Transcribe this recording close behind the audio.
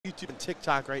YouTube and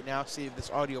TikTok right now, see if this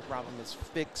audio problem is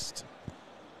fixed.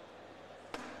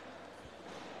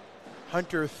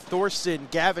 Hunter Thorson,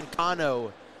 Gavin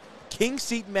Cano, king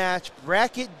seat match,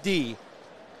 bracket D.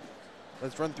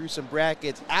 Let's run through some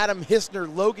brackets. Adam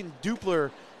Hissner, Logan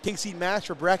Dupler, king seat match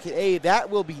for bracket A. That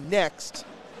will be next.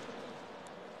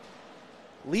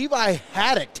 Levi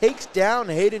Haddock takes down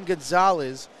Hayden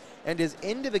Gonzalez and is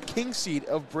into the king seat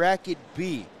of bracket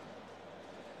B.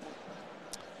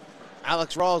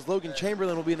 Alex Rawls, Logan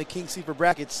Chamberlain will be in the king seat for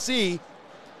bracket C.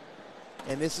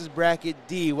 And this is bracket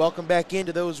D. Welcome back in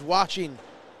to those watching.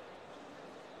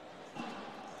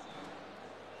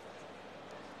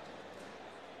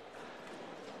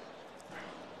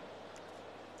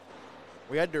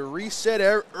 We had to reset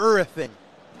everything.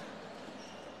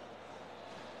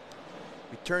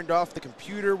 We turned off the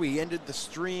computer, we ended the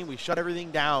stream, we shut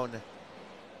everything down.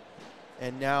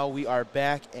 And now we are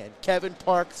back, and Kevin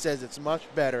Park says it's much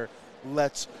better.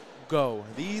 Let's go.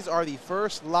 These are the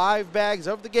first live bags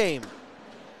of the game.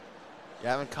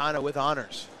 Gavin Cano with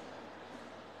honors.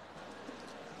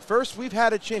 First, I've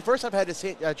had a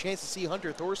chance to see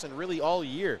Hunter Thorson really all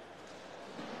year.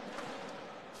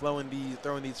 Throwing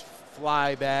these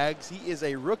fly bags. He is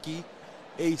a rookie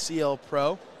ACL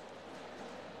pro.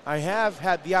 I have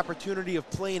had the opportunity of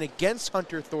playing against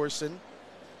Hunter Thorson.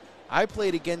 I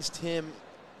played against him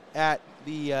at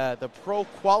the pro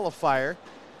qualifier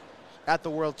at the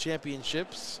World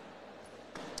Championships.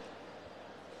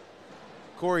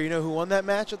 Corey, you know who won that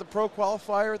match at the pro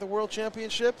qualifier at the World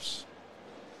Championships?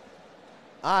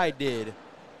 I did.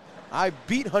 I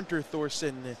beat Hunter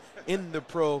Thorson in the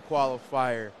pro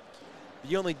qualifier.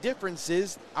 The only difference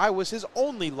is I was his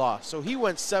only loss. So he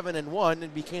went 7-1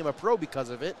 and became a pro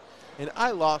because of it. And I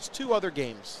lost 2 other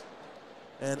games.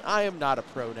 And I am not a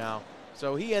pro now.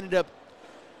 So he ended up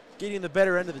getting the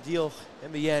better end of the deal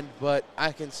in the end. But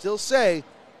I can still say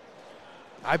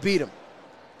I beat him.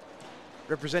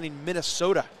 Representing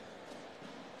Minnesota.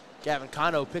 Gavin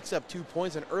Cano picks up 2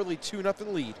 points, an early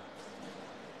 2-0 lead.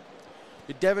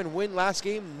 Did Devin win last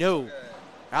game? No.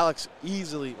 Alex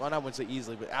easily, well, I wouldn't say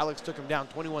easily, but Alex took him down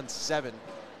 21-7.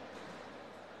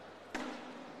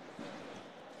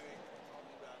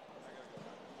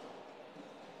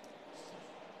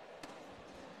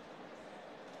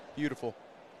 Beautiful.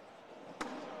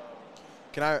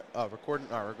 Can I record?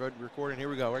 All right, we're good. Recording. Here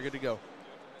we go. We're good to go.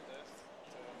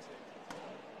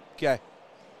 Okay.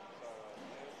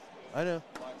 I know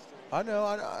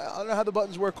how the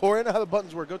buttons work, Corey. I know how the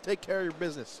buttons work. Go take care of your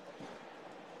business.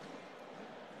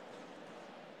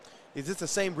 Is this the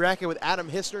same bracket with Adam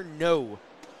Hissner? No.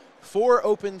 4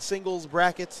 open singles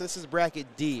brackets. This is bracket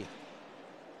D.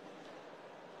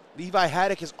 Levi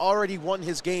Haddock has already won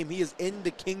his game. He is in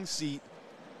the king seat.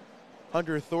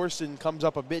 Hunter Thorson comes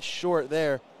up a bit short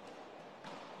there.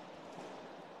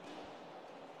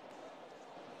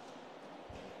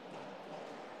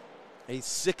 A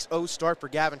 6-0 start for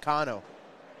Gavin Cano.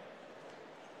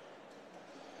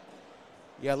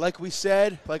 Yeah, like we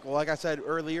said, like I said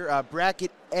earlier,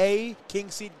 bracket A,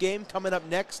 king seat game coming up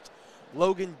next.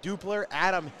 Logan Dupler,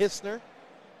 Adam Hissner.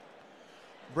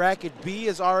 Bracket B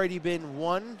has already been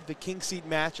won, the king seat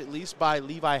match at least, by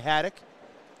Levi Haddock.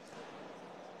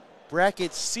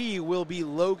 Bracket C will be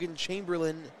Logan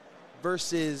Chamberlain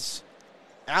versus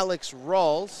Alex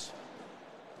Rawls.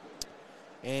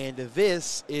 And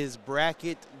this is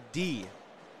bracket D.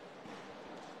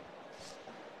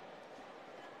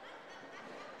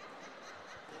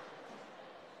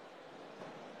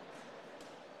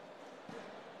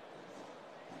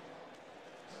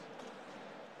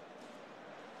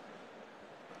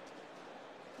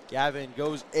 Gavin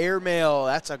goes airmail.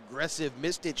 That's aggressive.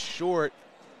 Missed it short.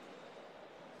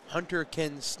 Hunter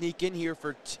can sneak in here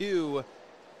for 2.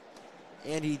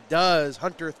 And he does.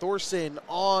 Hunter Thorson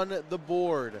on the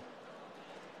board. –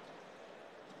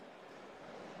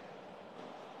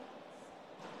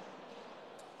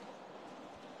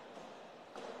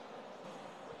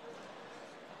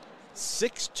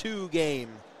 6-2 game.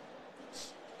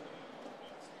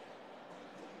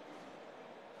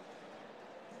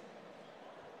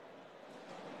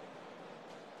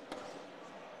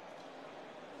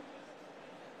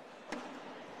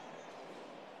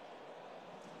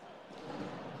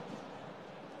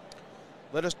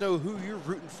 Let us know who you're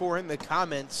rooting for in the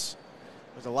comments.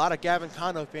 There's a lot of Gavin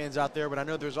Cano fans out there, but I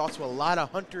know there's also a lot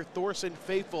of Hunter Thorson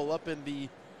faithful up in the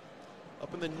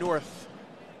north.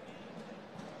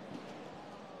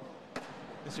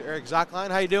 Mr. Eric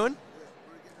Zockline, how you doing?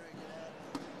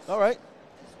 All right.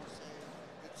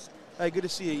 Hey, good to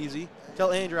see you, Easy.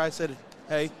 Tell Andrew I said,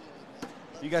 hey,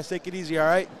 you guys take it easy, all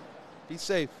right? Be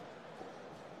safe.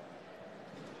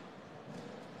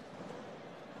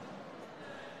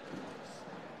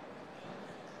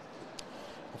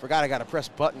 Forgot I got to press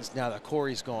buttons now that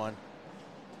Corey's gone.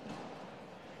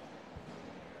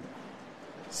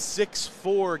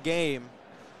 6-4 game.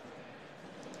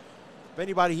 If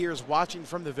anybody here is watching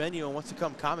from the venue and wants to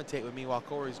come commentate with me while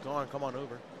Corey's gone, come on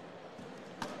over.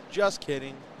 Just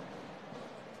kidding.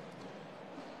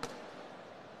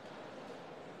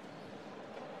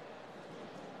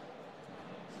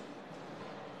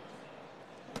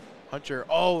 Hunter,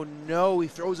 oh no, he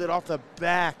throws it off the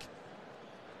back.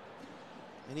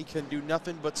 And he can do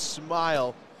nothing but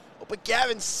smile. Oh, but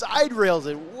Gavin side rails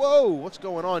it. Whoa, what's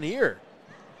going on here?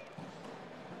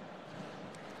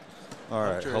 All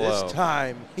right, Hunter, hello. this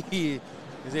time he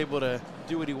is able to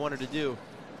do what he wanted to do.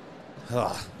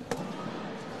 Ugh.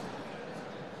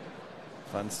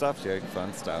 Fun stuff, Jake,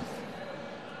 fun stuff.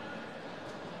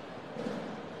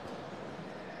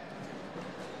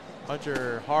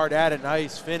 Hunter hard at it,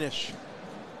 nice finish.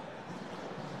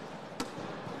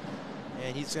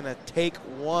 And he's gonna take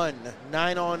one,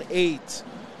 9 on 8.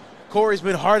 Corey's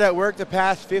been hard at work the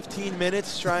past 15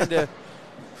 minutes trying to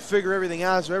figure everything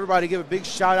out. So everybody give a big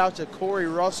shout out to Corey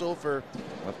Russell for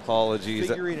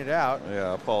figuring it out.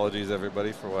 Yeah, apologies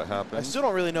everybody for what happened. I still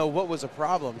don't really know what was the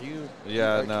problem. Do you?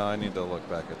 Yeah, no, I need to look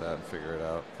back at that and figure it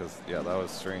out because, yeah, that was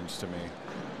strange to me.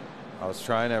 I was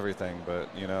trying everything, but,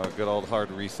 you know, a good old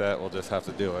hard reset, we'll just have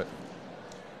to do it.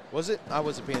 Was it? I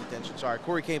wasn't paying attention. Sorry.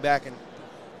 Corey came back and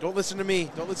don't listen to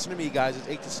me. Don't listen to me, guys. It's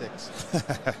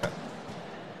 8-6.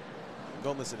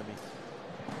 Don't listen to me.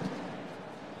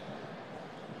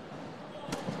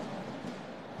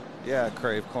 Yeah,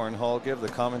 Crave Cornhole, give the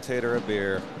commentator a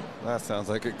beer. That sounds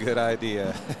like a good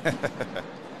idea.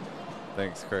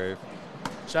 Thanks, Crave.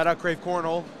 Shout out Crave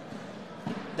Cornhole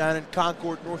down in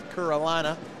Concord, North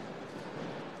Carolina.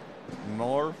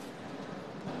 North?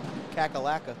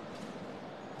 Kakalaka,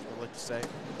 I'd like to say.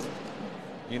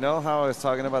 You know how I was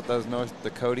talking about those North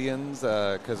Dakotians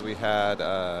because we had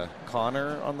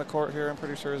Connor on the court here, I'm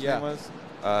pretty sure his name was?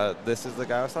 This is the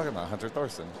guy I was talking about, Hunter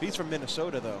Thorson. He's from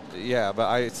Minnesota, though. Yeah, but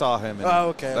I saw him.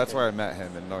 That's where I met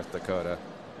him, in North Dakota.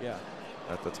 Yeah.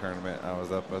 At the tournament. I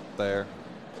was up there.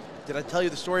 Did I tell you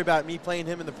the story about me playing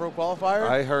him in the pro qualifier?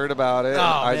 I heard about it. Oh,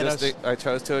 I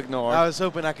chose to ignore. I was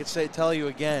hoping I could tell you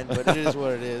again, but it is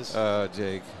what it is.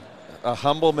 Jake. A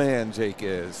humble man, Jake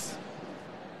is.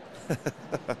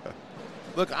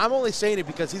 Look, I'm only saying it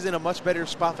because he's in a much better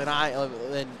spot than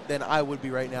I would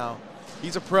be right now.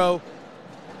 He's a pro.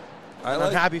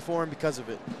 I'm happy for him because of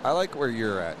it. I like where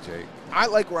you're at, Jake. I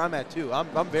like where I'm at, too.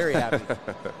 I'm very happy.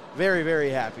 Very, very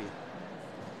happy.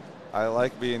 I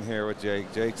like being here with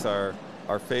Jake. Jake's our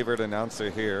favorite announcer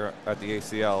here at the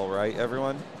ACL, right,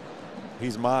 everyone?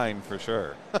 He's mine for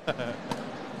sure.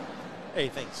 Hey,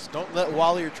 thanks. Don't let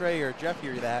Wally or Trey or Jeff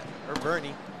hear that, or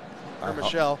Bernie, or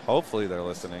Michelle. Hopefully they're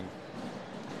listening.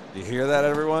 Do you hear that,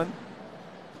 everyone?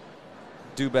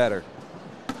 Do better.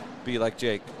 Be like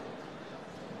Jake.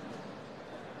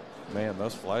 Man,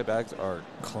 those fly bags are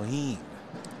clean.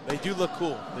 They do look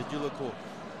cool. They do look cool.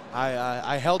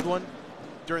 I held one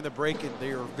during the break, and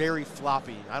they were very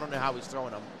floppy. I don't know how he's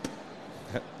throwing them.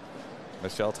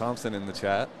 Michelle Thompson in the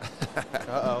chat.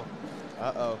 Uh-oh.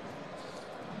 Uh-oh.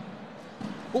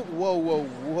 Whoa, whoa,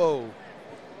 whoa.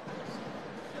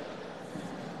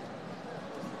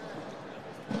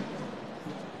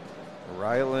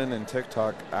 Rylan and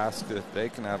TikTok asked if they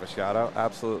can have a shout-out.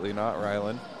 Absolutely not,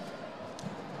 Rylan.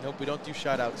 Nope, we don't do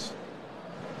shout-outs.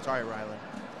 Sorry, Rylan.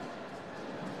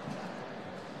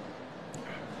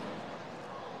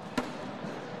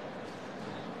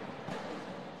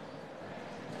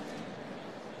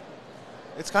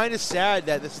 It's kind of sad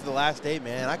that this is the last day,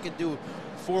 man. I can do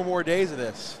 4 more days of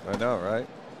this. I know, right?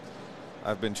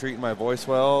 I've been treating my voice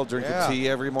well, drinking tea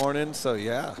every morning, so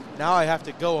yeah. Now I have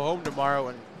to go home tomorrow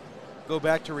and go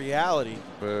back to reality.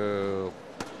 Boo.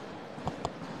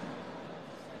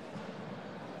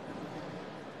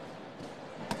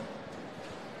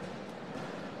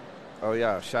 Oh,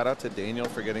 yeah. Shout out to Daniel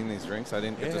for getting these drinks. I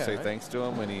didn't get to say thanks to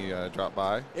him when he dropped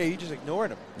by. Yeah, you just ignored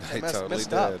him. I totally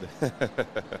did. Up.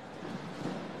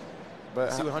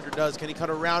 But see what Hunter does. Can he cut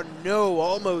around? No,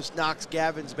 almost knocks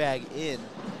Gavin's bag in.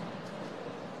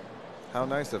 How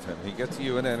nice of him. He gets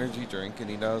you an energy drink, and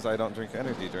he knows I don't drink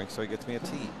energy drinks, so he gets me a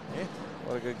tea. Yeah.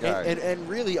 What a good guy. And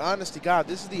really, honest to God,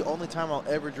 this is the only time I'll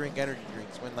ever drink energy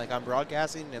drinks, when like I'm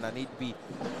broadcasting and I need to be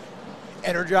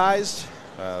energized.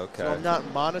 Okay. So I'm not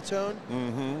monotone.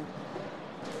 Mm-hmm.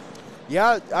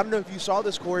 Yeah, I don't know if you saw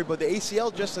this, Corey, but the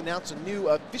ACL just announced a new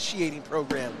officiating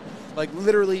program. Like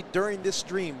literally during this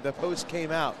stream, the post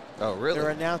came out. Oh, really? They're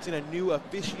announcing a new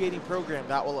officiating program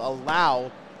that will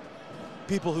allow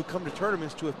people who come to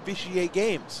tournaments to officiate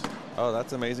games. Oh,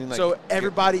 that's amazing. Like, so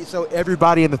everybody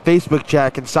in the Facebook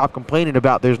chat can stop complaining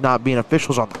about there's not being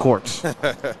officials on the courts.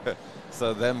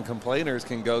 So them complainers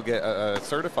can go get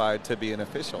certified to be an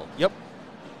official. Yep.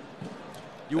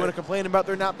 You want to complain about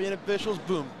there not being officials?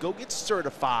 Boom, go get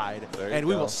certified, and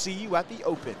we will see you at the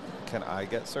Open. Can I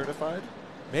get certified?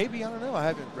 Maybe, I don't know. I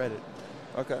haven't read it.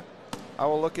 Okay. I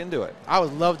will look into it. I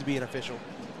would love to be an official.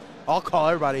 I'll call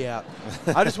everybody out.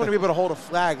 I just want to be able to hold a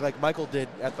flag like Michael did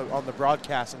on the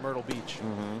broadcast in Myrtle Beach.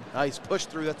 He's pushed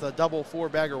through. That's a double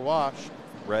 4-bagger wash.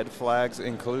 Red flags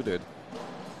included.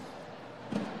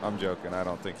 I'm joking. I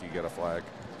don't think you get a flag.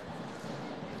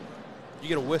 You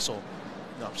get a whistle.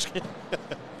 No, I'm just kidding.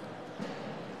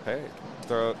 Hey,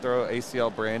 throw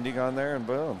ACL branding on there and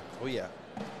boom. Oh yeah.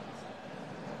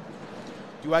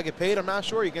 Do I get paid? I'm not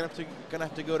sure. You're gonna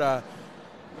have to go to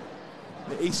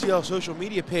the ACL social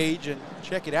media page and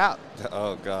check it out.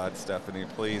 Oh God, Stephanie,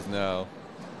 please no.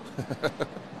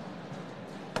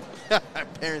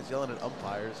 Parents yelling at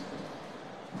umpires.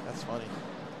 That's funny.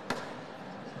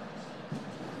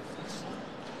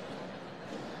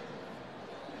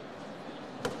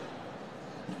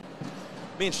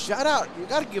 Man, shout out. You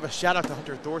got to give a shout out to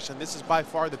Hunter Thorson. This is by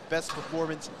far the best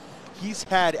performance he's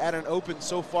had at an Open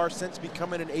so far since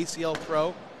becoming an ACL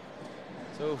pro.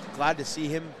 So glad to see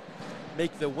him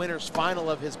make the winner's final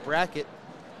of his bracket.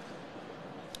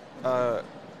 Okay,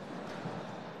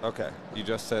 you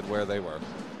just said where they were.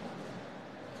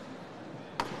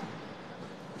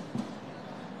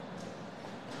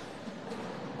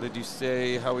 Did you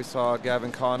say how we saw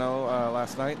Gavin Cano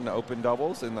last night in the Open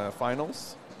doubles in the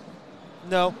finals?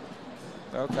 No.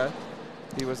 Okay.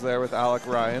 He was there with Alec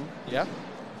Ryan. Yeah.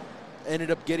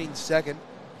 Ended up getting second.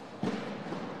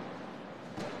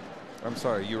 I'm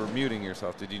sorry, you were muting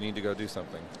yourself. Did you need to go do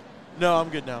something? No, I'm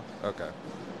good now. Okay.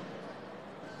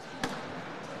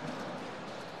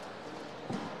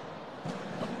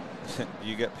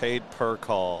 You get paid per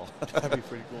call. That'd be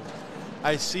pretty cool.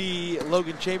 I see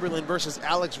Logan Chamberlain versus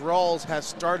Alex Rawls has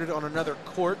started on another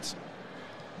court.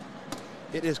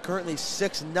 It is currently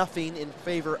 6-0 in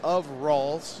favor of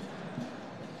Rawls.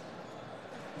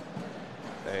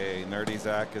 Hey, Nerdy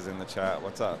Zach is in the chat.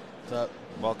 What's up? What's up?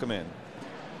 Welcome in.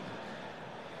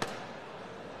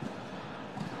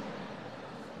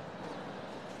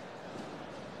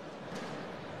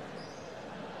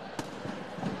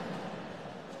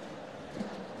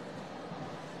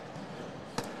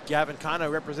 Gavin Cano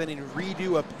representing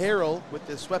Redo Apparel with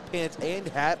the sweatpants and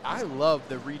hat. I love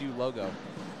the Redo logo.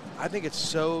 I think it's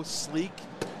so sleek.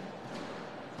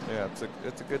 Yeah,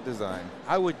 it's a good design.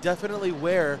 I would definitely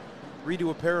wear Redo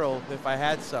Apparel if I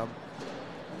had some.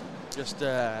 Just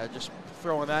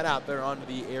throwing that out there onto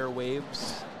the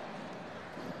airwaves.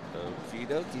 Okie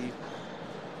dokie.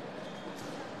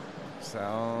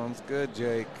 Sounds good,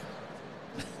 Jake.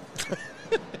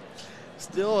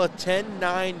 Still a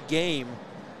 10-9 game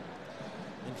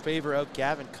in favor of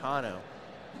Gavin Cano.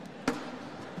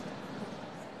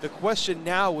 The question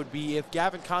now would be if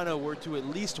Gavin Cano were to at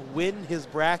least win his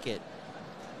bracket,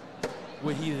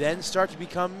 would he then start to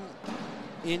become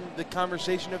in the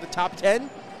conversation of the top 10?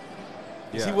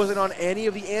 Because he wasn't on any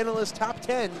of the analysts' top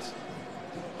 10s.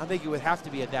 I think it would have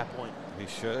to be at that point. He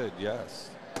should,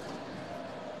 yes.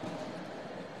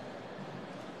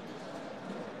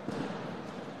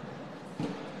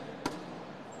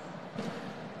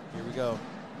 Here we go.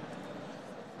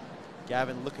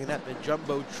 Gavin looking at the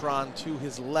Jumbotron to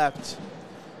his left.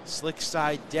 Slick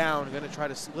side down, going to try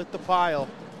to split the pile.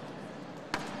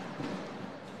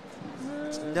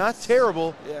 It's not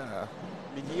terrible. Yeah.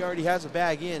 I mean, he already has a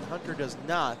bag in. Hunter does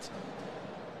not.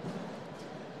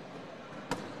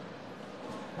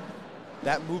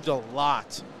 That moved a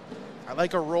lot. I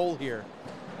like a roll here.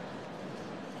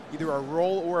 Either a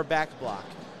roll or a back block.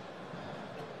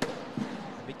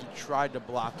 I think he tried to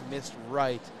block, missed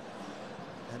right.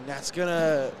 And that's going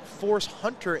to force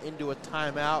Hunter into a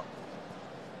timeout.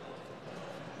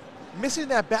 Missing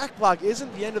that back block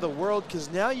isn't the end of the world because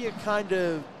now you kind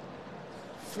of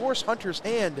force Hunter's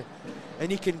hand and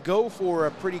he can go for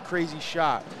a pretty crazy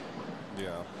shot.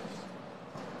 Yeah.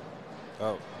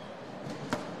 Oh.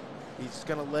 He's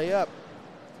going to lay up.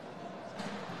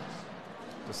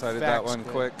 Decided that one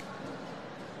quick.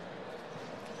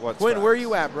 What's Quinn, facts? where are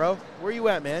you at, bro? Where are you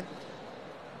at, man?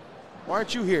 Why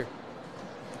aren't you here?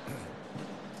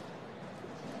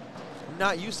 I'm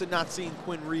not used to not seeing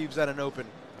Quinn Reeves at an Open.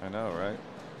 I know, right?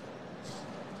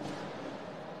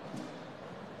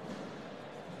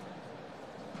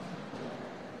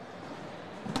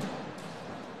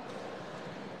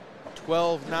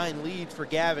 (12-9) lead for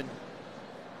Gavin.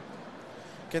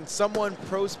 Can someone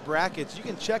post brackets? You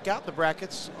can check out the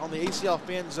brackets on the ACL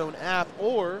Fan Zone app,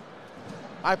 or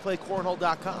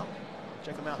iPlayCornhole.com.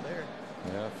 Check them out there.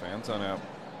 Yeah, Fan Zone app.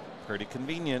 Pretty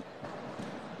convenient.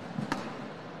 The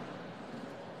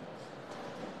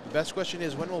best question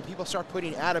is, when will people start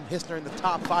putting Adam Hissner in the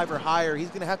top 5 or higher? He's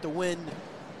going to have to win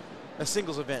a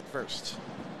singles event first.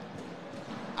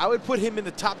 I would put him in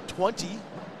the top 20.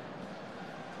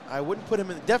 I wouldn't put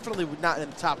him in, definitely not in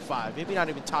the top 5. Maybe not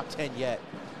even top 10 yet.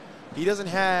 He doesn't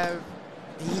have,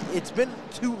 it's been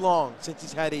too long since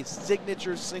he's had a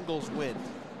signature singles win.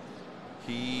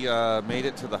 He made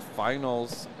it to the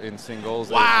finals in singles.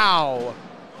 Wow.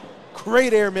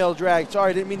 Great airmail drag. Sorry,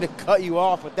 I didn't mean to cut you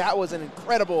off, but that was an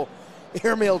incredible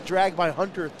airmail drag by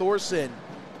Hunter Thorson.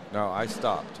 No, I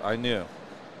stopped. I knew.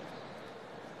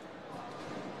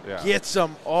 Yeah. Gets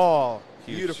them all.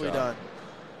 Huge Beautifully shot.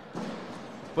 done.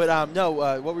 But no,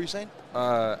 what were you saying?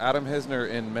 Adam Hissner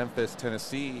in Memphis,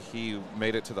 Tennessee, he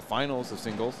made it to the finals of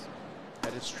singles.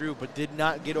 That is true, but did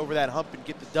not get over that hump and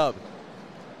get the dub.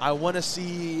 I want to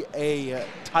see a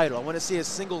title. I want to see a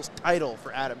singles title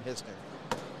for Adam Hissner.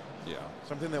 Yeah.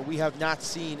 Something that we have not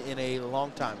seen in a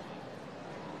long time.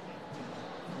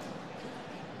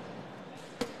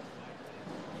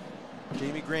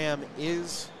 Jamie Graham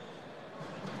is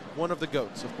one of the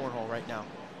GOATs of cornhole right now.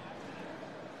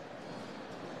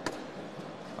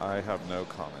 I have no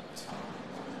comment.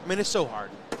 I mean, it's so hard.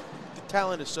 The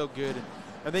talent is so good.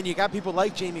 And then you got people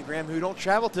like Jamie Graham who don't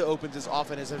travel to Opens as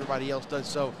often as everybody else does,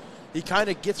 so he kind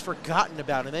of gets forgotten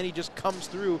about, and then he just comes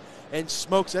through and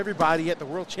smokes everybody at the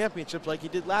World Championships like he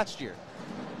did last year.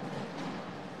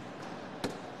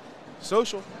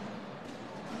 Social.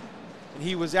 And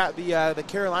he was at the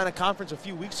Carolina Conference a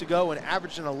few weeks ago and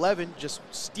averaged an 11, just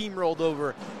steamrolled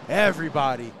over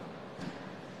everybody.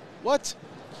 What?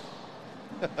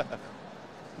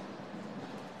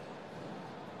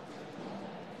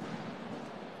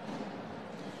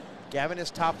 Gavin is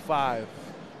top 5.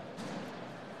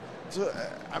 So,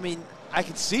 I mean, I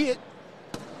can see it.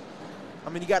 I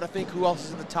mean, you got to think who else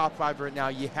is in the top 5 right now.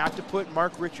 You have to put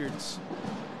Mark Richards.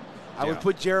 I would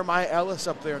put Jeremiah Ellis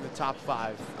up there in the top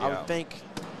 5. Yeah. I would think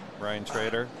Ryan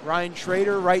Trader. Ryan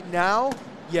Trader right now,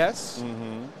 yes.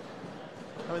 Mm-hmm.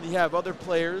 I mean, you have other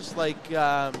players like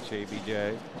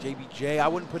JBJ. JBJ. I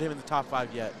wouldn't put him in the top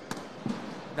 5 yet.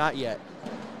 Not yet.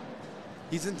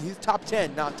 He's top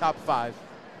 10, not top 5.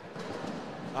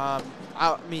 I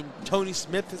mean, Tony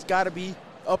Smith has got to be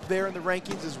up there in the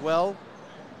rankings as well.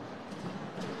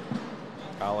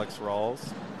 Alex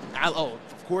Rawls.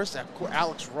 Of course,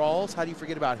 Alex Rawls. How do you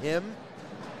forget about him?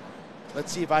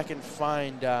 Let's see if I can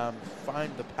find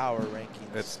the power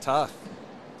rankings. It's tough.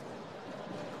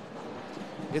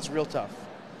 It's real tough.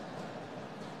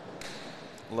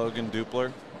 Logan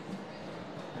Dupler.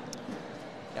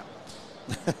 Yeah.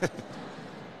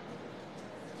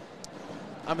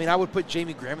 I mean, I would put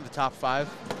Jamie Graham in the top 5.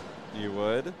 You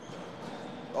would?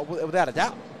 Oh, without a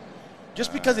doubt.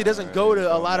 Just because he doesn't go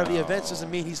to a lot of the events doesn't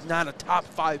mean he's not a top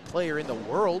 5 player in the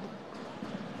world.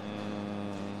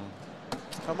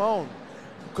 Come on.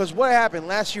 Because what happened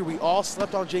last year, we all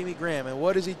slept on Jamie Graham, and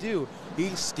what does he do? He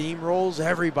steamrolls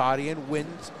everybody and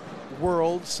wins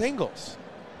world singles.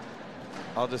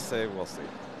 I'll just say we'll see.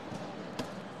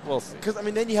 We'll see. Because, I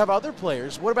mean, then you have other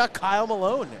players. What about Kyle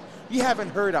Malone? You haven't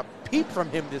heard a peep from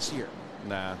him this year.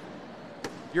 Nah.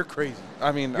 You're crazy.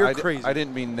 I mean, crazy. I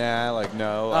didn't mean nah, like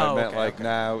no. Oh, I meant okay,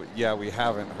 nah, yeah, we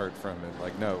haven't heard from him.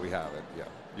 Like, no, we haven't. Yeah,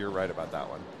 you're right about that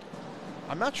one.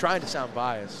 I'm not trying to sound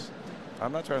biased.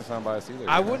 I'm not trying to sound biased either.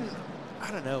 I wouldn't.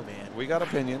 I don't know, man. We got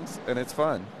opinions, and it's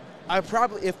fun. I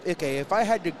probably, if I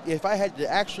had to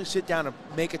actually sit down and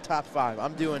make a top 5,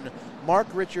 I'm doing Mark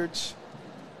Richards,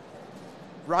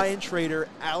 Ryan Trader,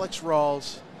 Alex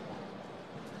Rawls,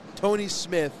 Tony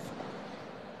Smith,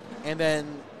 and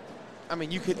then, I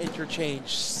mean, you could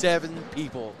interchange 7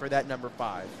 people for that number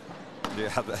 5.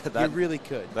 Yeah, you really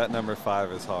could. That number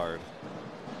 5 is hard.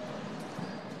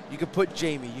 You could put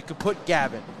Jamie. You could put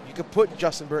Gavin. You could put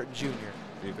Justin Burton Jr.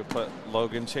 You could put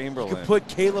Logan Chamberlain. You could put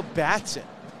Caleb Batson.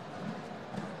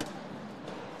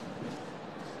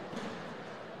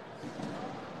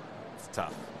 It's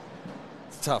tough.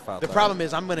 It's tough out there. The problem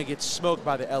is I'm going to get smoked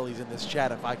by the Ellies in this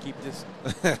chat if I keep this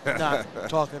not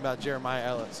talking about Jeremiah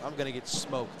Ellis. I'm going to get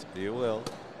smoked. You will.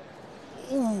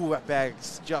 Ooh, that bag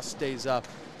just stays up.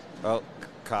 Oh,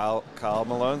 Kyle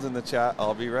Malone's in the chat.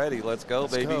 I'll be ready. Let's go,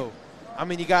 baby. Go. I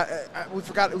mean, you got.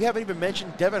 We haven't even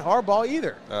mentioned Devin Harbaugh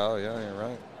either. Oh yeah, you're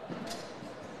right.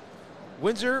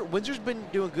 Windsor's been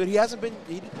doing good. He hasn't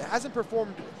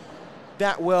performed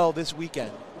that well this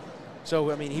weekend. So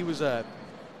I mean, he was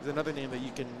another name that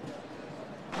you can.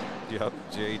 Yep,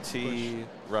 JT, push.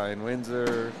 Ryan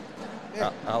Windsor,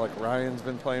 Yeah. Alec Ryan's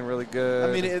been playing really good.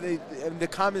 I mean, the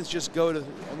comments just go to,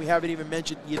 and we haven't even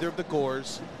mentioned either of the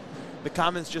Gores. The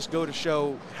comments just go to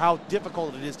show how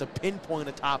difficult it is to pinpoint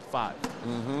a top 5.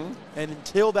 Mm-hmm. And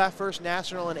until that first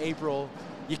national in April,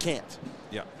 you can't.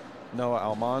 Yeah. Noah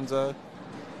Almanza,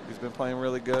 he's been playing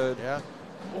really good. Yeah.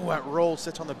 Oh, that roll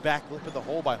sits on the back lip of the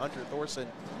hole by Hunter Thorson.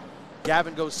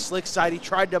 Gavin goes slick side. He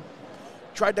tried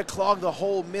to clog the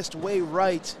hole, missed way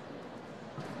right.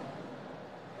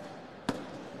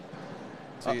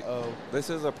 See, this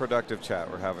is a productive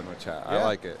chat we're having with chat. Yeah. I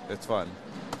like it. It's fun.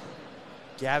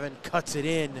 Gavin cuts it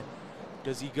in.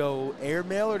 Does he go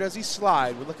airmail or does he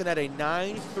slide? We're looking at a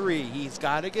 9-3. He's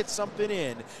got to get something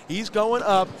in. He's going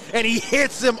up, and he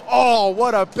hits them all.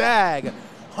 What a bag.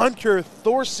 Hunter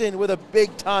Thorson with a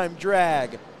big-time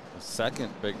drag.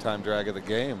 Second big-time drag of the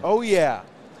game. Oh, yeah.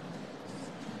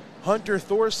 Hunter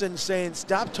Thorson saying,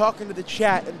 stop talking to the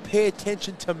chat and pay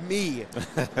attention to me.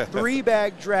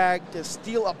 3-bag drag to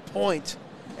steal a point,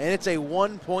 and it's a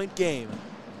 1-point game.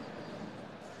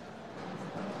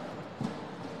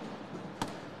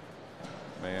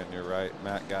 Man, you're right.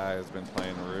 Matt Guy has been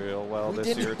playing real well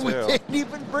this year, too. We didn't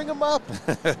even bring him up.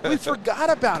 We forgot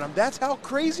about him. That's how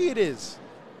crazy it is.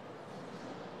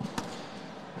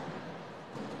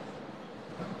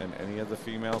 And any of the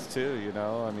females, too, you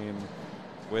know. I mean,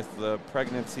 with the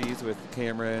pregnancies with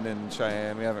Cameron and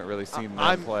Cheyenne, we haven't really seen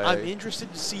them play. I'm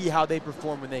interested to see how they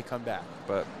perform when they come back.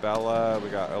 But Bella, we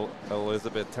got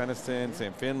Elizabeth Tennyson,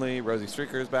 Sam Finley, Rosie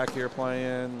Streaker's back here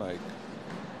playing. Like,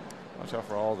 watch out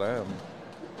for all of them.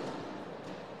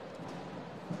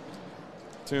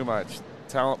 Too much.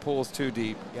 Talent pool's too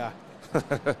deep. Yeah.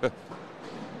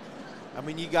 I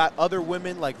mean, you got other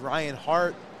women like Ryan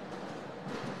Hart.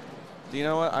 Do you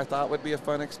know what I thought would be a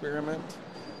fun experiment?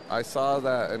 I saw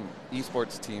that, and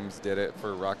esports teams did it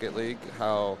for Rocket League,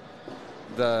 how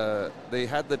they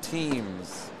had the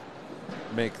teams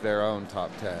make their own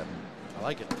top 10. I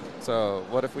like it. So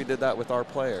what if we did that with our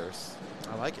players?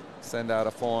 I like it. Send out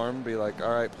a form, be like,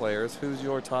 all right, players, who's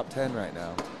your top 10 right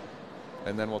now?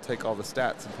 And then we'll take all the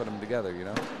stats and put them together, you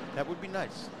know? That would be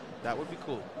nice. That would be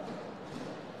cool.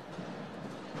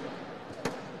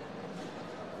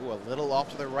 Ooh, a little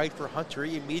off to the right for Hunter.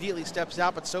 He immediately steps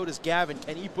out, but so does Gavin.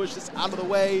 Can he push this out of the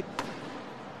way?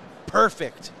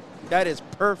 Perfect. That is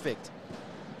perfect.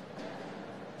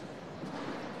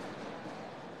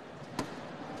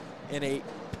 And a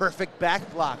perfect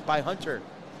back block by Hunter.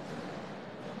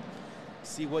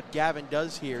 See what Gavin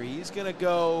does here. He's going to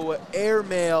go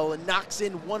airmail and knocks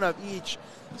in one of each.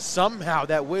 Somehow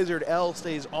that Wizard L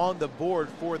stays on the board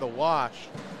for the wash.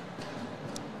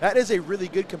 That is a really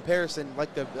good comparison,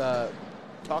 like the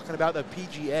talking about the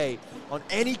PGA. On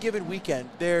any given weekend,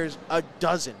 there's a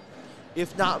dozen,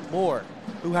 if not more,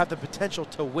 who have the potential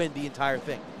to win the entire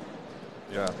thing.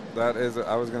 Yeah, that is,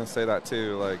 I was going to say that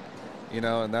too. Like, you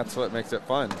know, and that's what makes it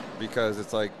fun, because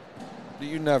it's like,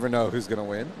 you never know who's going to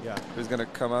win. Yeah. Who's going to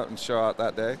come out and show out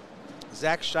that day.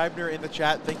 Zach Scheibner in the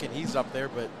chat thinking he's up there,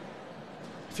 but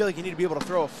I feel like you need to be able to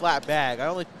throw a flat bag. I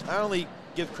only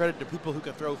give credit to people who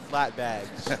can throw flat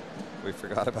bags. We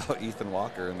forgot about Ethan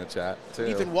Walker in the chat, too.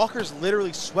 Ethan Walker's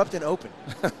literally swept an open.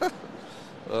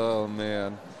 Oh,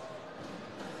 man.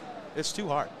 It's too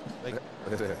hard. Like,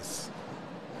 it is.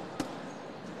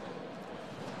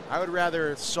 I would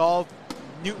rather solve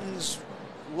Newton's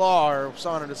law or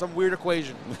some weird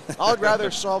equation. I would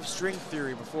rather solve string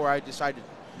theory before I decide to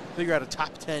figure out a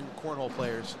top 10 cornhole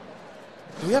players.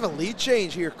 Do we have a lead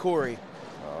change here, Corey?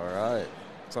 All right.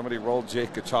 Somebody rolled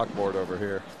Jake a chalkboard over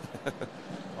here.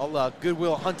 I'll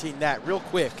Goodwill Hunting that real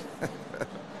quick.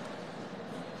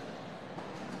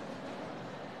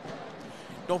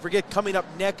 Don't forget, coming up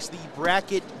next, the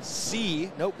bracket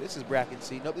C. Nope, this is bracket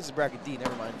C. Nope, this is bracket D.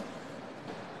 Never mind.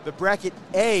 The bracket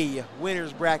A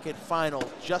winners bracket final.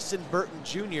 Justin Burton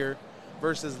Jr.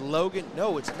 versus Logan.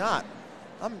 No, it's not.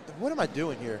 What am I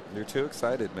doing here? You're too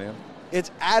excited, man. It's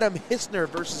Adam Hissner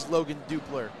versus Logan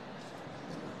Dupler.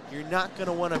 You're not going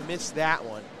to want to miss that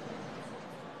one.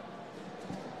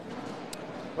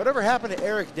 Whatever happened to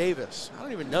Eric Davis? I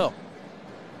don't even know.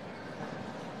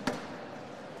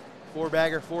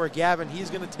 4-bagger for Gavin. He's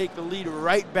going to take the lead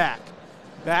right back.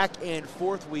 Back and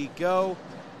forth we go.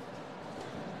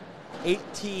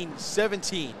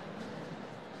 18-17.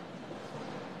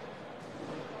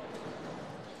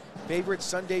 Favorite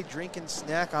Sunday drink and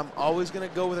snack? I'm always going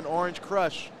to go with an Orange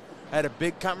Crush. I had a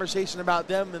big conversation about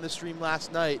them in the stream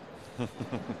last night. I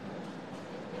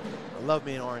love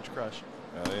me an Orange Crush.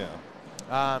 Oh,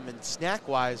 yeah. And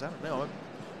snack-wise, I don't know. I'm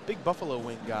a big buffalo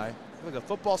wing guy. Like a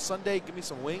football Sunday, give me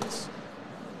some wings.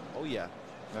 Oh, yeah.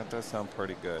 That does sound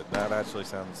pretty good. That actually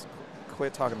sounds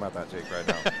quit talking about that, Jake, right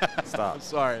now. Stop. I'm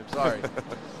sorry.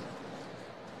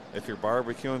 If you're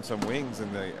barbecuing some wings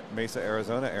in the Mesa,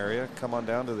 Arizona area, come on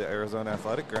down to the Arizona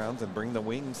Athletic Grounds and bring the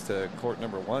wings to court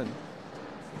number 1.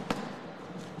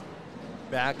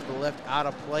 Back to the left, out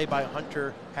of play by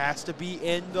Hunter. Has to be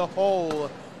in the hole,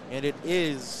 and it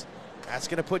is. That's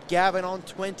going to put Gavin on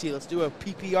 20. Let's do a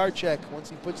PPR check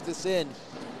once he puts this in.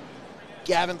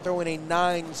 Gavin throwing a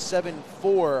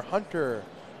 9.74. Hunter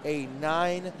a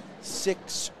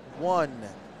 9.61.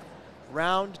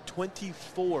 Round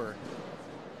 24.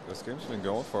 This game's been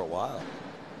going for a while.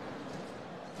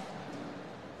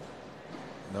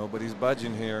 Nobody's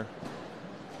budging here.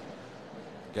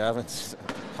 Gavin's.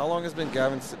 How long has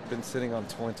Gavin been sitting on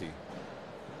 20?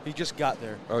 He just got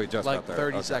there. Oh, he just got there.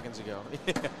 30 seconds ago.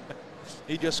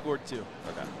 He just scored 2.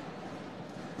 Okay.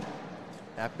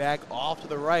 That bag off to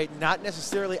the right, not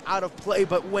necessarily out of play,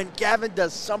 but when Gavin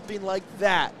does something like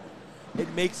that,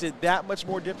 it makes it that much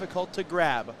more difficult to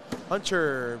grab.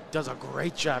 Hunter does a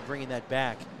great job bringing that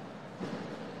back.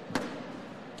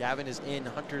 Gavin is in.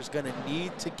 Hunter's going to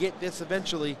need to get this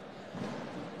eventually.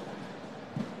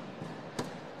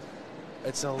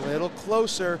 It's a little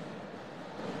closer.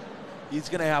 He's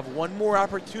going to have one more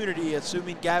opportunity,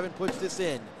 assuming Gavin puts this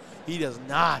in. He does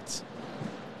not.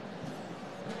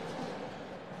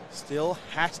 Still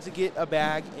has to get a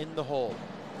bag in the hole.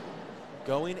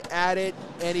 Going at it,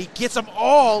 and he gets them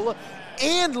all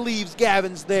and leaves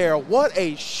Gavin's there. What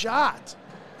a shot.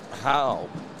 How?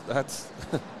 That's...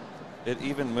 It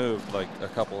even moved like a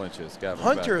couple inches. Gavin's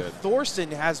Hunter back good. Thorson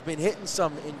has been hitting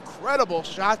some incredible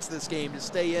shots this game to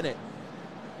stay in it.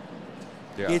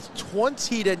 Yeah. It's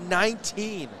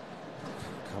 20-19.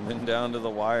 Coming down to the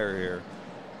wire here.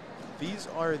 These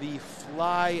are the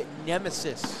fly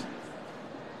nemesis.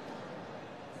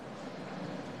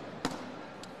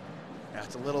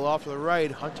 That's a little off to the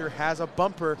right. Hunter has a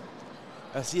bumper.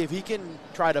 Let's see if he can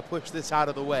try to push this out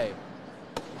of the way.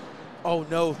 Oh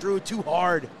no, threw it too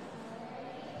hard.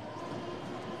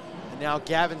 And now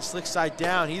Gavin slick side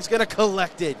down. He's gonna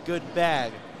collect it. Good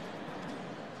bag.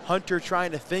 Hunter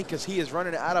trying to think because he is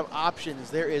running out of options.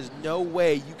 There is no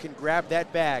way you can grab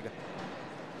that bag.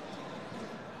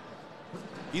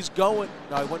 He's going,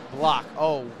 no, he went block.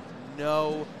 Oh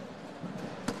no.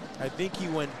 I think he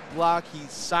went block, he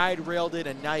side railed it,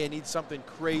 and now you need something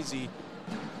crazy.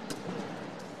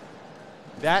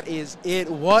 That is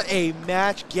it. What a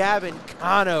match. Gavin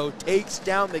Cano takes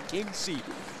down the king seat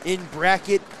in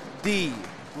bracket D.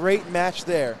 Great match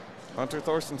there. Hunter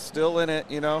Thorson's still in it,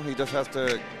 you know. He just has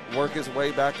to work his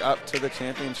way back up to the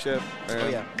championship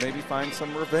and maybe find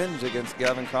some revenge against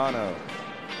Gavin Cano.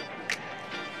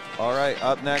 All right,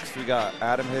 up next we got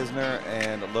Adam Hisner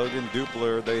and Logan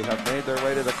Dupler. They have made their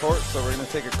way to the court, so we're going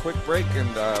to take a quick break,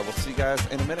 and we'll see you guys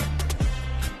in a minute.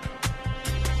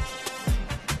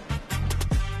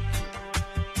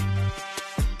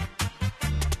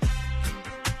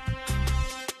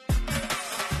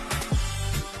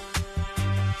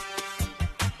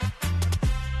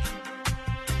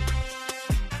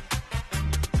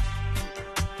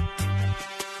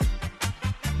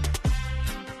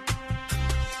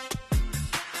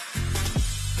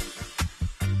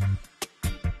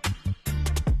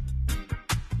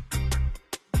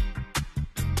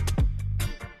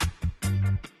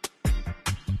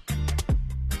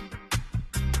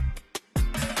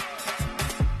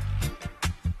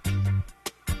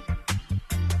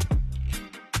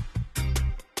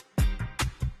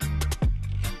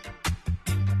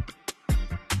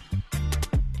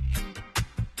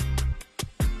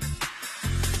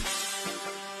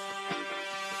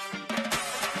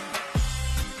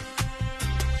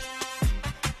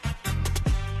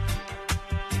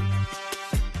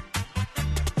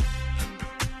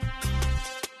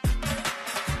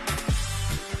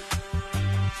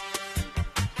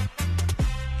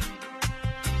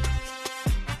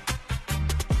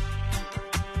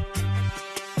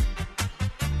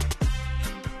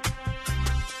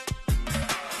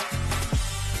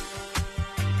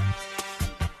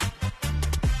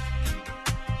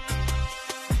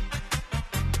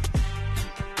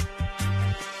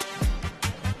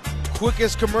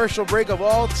 Quickest commercial break of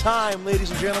all time,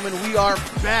 ladies and gentlemen. We are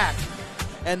back,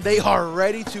 and they are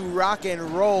ready to rock and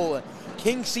roll.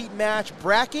 King seat match,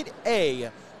 bracket A.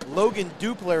 Logan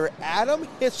Dupler, Adam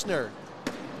Hisner.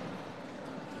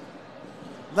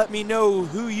 Let me know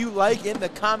who you like in the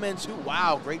comments.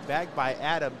 Wow, great bag by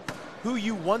Adam. Who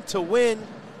you want to win,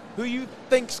 who you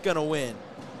think's gonna win.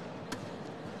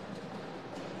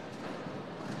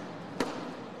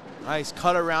 Nice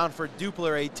cut around for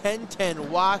Dupler, a 10-10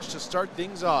 watch to start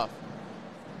things off.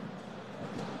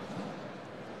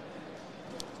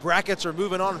 Brackets are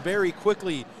moving on very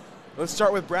quickly. Let's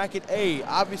start with bracket A.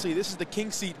 Obviously, this is the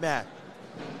king seat match.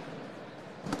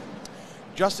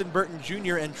 Justin Burton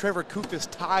Jr. and Trevor Kufis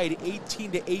tied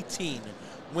 18-18.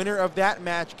 Winner of that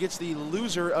match gets the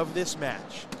loser of this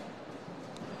match.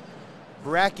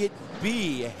 Bracket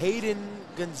B, Hayden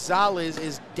Gonzalez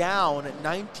is down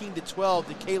 19-12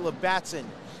 to Caleb Batson.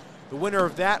 The winner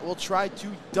of that will try to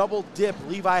double dip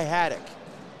Levi Haddock.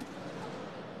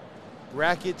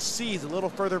 Bracket C is a little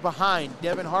further behind.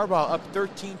 Devin Harbaugh up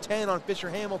 13-10 on Fisher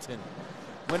Hamilton.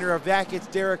 Winner of that gets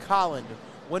Derek Holland.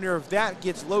 Winner of that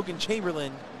gets Logan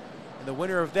Chamberlain. And the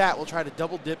winner of that will try to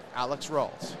double dip Alex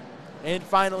Rawls. And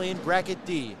finally in bracket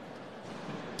D,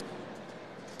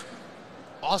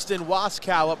 Austin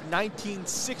Waskow up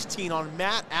 19-16 on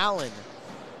Matt Allen.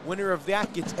 Winner of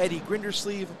that gets Eddie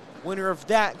Grindersleeve. Winner of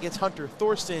that gets Hunter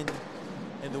Thorson.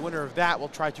 And the winner of that will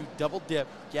try to double dip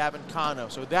Gavin Cano.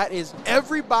 So that is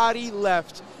everybody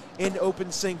left in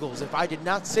open singles. If I did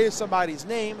not say somebody's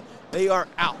name, they are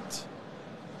out.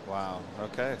 Wow.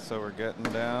 Okay, so we're getting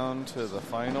down to the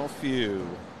final few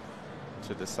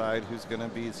to decide who's going to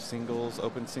be singles,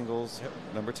 open singles,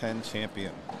 number 10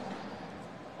 champion.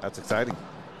 That's exciting.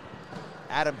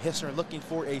 Adam Hissner looking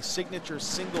for a signature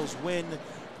singles win.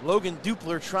 Logan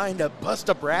Dupler trying to bust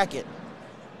a bracket.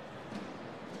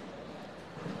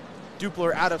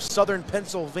 Dupler out of Southern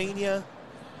Pennsylvania.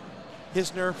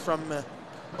 Hissner from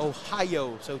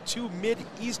Ohio. So two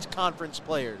Mid-East Conference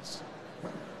players.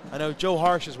 I know Joe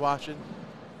Harsh is watching.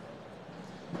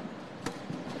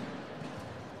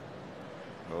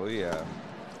 Oh, yeah.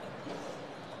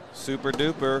 Super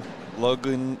duper,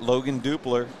 Logan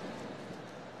Dupler.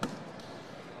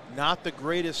 Not the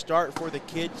greatest start for the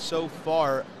kid so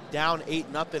far. Down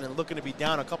 8-0 and looking to be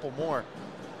down a couple more.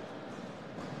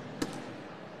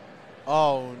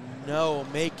 Oh no,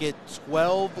 make it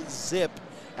 12-zip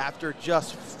after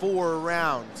just 4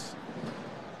 rounds.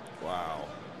 Wow.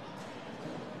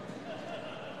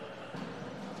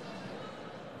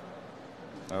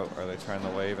 Oh, are they trying to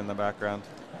wave in the background?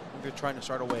 They're trying to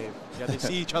start a wave. Yeah, they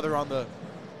see each other on the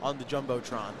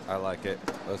Jumbotron. I like it.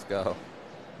 Let's go.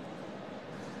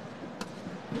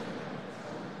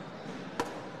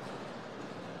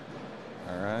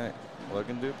 All right,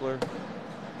 Logan Dupler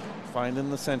finding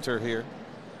the center here.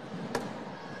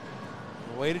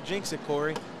 Way to jinx it,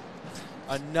 Corey.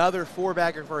 Another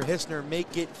 4-bagger for Hissner,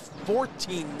 make it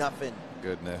 14-0.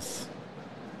 Goodness.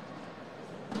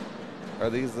 Are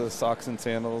these the socks and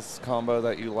sandals combo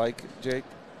that you like, Jake?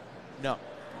 No.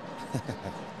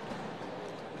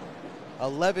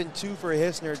 11-2 for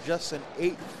Hissner, just an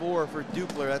 8-4 for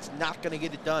Dupler. That's not going to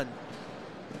get it done.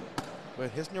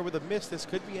 But Hissner with a miss, this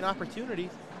could be an opportunity.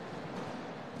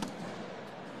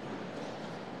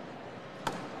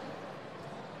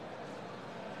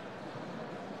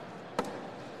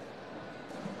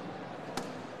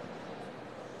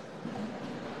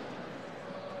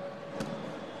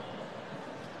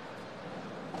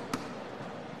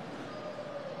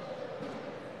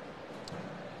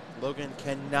 Logan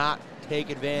cannot take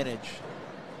advantage.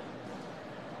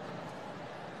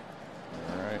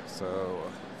 All right, so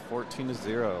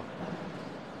 14-0.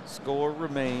 Score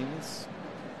remains.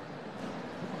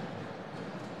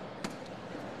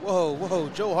 Whoa, whoa,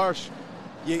 Joe Harsh.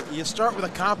 You start with a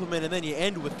compliment and then you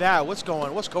end with that. What's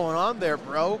going on there,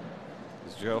 bro?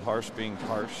 Is Joe Harsh being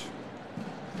harsh?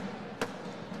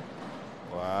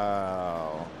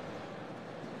 Wow.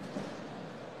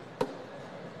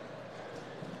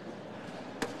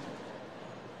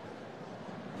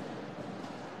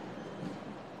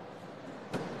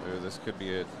 This could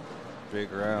be a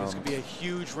big round. This could be a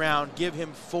huge round. Give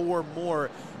him 4 more.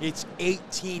 It's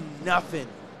 18-0.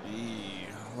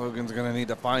 Logan's going to need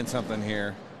to find something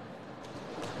here.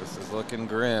 This is looking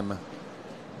grim.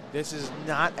 This is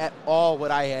not at all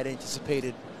what I had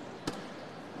anticipated.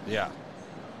 Yeah.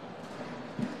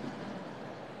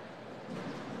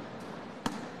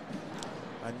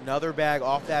 Another bag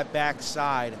off that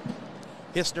backside.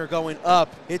 Hissner going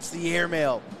up, hits the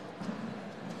airmail.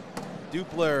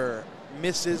 Dupler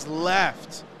misses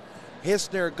left.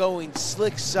 Hissner going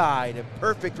slick side, a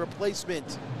perfect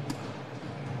replacement.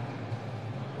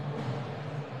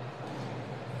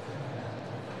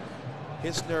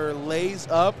 Hissner lays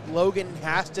up. Logan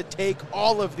has to take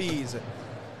all of these.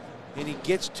 And he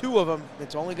gets 2 of them.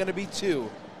 It's only going to be 2.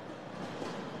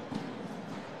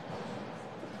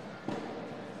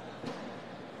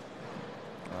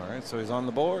 All right, so he's on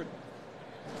the board.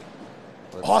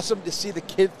 Awesome to see the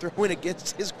kid throwing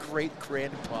against his great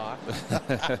grandpa.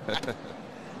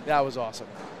 That was awesome.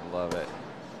 Love it.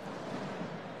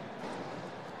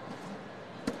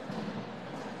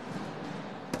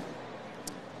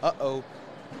 Uh-oh.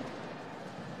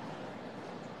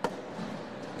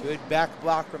 Good back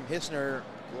block from Hissner.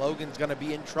 Logan's going to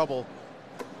be in trouble.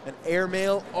 An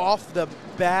airmail off the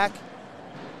back.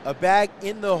 A bag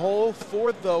in the hole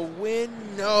for the win.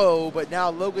 No, but now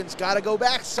Logan's got to go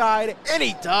backside, and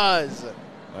he does.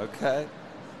 Okay.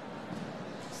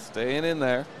 Staying in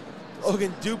there.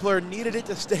 Logan Dupler needed it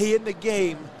to stay in the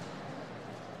game.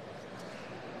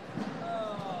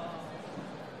 Oh.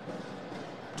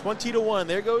 20-1.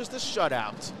 There goes the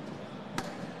shutout.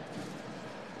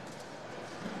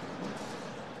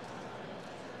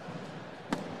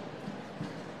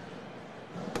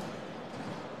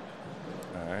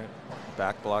 All right.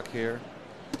 Back block here.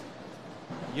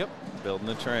 Yep. Building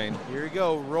the train. Here we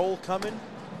go. Roll coming.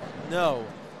 No.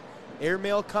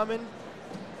 Airmail coming.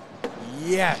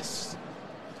 Yes.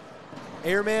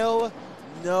 Airmail.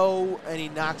 No. And he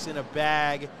knocks in a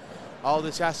bag. All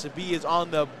this has to be is on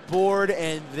the board,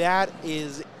 and that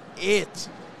is it.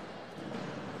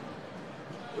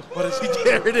 What is he?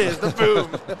 There it is. The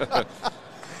boom.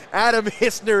 Adam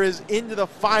Hissner is into the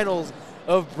finals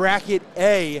of Bracket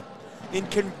A in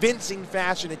convincing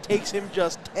fashion. It takes him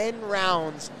just 10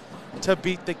 rounds to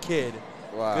beat the kid.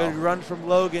 Wow. Good run from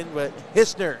Logan, but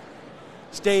Hissner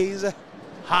stays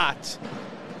hot.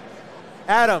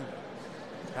 Adam.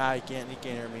 He can't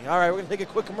hear me. All right, we're going to take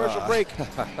a quick commercial break.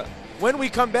 When we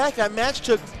come back, that match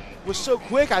was so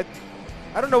quick, I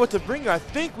don't know what to bring you. I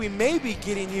think we may be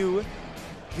getting you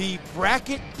the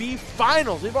Bracket B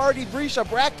finals. We've already reached a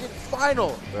bracket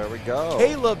final. There we go.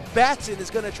 Caleb Batson is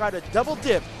going to try to double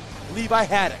dip Levi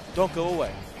Haddock. Don't go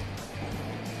away.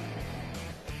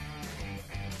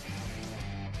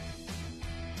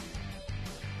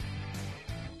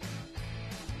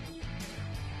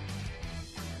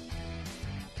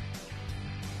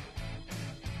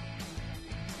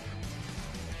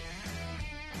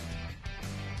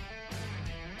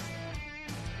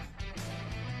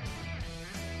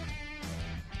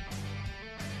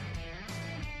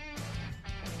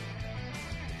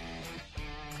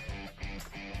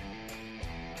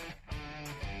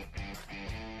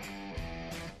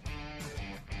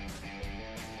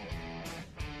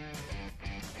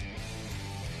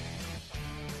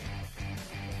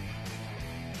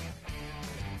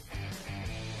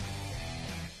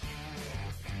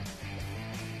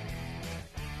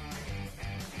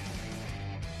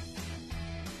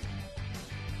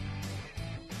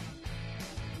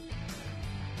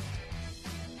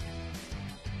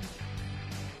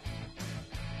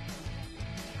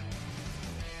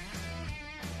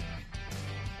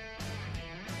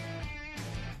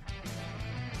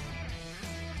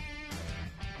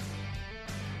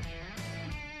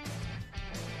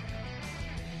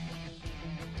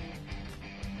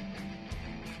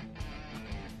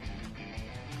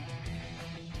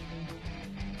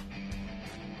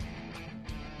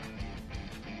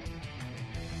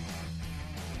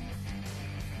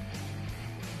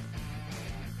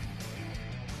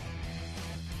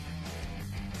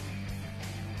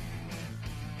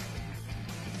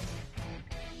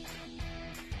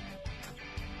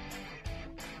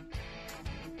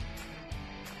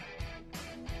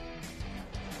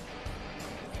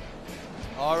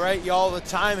 All right, y'all, the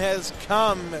time has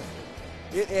come.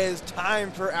 It is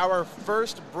time for our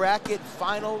first bracket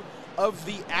final of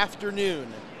the afternoon.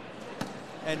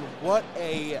 And what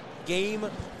a game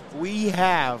we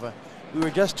have. We were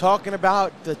just talking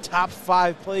about the top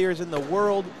 5 players in the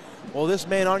world. Well, this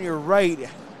man on your right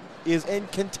is in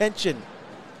contention.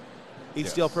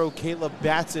 ACL Pro Caleb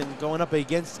Batson going up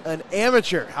against an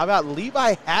amateur. How about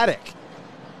Levi Haddock?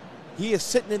 He is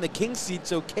sitting in the king seat,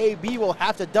 so KB will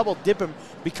have to double dip him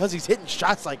because he's hitting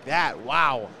shots like that.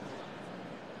 Wow.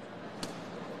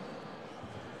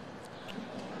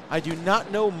 I do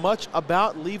not know much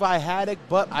about Levi Haddock,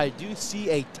 but I do see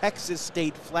a Texas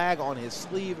state flag on his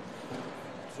sleeve.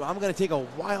 So I'm going to take a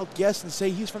wild guess and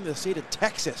say he's from the state of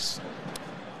Texas.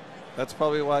 That's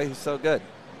probably why he's so good.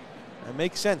 That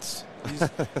makes sense. He's,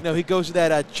 he goes to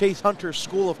that Chase Hunter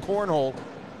School of Cornhole.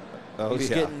 Oh, he's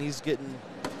getting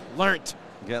learnt.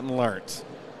 Getting learnt.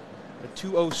 A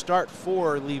 2-0 start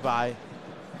for Levi.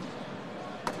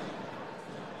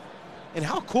 And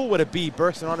how cool would it be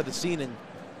bursting onto the scene and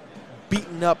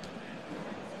beating up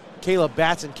Caleb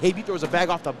Batson? KB throws a bag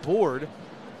off the board.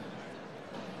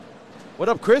 What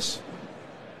up, Chris?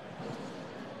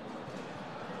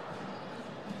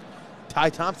 Ty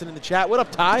Thompson in the chat. What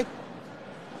up, Ty?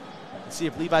 Let's see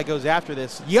if Levi goes after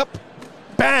this. Yep.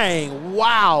 Bang.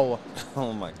 Wow.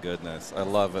 Oh, my goodness. I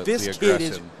love it. This kid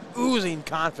is oozing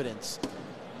confidence.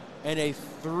 And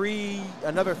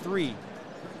another three.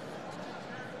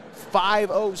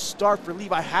 5-0 start for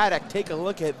Levi Haddock. Take a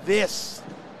look at this.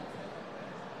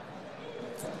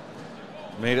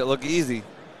 Made it look easy.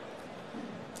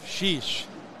 Sheesh.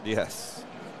 Yes.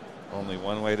 Only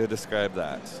one way to describe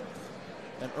that.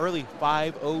 An early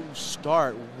 5-0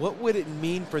 start. What would it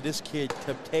mean for this kid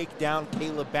to take down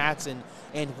Caleb Batson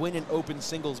and win an open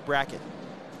singles bracket?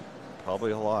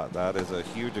 Probably a lot. That is a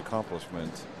huge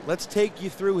accomplishment. Let's take you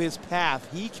through his path.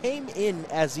 He came in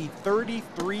as the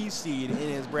 33 seed in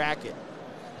his bracket.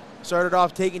 Started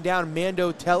off taking down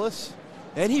Mando Tellis.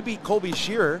 Then he beat Colby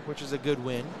Shearer, which is a good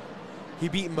win. He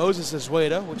beat Moses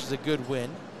Azueda, which is a good win.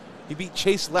 He beat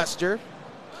Chase Lester.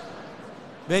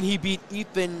 Then he beat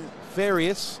Ethan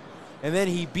Farias. And then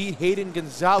he beat Hayden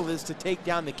Gonzalez to take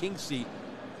down the king seat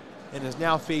and is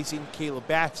now facing Caleb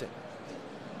Batson.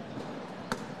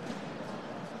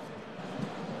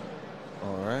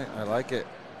 All right, I like it.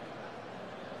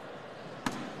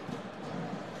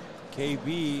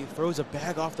 KB throws a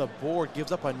bag off the board,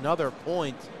 gives up another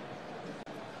point.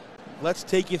 Let's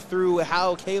take you through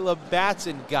how Caleb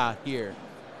Batson got here.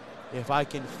 If I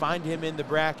can find him in the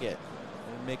bracket,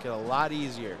 it'll make it a lot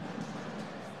easier.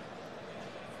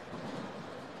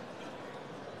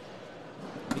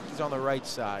 I think he's on the right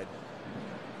side.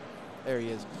 There he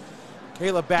is.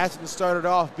 Caleb Batson started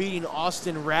off beating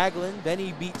Austin Ragland. Then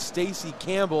he beat Stacy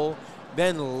Campbell.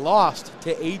 Then lost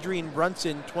to Adrian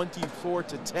Brunson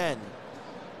 24-10.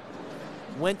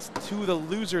 Went to the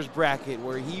losers bracket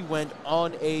where he went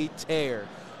on a tear.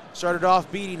 Started off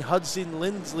beating Hudson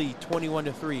Lindsley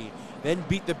 21-3. Then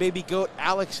beat the baby goat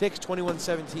Alex Hicks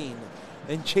 21-17.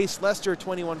 Then Chase Lester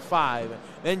 21-5.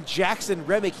 Then Jackson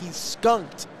Remick, he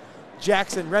skunked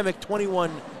Jackson Remick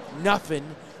 21-0.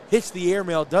 Hits the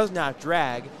airmail, does not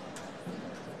drag.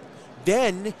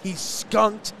 Then he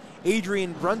skunked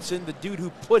Adrian Brunson, the dude who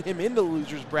put him in the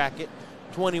losers bracket,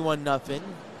 21-0.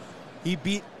 He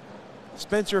beat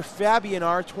Spencer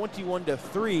Fabianar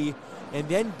 21-3, and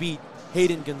then beat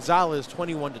Hayden Gonzalez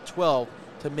 21-12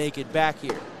 to make it back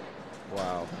here.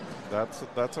 Wow, that's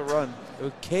a run.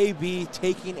 KB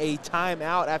taking a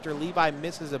timeout after Levi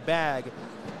misses a bag.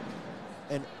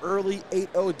 An early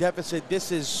 8-0 deficit.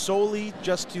 This is solely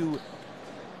just to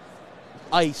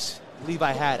ice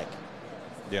Levi Haddock.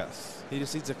 Yes. He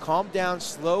just needs to calm down,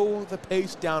 slow the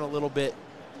pace down a little bit.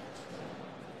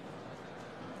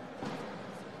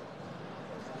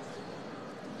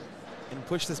 And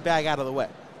push this bag out of the way.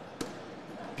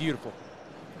 Beautiful.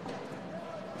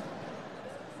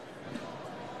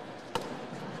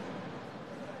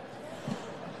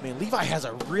 I mean, Levi has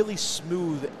a really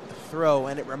smooth throw,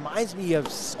 and it reminds me of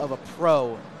a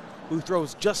pro who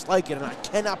throws just like it, and I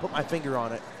cannot put my finger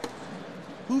on it.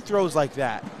 Who throws like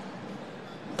that?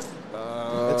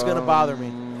 It's going to bother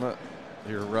me.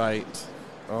 You're right.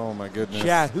 Oh, my goodness.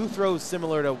 Chad, who throws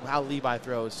similar to how Levi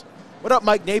throws? What up,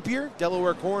 Mike Napier?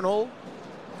 Delaware Cornhole.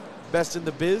 Best in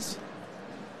the biz.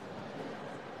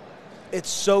 It's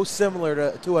so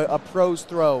similar to a pro's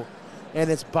throw, and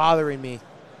it's bothering me.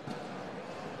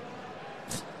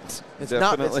 It's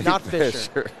not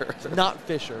Fisher. It's not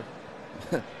Fisher.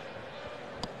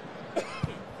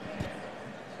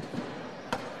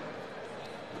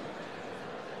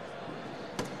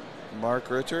 Mark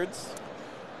Richards?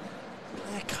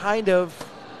 Kind of.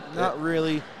 Not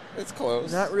really. It's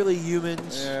close. Not really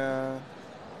humans. Yeah.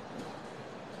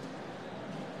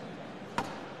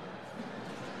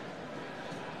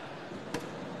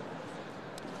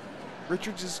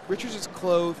 Richards is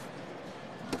close.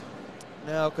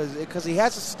 No, because he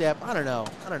has a step. I don't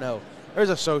know. There's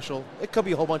a social. It could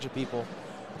be a whole bunch of people.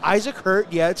 Isaac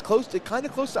Hurt, yeah, it's close. It's kind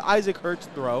of close to Isaac Hurt's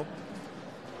throw.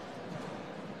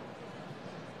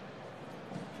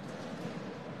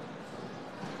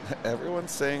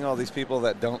 Everyone's saying all these people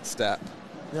that don't step.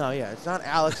 No, yeah, it's not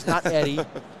Alex, not Eddie.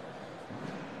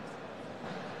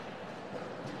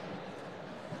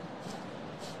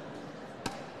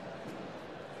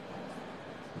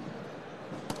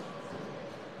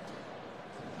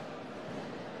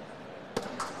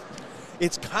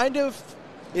 It's kind of,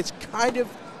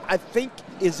 I think,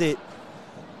 is it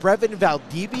Brevin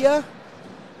Valdivia?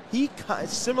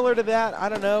 Similar to that, I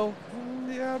don't know.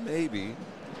 Yeah, maybe.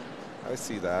 I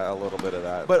see that, a little bit of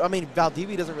that. But, I mean,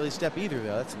 Valdivia doesn't really step either,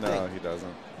 though. That's the thing. No, he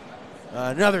doesn't.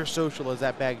 Another social as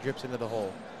that bag drips into the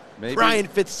hole. Maybe. Brian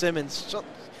Fitzsimmons.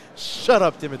 Shut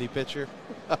up, Timothy Pitcher.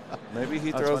 Maybe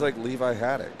he throws like Levi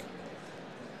Haddock.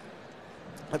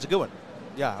 That's a good one.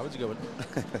 Yeah, that was a good one.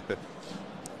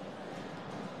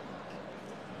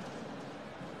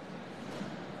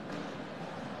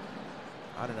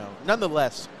 I don't know.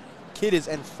 Nonetheless, kid is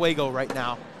en fuego right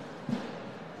now.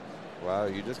 Wow,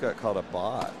 you just got called a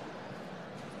bot.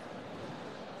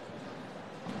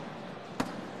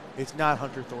 It's not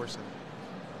Hunter Thorson.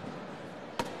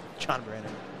 John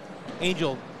Brandon.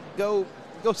 Angel, go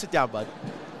sit down, bud.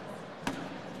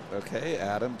 Okay,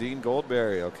 Adam Dean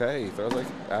Goldberry. Okay, he throws like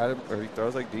Adam, or he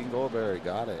throws like Dean Goldberry.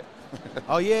 Got it.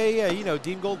 Oh yeah, yeah, you know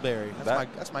Dean Goldberry.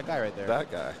 That- That's my guy right there. That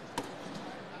guy.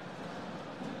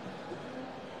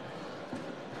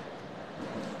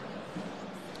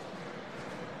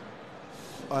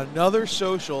 Another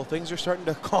social. Things are starting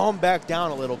to calm back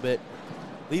down a little bit.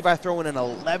 Levi throwing an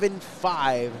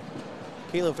 11-5.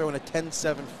 Caleb throwing a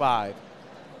 10-7-5.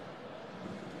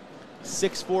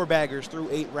 6 4-baggers through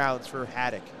 8 rounds for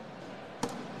Haddock.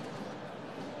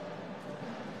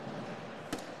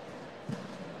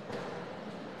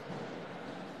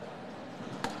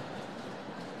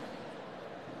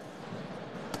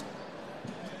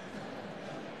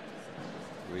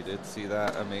 We did see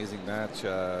that amazing match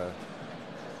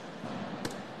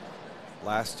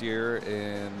last year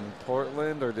in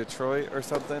Portland or Detroit or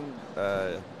something.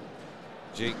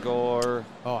 Jake Gore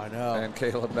Oh, I know. and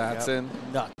Caleb Batson.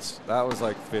 Yep. Nuts. That was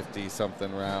like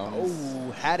 50-something rounds.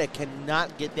 Oh, Haddock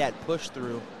cannot get that push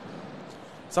through.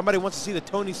 Somebody wants to see the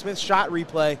Tony Smith shot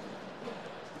replay.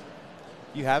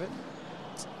 You have it?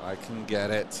 I can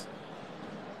get it.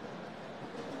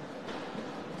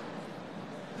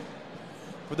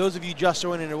 For those of you just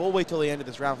joining in, we'll wait till the end of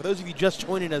this round. For those of you just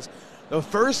joining us, the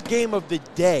first game of the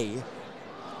day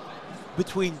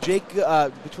between Jake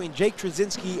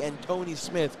Trzynski and Tony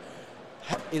Smith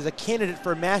is a candidate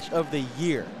for match of the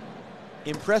year.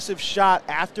 Impressive shot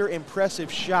after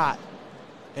impressive shot,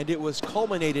 and it was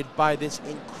culminated by this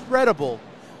incredible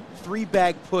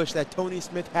 3-bag push that Tony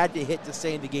Smith had to hit to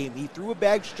stay in the game. He threw a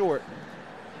bag short,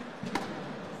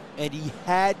 and he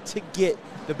had to get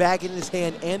the bag in his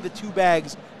hand and the 2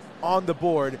 bags on the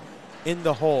board in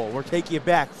the hole. We're taking it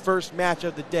back. First match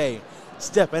of the day.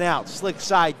 Stepping out, slick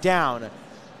side down.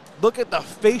 Look at the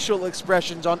facial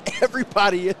expressions on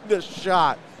everybody in the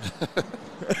shot.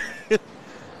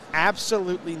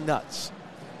 Absolutely nuts.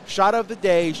 Shot of the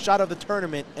day, shot of the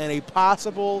tournament, and a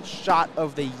possible shot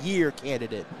of the year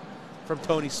candidate from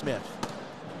Tony Smith.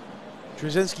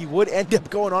 Trzynski would end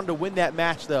up going on to win that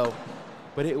match, though,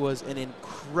 but it was an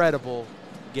incredible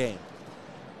game.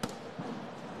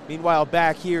 Meanwhile,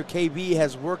 back here, KB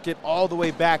has worked it all the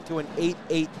way back to an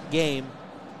 8-8 game.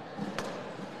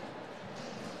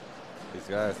 These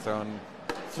guys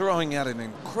throwing at an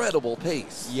incredible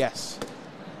pace. Yes.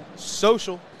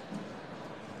 Social.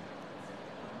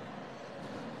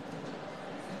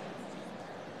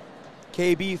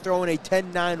 KB throwing a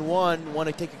 10-9-1. Want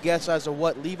to take a guess as to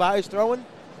what Levi's throwing?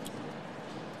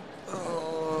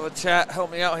 Oh, chat,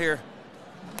 help me out here.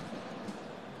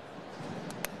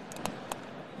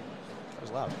 That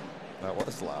was loud. That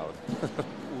was loud.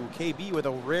 Ooh, KB with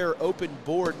a rare open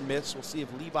board miss. We'll see if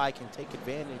Levi can take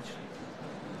advantage,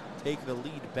 take the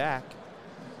lead back.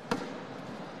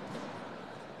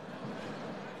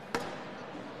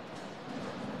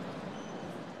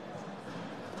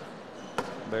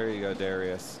 There you go,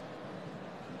 Darius.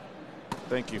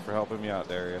 Thank you for helping me out,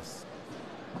 Darius.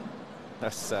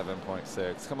 That's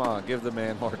 7.6. Come on, give the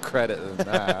man more credit than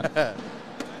that.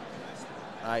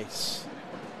 Nice.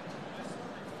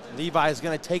 Levi is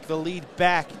going to take the lead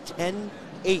back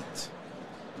 10-8.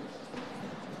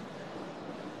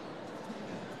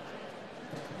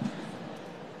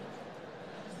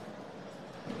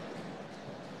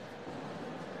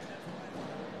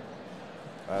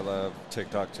 I love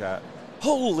TikTok chat.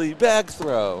 Holy bag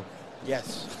throw.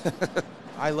 Yes.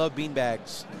 I love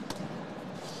beanbags.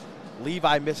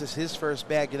 Levi misses his first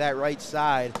bag to that right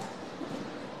side.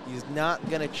 He's not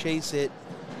going to chase it.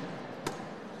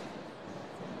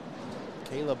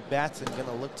 Caleb Batson going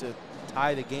to look to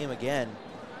tie the game again.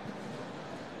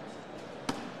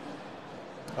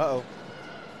 Uh-oh.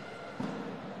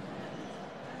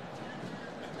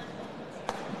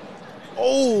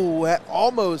 Oh, that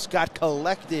almost got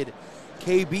collected.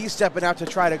 KB stepping out to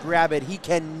try to grab it. He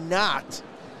cannot.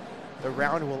 The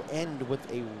round will end with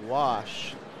a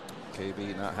wash.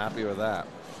 KB not happy with that.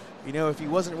 You know, if he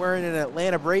wasn't wearing an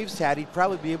Atlanta Braves hat, he'd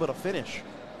probably be able to finish.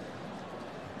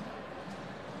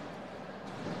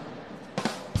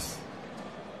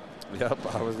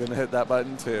 Yep, I was going to hit that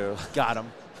button too. Got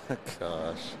him.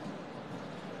 Gosh.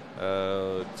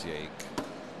 Oh, Jake.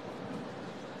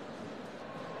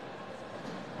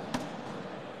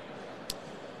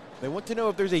 They want to know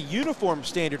if there's a uniform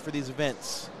standard for these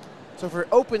events. So for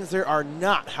opens, there are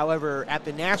not. However, at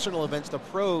the national events, the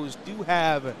pros do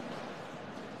have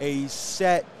a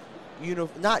set,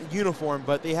 not uniform,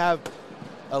 but they have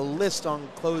a list on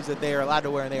clothes that they are allowed to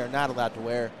wear and they are not allowed to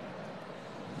wear.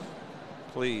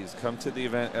 Please come to the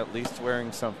event at least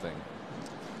wearing something.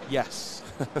 Yes.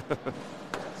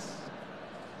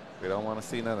 We don't want to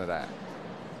see none of that.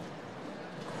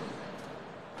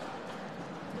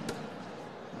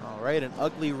 All right, an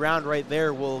ugly round right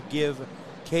there will give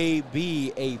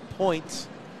KB a point.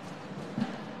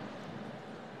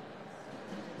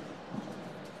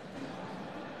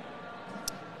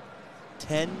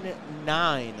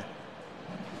 (10-9).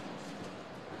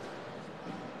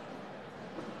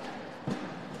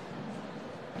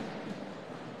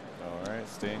 All right,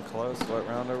 staying close. What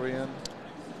round are we in?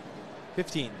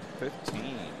 15.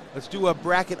 15. Let's do a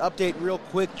bracket update real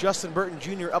quick. Justin Burton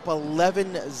Jr. up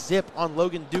 11-zip on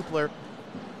Logan Dupler.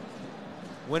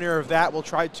 Winner of that will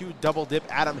try to double dip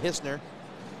Adam Hissner.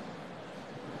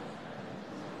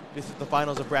 This is the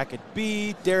finals of bracket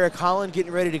B. Derek Holland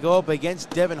getting ready to go up against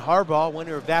Devin Harbaugh.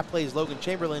 Winner of that plays Logan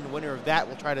Chamberlain. Winner of that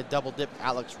will try to double dip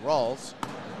Alex Rawls.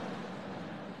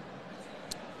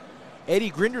 Eddie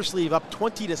Grindersleeve up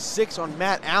 20-6 on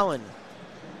Matt Allen.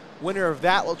 Winner of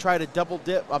that will try to double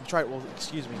dip. We'll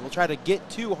try to get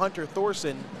to Hunter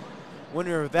Thorson.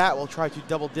 Winner of that will try to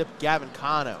double dip Gavin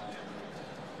Cano.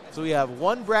 So we have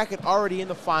one bracket already in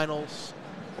the finals,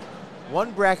 one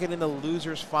bracket in the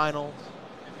losers final,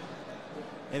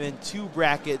 and then two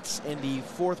brackets in the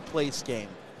fourth place game.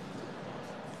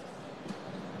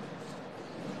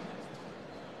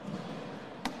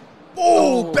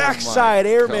 Oh, backside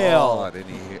airmail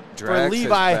for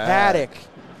Levi Haddock.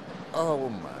 Oh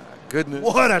my goodness.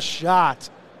 What a shot.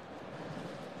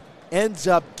 Ends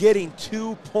up getting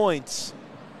 2 points.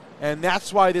 And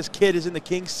that's why this kid is in the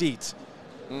king seat.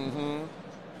 Mm-hmm.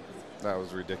 That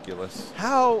was ridiculous.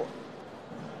 How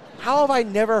have I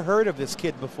never heard of this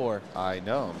kid before? I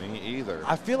know, me either.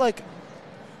 I feel like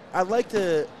I'd like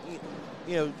to,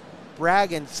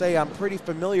 brag and say I'm pretty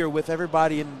familiar with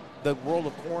everybody in the world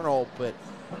of cornhole, but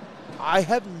I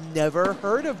have never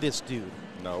heard of this dude.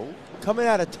 No. Coming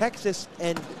out of Texas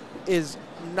and is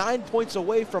 9 points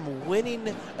away from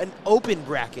winning an open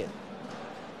bracket.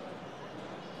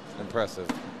 Impressive.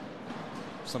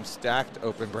 Some stacked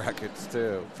open brackets,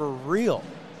 too. For real.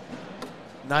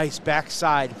 Nice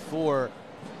backside for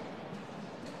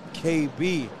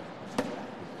KB.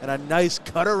 And a nice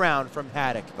cut around from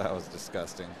Haddock. That was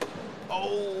disgusting.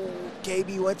 Oh,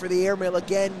 KB went for the airmail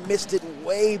again. Missed it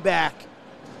way back.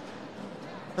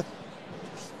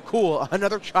 Cool.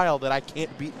 Another child that I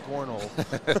can't beat in cornhole.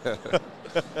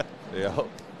 Yep.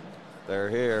 They're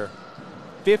here.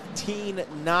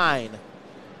 15-9.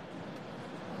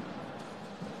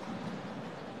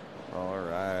 All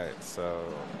right,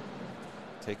 so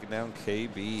taking down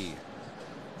KB.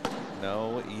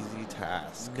 No easy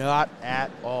task. Not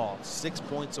at all. 6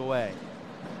 points away.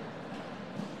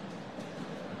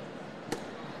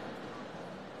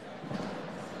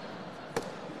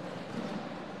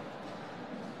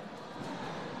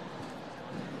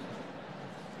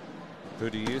 Who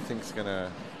do you think's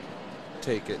gonna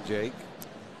take it, Jake?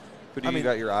 Who do you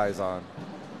got your eyes on?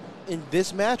 In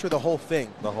this match or the whole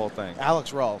thing? The whole thing. Alex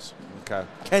Rawls. Okay.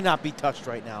 Cannot be touched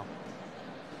right now.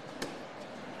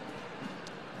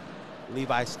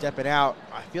 Levi stepping out.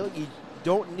 I feel like you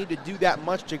don't need to do that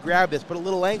much to grab this. Put a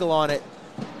little angle on it,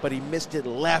 but he missed it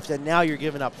left, and now you're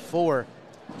giving up 4.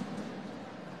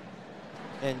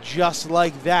 And just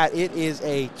like that, it is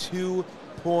a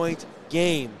 2-point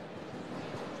game.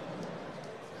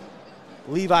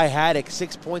 Levi Haddock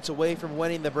 6 points away from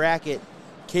winning the bracket.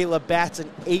 Caleb Batson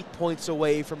 8 points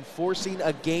away from forcing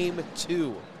a game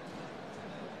 2.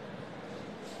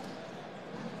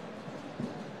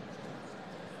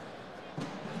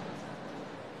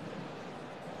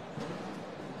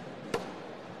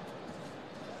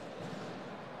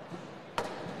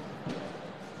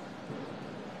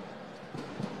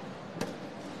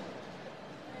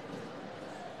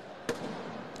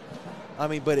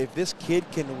 But if this kid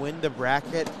can win the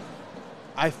bracket,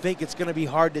 I think it's going to be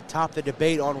hard to top the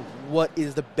debate on what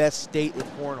is the best state in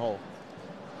cornhole.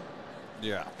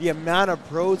 Yeah. The amount of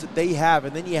pros that they have,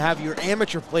 and then you have your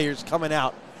amateur players coming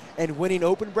out and winning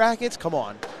open brackets. Come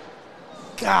on.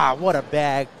 God, what a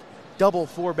bag. Double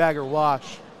 4-bagger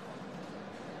wash.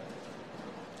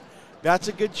 That's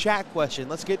a good chat question.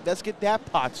 Let's get that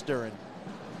pot stirring.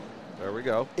 There we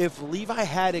go. If Levi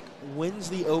Haddock wins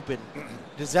the Open,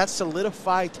 does that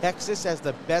solidify Texas as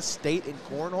the best state in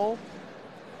cornhole?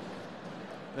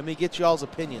 Let me get y'all's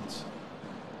opinions.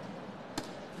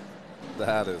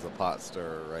 That is a pot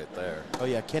stirrer right there. Oh,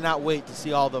 yeah. Cannot wait to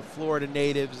see all the Florida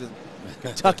natives and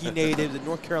Kentucky natives and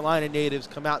North Carolina natives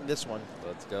come out in this one.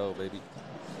 Let's go, baby.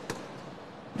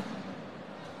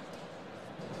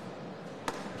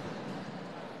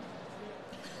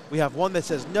 We have one that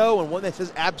says no and one that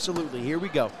says absolutely. Here we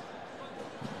go.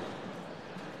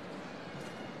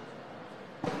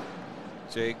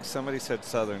 Jake, somebody said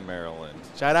Southern Maryland.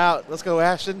 Shout out. Let's go,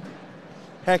 Ashton.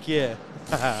 Heck yeah.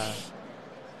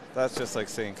 That's just like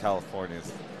saying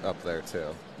California's up there too.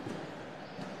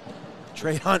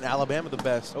 Trey Hunt, Alabama the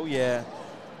best. Oh, yeah.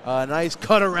 Nice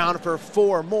cut around for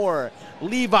 4 more.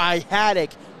 Levi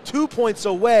Haddock, 2 points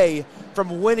away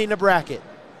from winning the bracket.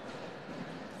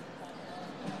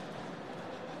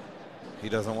 He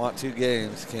doesn't want 2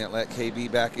 games. Can't let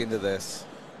KB back into this.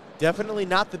 Definitely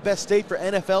not the best state for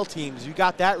NFL teams. You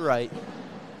got that right.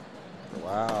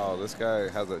 Wow, this guy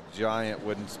has a giant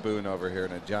wooden spoon over here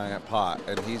in a giant pot,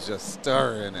 and he's just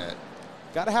stirring it.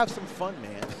 Got to have some fun,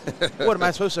 man. What, am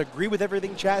I supposed to agree with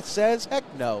everything chat says? Heck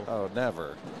no. Oh,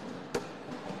 never.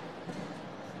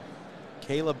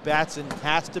 Caleb Batson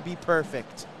has to be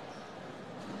perfect.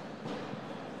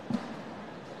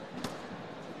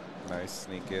 Nice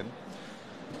sneak in.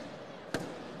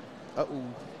 Uh-oh.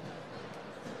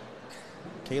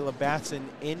 Caleb Batson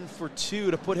in for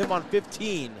 2 to put him on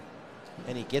 15.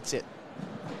 And he gets it.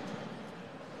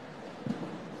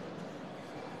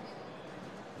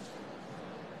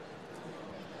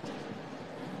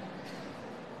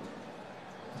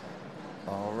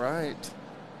 All right.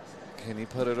 Can he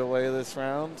put it away this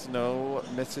round? No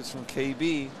misses from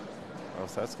KB. Oh,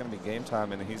 so that's going to be game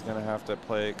time, and he's going to have to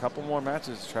play a couple more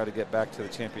matches to try to get back to the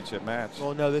championship match.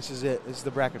 Well, no, this is it. This is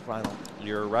the bracket final.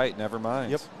 You're right. Never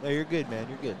mind. Yep. No, you're good, man.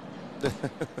 You're good.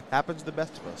 Happens to the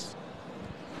best of us.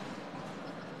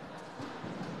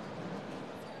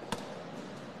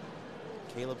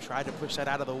 Caleb tried to push that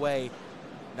out of the way.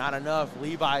 Not enough.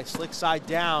 Levi, slick side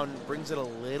down, brings it a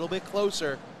little bit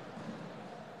closer.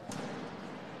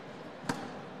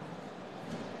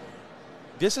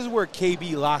 This is where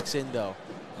KB locks in, though.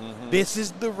 This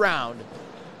is the round.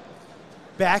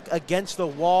 Back against the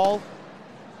wall.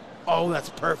 Oh, that's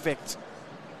perfect.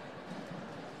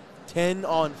 10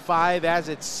 on 5 as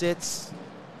it sits.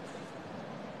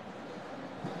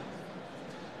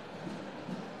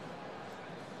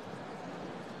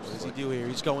 What does he do here?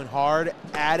 He's going hard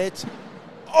at it.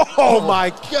 Oh, my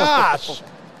gosh.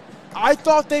 I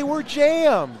thought they were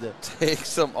jammed.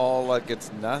 Takes them all like it's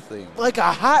nothing. Like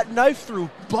a hot knife through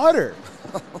butter.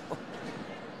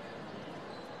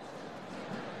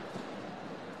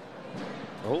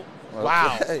 Oh, okay.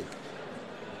 Wow.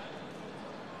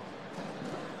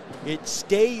 It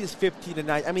stays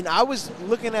 15-9. I mean, I was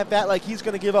looking at that like he's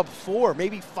going to give up 4,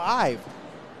 maybe 5.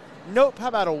 Nope. How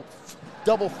about a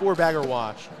double 4-bagger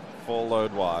wash? Full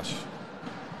load wash.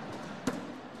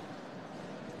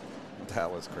 That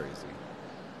was crazy.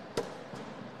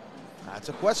 That's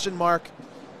a question mark.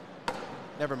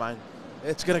 Never mind.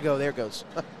 It's going to go. There it goes.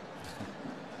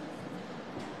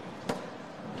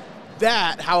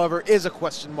 That, however, is a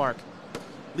question mark.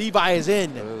 Levi is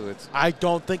in. Ooh, I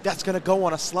don't think that's going to go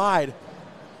on a slide.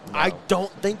 No. I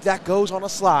don't think that goes on a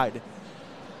slide.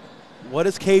 What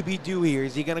does KB do here?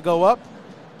 Is he going to go up?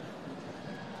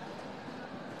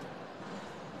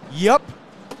 Yep.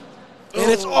 And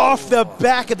it's off the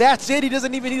back. That's it. He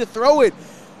doesn't even need to throw it.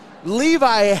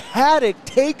 Levi Haddock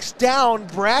takes down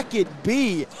bracket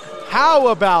B. How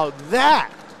about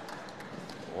that?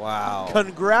 Wow.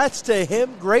 Congrats to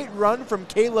him. Great run from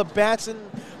Caleb Batson.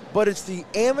 But it's the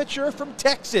amateur from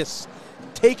Texas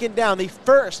taking down the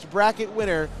first bracket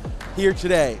winner here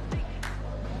today.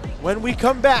 When we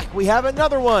come back, we have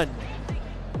another one.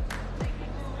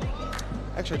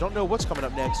 Actually, I don't know what's coming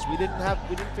up next. We didn't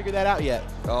figure that out yet.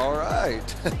 All right.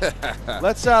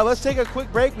 Let's take a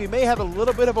quick break. We may have a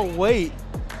little bit of a wait.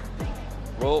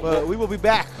 But we will be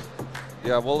back.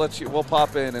 Yeah, we'll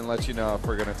pop in and let you know if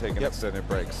we're going to take an extended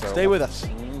break. So stay with us.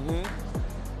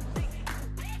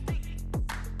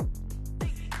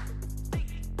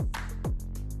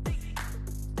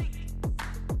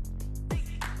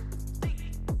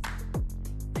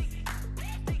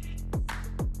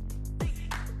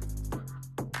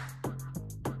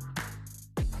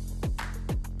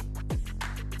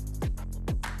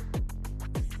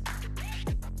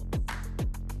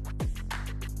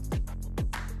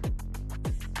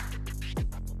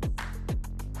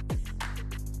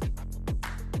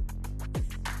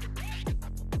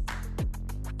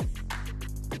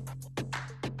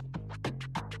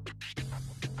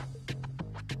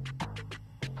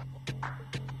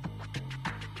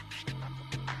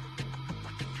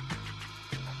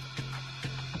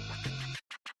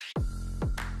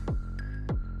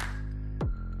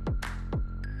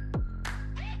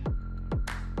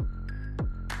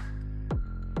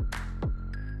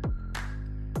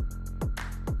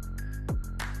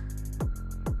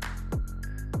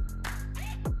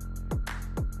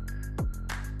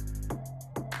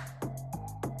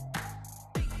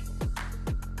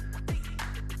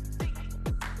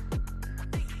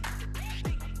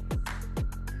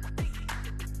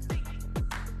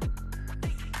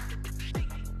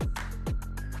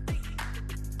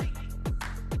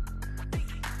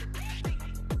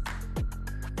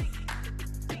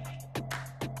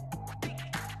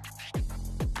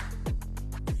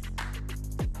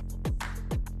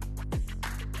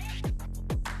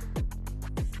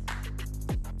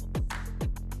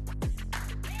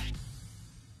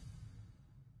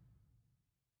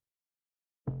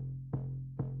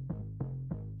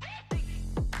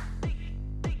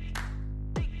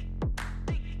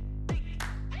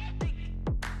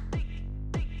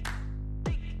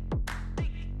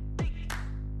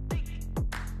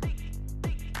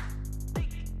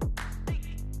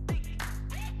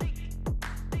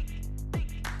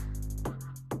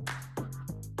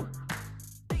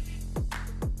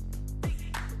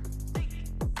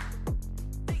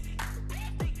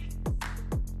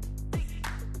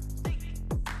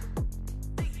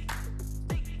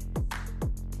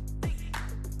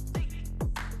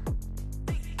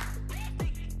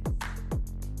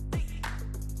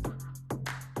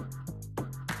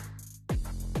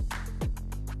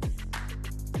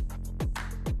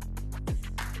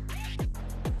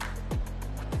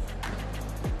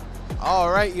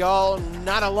 All right, y'all,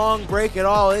 not a long break at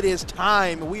all. It is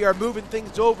time. We are moving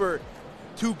things over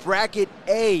to bracket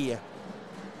A.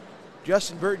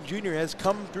 Justin Burton Jr. has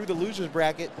come through the loser's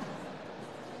bracket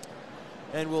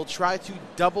and will try to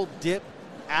double dip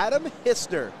Adam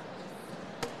Hissner.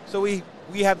 So we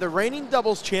have the reigning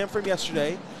doubles champ from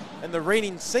yesterday and the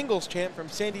reigning singles champ from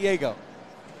San Diego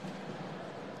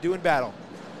doing battle.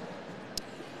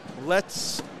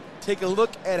 Let's take a look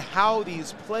at how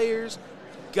these players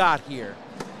got here.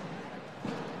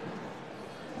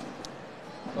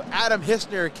 Well, Adam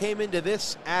Hissner came into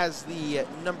this as the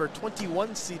number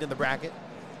 21 seed in the bracket.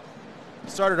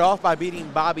 Started off by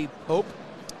beating Bobby Pope,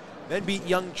 then beat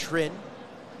Young Trin,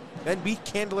 then beat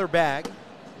Candler Bag,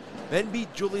 then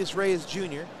beat Julius Reyes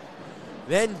Jr.,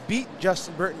 then beat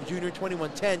Justin Burton Jr.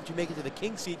 21-10 to make it to the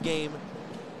King seed game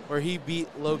where he beat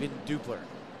Logan Dupler.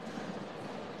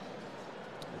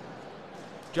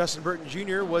 Justin Burton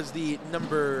Jr. was the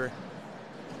number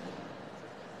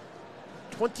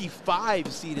 25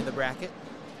 seed in the bracket,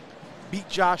 beat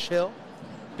Josh Hill,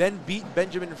 then beat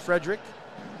Benjamin Frederick,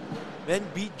 then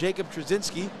beat Jacob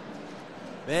Trzynski,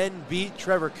 then beat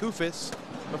Trevor Kufis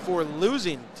before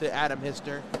losing to Adam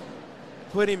Hissner,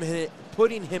 putting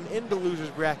him in the loser's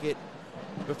bracket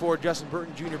before Justin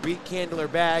Burton Jr. beat Candler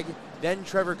Bag, then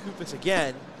Trevor Kufis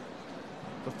again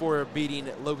before beating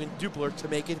Logan Dupler to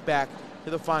make it back to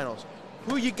the finals.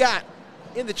 Who you got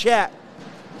in the chat?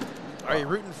 Are you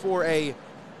rooting for a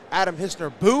Adam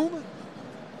Hissner boom,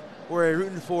 or are you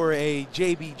rooting for a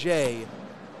JBJ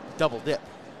double dip?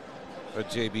 A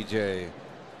JBJ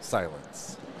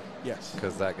silence. Yes.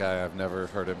 Because that guy, I've never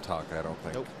heard him talk, I don't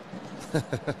think. Nope.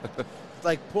 It's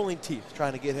like pulling teeth,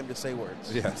 trying to get him to say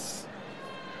words. Yes.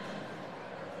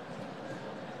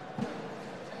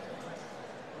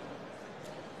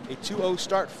 A 2-0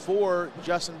 start for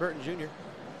Justin Burton Jr.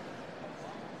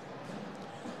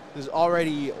 There's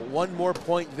already one more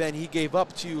point than he gave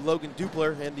up to Logan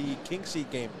Dupler in the King seed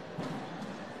game.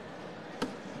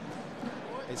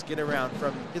 Nice get around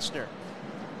from Hissner.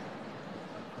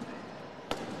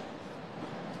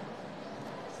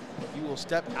 He will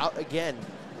step out again.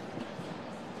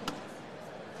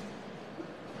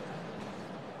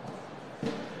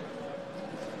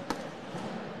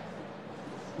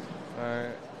 All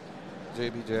right.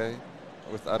 JBJ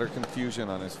with utter confusion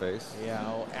on his face. Yeah,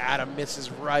 oh, Adam misses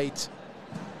right.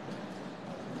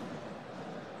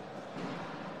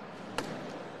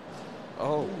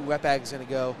 Oh. Wetbag's going to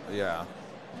go. Yeah.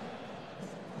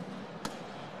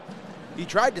 He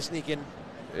tried to sneak in.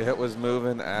 It was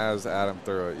moving as Adam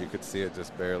threw it. You could see it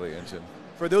just barely inching.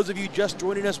 For those of you just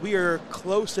joining us, we are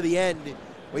close to the end.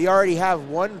 We already have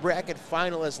one bracket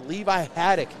finalist. Levi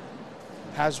Haddock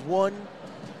has won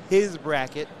his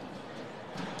bracket,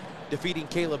 defeating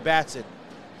Caleb Batson.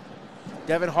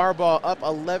 Devin Harbaugh up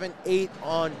 11-8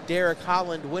 on Derek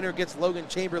Holland. Winner gets Logan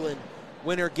Chamberlain.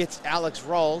 Winner gets Alex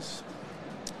Rawls.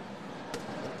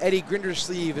 Eddie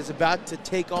Grindersleeve is about to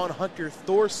take on Hunter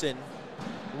Thorson.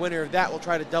 The winner of that will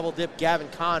try to double dip Gavin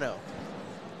Cano.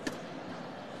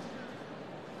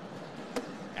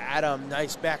 Adam,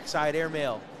 nice backside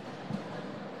airmail.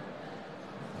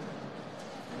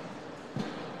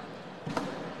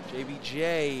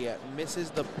 JBJ misses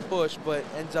the push, but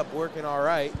ends up working all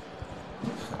right.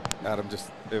 Adam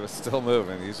it was still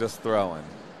moving. He's just throwing.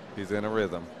 He's in a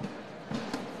rhythm.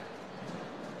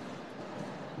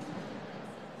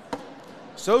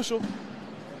 Social.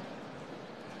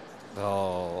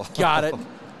 Oh. Got it.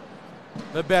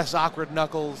 The best awkward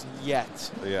knuckles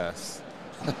yet. Yes.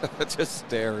 Just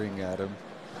staring at him.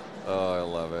 Oh, I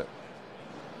love it.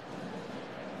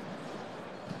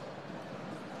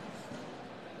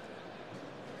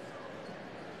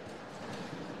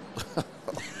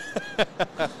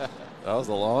 That was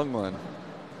a long one.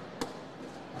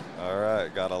 All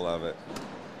right, gotta love it.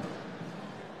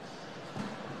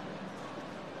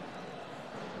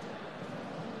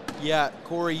 Yeah,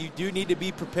 Corey, you do need to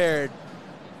be prepared.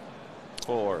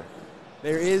 4.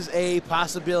 There is a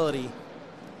possibility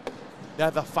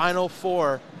that the Final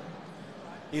Four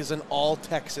is an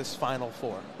all-Texas Final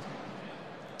Four.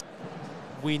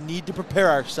 We need to prepare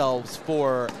ourselves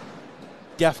for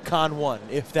DEFCON 1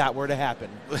 if that were to happen.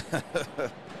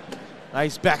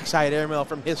 Nice backside airmail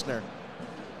from Hissner.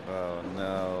 Oh,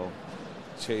 no.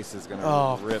 Chase is going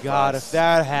to rip Oh, God, us. if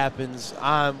that happens,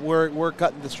 we're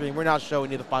cutting the stream. We're not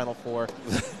showing you the Final Four.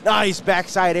 Nice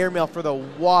backside airmail for the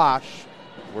wash.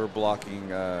 We're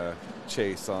blocking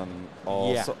Chase on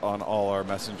all our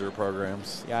messenger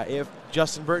programs. Yeah, if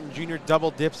Justin Burton Jr.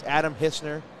 double dips Adam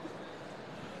Hissner,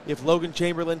 if Logan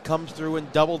Chamberlain comes through and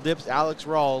double dips Alex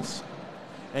Rawls,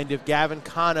 and if Gavin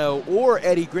Cano or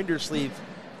Eddie Grindersleeve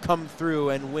come through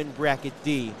and win bracket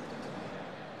D.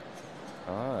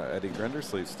 Eddie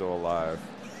Grindersleeve's still alive.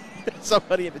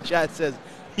 Somebody in the chat says,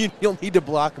 you'll need to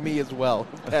block me as well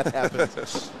if that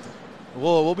happens.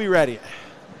 We'll be ready.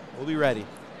 We'll be ready.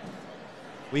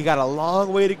 We got a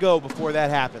long way to go before that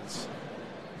happens.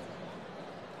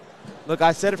 Look,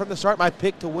 I said it from the start. My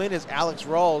pick to win is Alex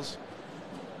Rawls.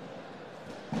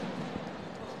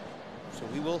 So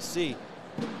we will see.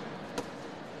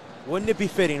 Wouldn't it be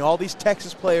fitting? All these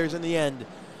Texas players in the end,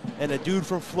 and a dude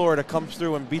from Florida comes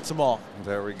through and beats them all.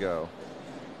 There we go.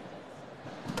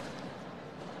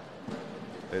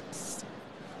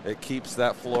 It keeps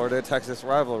that Florida-Texas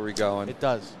rivalry going. It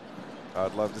does.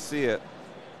 I'd love to see it.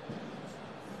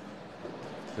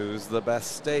 Who's the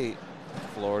best state,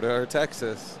 Florida or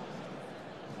Texas?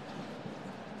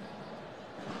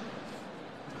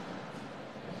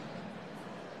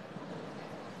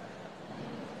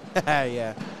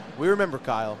 Yeah, we remember,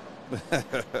 Kyle.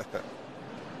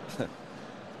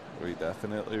 We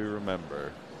definitely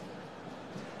remember.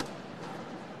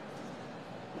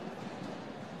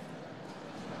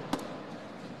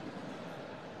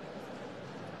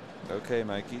 Okay,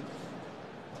 Mikey.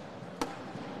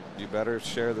 You better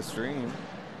share the stream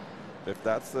if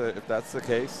that's the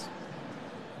case.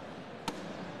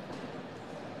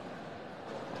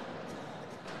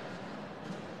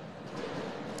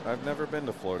 I've never been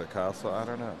to Florida, Kyle, so I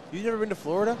don't know. You've never been to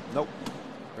Florida? Nope.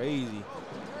 Crazy.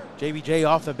 JBJ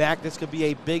off the back. This could be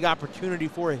a big opportunity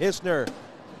for Hissner.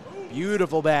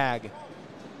 Beautiful bag.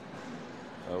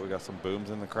 Oh, we got some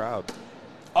booms in the crowd.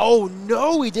 Oh,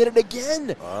 no, he did it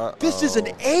again. This is an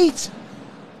 8.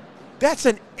 That's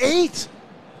an 8.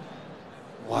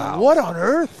 Wow. What on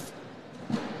earth?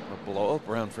 A blow-up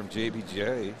round from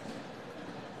JBJ.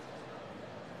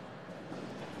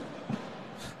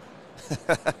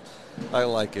 I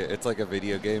like it. It's like a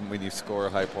video game. When you score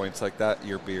high points like that,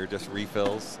 your beer just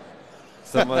refills.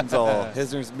 Someone's all,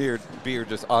 Hissner's beer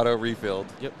just auto-refilled.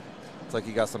 Yep. It's like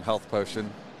you got some health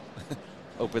potion.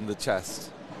 Open the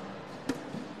chest.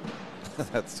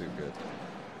 That's too good.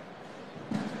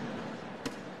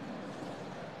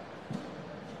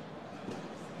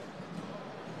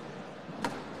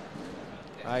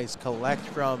 Nice collect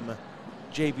from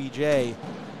JBJ.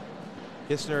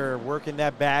 Hissner working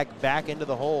that bag back into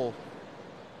the hole.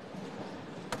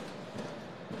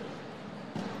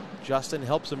 Justin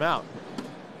helps him out.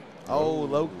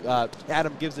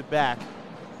 Adam gives it back.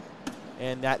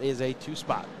 And that is a 2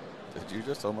 spot. Did you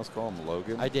just almost call him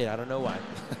Logan? I did. I don't know why.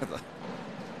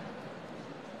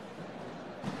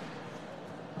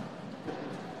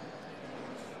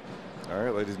 All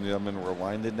right, ladies and gentlemen, we're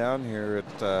winding down here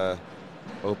at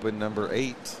open number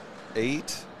 8.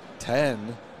 8,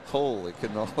 10. Holy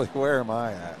cannoli, where am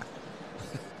I at?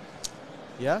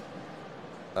 Yeah?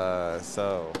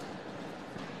 So,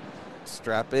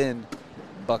 strap in.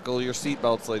 Buckle your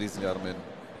seatbelts, ladies and gentlemen.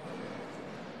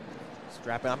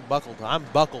 Strap in. I'm buckled. I'm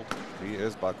buckled. He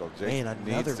is buckled. Jake Man,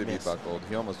 another needs to miss. be buckled.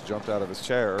 He almost jumped out of his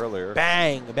chair earlier.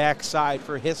 Bang! Backside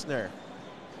for Hissner.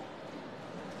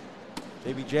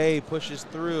 JBJ pushes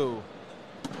through.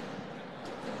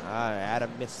 Adam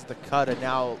misses the cut, and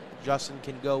now Justin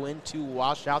can go in to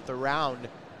wash out the round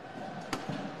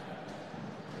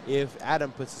if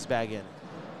Adam puts his bag in.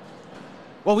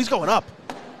 Whoa, he's going up.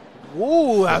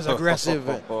 Whoa, that was aggressive.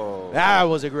 That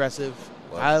was aggressive.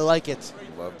 I like it.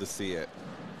 Love to see it.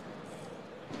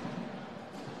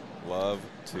 Love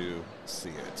to see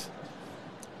it.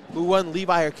 Who won,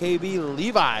 Levi or KB?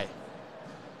 Levi.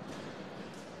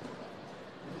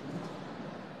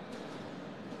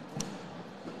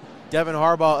 Devin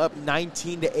Harbaugh up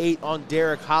 19-8 on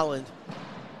Derek Holland.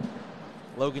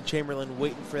 Logan Chamberlain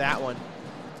waiting for that one.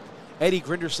 Eddie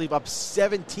Grindersleeve up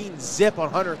 17-zip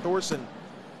on Hunter Thorson.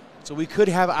 So we could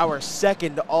have our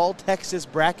second all-Texas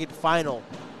bracket final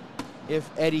if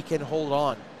Eddie can hold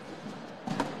on.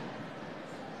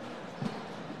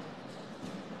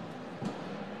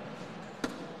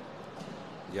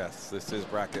 Yes, this is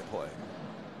bracket play.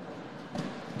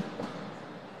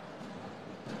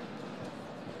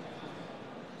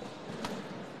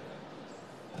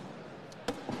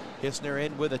 Hissner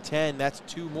in with a 10. That's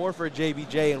 2 more for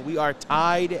JBJ, and we are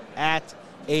tied at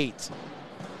 8.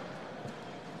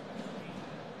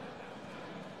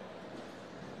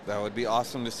 That would be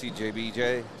awesome to see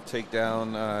JBJ take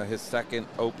down his second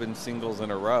open singles in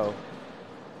a row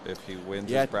if he wins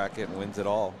his bracket and wins it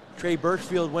all. Trey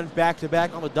Birchfield went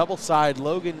back-to-back on the double side.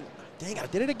 Logan, dang, I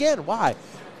did it again. Why?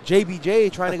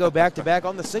 JBJ trying to go back-to-back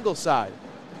on the single side.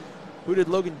 Who did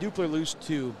Logan Dupler lose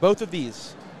to? Both of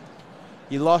these.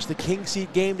 He lost the king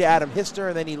seat game to Adam Hissner,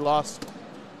 and then he lost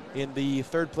in the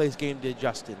third place game to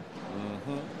Justin.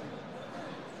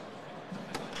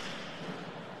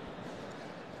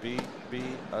 Be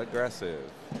aggressive.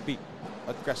 Be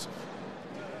aggressive.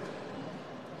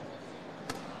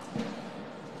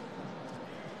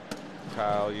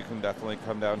 Kyle, you can definitely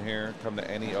come down here, come to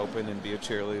any open and be a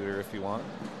cheerleader if you want.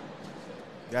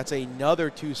 That's another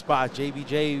 2-spot.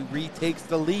 JBJ retakes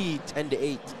the lead,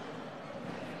 10-8.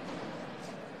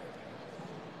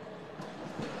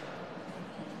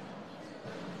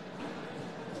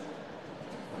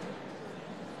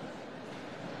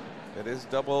 It is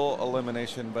double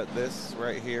elimination, but this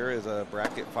right here is a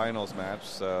bracket finals match.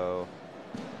 So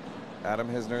Adam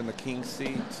Hisner in the king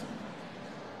seat.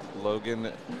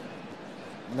 Logan.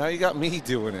 Now you got me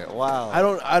doing it. Wow.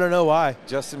 I don't know why.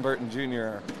 Justin Burton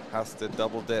Jr. has to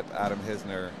double dip Adam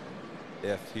Hisner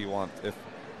if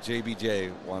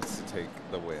JBJ wants to take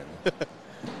the win.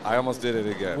 I almost did it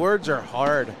again. Words are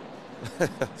hard.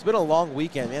 It's been a long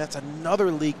weekend, man. That's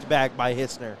another leaked bag by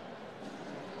Hisner.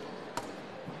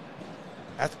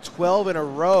 That's 12 in a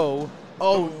row.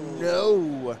 Oh,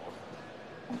 no.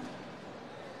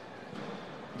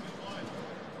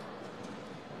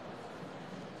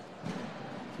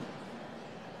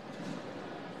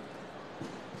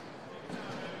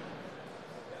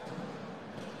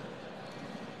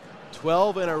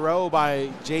 $12 in a row by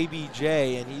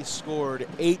JBJ, and he scored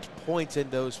 8 points in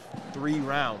those 3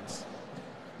 rounds.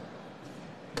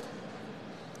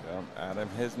 Yeah, Adam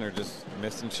Hisner just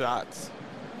missing shots.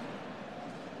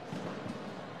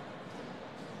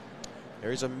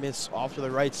 There's a miss off to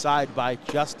the right side by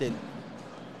Justin.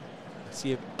 Let's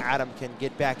see if Adam can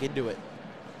get back into it.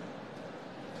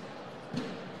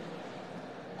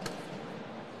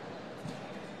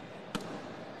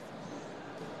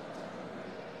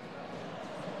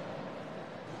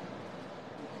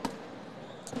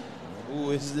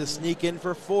 Ooh, this is a sneak in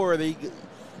for 4. He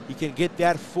can get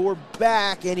that 4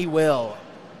 back, and he will.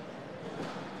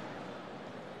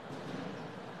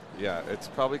 Yeah, it's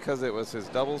probably because it was his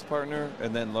doubles partner,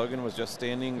 and then Logan was just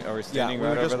standing right over there. Yeah, we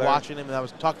were just watching him, and I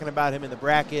was talking about him in the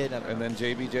bracket. And then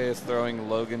JBJ is throwing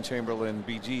Logan Chamberlain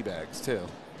BG bags, too.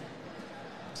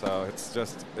 So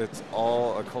it's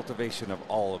all a cultivation of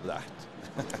all of that.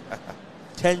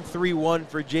 10-3-1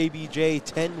 for JBJ,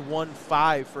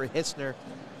 10-1-5 for Hisner.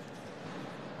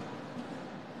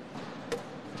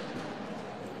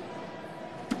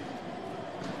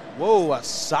 Whoa, a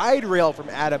side rail from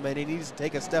Adam, and he needs to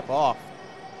take a step off.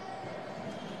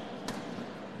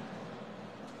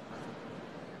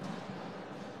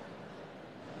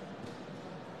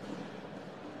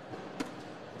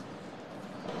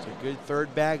 It's a good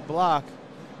third bag block.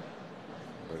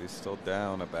 But he's still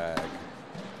down a bag.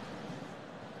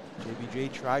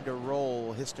 JBJ tried to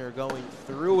roll. Hisner going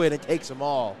through it and takes them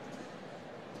all.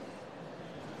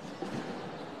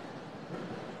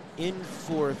 In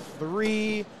for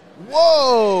 3.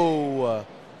 Whoa!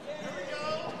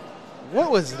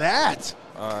 What was that?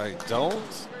 I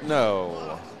don't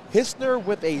know. Hisner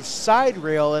with a side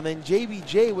rail, and then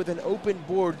JBJ with an open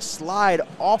board slide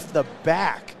off the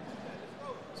back.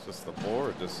 It's just the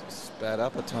board just sped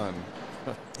up a ton.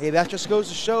 Hey, that just goes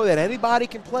to show that anybody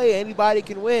can play, anybody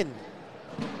can win.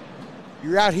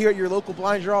 You're out here at your local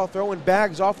blind draw throwing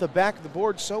bags off the back of the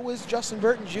board. So is Justin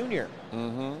Burton Jr.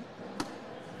 Mm-hmm.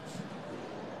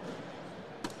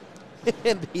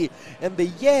 and the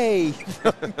yay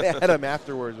from Adam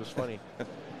afterwards was funny.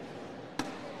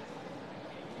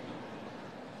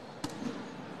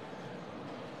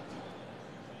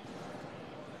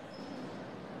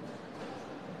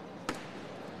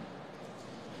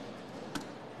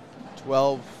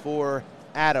 $12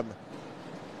 Adam.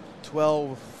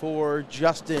 12 for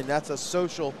Justin. That's a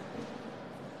social.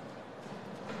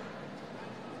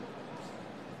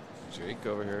 Jake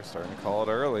over here starting to call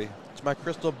it early. It's my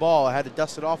crystal ball. I had to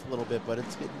dust it off a little bit, but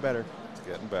it's getting better. It's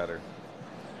getting better.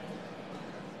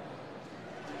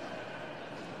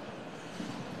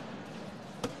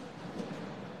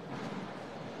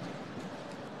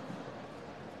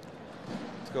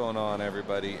 What's going on,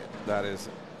 everybody that is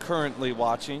currently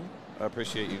watching? I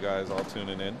appreciate you guys all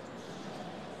tuning in.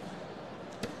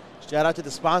 Shout out to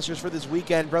the sponsors for this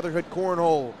weekend, Brotherhood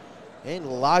Cornhole and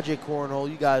Logic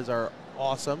Cornhole. You guys are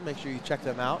awesome. Make sure you check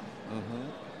them out. Mm-hmm.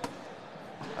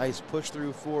 Nice push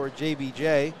through for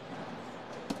JBJ.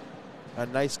 A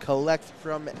nice collect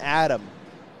from Adam.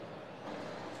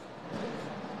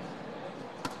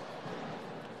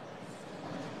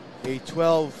 A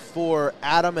 12 for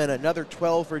Adam and another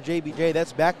 12 for JBJ.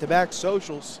 That's back-to-back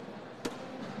socials.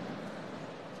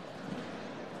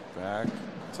 Back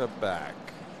to back.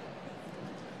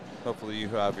 Hopefully you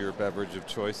have your beverage of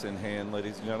choice in hand,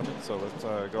 ladies and gentlemen. So let's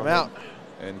go ahead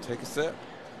and take a sip.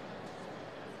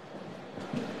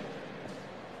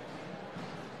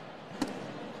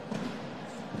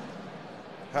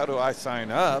 How do I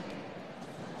sign up?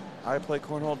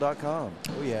 iPlayCornhole.com.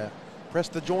 Oh, yeah. Press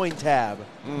the join tab.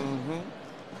 Mm-hmm.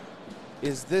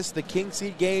 Is this the king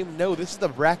seat game? No, this is the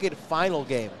bracket final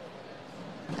game.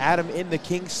 Adam in the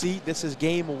king seat. This is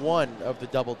game 1 of the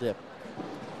double dip.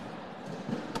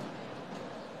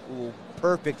 Ooh,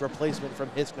 perfect replacement from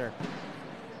Hissner.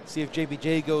 See if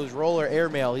JBJ goes roll or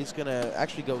airmail. He's going to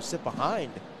actually go sit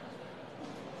behind.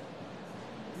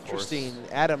 Interesting.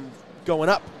 Adam going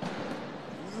up.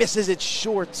 Misses it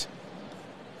short.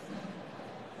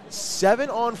 7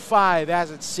 on 5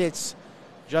 as it sits.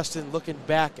 Justin looking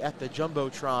back at the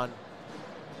Jumbotron.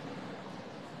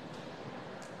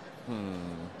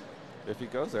 If he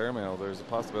goes airmail, there's a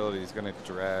possibility he's going to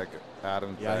drag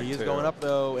Adam's back. Yeah, he is too. going up,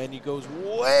 though, and he goes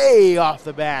way off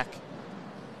the back.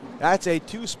 That's a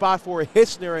 2-spot for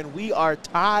Hissner, and we are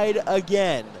tied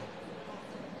again.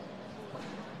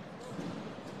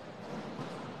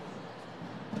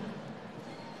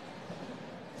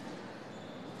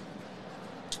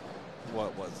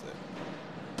 What was it?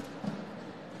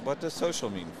 What does social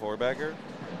mean? 4-bagger?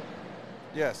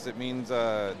 Yes, it means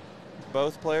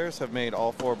both players have made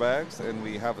all 4 bags, and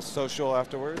we have a social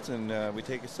afterwards, and we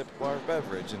take a sip of our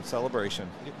beverage in celebration.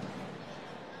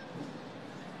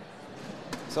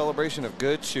 Celebration of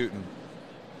good shooting.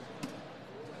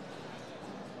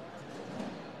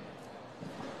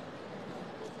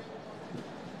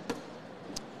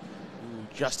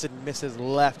 Justin misses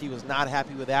left. He was not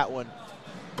happy with that one.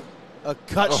 A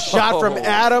cut shot from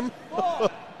Adam.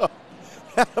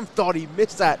 Adam thought he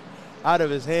missed that out of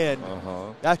his hand.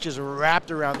 That just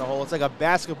wrapped around the hole. It's like a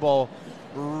basketball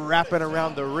wrapping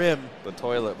around the rim. The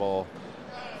toilet bowl.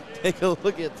 Take a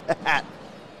look at that.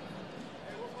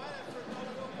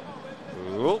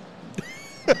 Oop.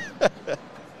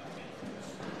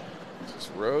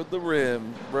 Just rode the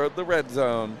rim, rode the red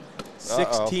zone.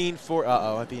 16-4.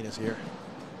 Athena's here.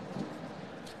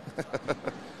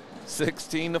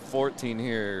 16-14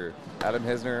 here. Adam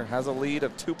Hissner has a lead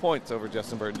of 2 points over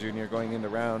Justin Burton Jr. going into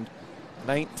round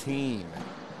 19.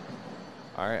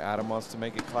 All right, Adam wants to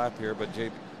make it clap here, but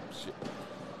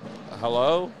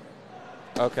hello?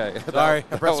 Okay. Sorry,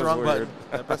 I pressed the wrong button.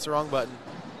 I pressed the wrong button.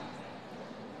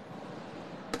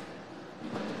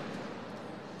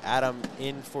 Adam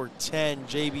in for 10.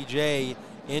 JBJ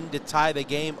in to tie the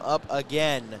game up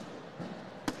again.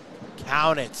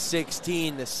 Count it,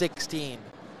 16-16.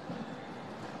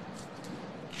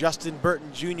 Justin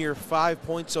Burton Jr. 5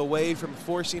 points away from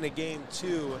forcing a game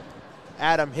 2.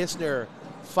 Adam Hissner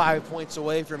 5 points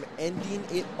away from ending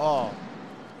it all.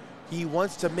 He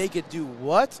wants to make it do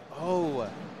what? Oh,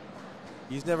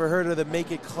 he's never heard of the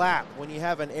make it clap. When you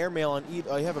have an airmail on you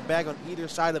have a bag on either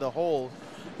side of the hole,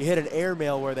 you hit an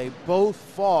airmail where they both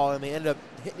fall and they end up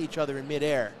hitting each other in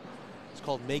midair. It's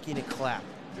called making it clap.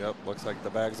 Yep, looks like the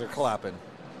bags are clapping.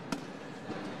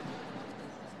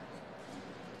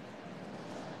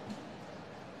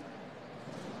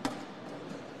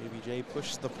 JBJ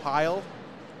pushes the pile.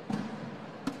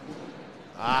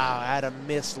 Adam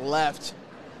missed left.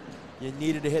 You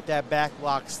needed to hit that back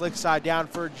block. Slick side down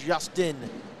for Justin.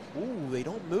 Ooh, they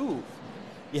don't move.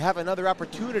 You have another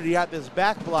opportunity at this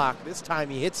back block. This time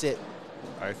he hits it.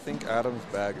 I think Adam's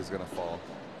bag is going to fall.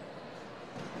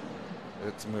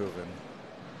 It's moving.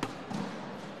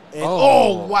 And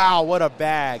oh, wow, what a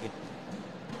bag.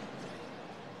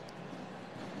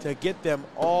 To get them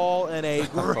all in a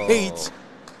great...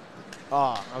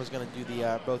 I was going to do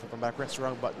the both of them, but I pressed the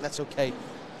wrong button. That's okay.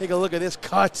 Take a look at this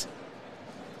cut.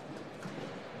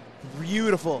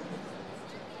 Beautiful.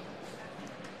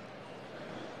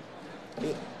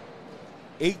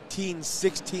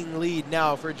 18-16 lead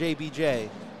now for JBJ.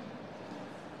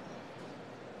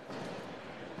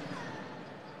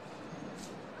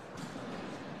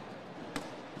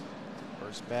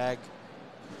 First bag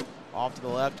off to the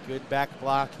left. Good back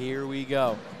block. Here we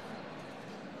go.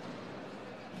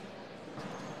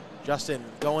 Justin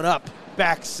going up.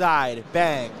 Backside.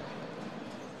 Bang.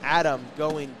 Adam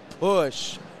going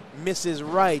push. Misses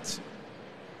right.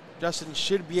 Justin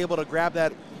should be able to grab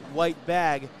that white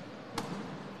bag.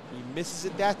 He misses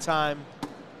it that time.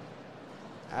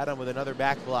 Adam with another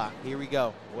back block. Here we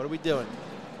go. What are we doing?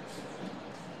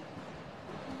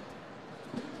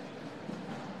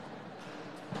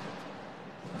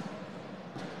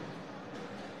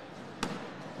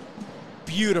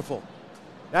 Beautiful.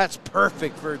 That's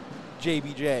perfect for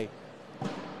JBJ.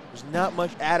 There's not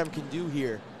much Adam can do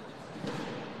here.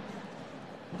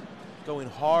 Going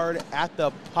hard at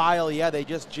the pile. Yeah, they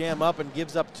just jam up and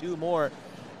gives up 2 more.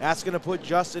 That's going to put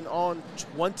Justin on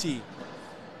 20.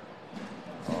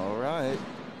 All right.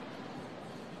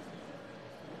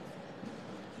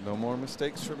 No more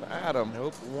mistakes from Adam.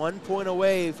 Nope. 1 point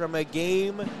away from a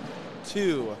game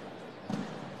 2.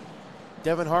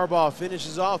 Devin Harbaugh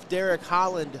finishes off Derek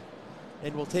Holland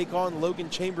and will take on Logan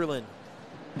Chamberlain.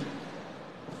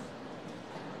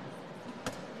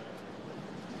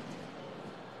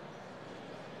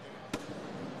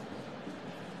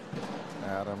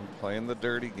 Adam playing the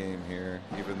dirty game here,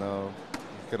 even though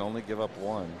he can only give up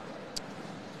 1.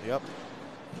 Yep.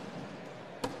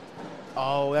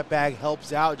 Oh, that bag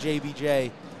helps out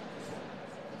JBJ.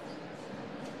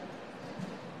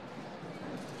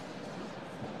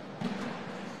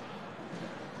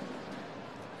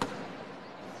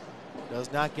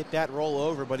 Does not get that roll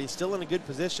over, but he's still in a good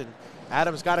position.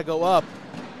 Adam's got to go up.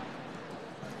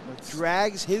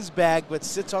 Drags his bag, but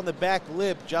sits on the back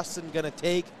lip. Justin going to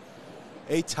take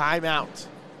a timeout.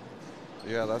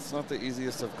 Yeah, that's not the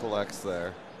easiest of collects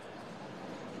there.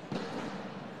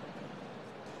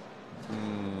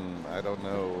 I don't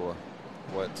know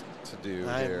what to do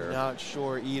here. I'm not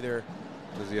sure either.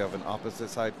 Does he have an opposite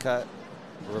side cut?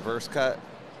 Reverse cut?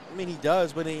 I mean, he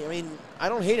does, but I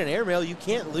don't hate an airmail. You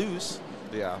can't lose.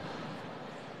 Yeah.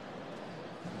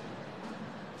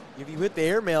 If you hit the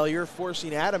airmail, you're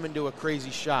forcing Adam into a crazy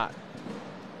shot.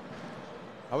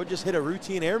 I would just hit a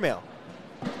routine airmail.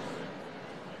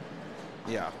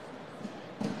 Yeah.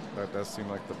 That does seem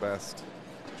like the best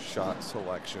shot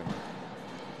selection.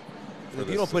 If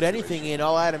you don't put anything in,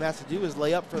 all Adam has to do is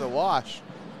lay up for the wash.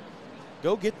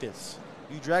 Go get this.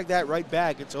 You drag that right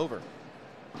back, it's over.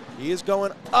 He is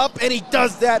going up, and he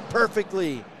does that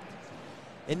perfectly.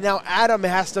 And now Adam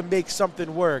has to make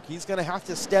something work. He's going to have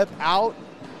to step out,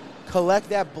 collect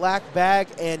that black bag,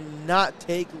 and not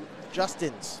take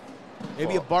Justin's.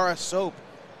 Maybe a bar of soap.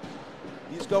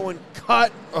 He's going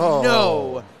cut. Oh.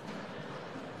 No.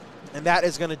 And that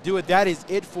is going to do it. That is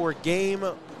it for game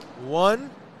 1.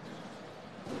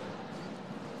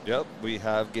 Yep, we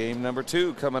have game number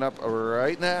 2 coming up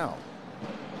right now.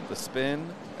 The spin,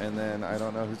 and then I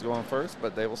don't know who's going first,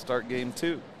 but they will start game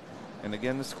 2. And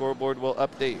again, the scoreboard will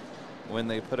update when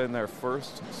they put in their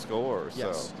first score.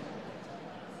 Yes. So.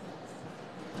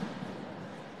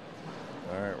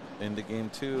 All right, into game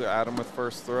 2. Adam with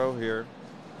first throw here.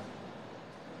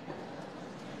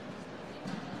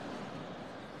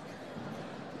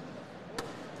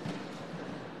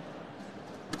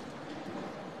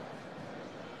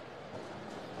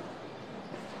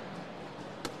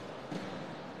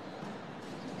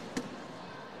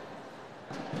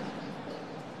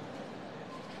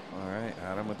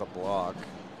 With a block.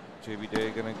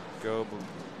 JBJ gonna go.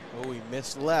 Oh, he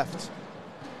missed left.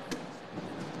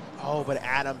 Oh, but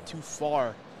Adam too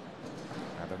far.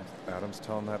 Adam's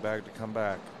telling that bag to come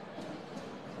back.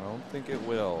 I don't think it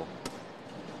will.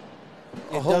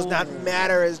 It does not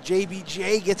matter as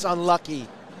JBJ gets unlucky.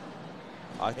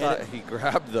 I thought he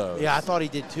grabbed those. Yeah, I thought he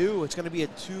did too. It's going to be a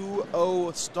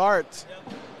 2-0 start.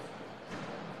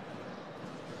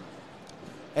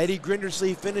 Eddie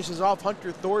Grindersleeve finishes off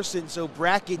Hunter Thorson, so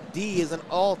bracket D is an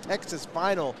all-Texas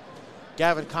final.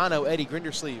 Gavin Cano, Eddie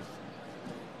Grindersleeve.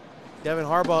 Devin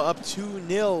Harbaugh up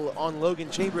 2-0 on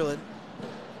Logan Chamberlain.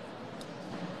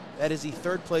 That is the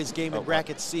third place game in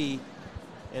bracket C,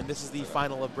 and this is the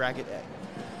final of bracket A.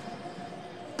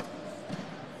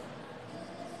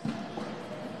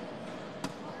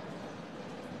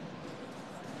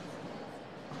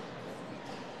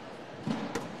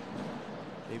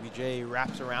 JBJ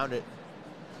wraps around it.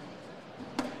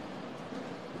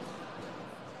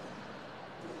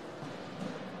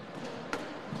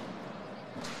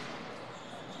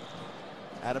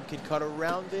 Adam can cut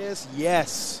around this.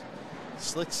 Yes.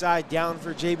 Slick side down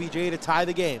for JBJ to tie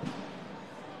the game.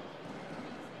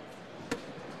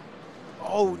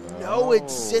 Oh, no, it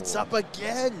sits up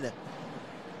again.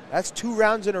 That's 2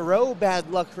 rounds in a row.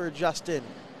 Bad luck for Justin.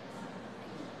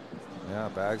 Yeah,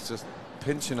 bag's just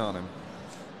pinching on him.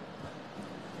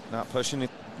 Not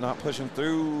pushing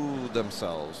through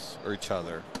themselves or each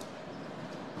other.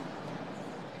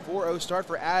 4-0 start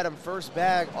for Adam. First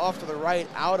bag off to the right,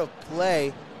 out of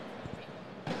play.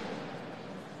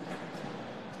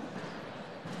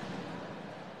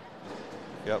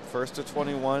 Yep, first to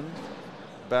 21.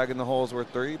 Bag in the hole is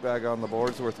worth 3. Bag on the board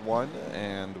is worth 1.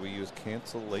 And we use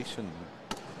cancellation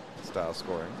style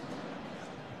scoring.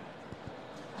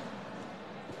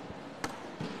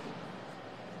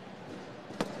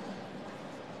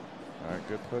 All right,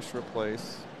 good push,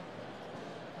 replace.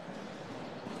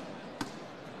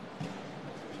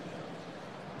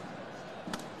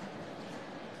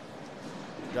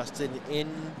 Justin in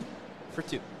for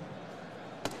 2.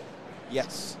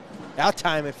 Yes. Out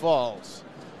time it falls.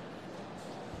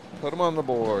 Put him on the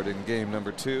board in game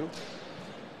number 2.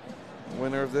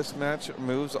 winner of this match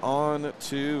moves on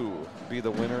to be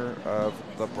the winner of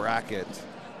the bracket.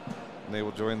 And they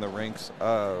will join the ranks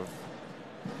of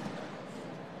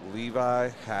Levi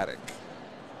Haddock.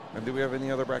 And do we have any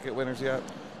other bracket winners yet?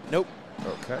 Nope.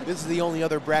 Okay. This is the only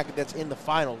other bracket that's in the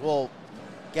final. Well,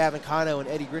 Gavin Cano and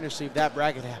Eddie Grindersleeve, that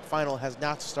bracket final has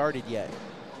not started yet.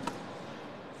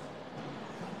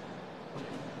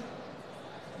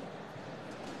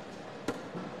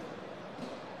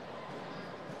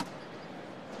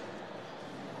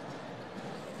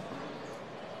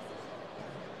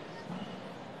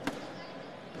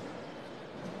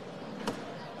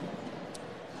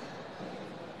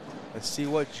 Let's see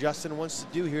what Justin wants to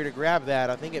do here to grab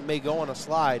that. I think it may go on a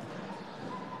slide.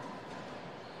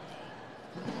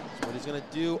 That's what he's going to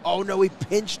do. Oh, no, he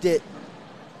pinched it.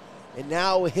 And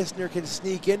now Hissner can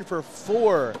sneak in for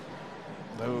 4.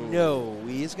 No,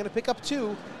 he's going to pick up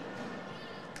 2.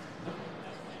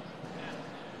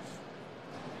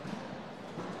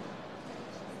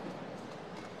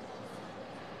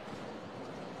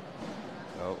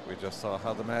 Oh, we just saw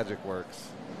how the magic works.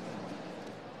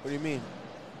 What do you mean?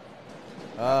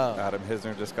 Adam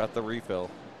Hissner just got the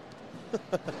refill.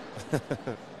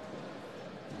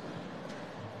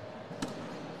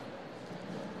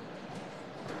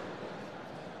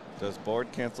 Does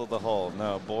board cancel the hole?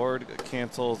 No, board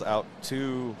cancels out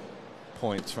 2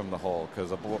 points from the hole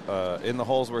because in the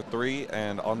hole's worth 3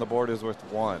 and on the board is worth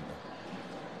 1.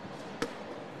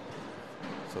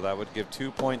 So that would give 2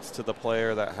 points to the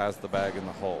player that has the bag in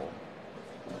the hole.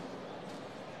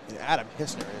 And Adam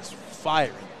Hissner is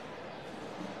firing.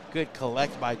 Good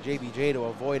collect by JBJ to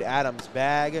avoid Adam's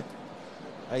bag.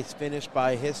 Nice finish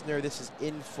by Hissner. This is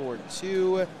in for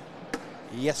 2.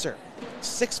 Yes, sir.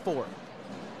 6-4.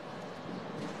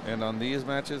 And on these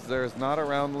matches, there's not a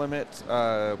round limit.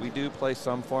 We do play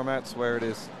some formats where it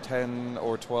is 10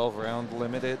 or 12 round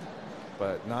limited,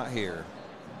 but not here.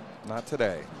 Not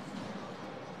today.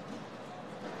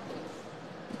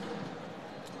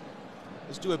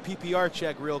 Let's do a PPR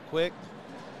check real quick.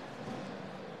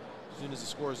 As soon as the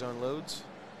score zone loads.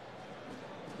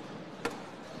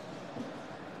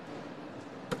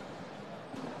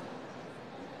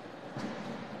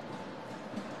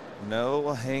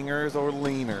 No hangers or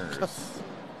leaners.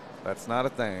 That's not a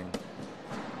thing.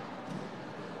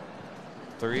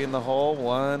 3 in the hole,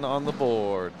 1 on the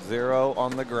board, 0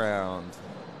 on the ground.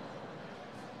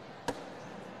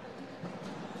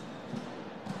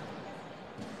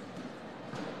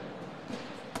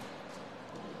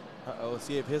 Uh-oh, let's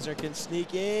see if Hissner can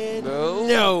sneak in. No.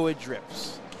 No, it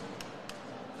drips.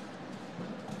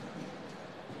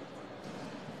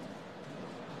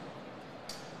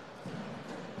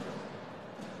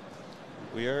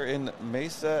 We are in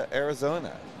Mesa,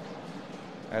 Arizona,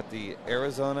 at the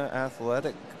Arizona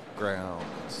Athletic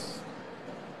Grounds.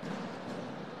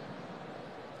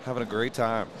 Having a great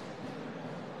time.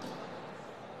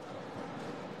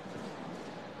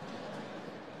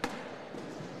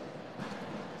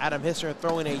 Adam Hissner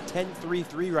throwing a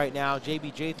 10-3-3 right now.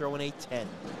 JBJ throwing a 10.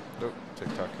 Oh,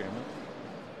 TikTok camera.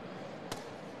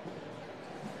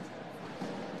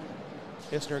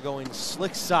 Hissner going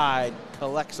slick side,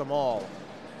 collects them all.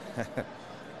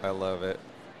 I love it.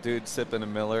 Dude sipping a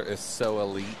Miller is so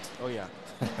elite. Oh, yeah.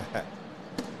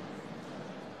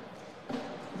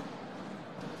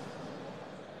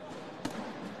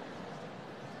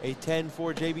 A 10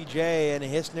 for JBJ, and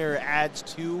Hissner adds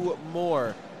 2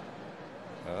 more.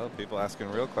 Well, people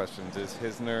asking real questions. Is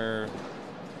Hissner,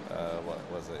 what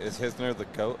was it? Is Hissner the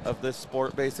GOAT of this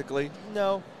sport, basically?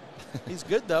 No. He's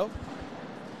good, though.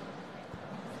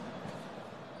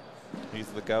 He's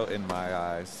the GOAT in my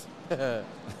eyes. They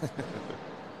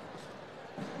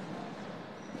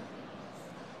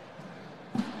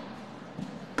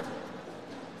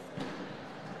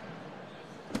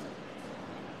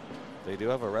do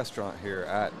have a restaurant here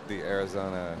at the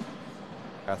Arizona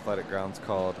Athletic Grounds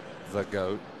called The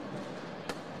GOAT.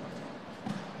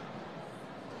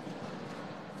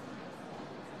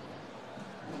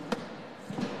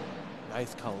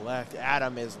 Nice collect.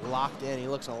 Adam is locked in. He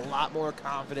looks a lot more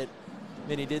confident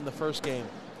than he did in the first game.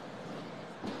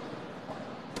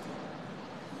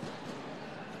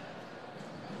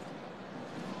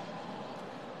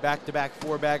 Back-to-back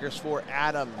 4-baggers for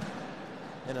Adam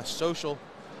and a social.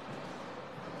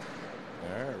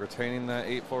 All right, retaining that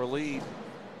 8-4 lead.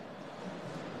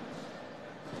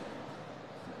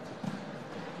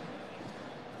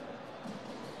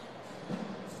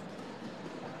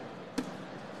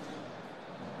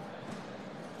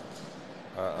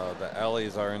 Uh-oh, the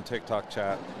Ellies are in TikTok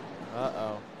chat.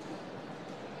 Uh-oh.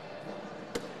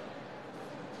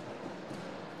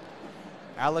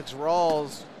 Alex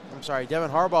Rawls I'm sorry, Devin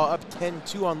Harbaugh up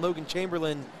 10-2 on Logan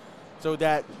Chamberlain. So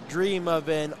that dream of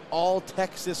an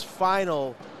all-Texas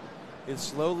final is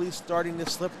slowly starting to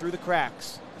slip through the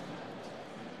cracks.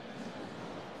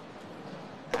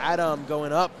 Adam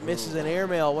going up, misses an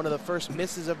airmail, one of the first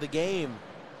misses of the game.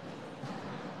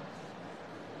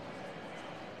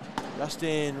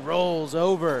 Justin rolls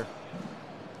over.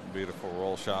 Beautiful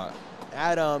roll shot.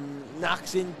 Adam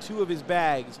knocks in 2 of his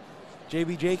bags.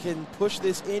 JBJ can push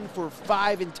this in for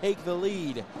 5 and take the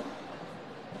lead.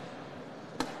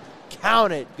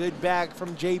 Count it. Good bag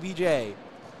from JBJ.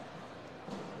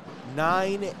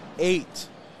 9-8.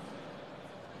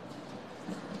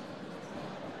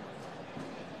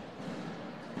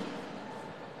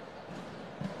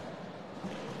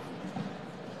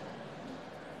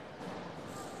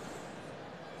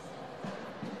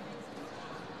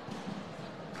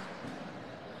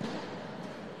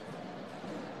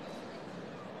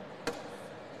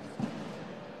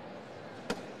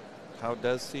 How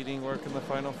does seeding work in the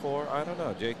Final Four? I don't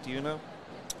know. Jake, do you know?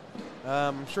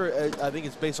 I'm sure. I think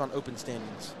it's based on open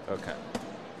standings. Okay.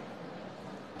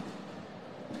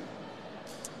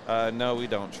 No, we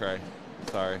don't, Trey.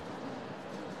 Sorry.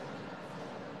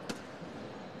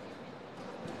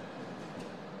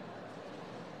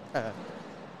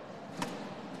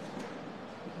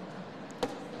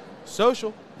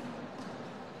 Social.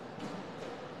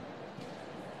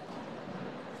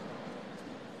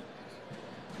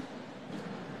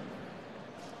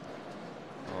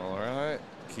 All right.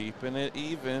 Keeping it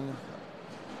even.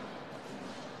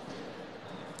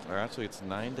 Or actually, it's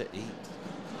 9-8.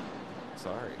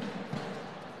 Sorry.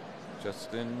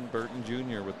 Justin Burton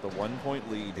Jr. with the 1-point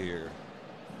lead here.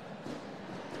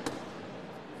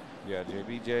 Yeah,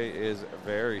 JBJ is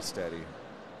very steady.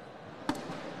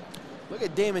 Look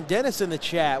at Damon Dennis in the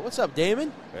chat. What's up,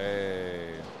 Damon?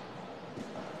 Hey.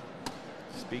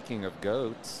 Speaking of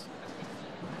goats.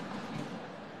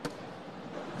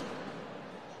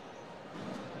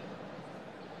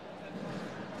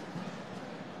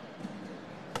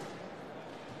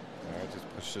 All right,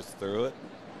 just pushes through it.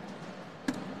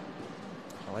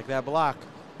 I like that block.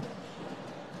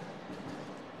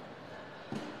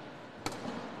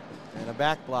 And a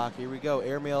back block. Here we go.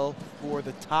 Airmail for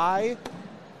the tie.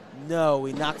 No,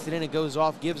 he knocks it in. It goes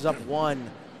off. Gives up 1.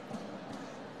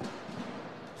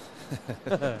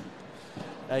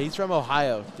 He's from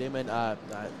Ohio. Damon,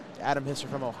 Adam Hisser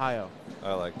from Ohio.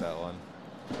 I like that one.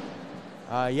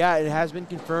 Yeah, it has been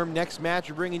confirmed. Next match,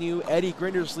 we're bringing you Eddie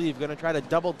Grindersleeve. Going to try to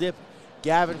double dip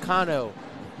Gavin Cano.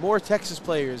 More Texas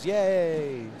players.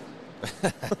 Yay.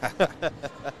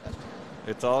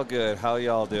 It's all good. How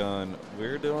y'all doing?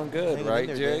 We're doing good, Hanging right,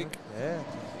 in there, Jake? Damon. Yeah.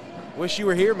 Wish you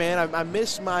were here, man. I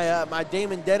missed my my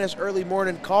Damon Dennis early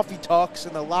morning coffee talks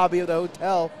in the lobby of the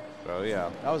hotel. Oh, yeah.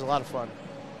 That was a lot of fun.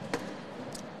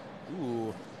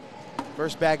 Ooh.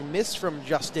 First bag miss from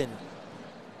Justin.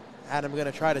 Adam going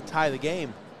to try to tie the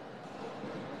game.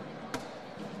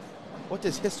 What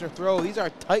does Hisner throw? These are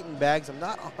Titan bags. I'm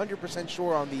not 100%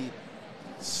 sure on the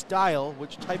style,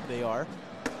 which type they are.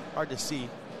 Hard to see.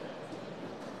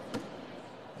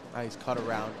 Nice cut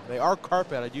around. They are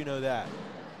carpet, I do know that.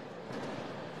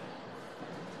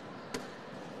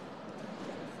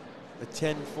 A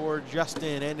 10 for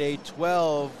Justin and a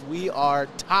 12. We are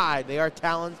tied. They are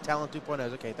Talon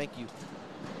 2.0s. Okay, thank you.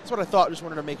 That's what I thought. Just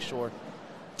wanted to make sure.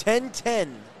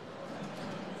 10-10.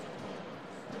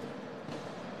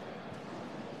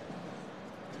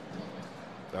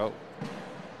 Oh.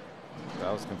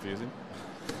 That was confusing.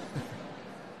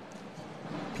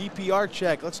 PPR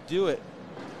check. Let's do it.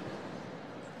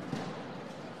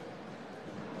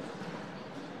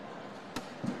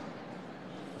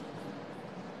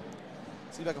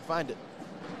 See if I can find it.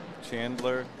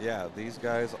 Chandler, yeah, these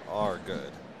guys are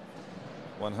good.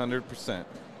 100%.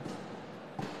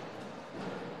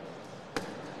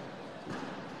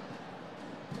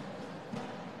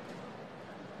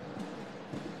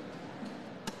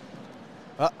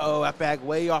 Uh-oh, that bag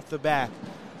way off the back.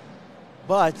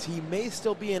 But he may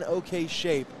still be in okay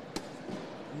shape.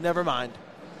 Never mind.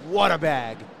 What a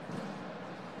bag.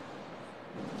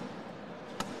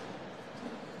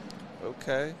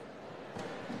 Okay.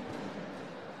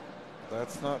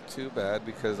 That's not too bad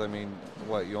because, I mean,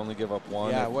 what, you only give up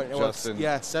 1? Yeah, Justin,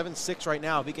 yeah, 7-6 right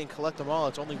now. If he can collect them all,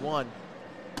 it's only 1.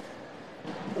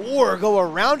 Or go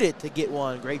around it to get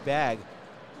 1. Great bag.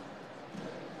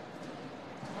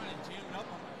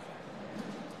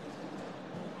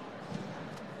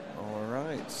 All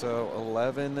right, so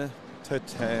 11-10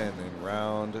 in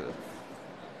round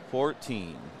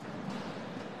 14.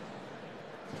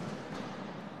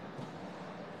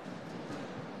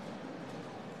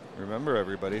 Remember,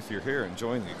 everybody, if you're here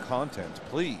enjoying the content,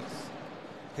 please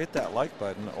hit that like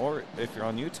button, or if you're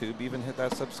on YouTube, even hit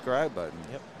that subscribe button.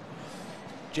 Yep.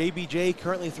 JBJ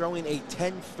currently throwing a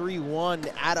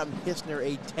 10-3-1. Adam Hissner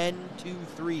a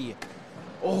 10-2-3.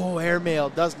 Oh, airmail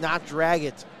does not drag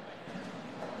it.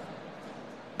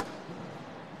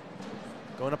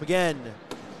 Going up again.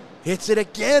 Hits it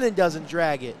again and doesn't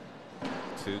drag it.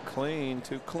 Too clean,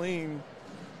 too clean.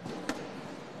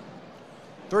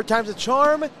 Third time's a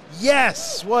charm.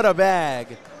 Yes, what a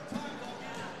bag.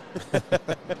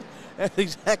 That's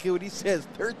exactly what he says.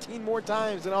 13 more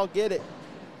times and I'll get it.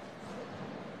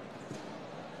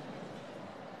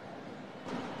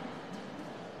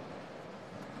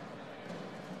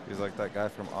 He's like that guy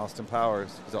from Austin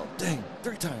Powers. He's all, dang,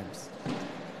 3 times.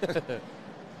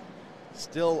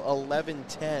 Still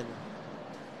 11-10.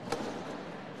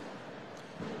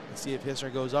 Let's see if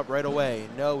Hissner goes up right away.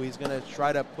 No, he's going to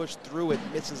try to push through it.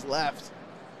 Misses left.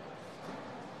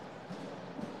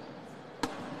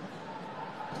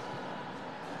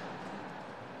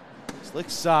 Slick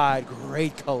side.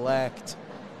 Great collect.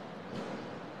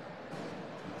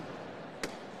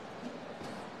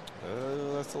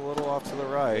 That's a little off to the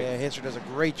right. Yeah, Hissner does a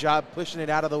great job pushing it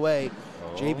out of the way.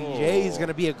 Oh. JBJ is going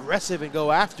to be aggressive and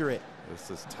go after it.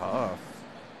 This is tough.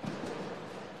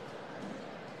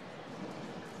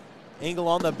 Angle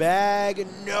on the bag,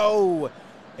 no.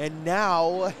 And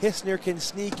now Hissner can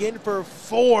sneak in for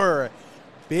 4.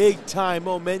 Big time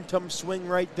momentum swing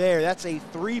right there. That's a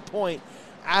 3-point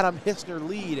Adam Hissner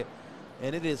lead.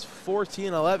 And it is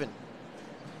 14-11.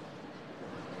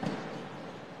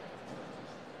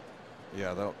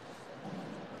 Yeah,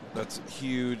 that's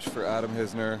huge for Adam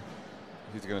Hissner.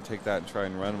 He's going to take that and try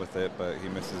and run with it, but he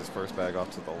misses his first bag off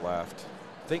to the left.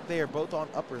 I think they are both on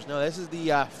uppers. No, this is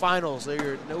the finals.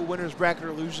 There are no winner's bracket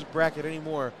or loser's bracket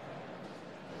anymore.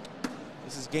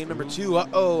 This is game number 2.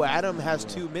 Uh-oh, Adam has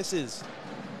 2 misses.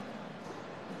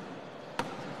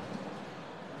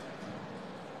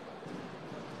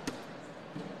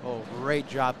 Oh, great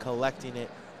job collecting it.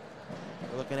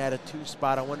 We're looking at a 2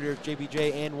 spot. I wonder if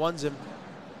JBJ and ones him.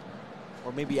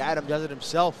 Or maybe Adam does it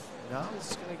himself. No,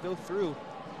 it's going to go through.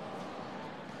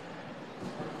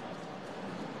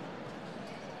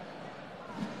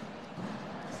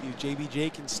 See if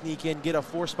JBJ can sneak in, get a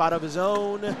 4 spot of his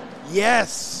own.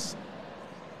 Yes!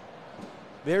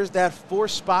 There's that 4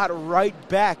 spot right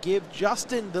back. Give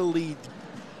Justin the lead.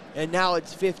 And now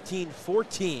it's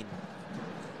 15-14.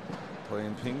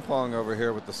 Playing ping pong over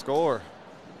here with the score.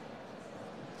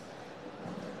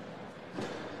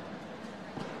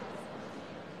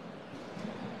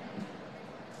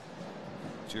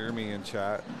 Jeremy in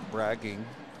chat bragging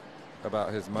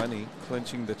about his money,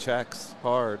 clinching the checks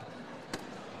hard.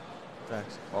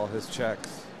 Thanks. All his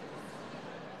checks.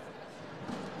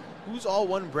 Who's all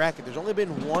one bracket? There's only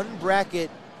been 1 bracket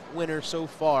winner so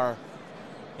far,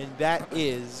 and that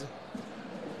is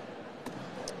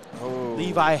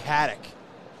Levi Haddock.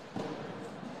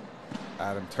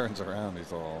 Adam turns around.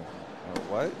 He's all, oh,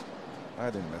 what? I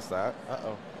didn't miss that.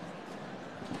 Uh-oh.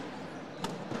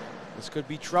 This could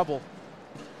be trouble.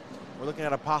 We're looking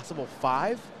at a possible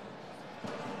 5.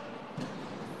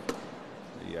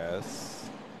 Yes.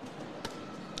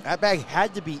 That bag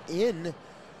had to be in.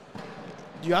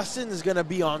 Justin's going to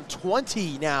be on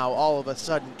 20 now all of a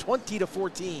sudden.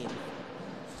 20-14.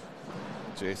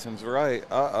 Jason's right.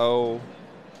 Uh-oh.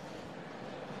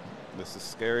 This is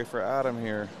scary for Adam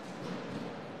here.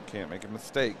 Can't make a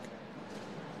mistake.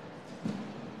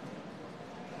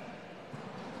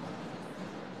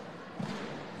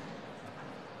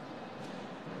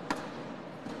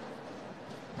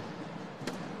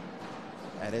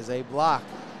 That is a block.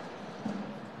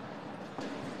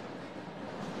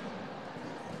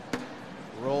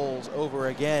 Rolls over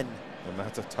again. And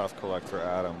that's a tough collect for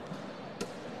Adam.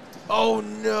 Oh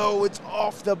no, it's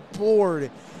off the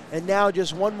board. And now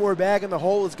just 1 more bag in the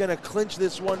hole is going to clinch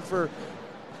this one for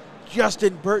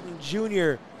Justin Burton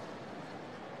Jr.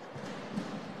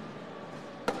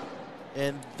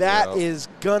 And that is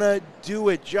going to do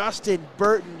it. Justin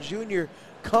Burton Jr.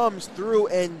 comes through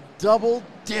and double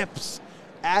dips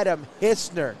Adam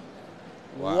Hissner.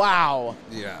 Wow.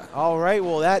 Yeah. All right,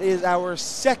 well, that is our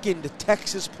 2nd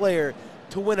Texas player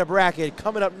to win a bracket.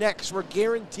 Coming up next, we're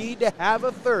guaranteed to have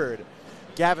a 3rd.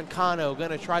 Gavin Cano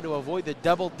going to try to avoid the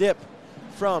double dip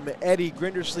from Eddie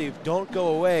Grindersleeve. Don't go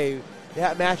away.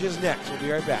 That match is next. We'll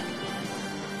be right back.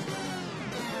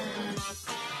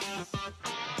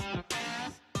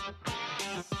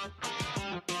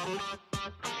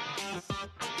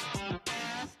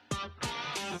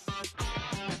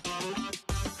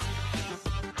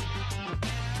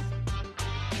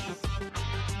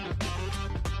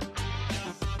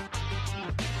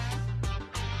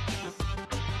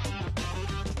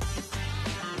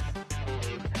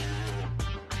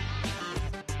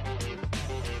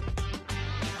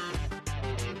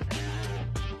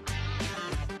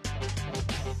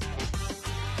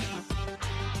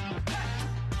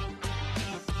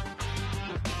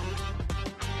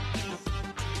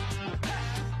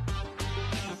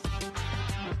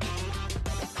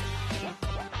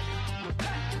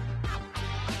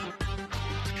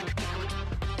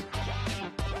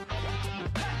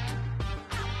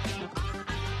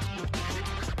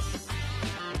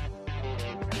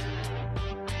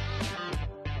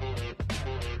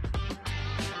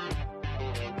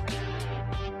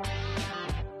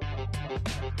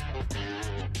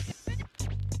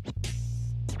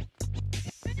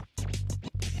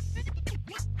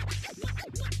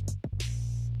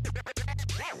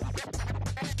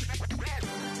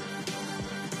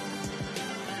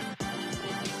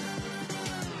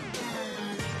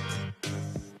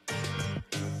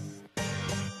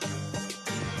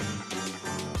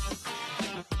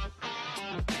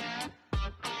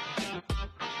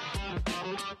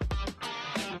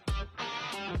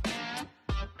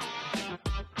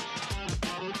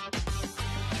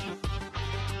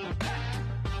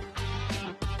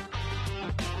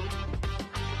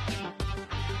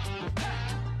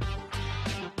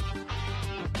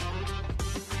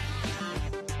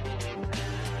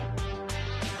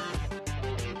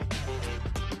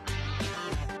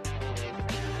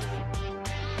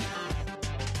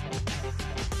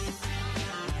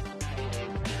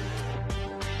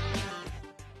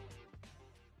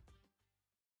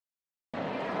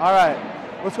 All right.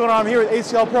 What's going on? I'm here with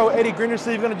ACL Pro Eddie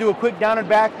Grindersleeve. Going to do a quick down and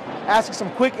back, asking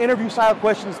some quick interview style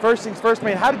questions. First things first,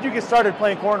 man, how did you get started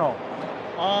playing cornhole?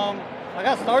 I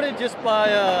got started just by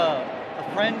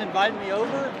a friend invited me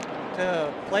over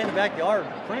to play in the backyard.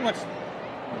 Pretty much,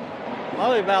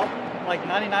 probably about like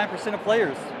 99% of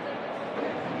players.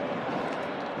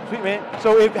 Sweet, man.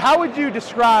 So how would you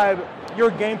describe your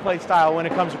gameplay style when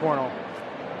it comes to cornhole?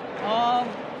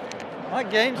 My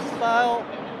game style,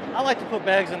 I like to put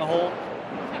bags in the hole,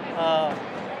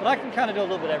 but I can kind of do a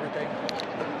little bit of everything.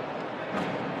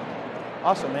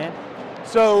 Awesome, man.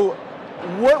 So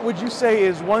what would you say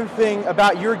is one thing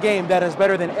about your game that is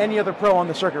better than any other pro on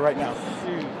the circuit right now?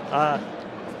 Shoot.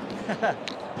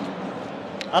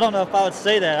 I don't know if I would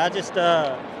say that. I just,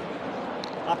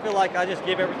 I feel like I just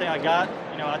give everything I got.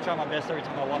 You know, I try my best every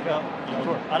time I walk up. You know,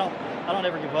 sure. I don't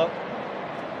ever give up.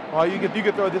 Well, you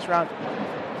could throw this round.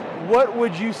 What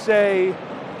would you say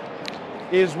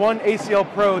is one ACL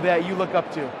pro that you look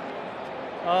up to?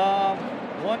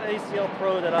 One ACL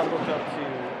pro that I look up to.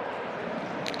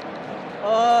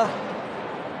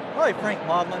 Probably Frank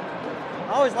Modlin.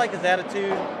 I always like his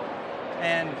attitude,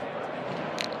 and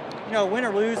you know, win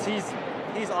or lose, he's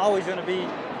always going to be,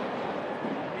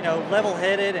 you know,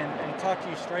 level-headed and talk to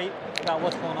you straight about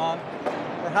what's going on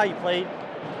or how you played.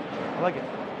 I like it.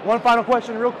 One final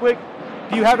question, real quick.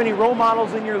 Do you have any role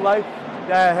models in your life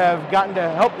that have gotten to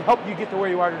help you get to where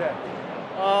you are today?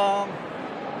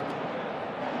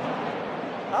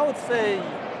 I would say,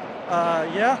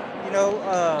 yeah. You know,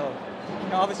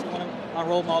 obviously one of my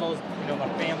role models, you know, my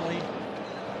family.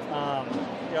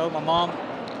 You know, my mom.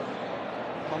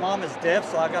 My mom is deaf,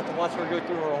 so I got to watch her go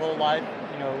through her whole life.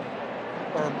 You know,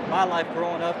 or my life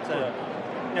growing up to,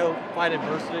 you know, fight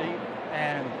adversity,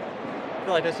 and I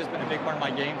feel like that's just been a big part of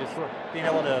my game, just being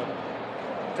able to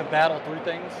battle through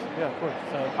things. Yeah, of course.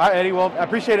 So, all right, Eddie. Well, I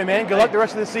appreciate it, man. Good luck the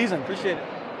rest of the season. Appreciate it.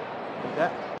 Yeah.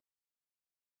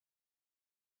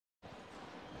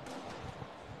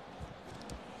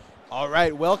 All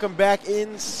right, welcome back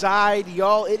inside,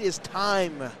 y'all. It is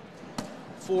time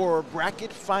for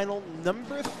bracket final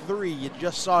number 3. You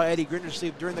just saw Eddie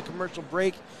Grindersleeve during the commercial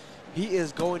break. He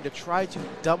is going to try to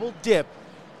double dip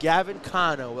Gavin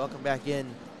Cano. Welcome back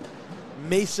in.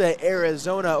 Mesa,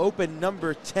 Arizona, Open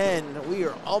number 10. We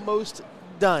are almost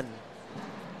done.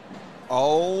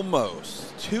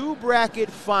 Almost. Two bracket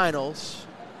finalists,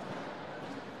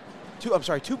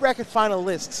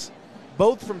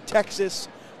 both from Texas.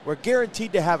 We're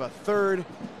guaranteed to have a third.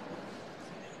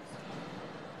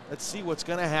 Let's see what's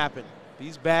going to happen.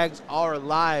 These bags are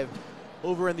live.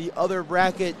 Over in the other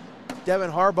bracket, Devin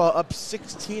Harbaugh up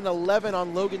 16-11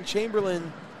 on Logan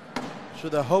Chamberlain. So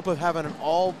the hope of having an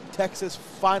all-Texas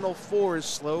Final Four is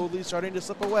slowly starting to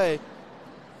slip away.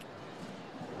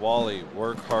 Wally,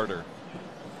 work harder.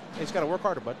 He's got to work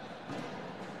harder, bud.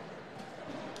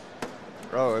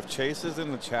 Bro, if Chase is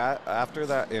in the chat, after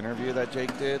that interview that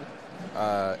Jake did,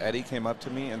 Eddie came up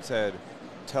to me and said,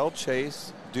 tell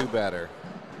Chase, do better.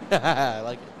 I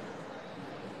like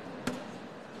it.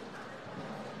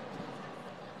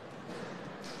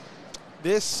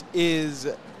 This is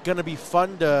going to be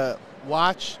fun to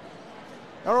watch,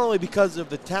 not only because of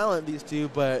the talent of these two,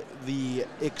 but the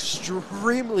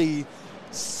extremely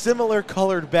similar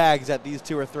colored bags that these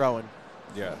two are throwing.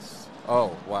 Yes.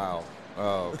 Oh, wow.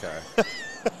 Oh, okay.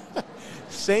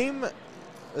 Same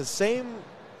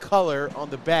color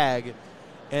on the bag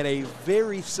and a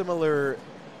very similar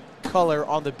color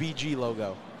on the BG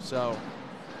logo. So,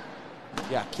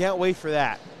 yeah, can't wait for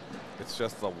that. It's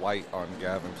just the white on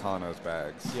Gavin Cano's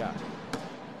bags. Yeah.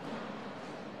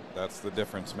 That's the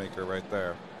difference maker right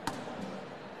there.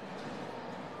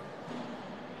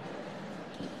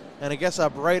 And I guess a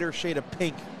brighter shade of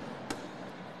pink.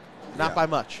 Not by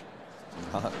much.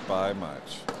 Not by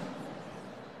much.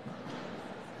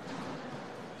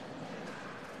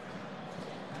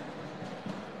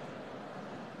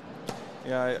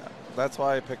 Yeah, that's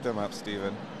why I picked him up,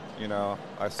 Steven. You know,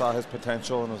 I saw his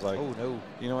potential and was like, oh, no.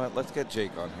 You know what? Let's get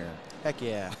Jake on here. Heck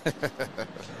yeah.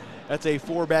 That's a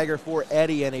 4-bagger for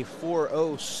Eddie and a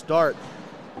 4-0 start.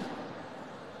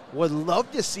 Would love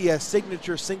to see a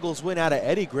signature singles win out of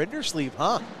Eddie Grindersleeve,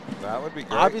 huh? That would be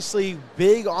great. Obviously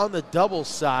big on the doubles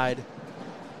side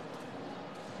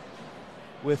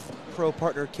with pro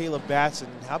partner Caleb Batson.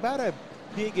 How about a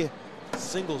big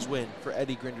singles win for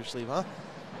Eddie Grindersleeve, huh?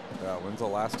 Yeah, when's the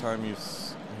last time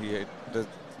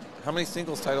how many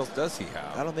singles titles does he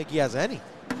have? I don't think he has any.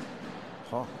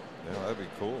 Huh. Yeah, that'd be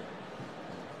cool.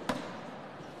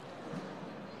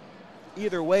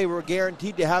 Either way, we're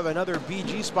guaranteed to have another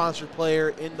BG sponsored player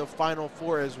in the Final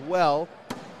Four as well.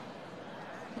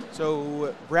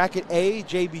 So bracket A,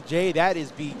 JBJ, that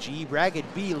is BG. Bracket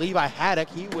B, Levi Haddock,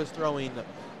 he was throwing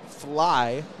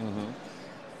fly.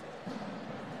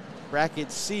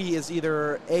 Bracket C is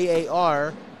either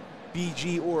AAR,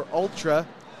 BG, or Ultra.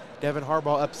 Devin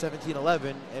Harbaugh up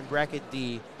 17-11. And bracket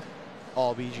D,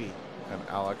 all BG. And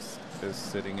Alex is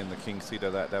sitting in the king seat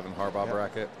of that Devin Harbaugh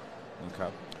bracket. Okay.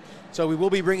 So we will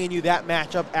be bringing you that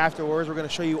matchup afterwards. We're going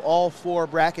to show you all 4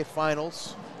 bracket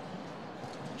finals,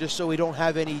 just so we don't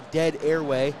have any dead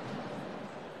airway.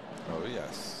 Oh,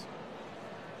 yes.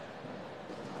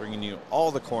 Bringing you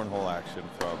all the cornhole action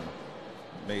from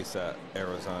Mesa,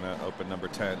 Arizona, Open number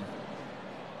 10.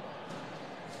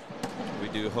 We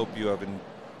do hope you have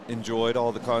enjoyed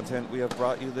all the content we have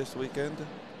brought you this weekend.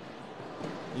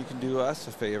 You can do us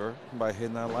a favor by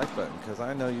hitting that like button, because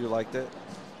I know you liked it.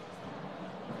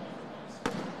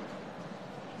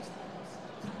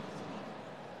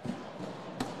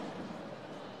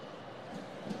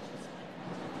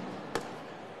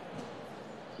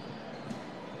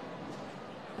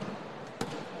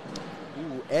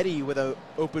 Eddie with an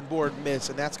open board miss,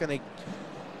 and that's going to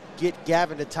get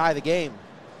Gavin to tie the game.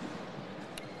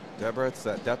 Deborah, it's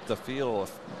that depth of field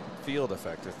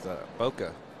effect. It's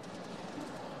bokeh.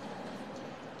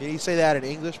 Can you say that in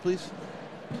English, please?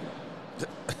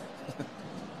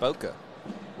 Bokeh.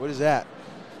 What is that?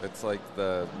 It's like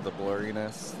the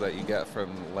blurriness that you get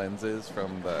from lenses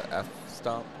from the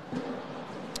f-stop.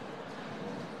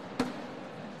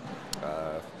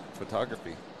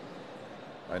 Photography.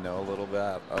 I know a little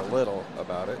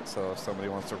about it, so if somebody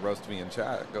wants to roast me in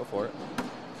chat, go for it.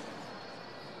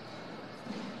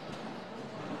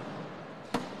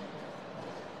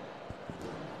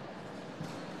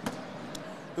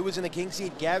 Who was in the king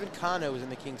seat? Gavin Cano was in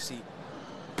the king seat.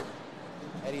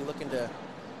 Eddie looking to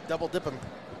double dip him.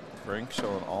 Frank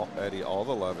showing Eddie all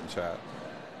the love in chat.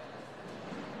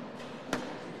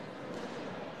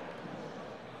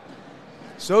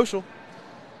 Social.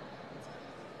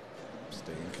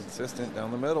 Staying consistent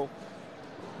down the middle.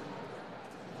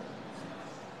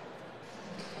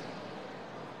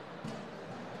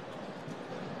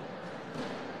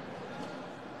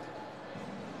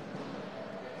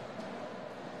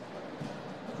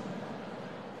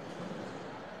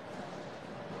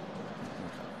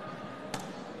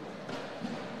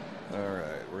 All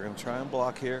right, we're going to try and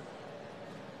block here.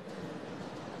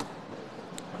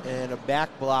 And a back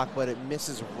block, but it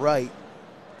misses right.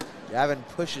 Gavin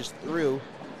pushes through.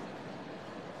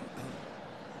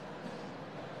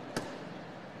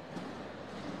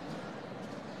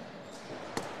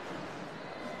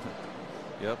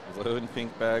 Yep, blue and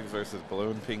pink bags versus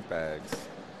blue and pink bags.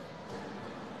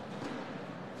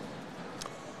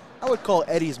 I would call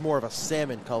Eddie's more of a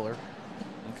salmon color.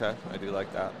 Okay, I do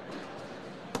like that.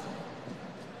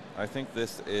 I think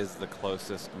this is the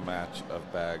closest match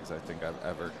of bags I think I've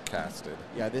ever casted.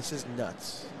 Yeah, this is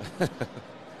nuts.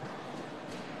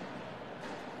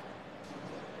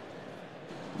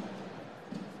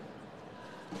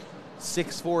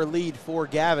 6-4 lead for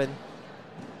Gavin.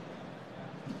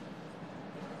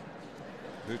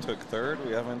 Who took third?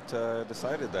 We haven't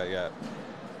decided that yet.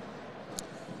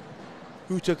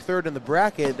 Who took third in the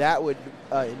bracket? That would,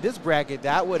 in this bracket,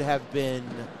 that would have been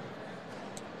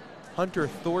Hunter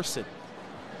Thorson.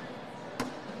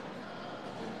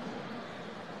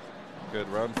 Good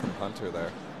run from Hunter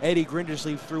there. Eddie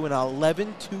Grindersleeve threw an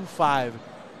 11-2-5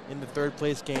 in the third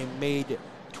place game, made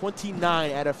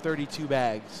 29 out of 32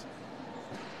 bags.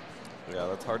 Yeah,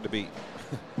 that's hard to beat.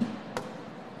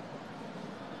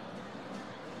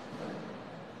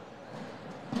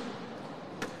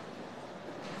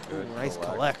 Good. Ooh, nice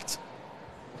collect.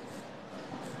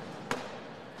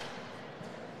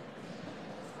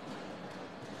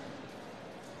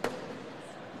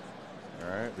 All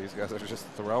right, these guys are just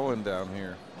throwing down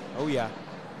here. Oh, yeah.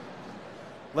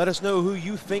 Let us know who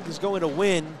you think is going to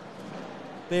win.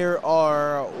 There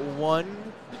are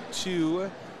 1,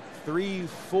 2, 3,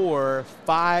 4,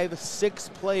 5, 6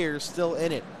 players still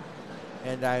in it.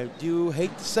 And I do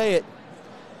hate to say it,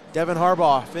 Devin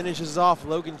Harbaugh finishes off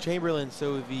Logan Chamberlain,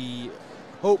 so the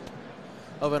hope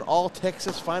of an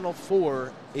all-Texas Final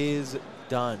Four is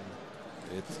done.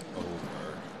 It's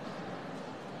over.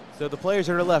 So the players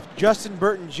that are left, Justin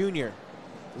Burton Jr.,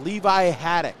 Levi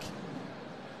Haddock,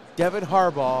 Devin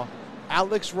Harbaugh,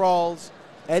 Alex Rawls,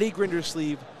 Eddie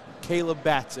Grindersleeve, Caleb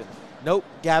Batson. Nope,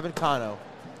 Gavin Cano.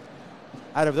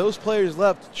 Out of those players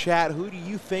left, Chad, who do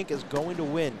you think is going to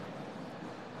win?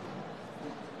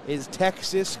 Is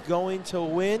Texas going to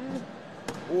win,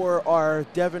 or are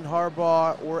Devin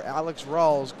Harbaugh or Alex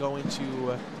Rawls going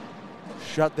to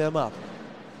shut them up?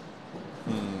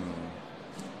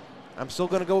 I'm still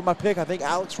going to go with my pick. I think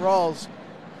Alex Rawls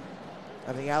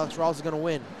I think Alex Rawls is going to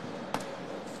win.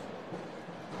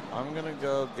 I'm going to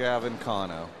go Gavin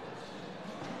Cano.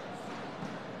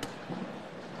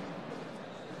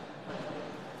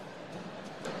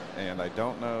 And I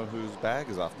don't know whose bag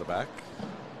is off the back.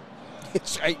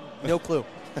 It's no clue.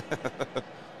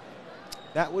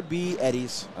 That would be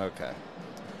Eddie's. Okay.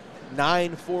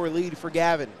 9-4 lead for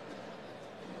Gavin.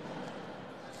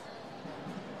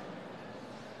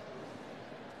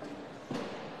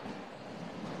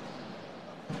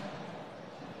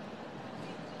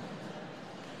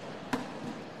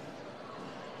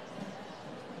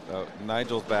 So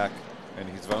Nigel's back, and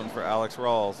he's voting for Alex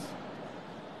Rawls.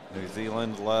 New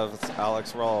Zealand loves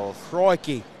Alex Rawls.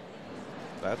 Crikey.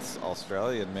 That's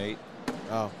Australian, mate.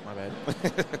 Oh, my bad.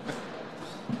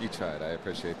 You tried. I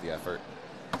appreciate the effort.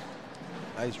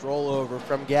 Nice rollover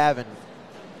from Gavin.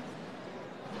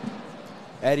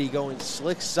 Eddie going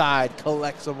slick side,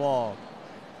 collects them all.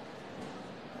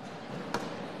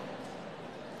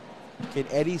 Can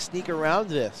Eddie sneak around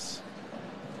this?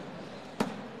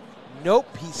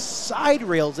 Nope, he side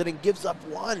rails it and gives up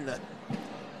one.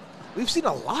 We've seen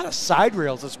a lot of side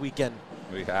rails this weekend.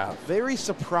 We have. Very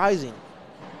surprising.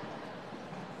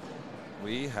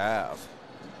 We have.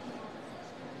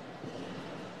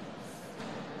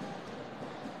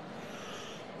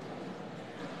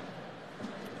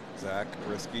 Zach,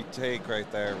 risky take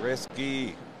right there.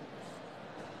 Risky.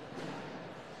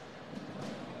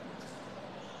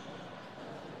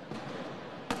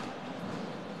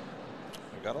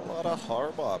 We got a lot of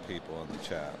Harbaugh people in the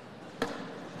chat.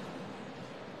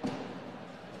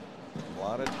 A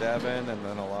lot of Devin and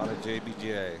then a lot of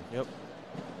JBJ. Yep.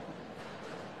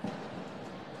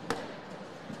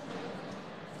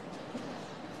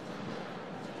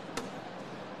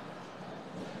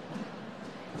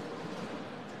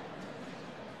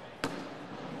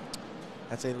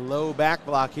 That's a low back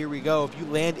block. Here we go. If you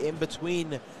land in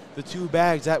between the two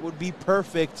bags, that would be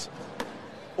perfect.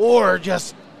 Or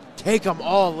just take them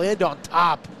all, land on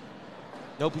top.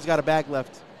 Nope, he's got a bag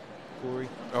left, Corey.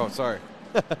 Oh, sorry.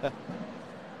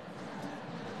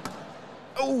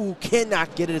 Oh,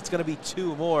 cannot get it. It's going to be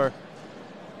two more.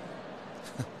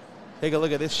 Take a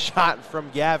look at this shot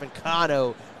from Gavin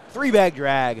Cano. 3-bag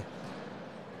drag.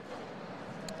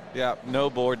 Yeah, no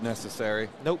board necessary.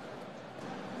 Nope.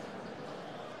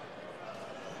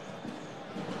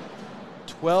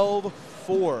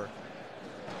 12-4.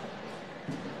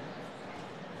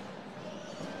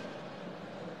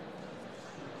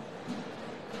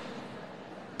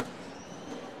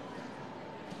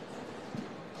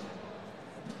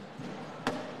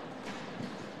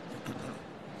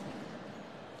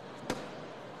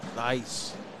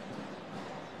 Nice.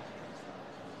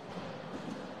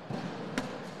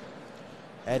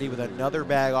 Eddie with another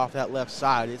bag off that left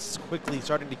side. It's quickly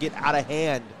starting to get out of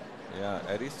hand. Yeah,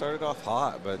 Eddie started off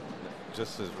hot, but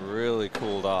just has really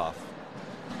cooled off.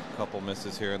 A couple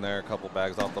misses here and there, a couple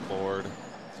bags off the board.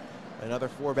 Another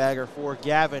 4-bagger for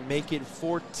Gavin, make it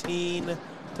 14-4.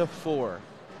 All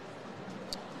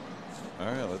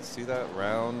right, let's see that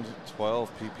round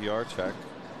 12 PPR check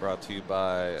brought to you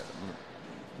by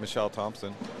Michelle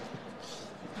Thompson.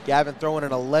 Gavin throwing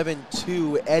an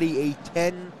 11-2, Eddie a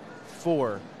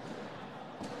 10-4.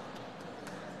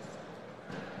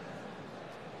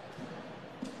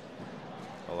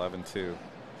 $11-2.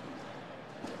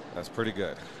 That's pretty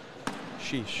good.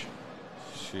 Sheesh.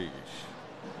 Sheesh.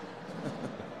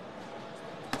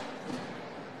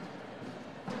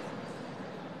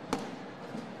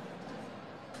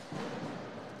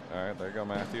 All right, there you go,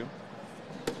 Matthew.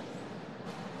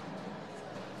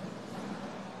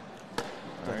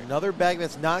 All right. Another bag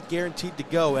that's not guaranteed to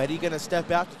go. Eddie going to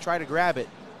step out to try to grab it.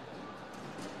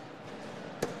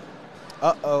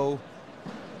 Uh-oh.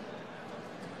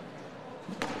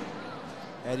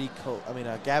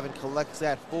 Gavin collects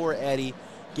that for Eddie.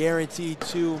 Guaranteed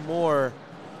two more.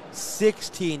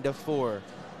 16-4.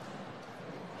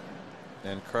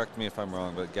 And correct me if I'm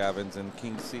wrong, but Gavin's in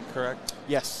King's seat, correct?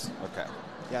 Yes. Okay.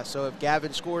 Yeah, so if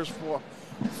Gavin scores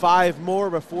 5 more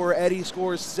before Eddie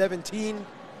scores 17,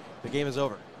 the game is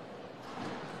over.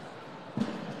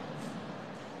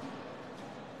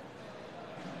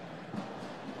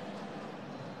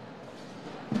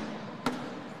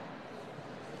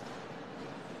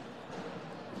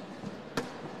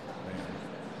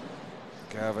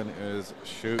 Gavin is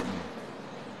shooting.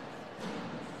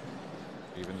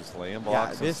 Even just laying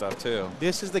blocks and stuff, too.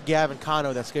 This is the Gavin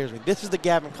Cano that scares me. This is the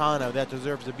Gavin Cano that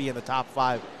deserves to be in the top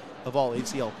 5 of all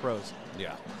ACL pros.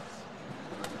 Yeah.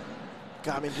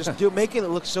 God, I mean, just making it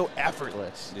look so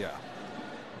effortless. Yeah.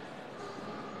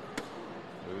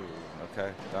 Ooh,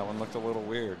 okay. That one looked a little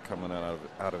weird coming out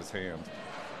of his hand.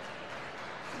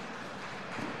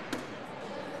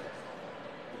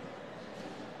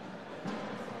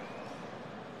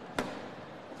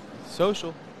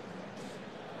 Social.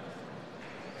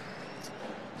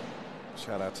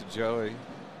 Shout out to Joey.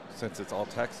 Since it's all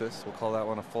Texas, we'll call that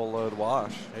one a full load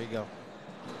wash. There you go.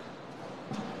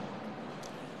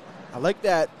 I like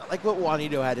that. I like what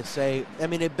Juanito had to say. I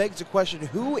mean, it begs the question,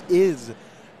 who is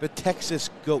the Texas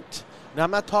GOAT? Now,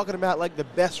 I'm not talking about like the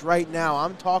best right now.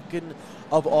 I'm talking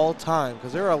of all time,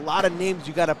 because there are a lot of names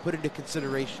you got to put into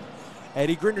consideration.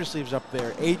 Eddie Grindersleeve's up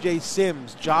there. AJ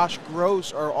Sims, Josh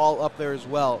Gross are all up there as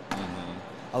well.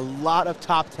 A lot of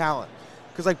top talent.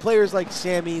 Because like players like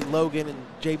Sammy, Logan, and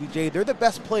JBJ, they're the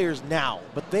best players now,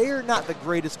 but they are not the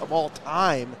greatest of all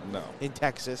time in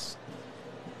Texas.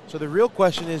 So the real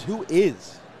question is, who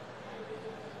is?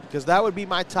 Because that would be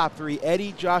my top three: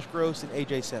 Eddie, Josh Gross, and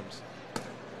AJ Sims.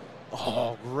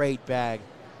 Oh, great bag.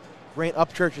 Grant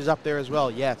Upchurch is up there as well,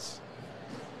 yes.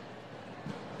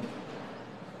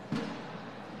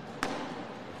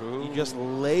 Ooh. He just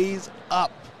lays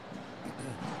up.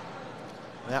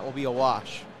 And that will be a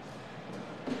wash.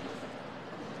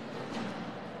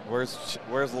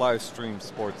 Where's live stream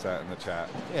sports at in the chat?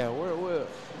 Yeah,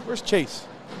 where's Chase?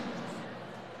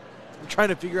 I'm trying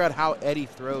to figure out how Eddie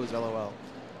throws, LOL.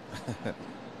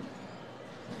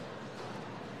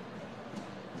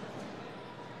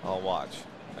 I'll watch,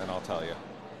 and I'll tell you.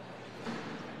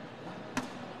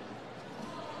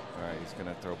 All right, he's going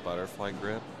to throw butterfly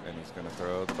grip, and he's going to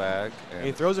throw the bag. And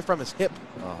He throws it from his hip.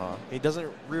 Uh-huh. He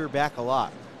doesn't rear back a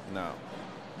lot. No.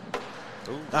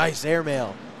 Ooh. Nice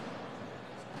airmail.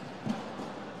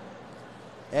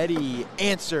 Eddie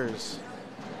answers.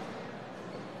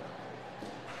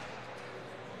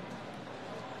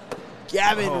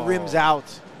 Gavin rims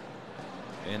out.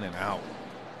 In and out.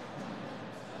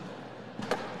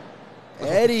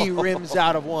 Eddie rims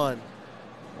out of one.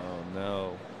 Oh,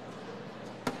 no.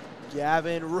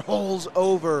 Gavin rolls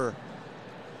over.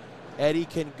 Eddie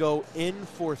can go in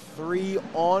for 3,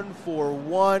 on for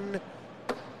 1,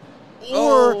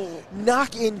 or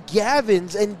knock in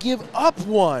Gavin's and give up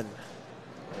 1.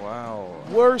 Wow.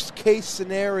 Worst case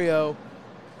scenario.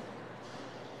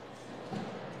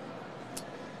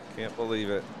 Can't believe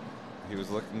it. He was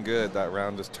looking good. That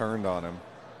round just turned on him.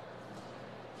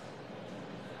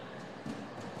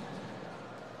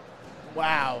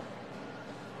 Wow.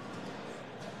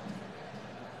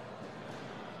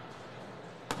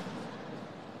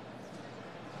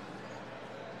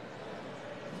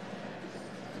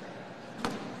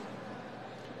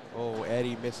 Oh,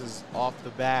 Eddie misses off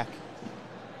the back.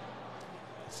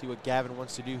 Let's see what Gavin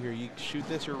wants to do here. You shoot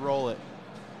this or roll it,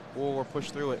 or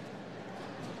push through it.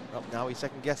 Oh, now he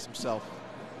second-guessed himself.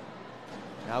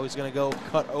 Now he's going to go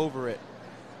cut over it.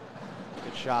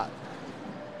 Good shot.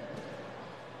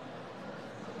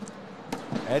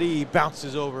 Eddie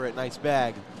bounces over it. Nice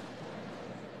bag.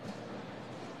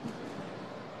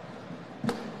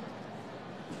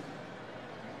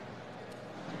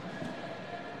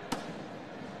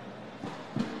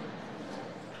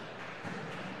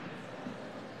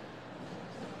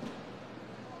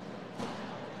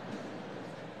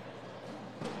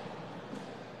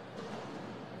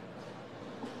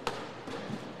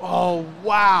 Oh,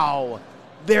 wow.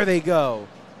 There they go.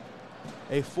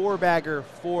 A 4-bagger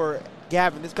for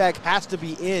Gavin. This bag has to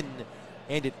be in,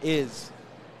 and it is.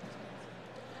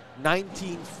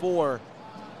 19-4,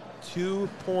 2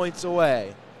 points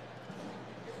away.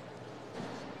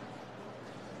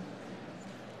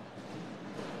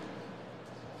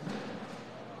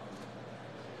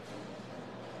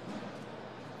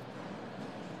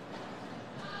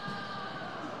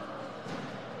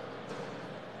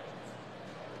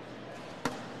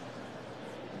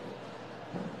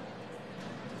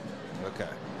 Okay.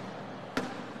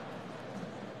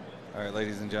 All right,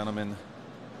 ladies and gentlemen,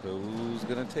 who's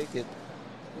going to take it?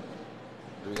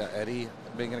 Do we got Eddie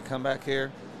making a comeback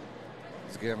here?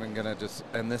 Is Gavin going to just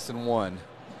end this in 1?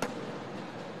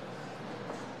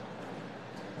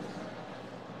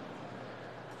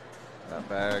 That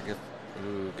bag,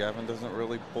 Gavin doesn't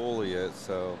really bully it,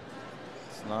 so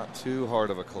it's not too hard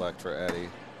of a collect for Eddie.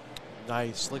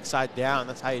 Nice. Slick side down.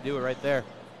 That's how you do it right there.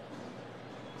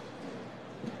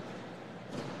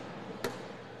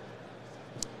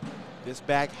 This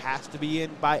bag has to be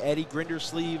in by Eddie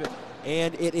Grindersleeve,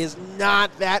 and it is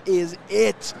not. That is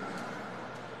it.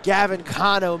 Gavin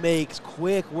Cano makes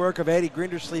quick work of Eddie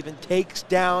Grindersleeve and takes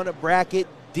down bracket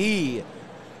D.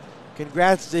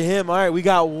 Congrats to him. All right, we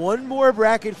got one more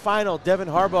bracket final. Devin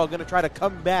Harbaugh going to try to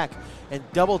come back and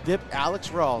double dip Alex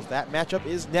Rawls. That matchup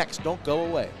is next. Don't go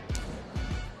away.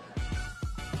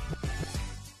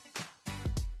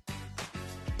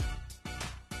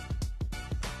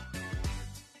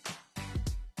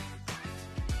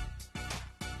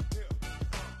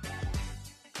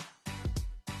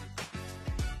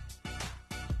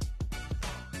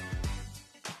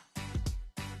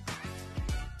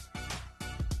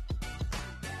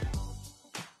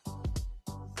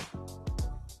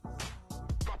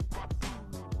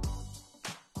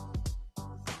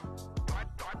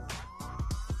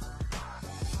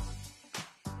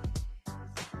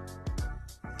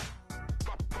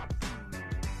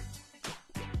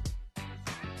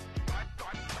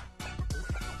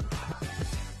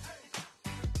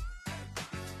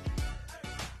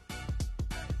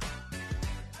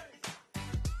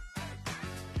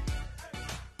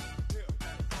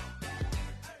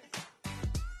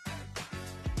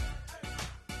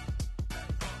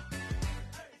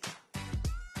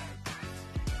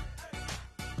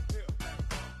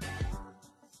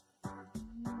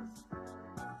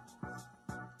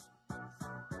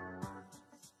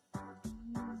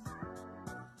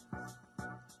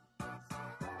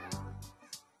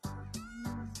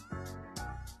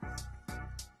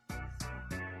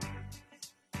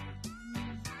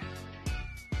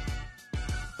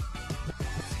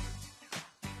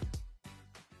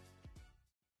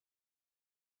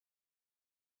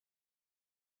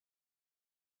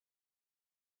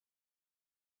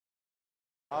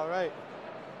 All right.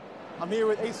 I'm here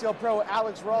with ACL Pro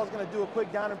Alex Rawls. Going to do a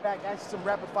quick down and back, ask you some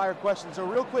rapid fire questions. So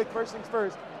real quick, first things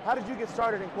first, how did you get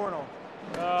started in cornhole?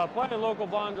 Playing local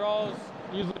bond draws,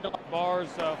 usually like bars,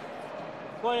 so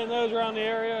playing those around the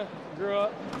area, grew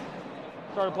up,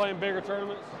 started playing bigger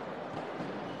tournaments.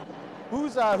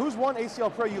 Who's one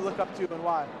ACL Pro you look up to and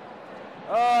why?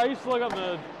 I used to look up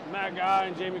to Matt Guy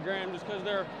and Jamie Graham just because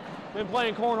they've been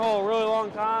playing cornhole a really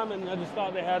long time, and I just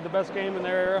thought they had the best game in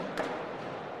their era.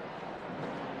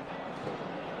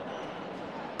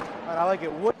 All right, I like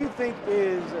it. What do you think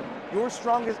is your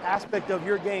strongest aspect of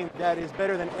your game that is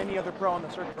better than any other pro on the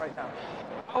circuit right now?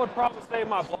 I would probably say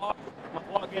my block. My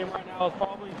block game right now is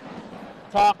probably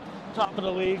top of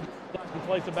the league. I can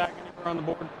place it back anywhere on the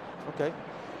board. Okay.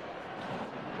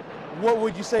 What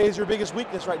would you say is your biggest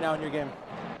weakness right now in your game?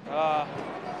 I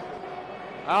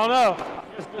don't know.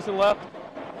 Just missing left.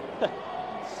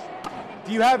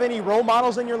 Do you have any role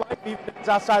models in your life, even if it's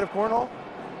outside of cornhole?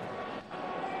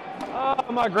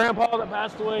 My grandpa that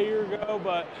passed away a year ago,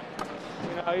 but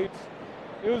you know,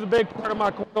 he was a big part of my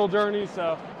cornhole journey,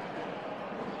 so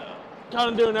kind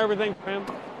of doing everything for him.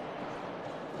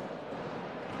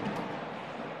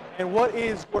 And what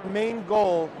is your main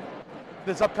goal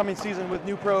this upcoming season with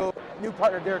new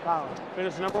partner Derek Collins?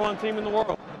 Finish #1 team in the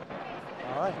world.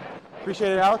 All right.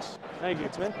 Appreciate it, Alex. Thank you.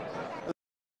 Thanks, man.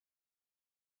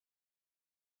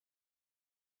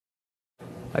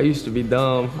 I used to be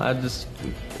dumb. I just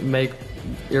make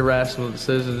irrational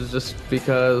decisions just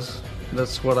because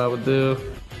that's what I would do.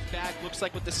 Back looks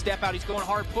like with the step out, he's going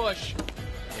hard push.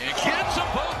 And gets them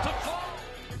both to fall.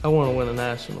 I want to win a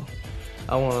national.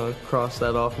 I want to cross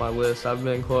that off my list. I've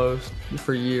been close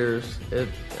for years.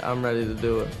 I'm ready to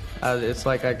do it. It's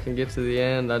like I can get to the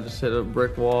end. I just hit a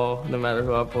brick wall no matter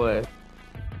who I play.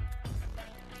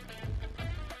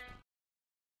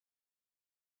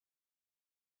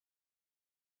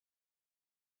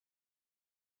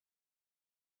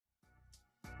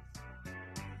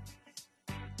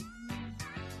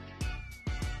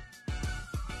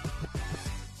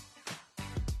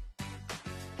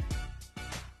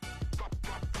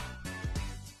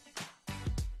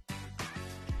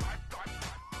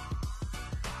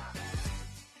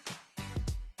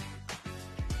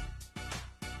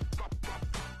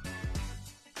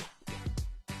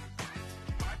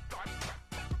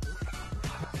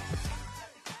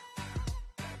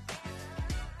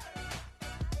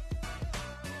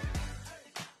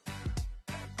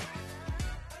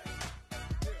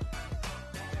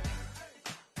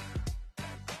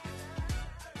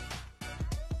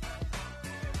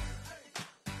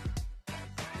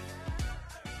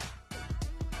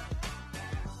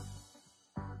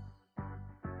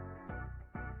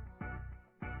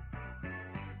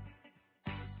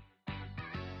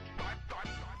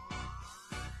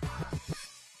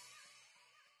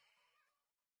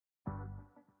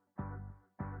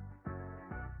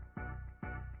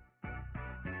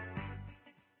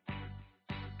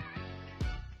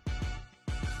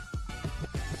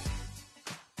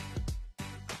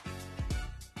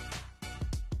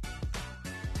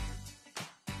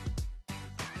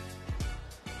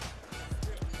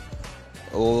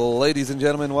 Ladies and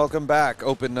gentlemen, welcome back.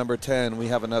 Open number 10. We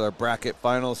have another bracket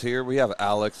finals here. We have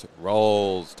Alex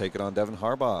Rawls taking on Devin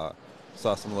Harbaugh.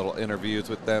 Saw some little interviews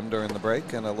with them during the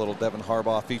break and a little Devin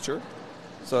Harbaugh feature.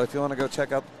 So if you want to go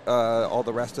check out all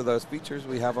the rest of those features,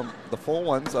 we have them, the full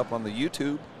ones, up on the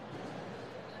YouTube.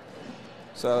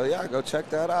 So yeah, go check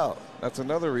that out. That's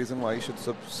another reason why you should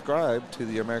subscribe to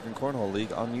the American Cornhole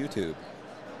League on YouTube.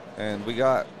 And we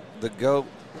got the GOAT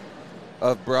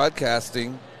of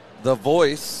broadcasting, the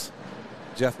voice,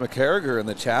 Jeff McCarriger, in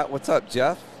the chat. What's up,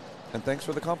 Jeff? And thanks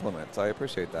for the compliments. I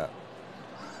appreciate that.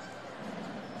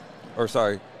 Or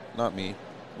sorry, not me.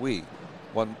 We.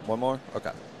 One more?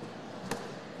 Okay.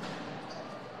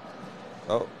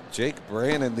 Oh, Jake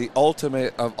Brannon, the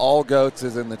ultimate of all goats,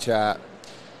 is in the chat.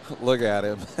 Look at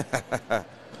him.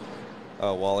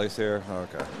 Oh, Wally's here?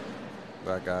 Okay.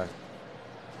 That guy.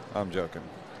 I'm joking.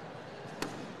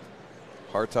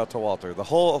 Hearts out to Walter. The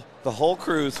whole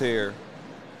crew's here.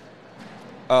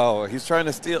 Oh, he's trying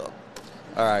to steal.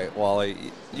 All right, Wally,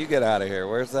 you get out of here.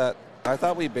 Where's that? I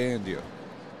thought we banned you.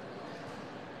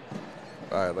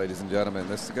 All right, ladies and gentlemen,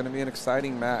 this is going to be an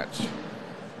exciting match.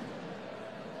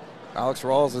 Alex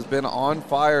Rawls has been on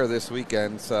fire this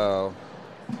weekend, so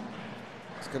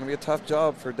it's going to be a tough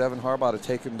job for Devin Harbaugh to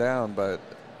take him down, but,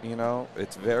 you know,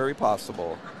 it's very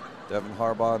possible. Devin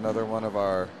Harbaugh, another one of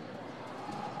our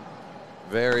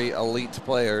very elite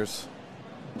players.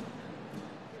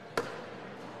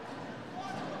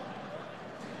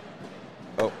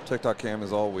 Oh, TikTok cam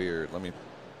is all weird. Let me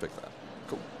fix that.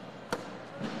 Cool.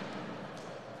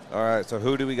 All right, so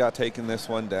who do we got taking this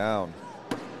one down?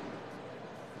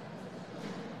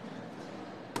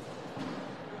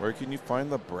 Where can you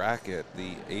find the bracket?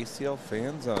 The ACL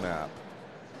Fan Zone app.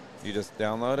 You just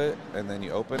download it, and then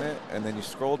you open it, and then you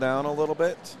scroll down a little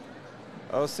bit.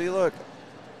 Oh, see, look.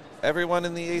 Everyone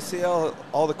in the ACL,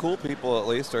 all the cool people at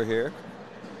least, are here.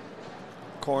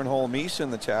 Cornhole Mish in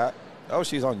the chat. Oh,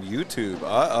 she's on YouTube.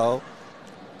 Uh-oh.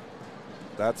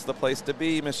 That's the place to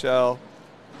be, Michelle.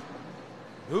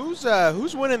 Who's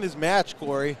winning this match,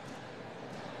 Corey?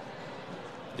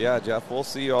 Yeah, Jeff, we'll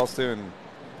see you all soon.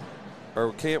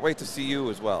 Or can't wait to see you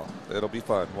as well. It'll be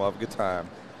fun. We'll have a good time.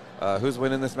 Who's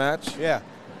winning this match? Yeah.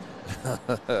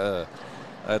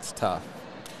 That's tough.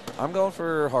 I'm going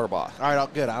for Harbaugh. All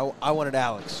right, good. I wanted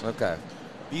Alex. Okay.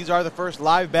 These are the first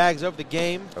live bags of the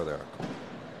game. Oh, there.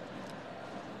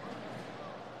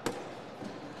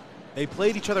 They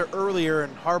played each other earlier,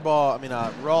 and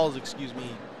Rawls, excuse me,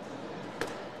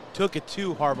 took it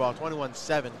to Harbaugh,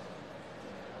 21-7.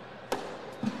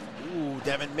 Ooh,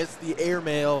 Devin missed the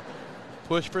airmail.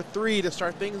 Push for 3 to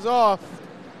start things off.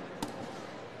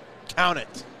 Count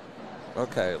it.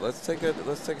 Okay, let's take a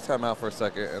time out for a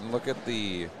second and look at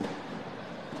the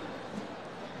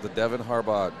Devin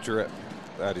Harbaugh drip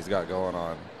that he's got going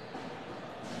on.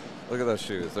 Look at those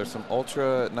shoes. There's some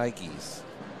Ultra Nikes.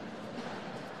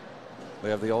 They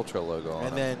have the Ultra logo on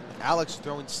And then Alex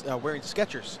wearing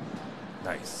Skechers.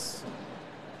 Nice.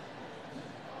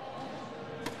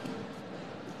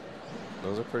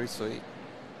 Those are pretty sweet.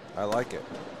 I like it.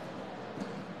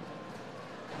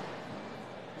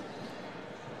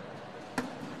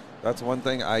 That's one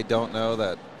thing I don't know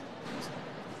that,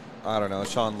 I don't know,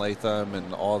 Sean Latham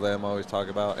and all of them always talk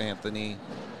about, Anthony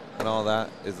and all that,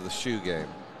 is the shoe game.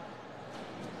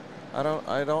 I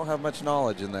don't have much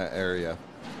knowledge in that area.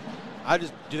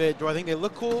 Do I think they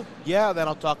look cool? Yeah, then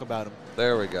I'll talk about them.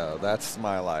 There we go. That's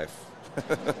my life.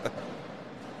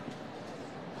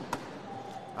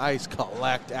 Nice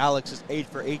collect. Alex is 8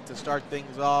 for 8 to start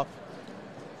things off.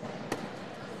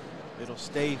 It'll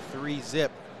stay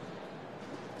 3-zip.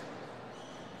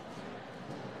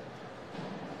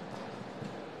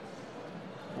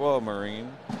 Whoa,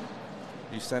 Marine.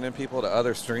 You sending people to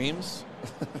other streams?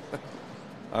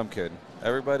 I'm kidding.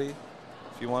 Everybody,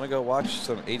 if you want to go watch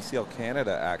some ACL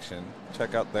Canada action,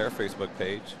 check out their Facebook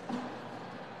page.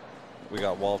 We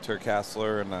got Walter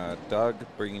Kassler and Doug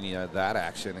bringing you that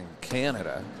action in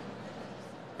Canada,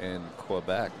 in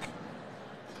Quebec.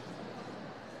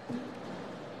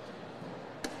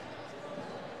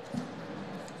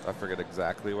 I forget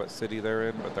exactly what city they're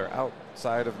in, but they're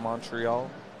outside of Montreal.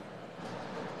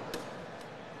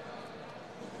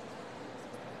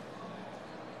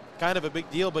 Kind of a big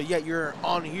deal, but yet you're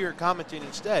on here commenting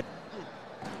instead.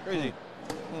 Crazy.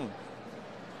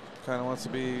 Kind of wants to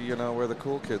be, you know, where the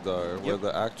cool kids are, where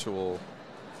the actual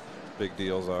big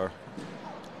deals are.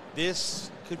 This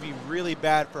could be really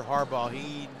bad for Harbaugh.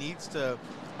 He needs to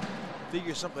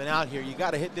figure something out here. You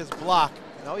got to hit this block.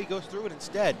 No, he goes through it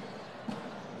instead.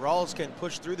 Rawls can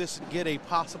push through this and get a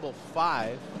possible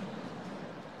 5.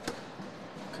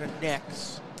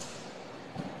 Connects.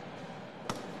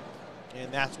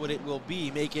 And that's what it will be.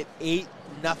 Make it 8-0.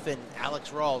 Alex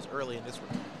Rawls early in this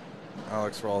one.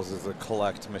 Alex Rawls is a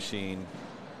collect machine.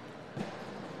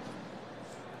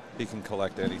 He can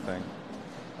collect anything.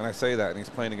 And I say that, and he's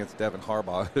playing against Devin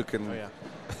Harbaugh, who can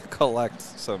collect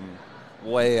some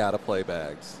way out of play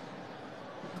bags.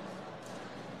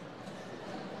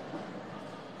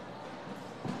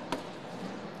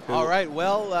 All right,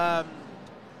 well,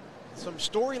 some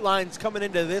storylines coming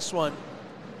into this one.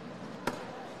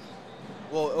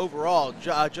 Well, overall,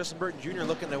 Justin Burton Jr.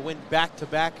 looking to win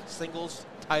back-to-back singles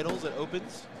titles at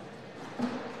Opens.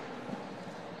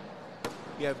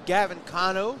 You have Gavin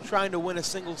Cano trying to win a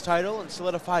singles title and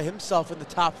solidify himself in the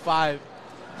top 5,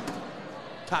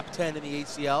 top 10 in the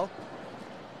ACL.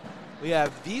 We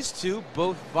have these two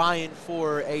both vying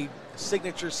for a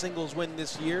signature singles win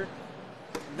this year.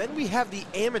 And then we have the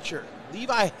amateur,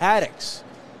 Levi Haddix,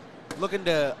 looking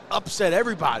to upset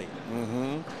everybody.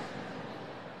 Mm-hmm.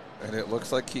 And it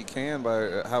looks like he can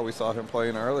by how we saw him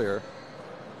playing earlier.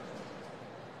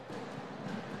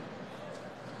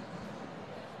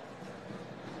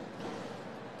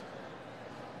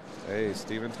 Hey,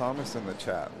 Stephen Thomas in the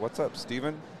chat. What's up,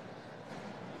 Stephen?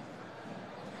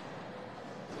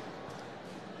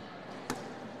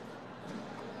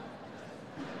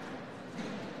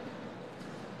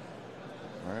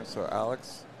 All right, so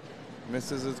Alex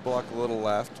misses his block a little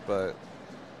left, but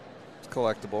it's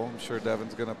collectible. I'm sure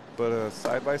Devin's going to put a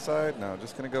side-by-side. No,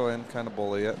 just going to go in, kind of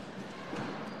bully it.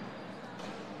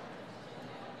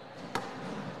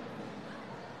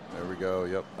 There we go.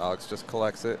 Yep, Alex just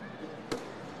collects it.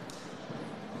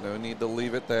 No need to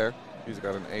leave it there. He's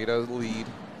got an 8-0 lead.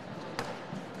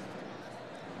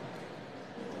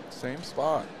 Same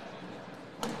spot.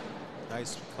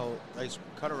 Nice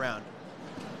cut around.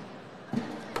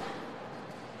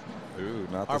 Ooh,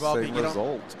 not the Harbaugh same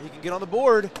result. He can get on the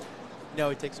board. No,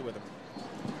 he takes it with him.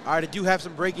 All right, I do have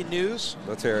some breaking news.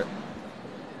 Let's hear it.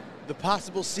 The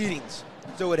possible seedings.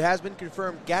 So it has been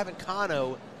confirmed Gavin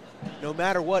Cano, no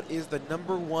matter what, is the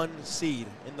 #1 seed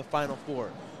in the Final Four.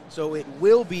 So it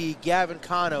will be Gavin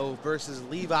Cano versus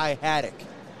Levi Haddock.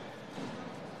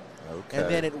 Okay. And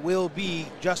then it will be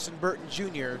Justin Burton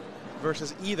Jr.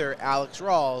 versus either Alex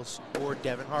Rawls or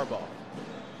Devin Harbaugh.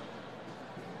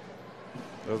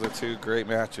 Those are two great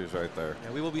matches right there.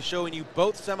 And we will be showing you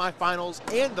both semifinals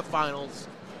and the finals.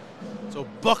 So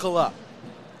buckle up.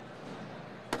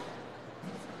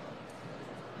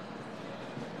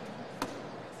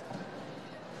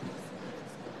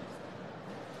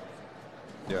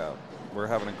 Yeah, we're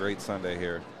having a great Sunday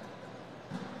here.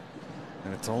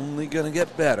 And it's only going to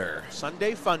get better.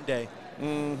 Sunday fun day.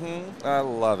 Mm-hmm. I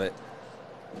love it.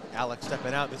 Alex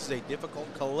stepping out. This is a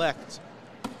difficult collect.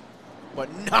 But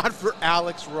not for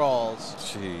Alex Rawls.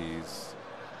 Jeez.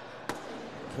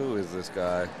 Who is this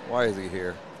guy? Why is he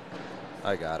here?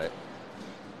 I got it.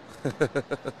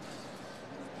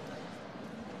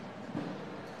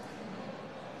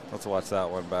 Let's watch that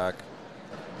one back.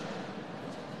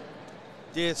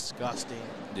 Disgusting.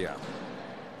 Yeah.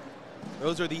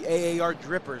 Those are the AAR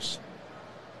drippers.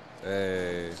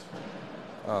 Hey.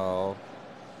 Oh.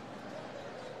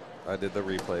 I did the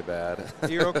replay bad.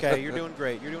 You're okay. You're doing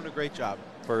great. You're doing a great job.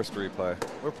 First replay.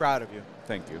 We're proud of you.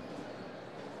 Thank you.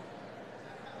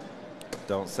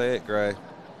 Don't say it, Gray.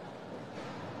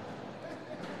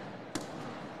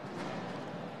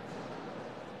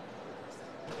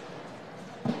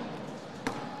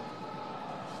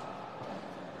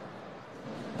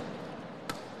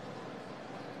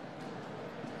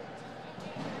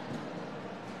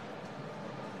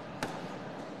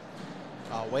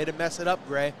 Oh, way to mess it up,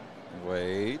 Gray.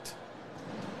 Wait.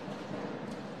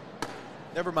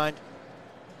 Never mind.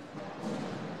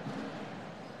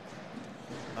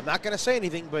 I'm not going to say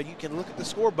anything, but you can look at the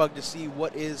score bug to see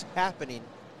what is happening.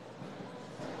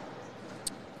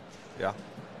 Yeah.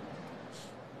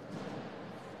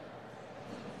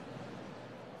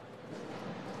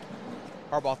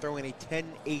 Harbaugh throwing a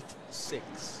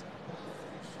 10-8-6.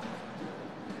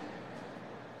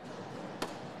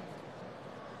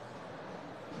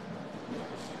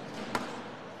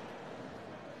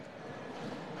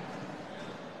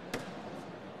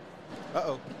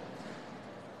 Uh-oh.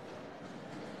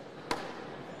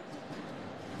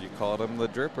 You called them the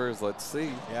drippers. Let's see.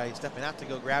 Yeah, he's stepping out to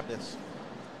go grab this.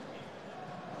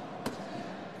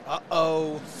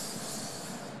 Uh-oh.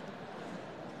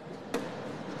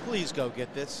 Please go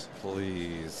get this.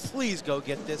 Please. Please go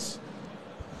get this.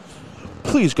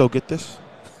 Please go get this.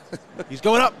 He's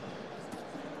going up.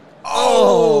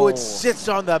 Oh, it sits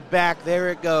on the back. There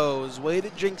it goes. Way to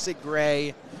jinx it,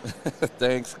 Gray.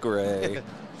 Thanks, Gray.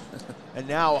 And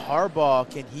now Harbaugh,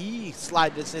 can he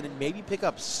slide this in and maybe pick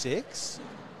up 6?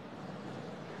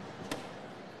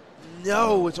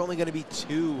 No, it's only going to be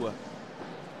 2.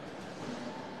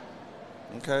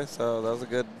 Okay, so that was a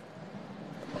good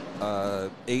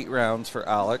 8 rounds for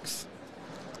Alex.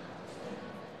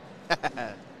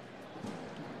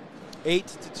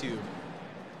 8-2.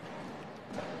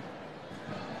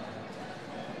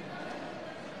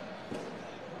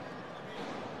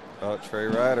 Oh, Trey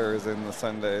Ryder is in the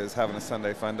Sunday, is having a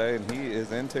Sunday fun day, and he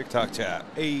is in TikTok chat.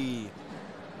 Hey.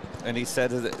 And he said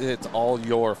that it's all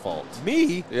your fault.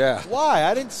 Me? Yeah. Why?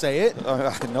 I didn't say it.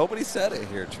 Nobody said it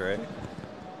here, Trey.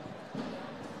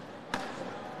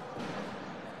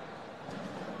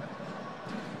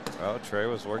 Oh, Trey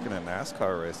was working a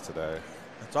NASCAR race today.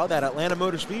 I saw that Atlanta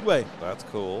Motor Speedway. That's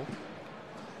cool.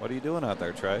 What are you doing out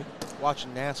there, Trey?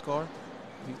 Watching NASCAR.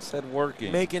 He said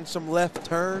working. Making some left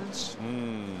turns.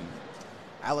 Mm.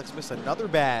 Alex missed another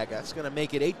bag. That's going to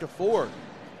make it 8-4.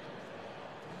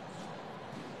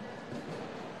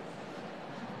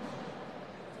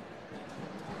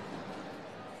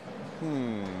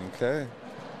 Okay.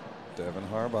 Devin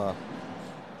Harbaugh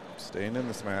staying in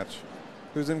this match.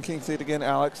 Who's in king seat again,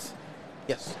 Alex?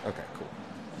 Yes. Okay, cool.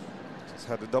 Just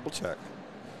had to double check.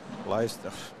 Live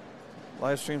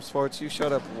stream sports, you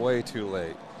showed up way too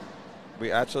late.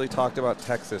 We actually talked about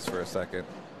Texas for a second,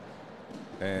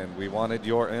 and we wanted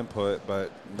your input,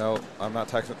 but no, I'm not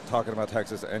talking about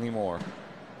Texas anymore.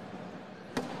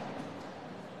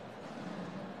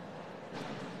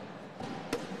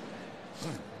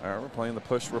 All right, we're playing the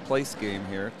push-replace game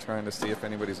here, trying to see if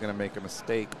anybody's going to make a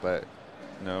mistake, but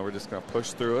no, we're just going to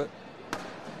push through it.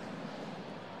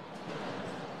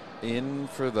 In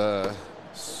for the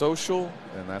social,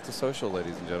 and that's a social,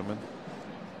 ladies and gentlemen.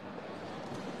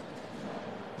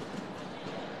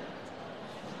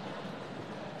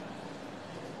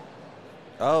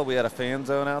 Oh, we had a fan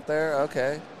zone out there?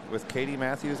 Okay. With Katie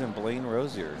Matthews and Blaine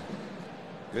Rosier.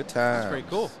 Good times. That's pretty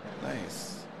cool. Nice.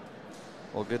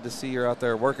 Well, good to see you're out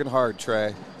there working hard,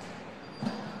 Trey.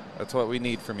 That's what we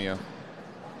need from you.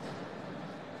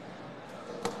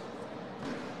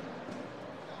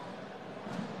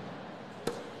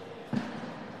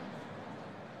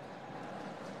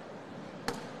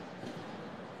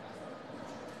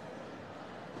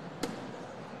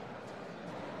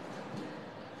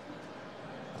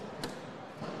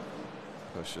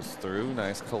 Pushes through,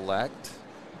 nice collect.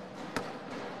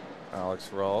 Alex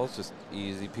Rawls, just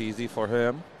easy peasy for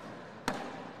him.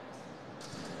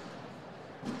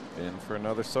 In for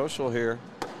another social here.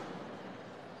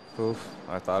 Oof,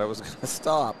 I thought it was gonna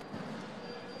stop.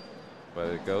 But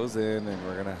it goes in and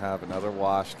we're gonna have another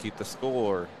wash, keep the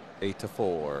score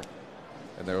 8-4.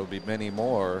 And there will be many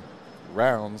more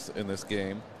rounds in this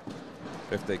game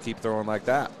if they keep throwing like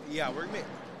that. Yeah, we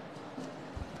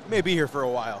may be here for a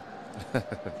while.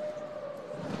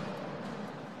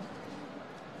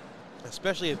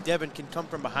 Especially if Devin can come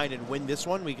from behind and win this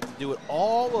one, we can do it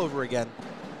all over again.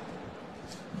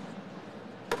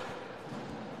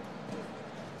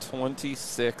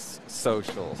 26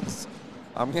 socials.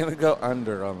 I'm going to go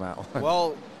under on that one.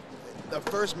 Well, the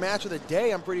first match of the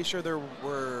day, I'm pretty sure there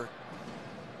were,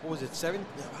 what was it, 7?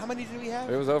 How many did we have?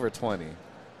 It was over 20. It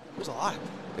was a lot.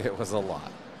 It was a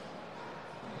lot.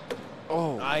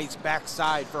 Oh. Nice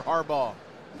backside for Harbaugh.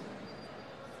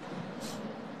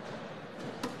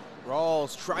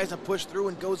 Rawls tries to push through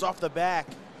and goes off the back.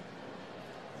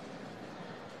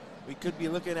 We could be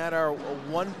looking at our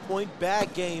 1-point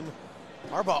bag game.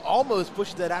 Harbaugh almost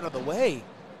pushed that out of the way.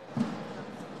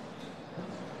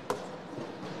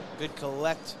 Good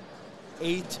collect.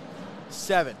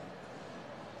 8-7.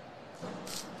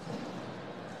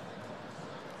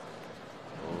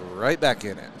 Right back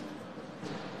in it.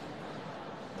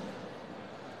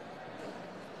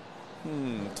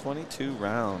 22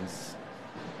 rounds.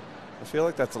 I feel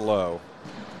like that's low.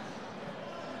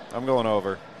 I'm going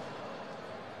over.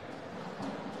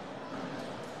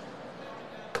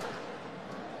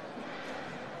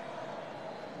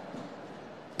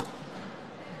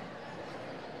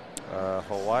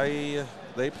 Hawaii,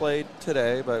 they played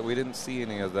today, but we didn't see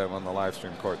any of them on the live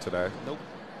stream court today. Nope.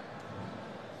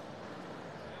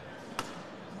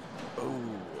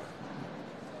 Ooh.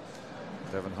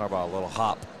 Devin Harbaugh, a little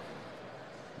hop.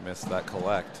 Missed that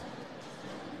collect.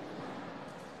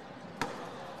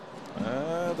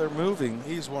 They're moving.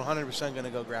 He's 100% going to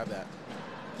go grab that.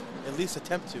 At least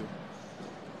attempt to.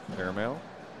 Airmail?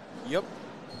 Yep.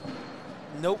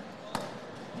 Nope.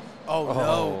 Oh,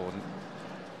 no.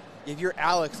 If you're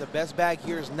Alex, the best bag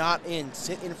here is not in.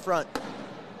 Sit in front.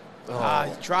 Oh.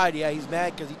 He tried. Yeah, he's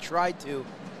mad because he tried to.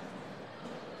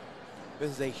 This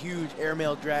is a huge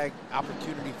airmail drag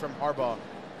opportunity from Harbaugh.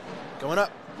 Going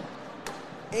up.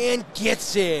 And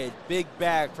gets it. Big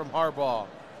bag from Harbaugh.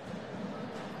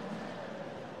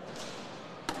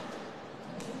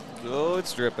 Oh,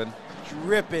 it's dripping.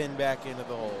 Dripping back into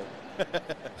the hole.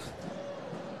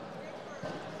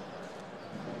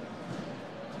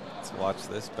 Let's watch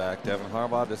this back. Devin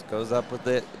Harbaugh just goes up with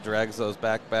it, drags those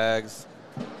back bags.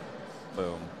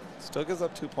 Boom. Still gives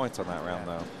up 2 points on that round,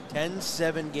 though.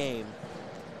 10-7 game.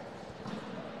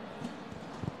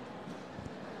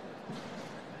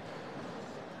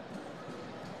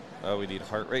 Oh, we need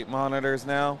heart rate monitors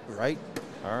now. Right.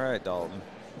 All right, Dalton.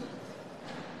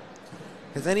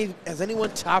 Has anyone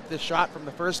topped the shot from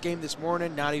the first game this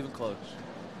morning? Not even close.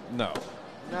 No.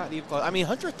 Not even close. I mean,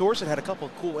 Hunter Thorson had a couple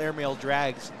of cool airmail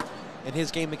drags in his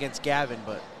game against Gavin,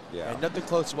 but nothing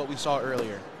close to what we saw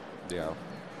earlier. Yeah.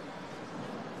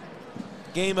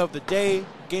 Game of the day,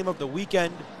 game of the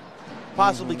weekend,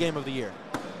 possibly game of the year.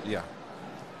 Yeah.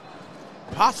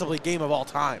 Possibly game of all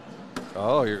time.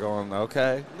 Oh, you're going,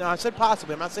 okay. No, I said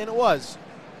possibly. I'm not saying it was.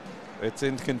 It's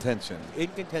in contention. In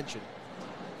contention.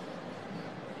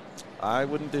 I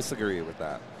wouldn't disagree with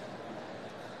that.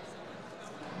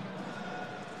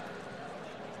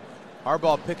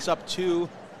 Harbaugh picks up 2,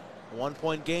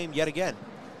 1-point game yet again.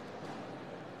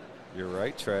 You're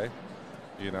right, Trey.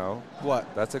 You know. What?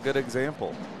 That's a good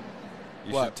example.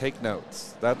 You What? should take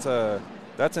notes. That's an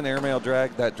airmail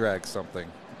drag that drags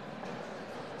something.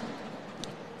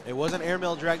 It was an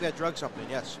airmail drag that drug something,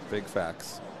 yes. Big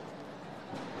facts.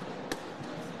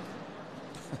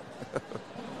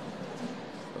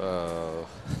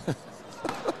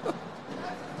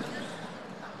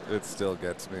 It still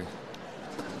gets me.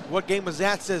 What game was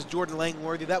that, says Jordan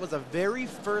Langworthy. That was the very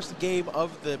first game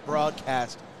of the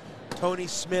broadcast. Tony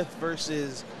Smith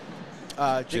versus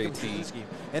Jacob JT. Krasinski.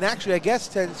 And actually, I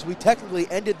guess since we technically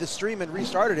ended the stream and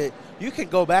restarted it, you can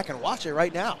go back and watch it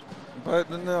right now. But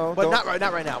no. But not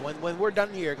right now. When we're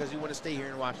done here, because you want to stay here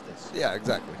and watch this. Yeah,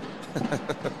 exactly.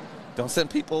 Don't send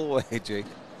people away, Jake.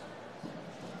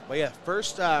 But yeah,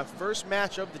 first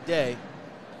match of the day.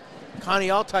 Connie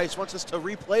Altice wants us to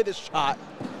replay this shot.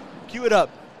 Cue it up.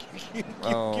 Cue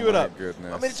it up.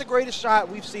 Goodness. I mean, it's the greatest shot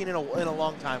we've seen in a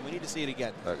long time. We need to see it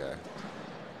again. Okay.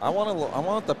 I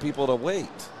want the people to wait.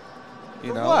 You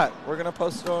For know what? We're gonna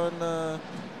post it on.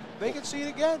 They can see it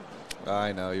again.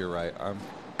 I know, you're right. I'm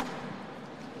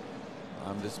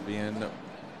just being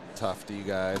tough to you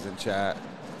guys in chat.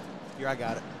 Here, I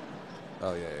got it.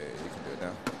 Oh yeah, you can do it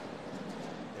now.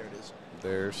 There it is.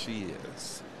 There she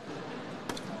is.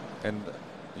 And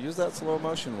use that slow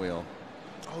motion wheel.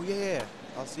 Oh yeah.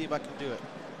 I'll see if I can do it.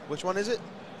 Which one is it?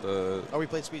 We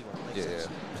played speed one. Makes sense.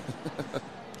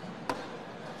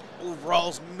 Ooh,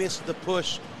 Rawls missed the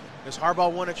push. Does Harbaugh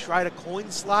want to try to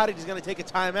coin slot it? He's going to take a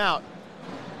timeout.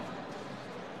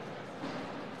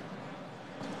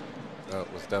 Oh,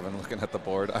 was Devin looking at the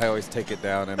board? I always take it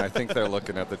down, and I think they're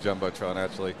looking at the Jumbotron,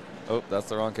 actually. Oh, that's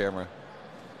the wrong camera.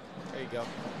 There you go.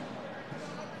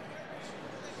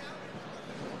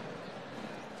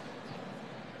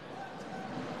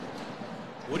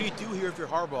 What do you do here if you're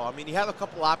Harbaugh? I mean, you have a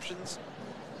couple options.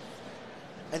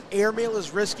 An airmail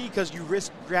is risky because you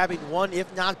risk grabbing one,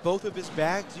 if not both of his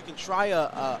bags. You can try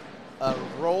a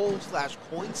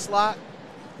roll/coin slot.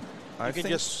 You can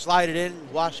just slide it in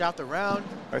and wash out the round.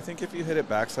 I think if you hit it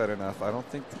backside enough, I don't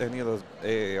think any of those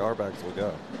AAR bags will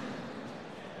go.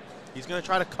 He's going to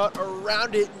try to cut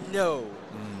around it. No.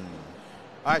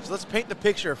 All right, so let's paint the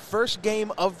picture. First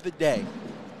game of the day.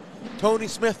 Tony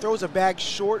Smith throws a bag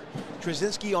short.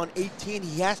 Krasinski on 18.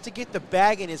 He has to get the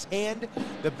bag in his hand,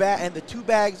 and the two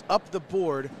bags up the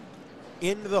board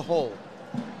in the hole.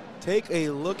 Take a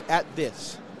look at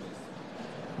this.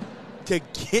 To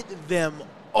get them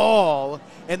all,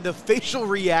 and the facial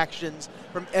reactions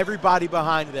from everybody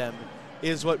behind them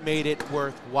is what made it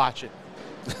worth watching.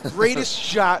 Greatest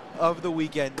shot of the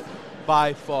weekend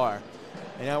by far.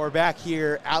 And now we're back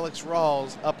here. Alex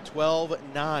Rawls up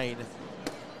 12-9.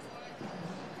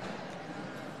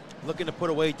 Looking to put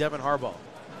away Devin Harbaugh.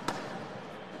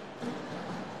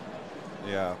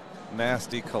 Yeah,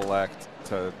 nasty collect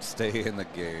to stay in the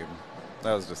game.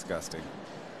 That was disgusting.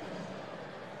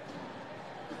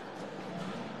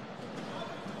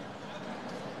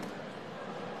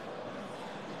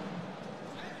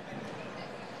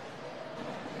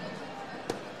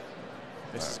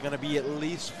 This is going to be at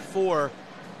least 4.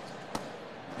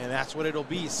 And that's what it'll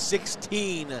be,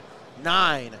 16-9.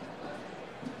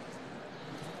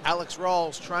 Alex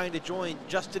Rawls trying to join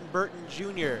Justin Burton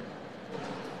Jr.,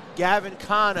 Gavin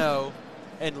Cano,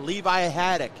 and Levi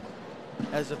Haddock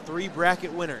as the 3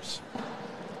 bracket winners.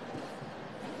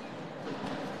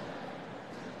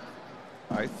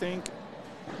 I think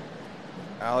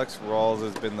Alex Rawls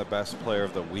has been the best player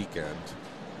of the weekend,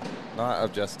 not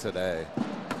of just today.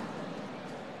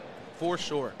 For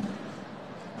sure.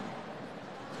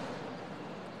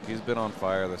 He's been on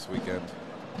fire this weekend.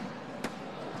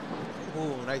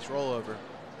 Ooh, nice rollover.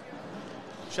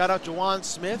 Shout out Jawan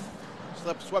Smith.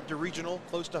 Swept a regional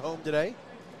close to home today.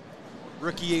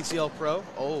 Rookie ACL Pro.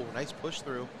 Oh, nice push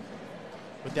through.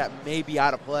 But that may be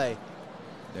out of play.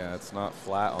 Yeah, it's not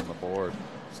flat on the board,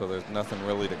 so there's nothing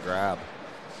really to grab.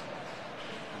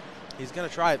 He's going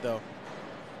to try it, though.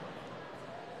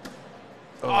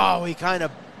 Oh, he kind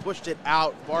of pushed it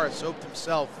out. Barr soaked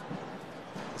himself.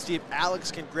 Let's see if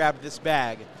Alex can grab this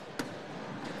bag.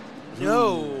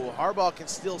 No, Harbaugh can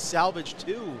still salvage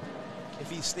 2 if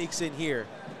he sneaks in here.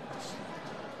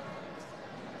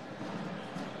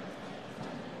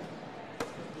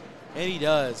 And he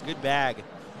does. Good bag.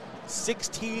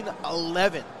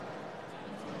 16-11.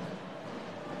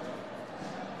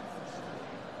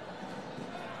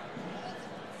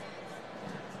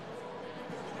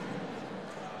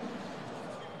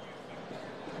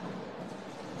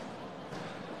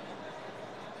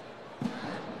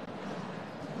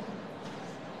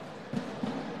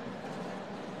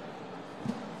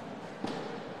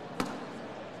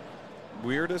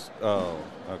 Weirdest? Oh,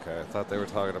 okay. I thought they were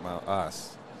talking about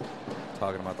us.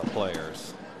 Talking about the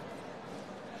players.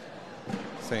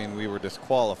 Saying we were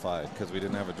disqualified because we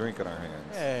didn't have a drink in our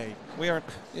hands. Hey. We aren't.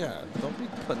 Yeah, don't be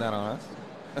putting that on us.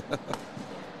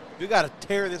 We got to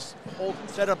tear this whole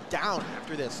setup down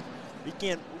after this. We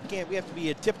have to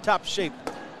be in tip-top shape.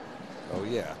 Oh,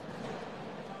 yeah.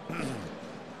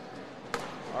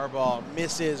 Harbaugh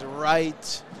misses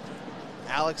right.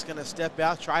 Alex going to step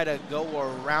out, try to go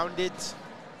around it.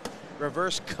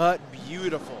 Reverse cut,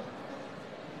 beautiful.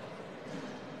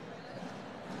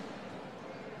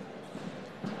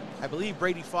 I believe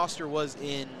Brady Foster was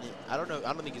in, I don't know,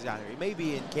 I don't think he's out here. He may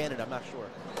be in Canada, I'm not sure.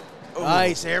 Ooh.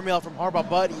 Nice airmail from Harbaugh,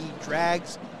 but he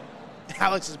drags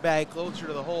Alex's bag closer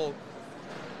to the hole.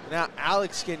 Now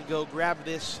Alex can go grab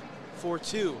this for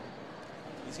 2.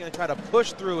 He's going to try to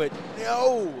push through it.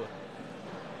 No!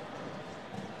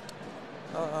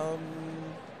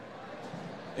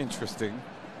 Interesting.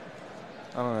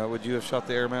 I don't know. Would you have shot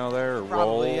the airmail there or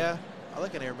Probably, roll? yeah. I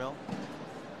like an airmail.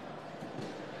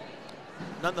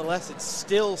 Nonetheless, it's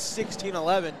still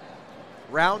 16-11.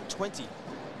 Round 20.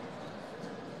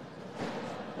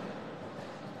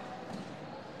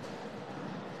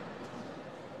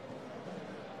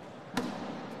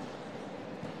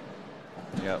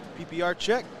 Yep. PPR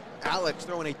check. Alex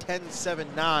throwing a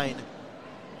 10-7-9.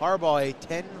 Harbaugh a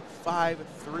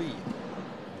 10-5-3.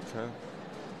 Okay.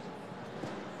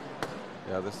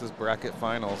 Yeah, this is bracket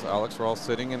finals. Alex Rawls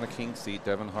sitting in the king seat.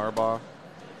 Devin Harbaugh,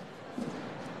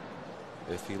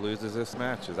 if he loses this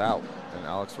match, is out. And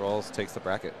Alex Rawls takes the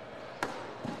bracket.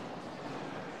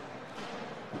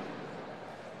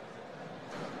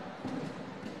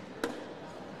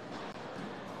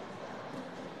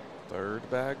 Third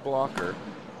bag blocker.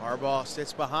 Harbaugh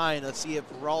sits behind. Let's see if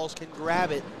Rawls can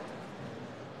grab it.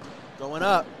 Going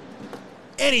up.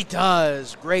 And he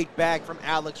does. Great bag from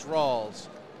Alex Rawls.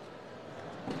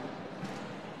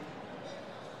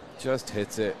 Just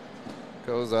hits it.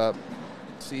 Goes up.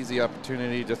 Sees the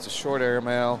opportunity. Just a short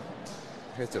airmail.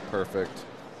 Hits it perfect.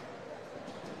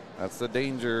 That's the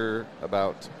danger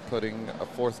about putting a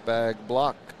 4th bag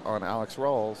block on Alex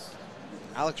Rawls.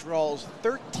 Alex Rawls,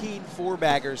 13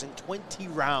 4-baggers in 20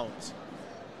 rounds.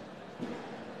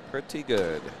 Pretty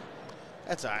good.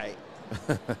 That's all right.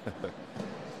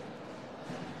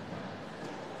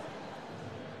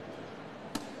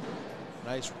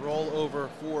 Nice roll over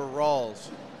for Rawls.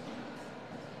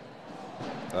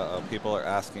 Uh-oh, people are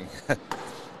asking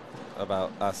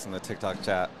about us in the TikTok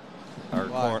chat,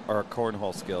 Why? our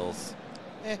cornhole skills.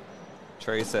 Eh.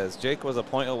 Trey says, Jake was a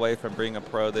point away from being a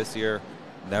pro this year.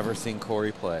 Never seen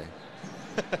Corey play.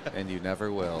 And you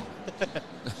never will.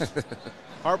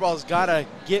 Harbaugh's got to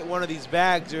get one of these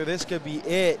bags or this could be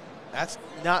it. That's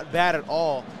not bad at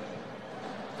all.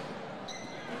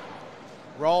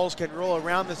 Rawls can roll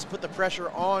around this, put the pressure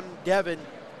on Devin.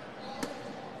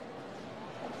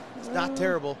 It's not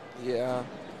terrible. Yeah.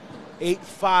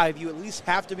 8-5. You at least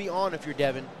have to be on if you're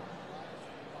Devin.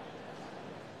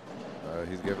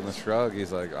 He's giving the shrug.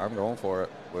 He's like, I'm going for it.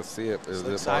 Let's see it. Is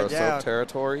Slip it side bar down. soap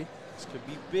territory? This could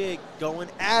be big. Going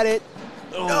at it.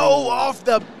 No, off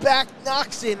the back,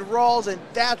 knocks in Rawls, and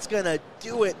that's going to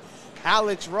do it.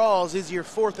 Alex Rawls is your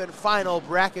 4th and final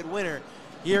bracket winner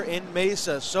here in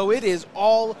Mesa. So it is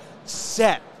all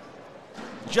set.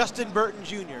 Justin Burton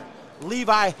Jr.,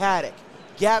 Levi Haddock,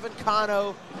 Gavin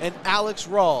Cano, and Alex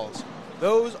Rawls.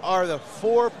 Those are the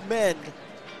 4 men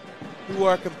who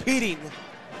are competing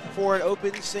for an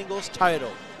open singles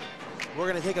title. We're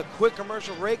going to take a quick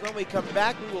commercial break. When we come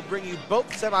back, we will bring you both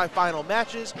semifinal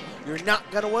matches. You're not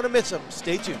going to want to miss them.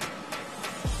 Stay tuned.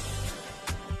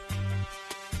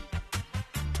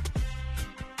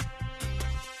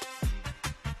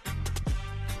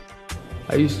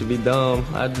 I used to be dumb.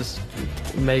 I just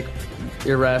make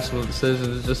irrational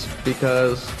decisions just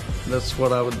because that's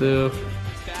what I would do.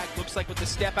 Bag looks like with the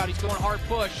step out, he's going hard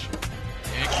push.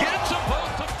 And gets them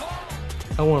both to fall.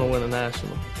 I want to win a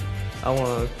national. I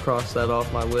want to cross that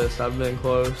off my list. I've been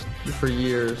close for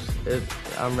years.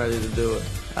 I'm ready to do it.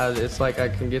 It's like I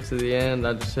can get to the end.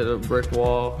 I just hit a brick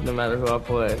wall no matter who I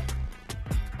play.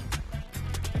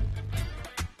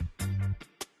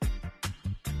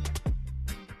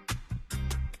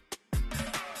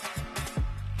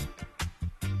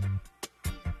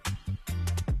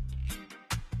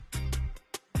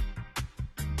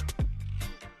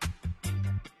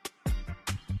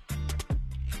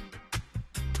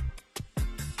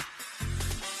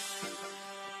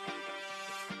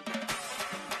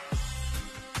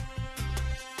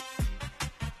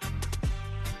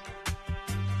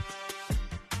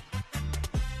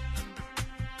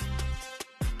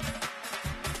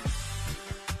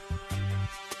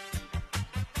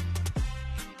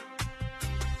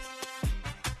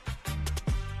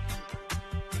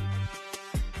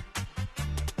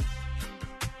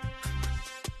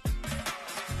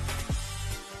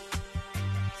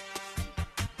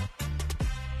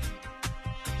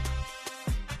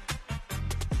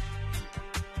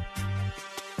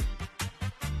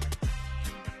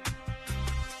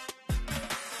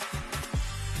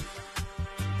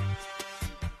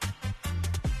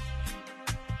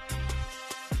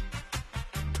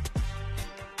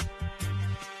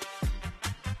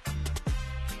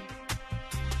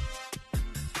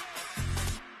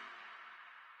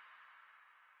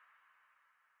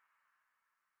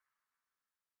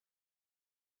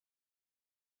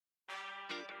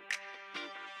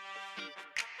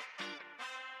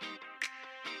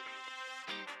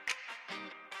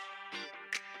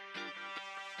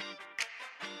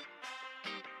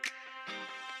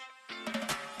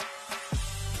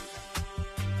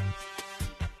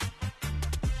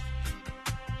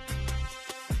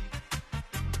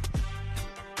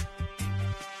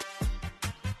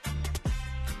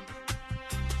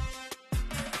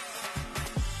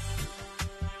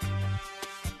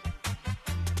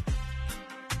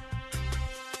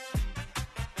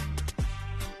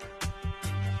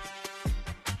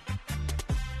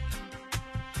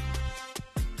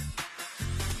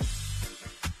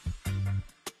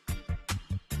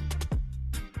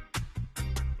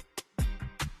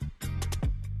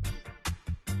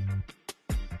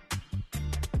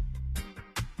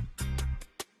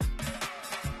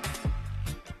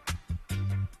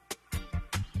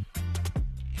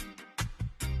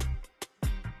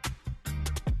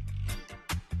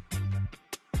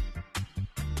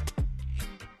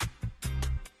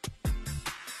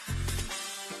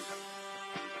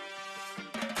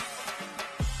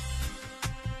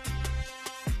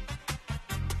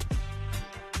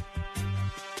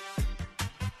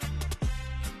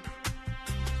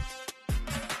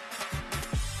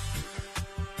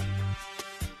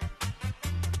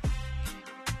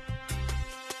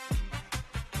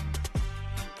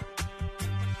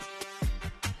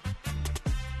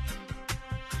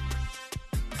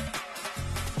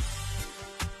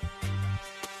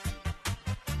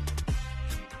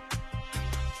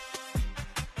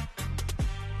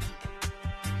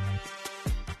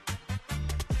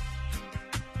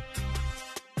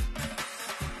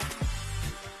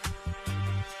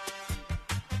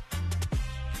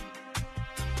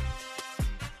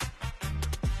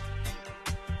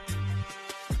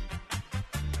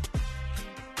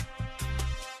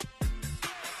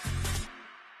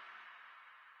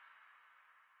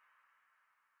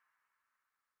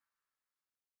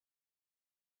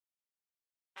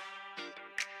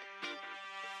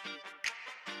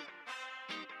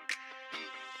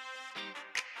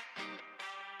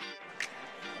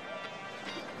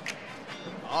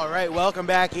 All right, welcome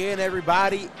back in,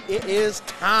 everybody. It is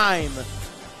time.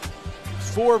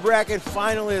 4 bracket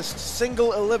finalists,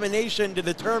 single elimination to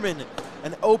determine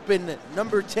an Open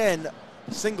number 10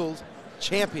 singles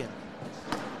champion.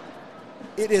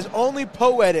 It is only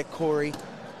poetic, Corey.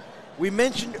 We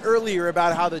mentioned earlier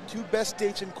about how the 2 best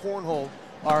states in cornhole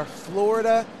are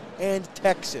Florida and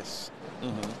Texas.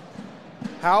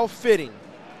 How fitting.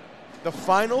 The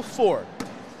final 4.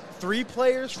 3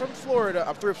 players from Florida,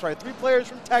 3 players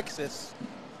from Texas,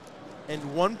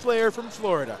 and 1 player from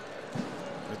Florida.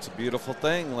 It's a beautiful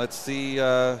thing. Let's see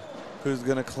who's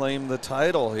going to claim the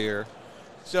title here.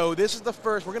 So this is the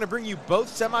first. We're going to bring you both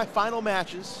semifinal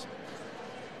matches.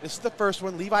 This is the first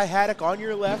one. Levi Haddock on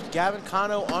your left, Gavin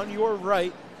Cano on your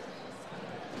right.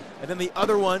 And then the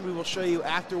other one we will show you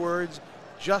afterwards,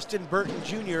 Justin Burton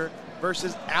Jr.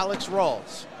 versus Alex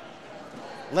Rawls.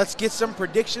 Let's get some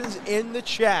predictions in the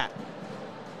chat.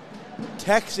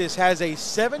 Texas has a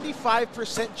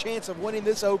 75% chance of winning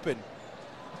this Open.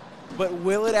 But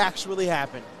will it actually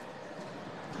happen?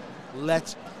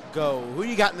 Let's go. Who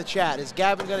you got in the chat? Is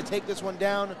Gavin going to take this one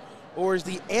down? Or is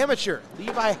the amateur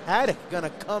Levi Haddock going to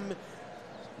come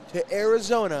to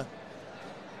Arizona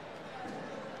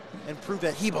and prove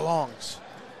that he belongs?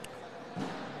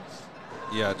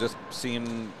 Yeah, just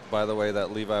seen by the way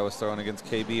that Levi was throwing against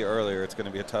KB earlier, it's going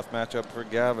to be a tough matchup for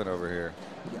Gavin over here.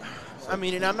 I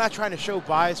mean, and I'm not trying to show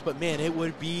bias, but man, it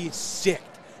would be sick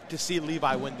to see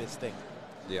Levi win this thing.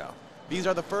 Yeah. These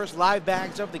are the first live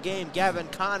bags of the game. Gavin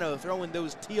Cano throwing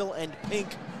those teal and pink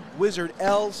Wizard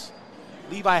L's.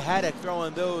 Levi Haddock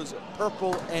throwing those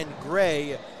purple and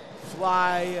gray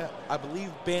Fly, I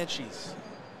believe, Banshees.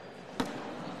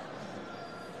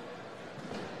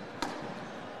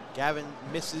 Gavin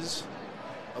misses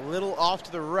a little off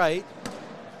to the right.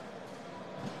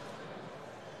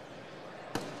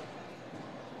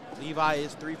 Levi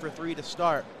is 3 for 3 to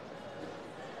start.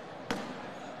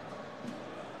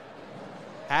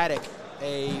 Haddock,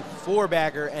 a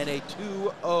 4-bagger and a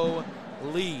 2-0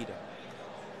 lead.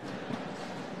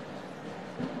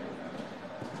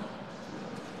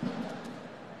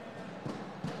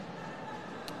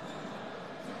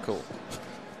 Cool.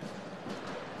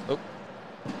 Oh.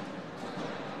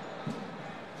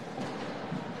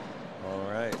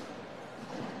 All right.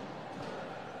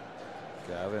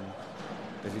 Gavin,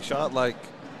 if he shot like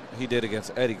he did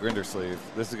against Eddie Grindersleeve,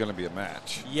 this is going to be a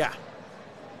match. Yeah.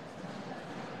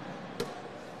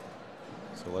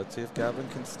 So let's see if Gavin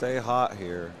can stay hot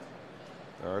here.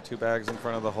 There are 2 bags in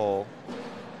front of the hole.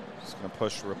 Just going to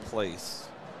push replace.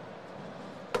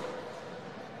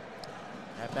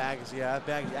 That bag is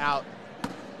out.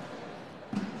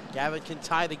 Gavin can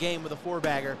tie the game with a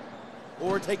 4-bagger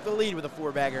or take the lead with a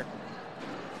 4-bagger.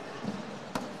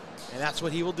 And that's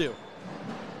what he will do.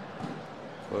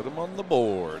 Put him on the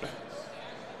board.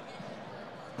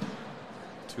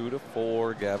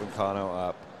 2-4, Gavin Cano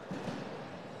up.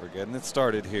 We're getting it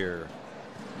started here.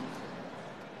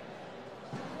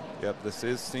 Yep, this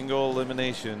is single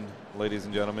elimination, ladies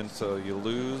and gentlemen. So you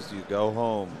lose, you go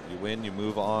home. You win, you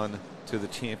move on to the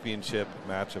championship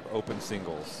match of open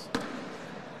singles.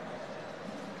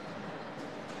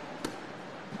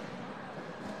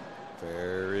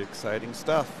 Very exciting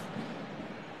stuff.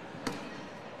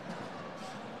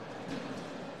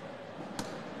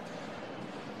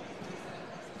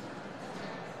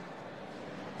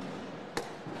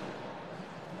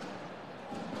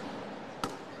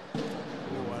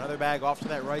 Another bag off to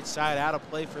that right side, out of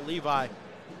play for Levi.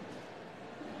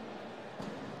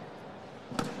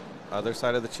 Other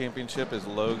side of the championship is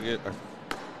Logan.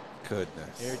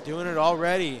 Goodness. They're doing it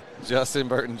already. Justin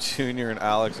Burton Jr. and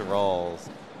Alex Rawls.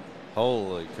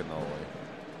 Holy cannoli.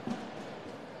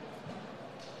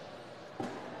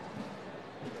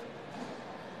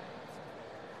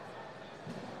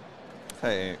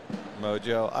 Hey,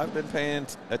 Mojo, I've been paying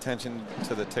attention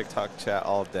to the TikTok chat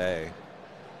all day.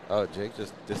 Oh, Jake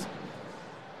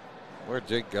where'd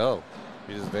Jake go?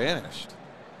 He just vanished.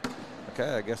 Okay,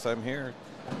 I guess I'm here.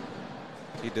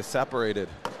 He separated.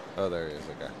 Oh, there he is.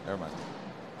 Okay, never mind.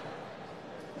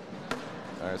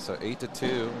 All right, so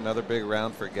 8-2. Another big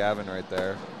round for Gavin right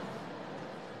there.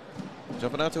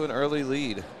 Jumping out to an early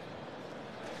lead.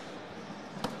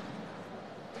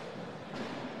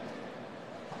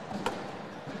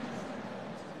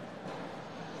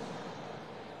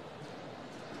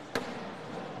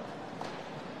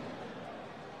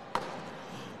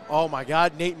 Oh my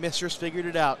God, Nate Mistress figured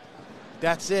it out.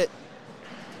 That's it.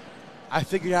 I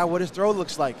figured out what his throw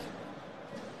looks like.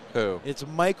 Who? It's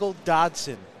Michael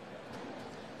Dodson.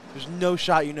 There's no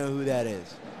shot you know who that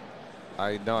is.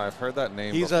 I know, I've heard that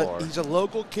name before. He's a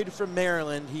local kid from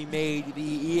Maryland. He made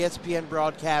the ESPN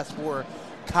broadcast for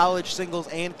college singles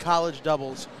and college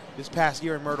doubles this past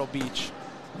year in Myrtle Beach.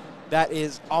 That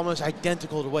is almost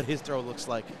identical to what his throw looks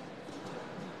like.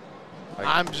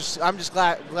 I'm just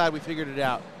glad we figured it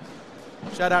out.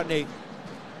 Shout out, Nate.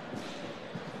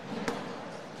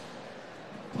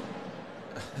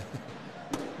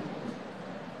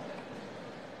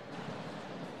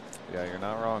 Yeah, you're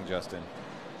not wrong, Justin.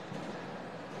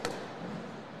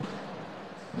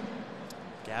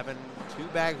 Gavin, 2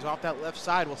 bags off that left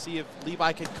side. We'll see if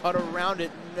Levi can cut around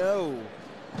it. No.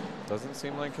 Doesn't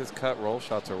seem like his cut roll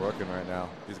shots are working right now.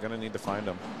 He's going to need to find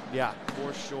them. Yeah,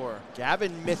 for sure.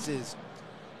 Gavin misses.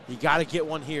 You got to get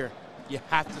one here. You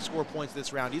have to score points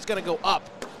this round. He's going to go up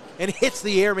and hits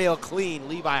the airmail clean.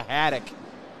 Levi Haddock.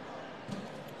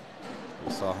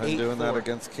 We saw him doing that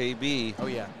against KB. Oh,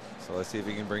 yeah. So let's see if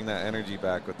he can bring that energy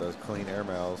back with those clean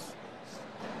airmails.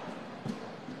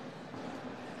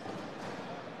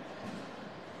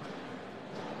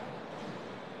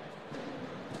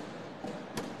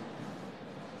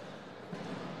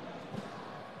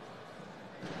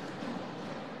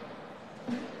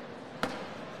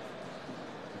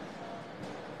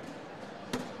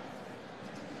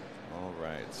 All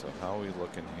right, so how are we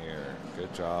looking here?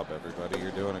 Good job, everybody.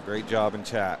 You're doing a great job in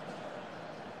chat.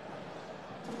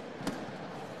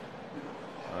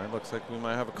 All right, looks like we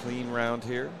might have a clean round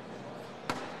here.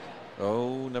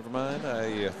 Oh, never mind.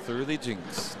 I threw the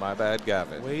jinx. My bad,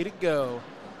 Gavin. Way to go.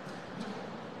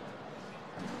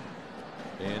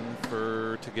 In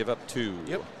to give up 2.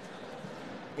 Yep.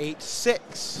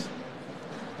 8-6.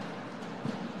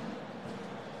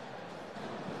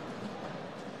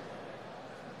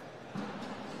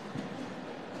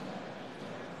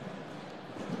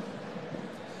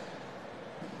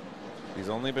 He's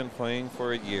only been playing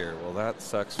for a year. Well, that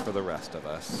sucks for the rest of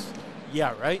us.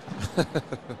 Yeah, right?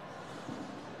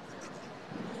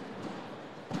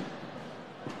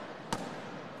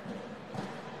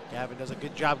 Gavin does a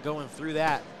good job going through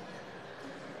that.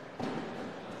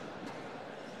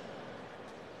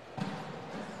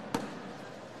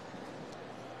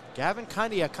 Gavin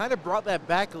kind of brought that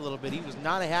back a little bit. He was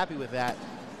not happy with that.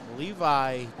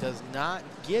 Levi does not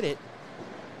get it.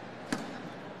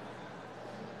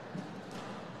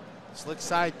 Slick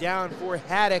side down for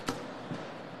Haddock.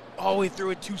 Oh, he threw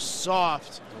it too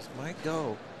soft. Those might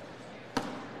go.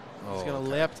 He's going to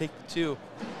lay up, take the 2.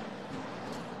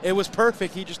 It was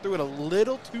perfect. He just threw it a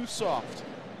little too soft.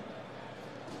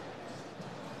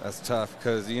 That's tough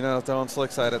because, you know, throwing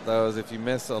slick side at those, if you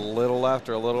miss a little left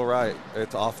or a little right,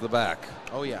 it's off the back.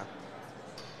 Oh, yeah.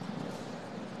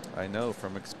 I know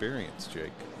from experience,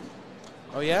 Jake.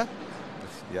 Oh, yeah?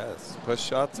 Yes. Push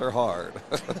shots are hard.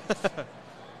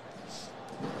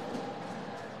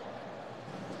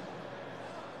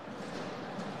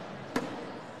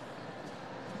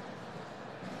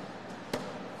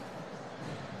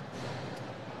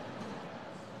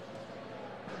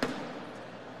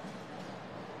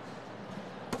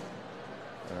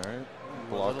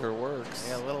 Blocker works.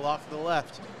 Yeah, a little off to the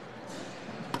left.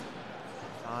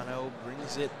 Kano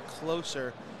brings it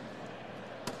closer.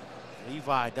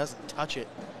 Levi doesn't touch it.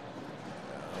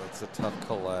 Oh, it's a tough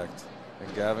collect.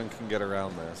 And Gavin can get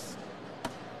around this.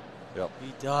 Yep.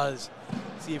 He does.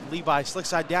 See if Levi slick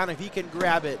side down, if he can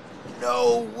grab it.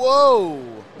 No, whoa.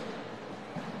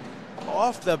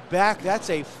 Off the back, that's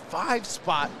a 5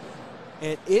 spot.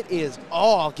 And it is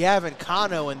all Gavin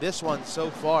Kano in this one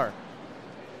so far.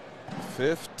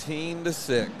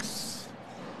 15-6.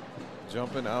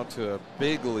 Jumping out to a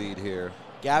big lead here.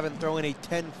 Gavin throwing a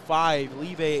 10-5.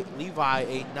 Levi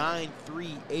a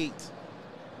 9-3-8.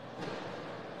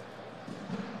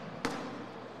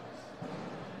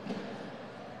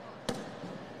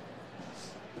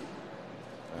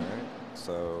 All right.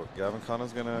 So Gavin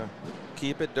Kano's going to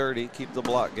keep it dirty, keep the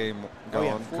block game going.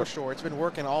 Oh, yeah, for sure. It's been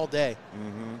working all day.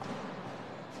 Mm-hmm.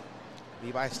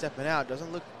 Levi stepping out.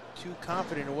 Doesn't look too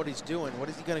confident in what he's doing. What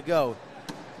is he going to go?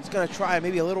 He's going to try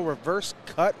maybe a little reverse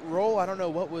cut roll. I don't know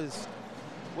what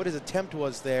his attempt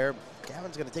was there.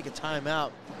 Gavin's going to take a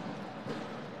timeout.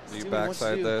 Do you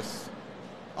backside this?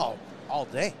 Oh, all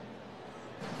day.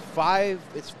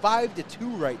 It's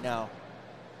 5-2 right now.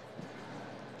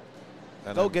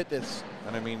 And Go get this.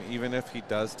 And I mean, even if he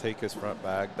does take his front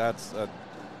bag, that's a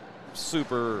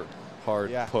super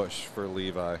hard push for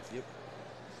Levi. Yep.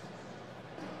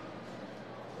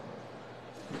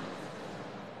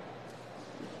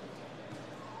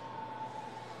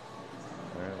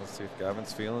 All right, let's see if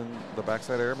Gavin's feeling the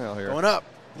backside airmail here. Going up.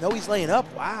 No, he's laying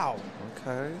up. Wow.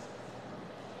 Okay.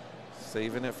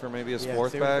 Saving it for maybe his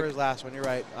 4th saving it bag. for his last one. You're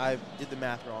right. I did the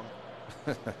math wrong.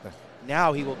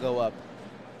 Now he will go up.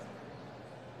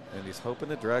 And he's hoping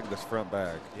to drag this front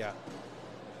bag. Yeah.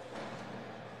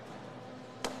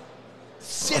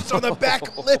 Gets on the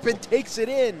back lip and takes it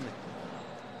in.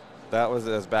 That was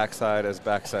as backside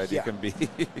Yeah. you can be.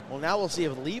 Well, now we'll see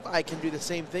if Levi can do the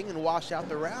same thing and wash out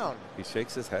the round. He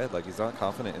shakes his head like he's not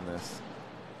confident in this.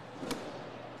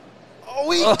 Oh,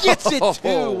 he gets it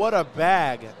too. What a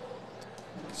bag.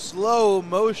 Slow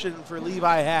motion for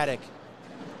Levi Haddock.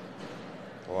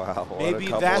 Wow, what a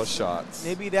couple of shots.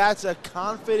 Maybe that's a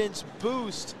confidence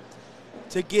boost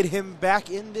to get him back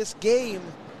in this game.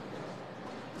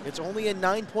 It's only a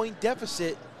 9-point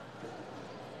deficit.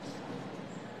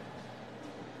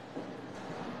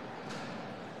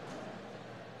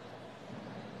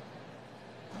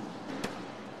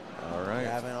 All right.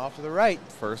 Gavin off to the right.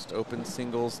 First open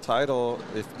singles title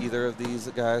if either of these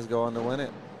guys go on to win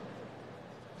it.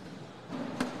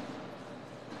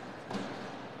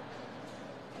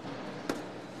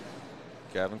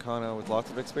 Gavin Cano with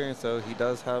lots of experience, though. He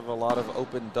does have a lot of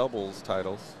open doubles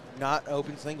titles. Not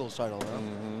open singles title, though.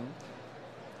 Mm-hmm.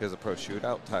 He has a pro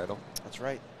shootout title. That's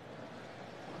right.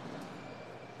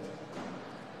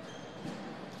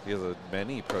 He has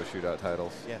many pro shootout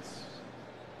titles. Yes.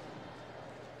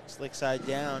 Slick side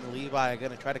down. Levi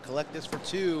going to try to collect this for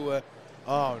two.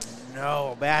 Oh,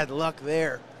 no. Bad luck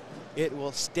there. It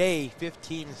will stay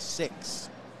 15-6.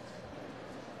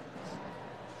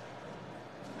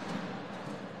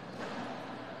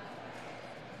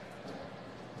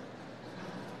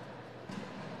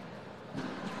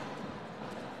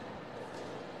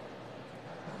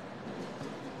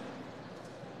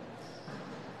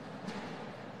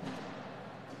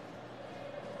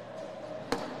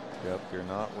 Yep, you're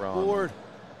not wrong. Board.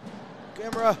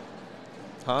 Camera.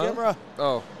 Huh? Camera.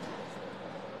 Oh.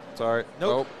 Sorry.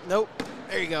 Nope. Nope.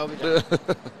 There you go.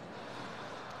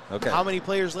 Okay. How many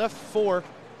players left? 4.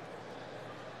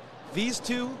 These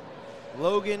two,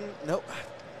 Logan, nope.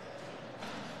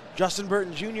 Justin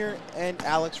Burton Jr. and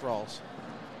Alex Rawls.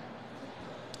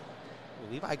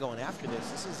 Ooh, Levi going after this.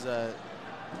 This is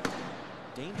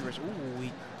dangerous. Ooh,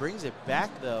 he brings it back,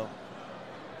 though.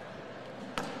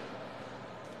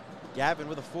 Gavin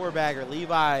with a 4-bagger.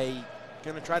 Levi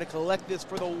going to try to collect this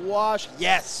for the wash.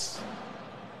 Yes.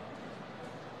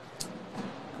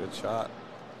 Good shot.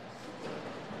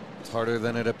 It's harder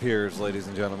than it appears, ladies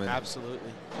and gentlemen.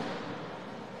 Absolutely.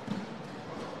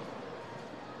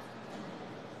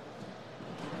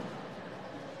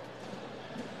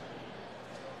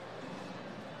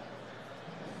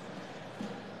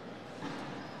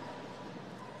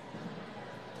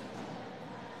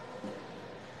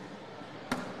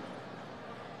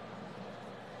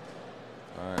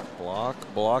 All right, block,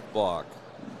 block, block.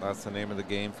 That's the name of the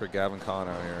game for Gavin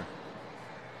Cano here.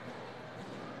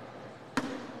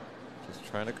 Just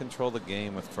trying to control the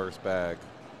game with first bag.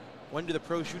 When do the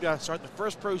pro shootouts start? The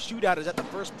first pro shootout is at the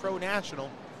first pro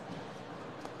national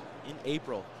in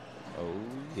April. Oh,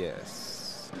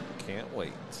 yes. Can't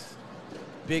wait.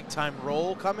 Big time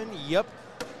roll coming. Yep.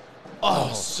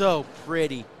 Oh, so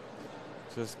pretty.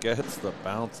 Just gets the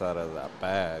bounce out of that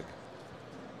bag.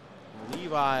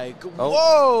 Levi. Oh.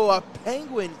 Whoa, a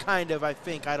penguin kind of, I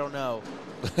think. I don't know.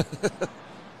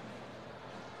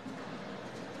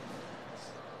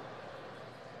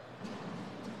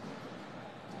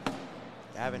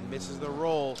 Gavin misses the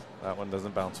roll. That one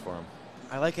doesn't bounce for him.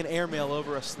 I like an airmail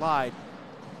over a slide,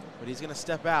 but he's going to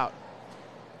step out.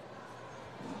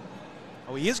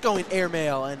 Oh, he is going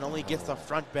airmail and only gets the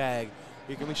front bag.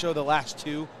 Here, can we show the last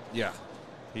two? Yeah.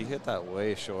 He hit that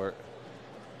way short.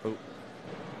 Oh.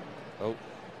 Oh.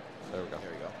 There we go. There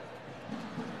we go.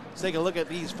 Let's take a look at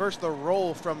these. First, the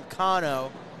roll from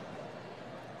Cano.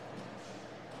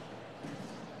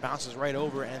 Bounces right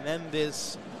over, and then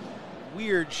this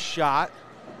weird shot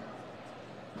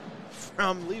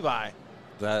from Levi.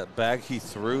 That bag he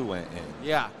threw went in.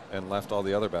 Yeah. And left all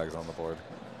the other bags on the board.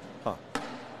 Huh.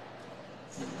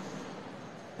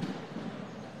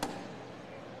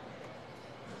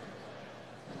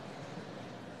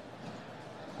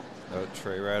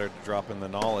 Trey Ratter dropping the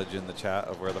knowledge in the chat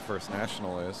of where the first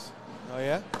national is. Oh,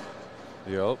 yeah?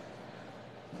 Yep.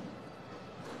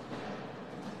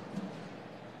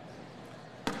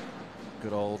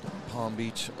 Good old Palm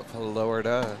Beach,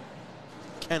 Florida.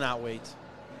 Cannot wait.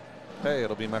 Hey,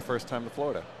 it'll be my first time to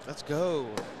Florida. Let's go.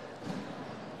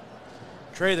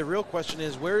 Trey, the real question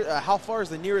is, how far is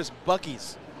the nearest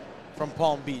Buc-ee's from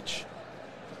Palm Beach?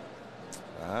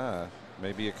 Ah,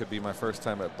 maybe it could be my first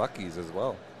time at Buc-ee's as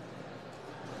well.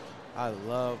 I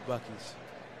love Buc-ee's.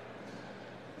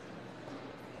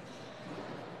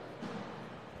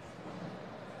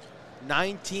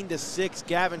 (19-6),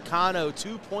 Gavin Cano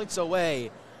 2 points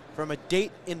away from a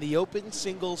date in the open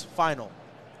singles final.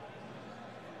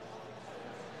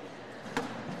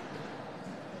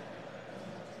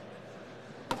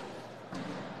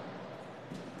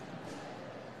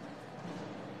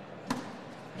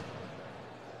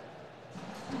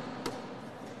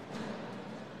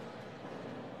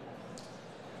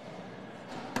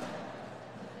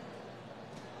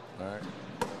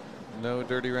 No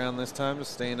dirty round this time,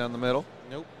 just staying down the middle.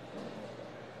 Nope.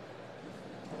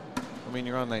 I mean,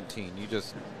 you're on 19. You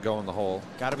just go in the hole.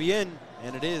 Got to be in,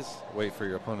 and it is. Wait for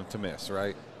your opponent to miss,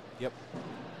 right? Yep.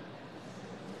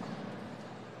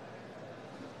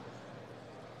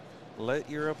 Let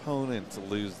your opponent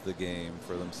lose the game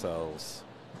for themselves.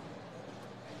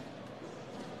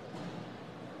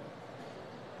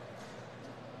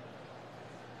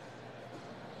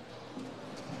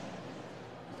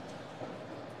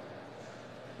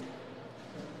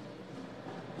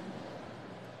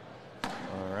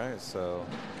 All right, so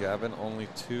Gavin only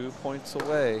 2 points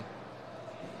away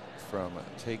from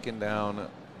taking down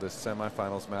the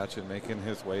semifinals match and making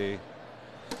his way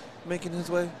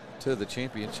to the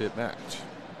championship match.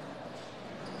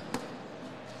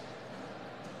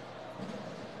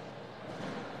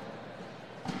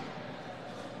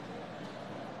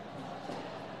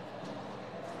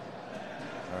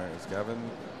 All right, is Gavin,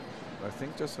 I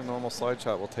think just a normal slide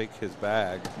shot will take his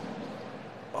bag.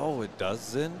 Oh, it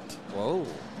doesn't? Whoa,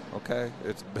 okay.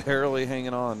 It's barely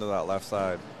hanging on to that left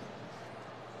side.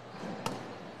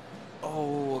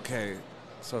 Oh, okay.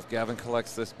 So if Gavin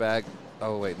collects this bag,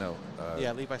 oh wait, no.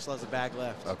 Yeah, Levi still has a bag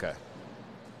left. Okay.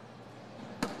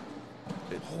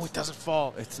 Oh, it doesn't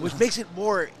fall, It's which not. makes it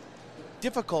more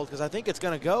difficult because I think it's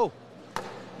going to go.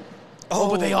 Oh,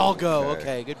 but they all go.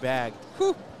 Okay, good bag.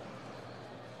 Whew.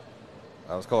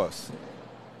 That was close.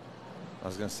 I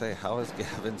was going to say, how is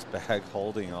Gavin's bag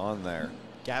holding on there?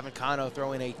 Gavin Cano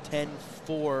throwing a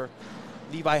 10-4.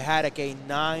 Levi Haddock a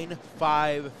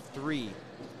 9-5-3.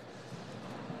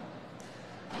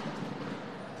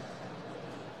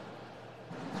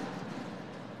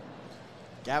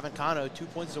 Gavin Cano 2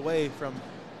 points away from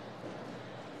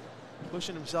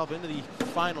pushing himself into the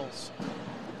finals,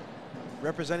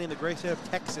 representing the great state of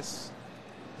Texas.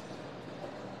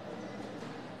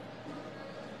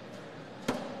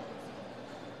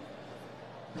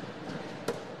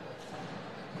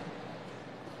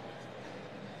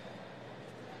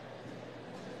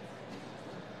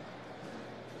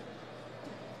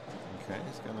 Okay,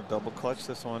 he's going to double clutch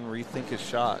this one, rethink his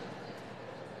shot.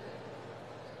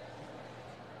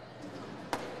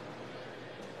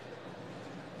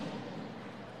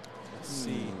 Let's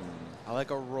see. I like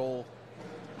a roll.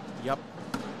 Yep.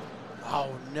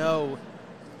 Oh, no.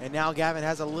 And now Gavin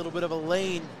has a little bit of a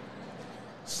lane.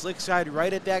 Slick side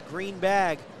right at that green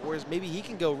bag. Whereas maybe he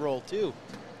can go roll too.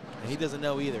 And he doesn't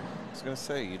know either. I was going to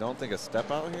say, you don't think a step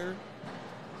out here?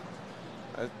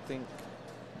 I think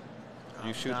you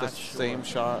I'm shoot the not sure. same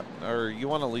shot, or you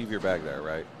want to leave your bag there,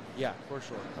 right? Yeah, for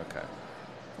sure. Okay.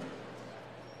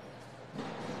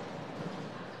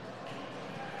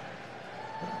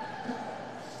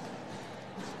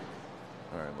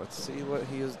 All right, let's see what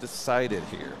he has decided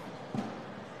here.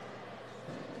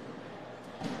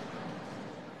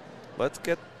 Let's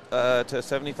get to Upside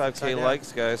 75K down.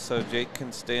 likes, guys, so Jake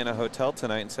can stay in a hotel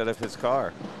tonight instead of his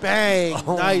car. Bang!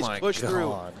 Oh Nice my push through.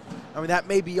 God. I mean, that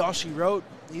may be all she wrote.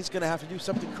 He's going to have to do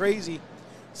something crazy.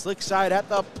 Slick side at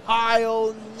the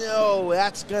pile. No,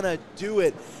 that's going to do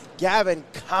it. Gavin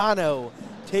Cano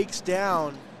takes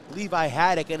down Levi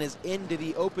Haddock and is into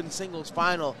the open singles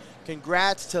final.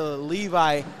 Congrats to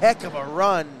Levi. Heck of a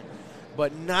run,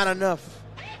 but not enough.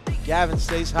 Gavin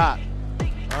stays hot.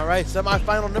 All right,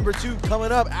 semifinal number 2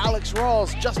 coming up. Alex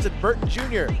Rawls, Justin Burton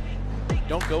Jr.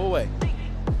 Don't go away.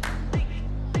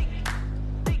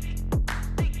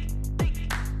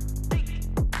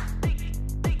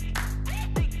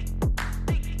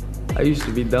 I used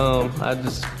to be dumb. I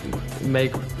just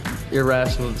make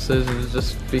irrational decisions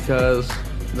just because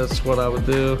that's what I would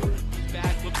do.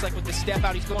 Back looks like with the step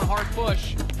out, he's going hard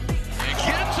push. And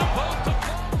gets them both to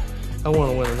fall. I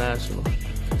want to win a national.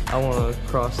 I want to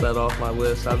cross that off my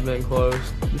list. I've been close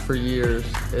for years.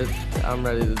 I'm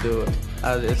ready to do it.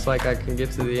 It's like I can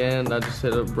get to the end. I just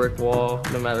hit a brick wall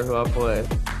no matter who I play.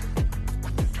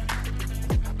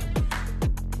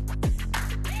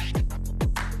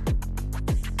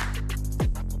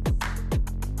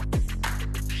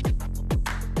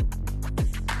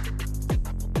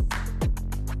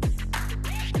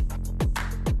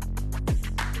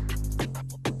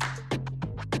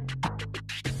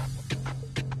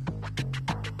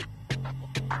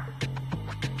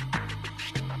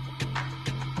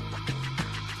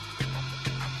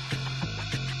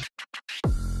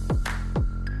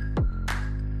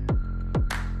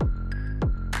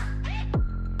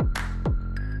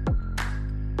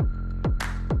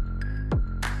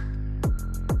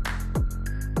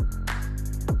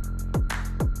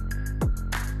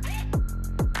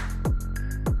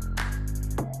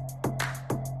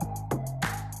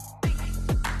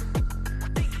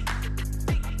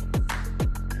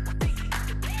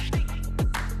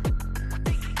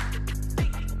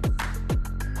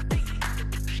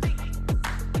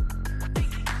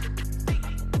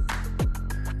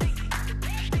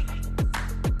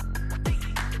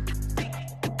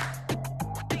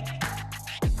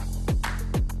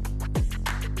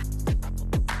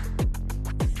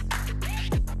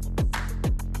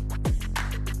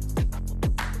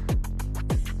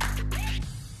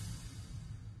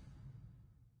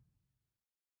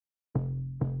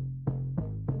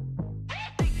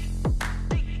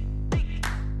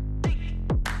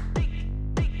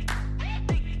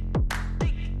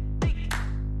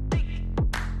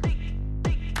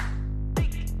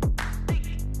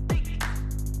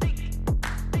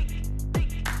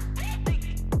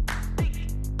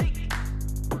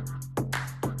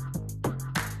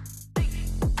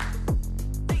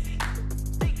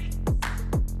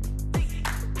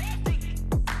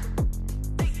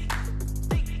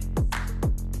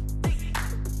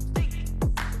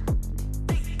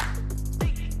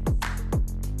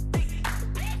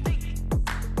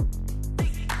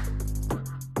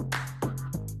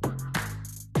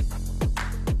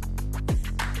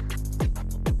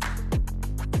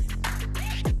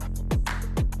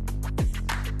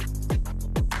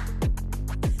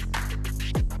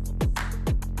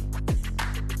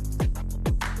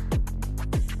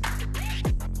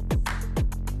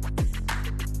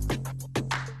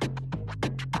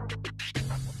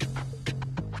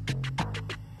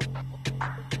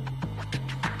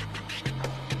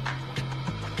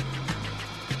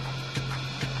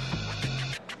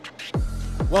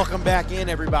 Welcome back in,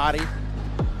 everybody.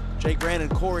 Jake Brand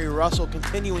and Corey Russell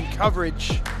continuing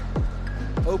coverage.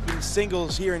 Open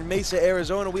singles here in Mesa,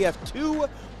 Arizona. We have 2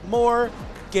 more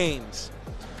games.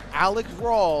 Alex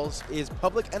Rawls is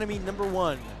public enemy number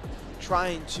 1,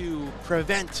 trying to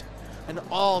prevent an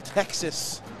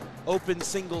all-Texas open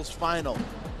singles final.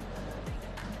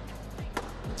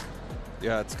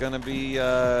 Yeah, it's going to be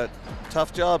a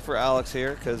tough job for Alex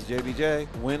here because JBJ,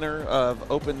 winner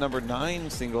of Open number 9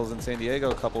 singles in San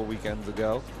Diego a couple weekends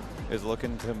ago, is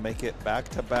looking to make it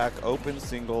back-to-back Open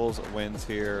singles wins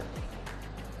here.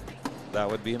 That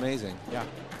would be amazing. Yeah.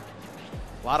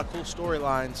 A lot of cool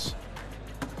storylines.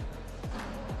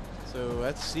 So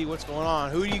let's see what's going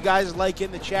on. Who do you guys like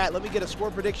in the chat? Let me get a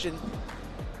score prediction.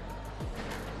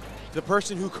 The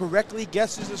person who correctly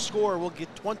guesses the score will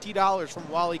get $20 from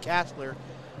Wally Kassler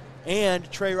and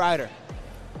Trey Ryder.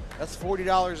 That's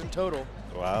 $40 in total.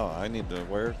 Wow, I need to,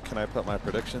 where can I put my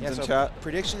predictions in so chat?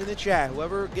 Prediction in the chat.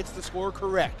 Whoever gets the score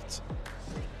correct.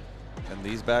 And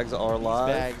these bags are live?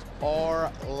 These bags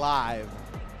are live.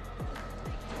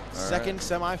 All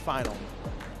Second right. semifinal.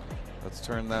 Let's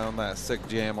turn down that sick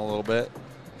jam a little bit.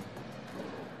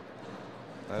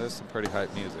 That is some pretty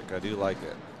hype music. I do like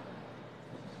it.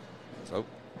 So,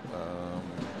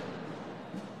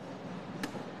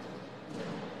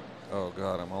 oh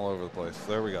God, I'm all over the place.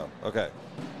 There we go. Okay.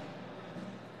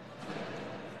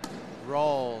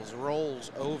 Rolls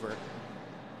over.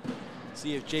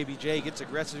 See if JBJ gets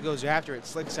aggressive, goes after it.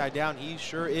 Slick side down. He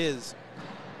sure is.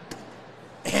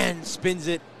 And spins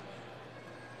it.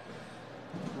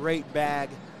 Great bag.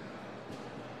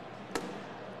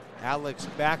 Alex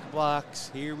back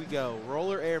blocks. Here we go.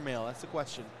 Roller airmail. That's the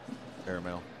question.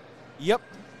 Airmail. Yep.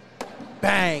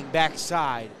 Bang.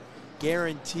 Backside.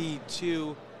 Guaranteed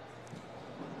 2.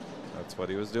 That's what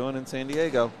he was doing in San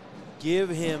Diego. Give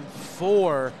him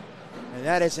 4. And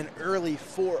that is an early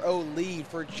 4-0 lead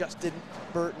for Justin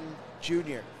Burton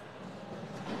Jr.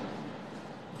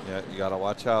 Yeah, you got to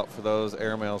watch out for those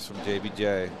airmails from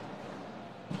JBJ.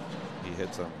 He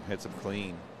hits them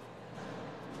clean.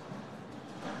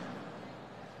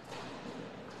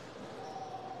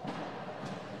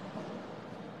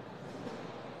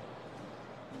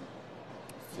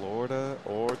 Florida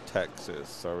or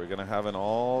Texas? Are we going to have an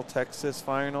all Texas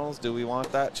finals? Do we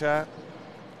want that, chat?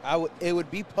 It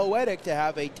would be poetic to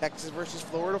have a Texas versus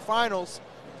Florida finals.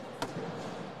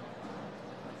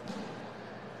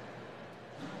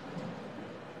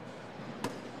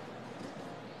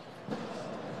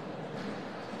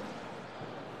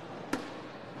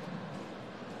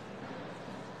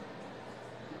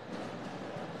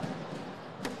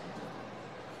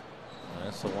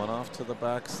 So one off to the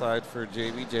backside for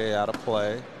JBJ, out of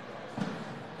play.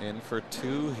 In for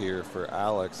 2 here for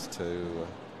Alex to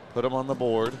put him on the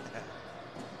board.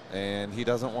 And he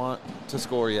doesn't want to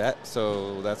score yet,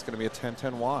 so that's going to be a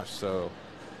 10-10 wash. So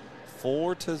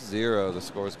 4-0 the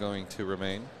score is going to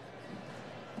remain.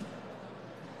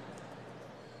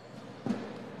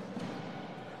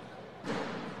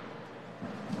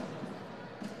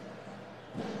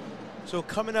 So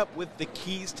coming up with the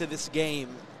keys to this game,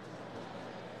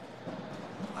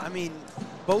 I mean,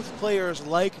 both players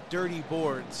like dirty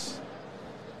boards,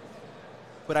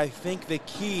 but I think the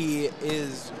key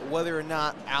is whether or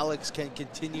not Alex can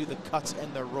continue the cuts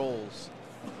and the rolls.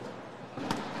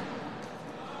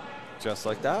 Just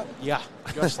like that? Yeah,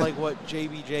 just like what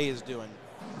JBJ is doing.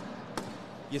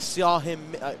 You saw him,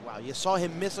 you saw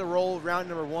him miss a roll round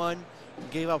number 1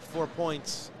 and gave up 4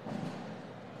 points.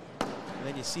 And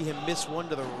then you see him miss one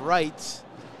to the right.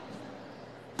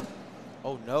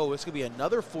 Oh no, this could be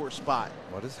another 4 spot.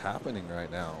 What is happening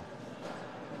right now?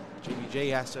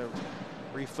 JBJ has to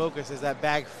refocus as that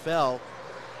bag fell.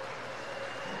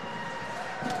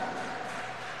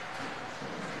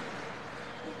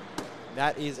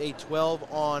 That is a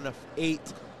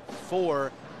 12-on-8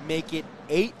 4. Make it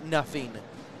 8-0.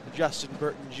 Justin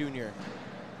Burton Jr.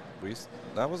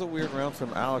 That was a weird round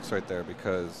from Alex right there,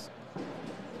 because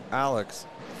Alex,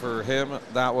 for him,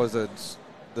 that was the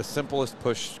simplest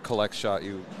push collect shot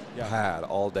you had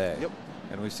all day. Yep.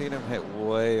 And we've seen him hit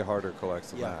way harder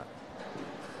collects than Yeah. that.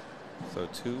 So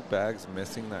 2 bags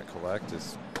missing that collect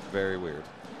is very weird.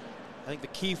 I think the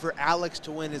key for Alex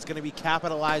to win is going to be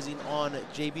capitalizing on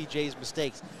JBJ's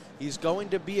mistakes. He's going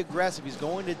to be aggressive. He's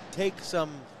going to take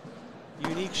some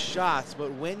unique shots,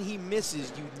 but when he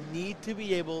misses, you need to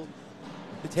be able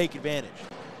to take advantage.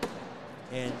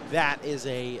 And that is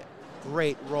a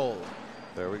great roll.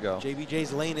 There we go.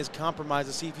 JBJ's lane is compromised.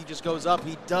 Let's see if he just goes up.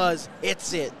 He does.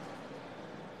 Hits it.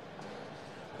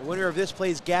 The winner of this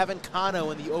plays Gavin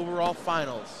Cano in the overall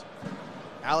finals.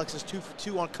 Alex is 2 for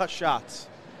 2 on cut shots.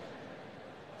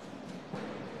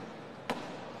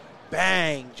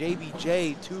 Bang!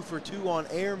 JBJ 2 for 2 on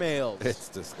airmails. It's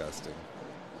disgusting.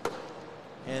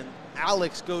 And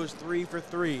Alex goes 3 for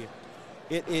 3.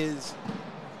 It is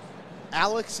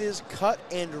Alex's cut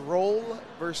and roll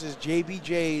versus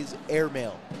JBJ's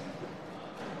airmail.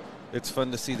 It's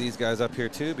fun to see these guys up here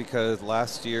too, because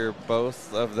last year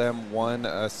both of them won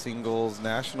a singles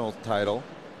national title.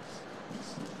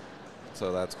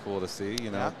 So that's cool to see,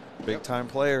 you know, big time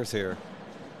players here.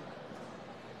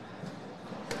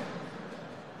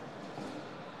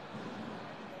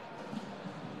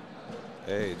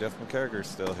 Hey, Jeff McCarriger's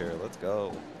still here. Let's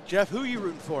go. Jeff, who are you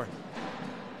rooting for?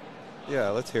 Yeah,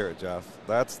 let's hear it, Jeff.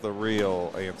 That's the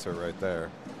real answer right there.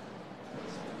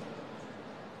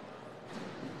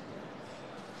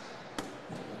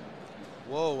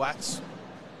 Whoa, that's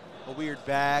a weird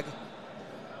bag.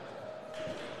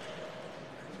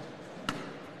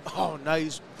 Oh,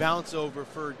 nice bounce over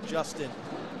for Justin.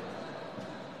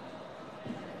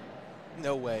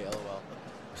 No way, LOL.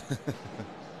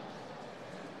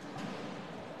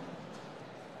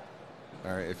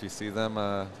 All right, if you see them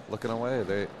looking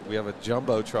away, we have a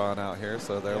Jumbotron out here,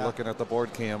 so they're looking at the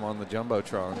board cam on the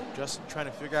Jumbotron. Justin trying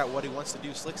to figure out what he wants to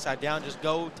do. Slick side down, just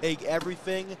go, take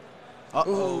everything.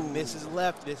 Uh-oh, misses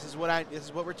left. This is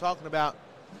what we're talking about.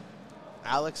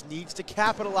 Alex needs to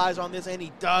capitalize on this, and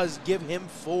he does. Give him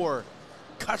 4.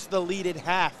 Cuts the lead in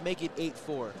half, make it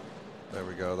 8-4. There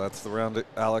we go. That's the round that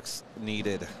Alex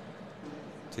needed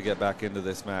to get back into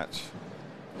this match.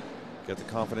 Get the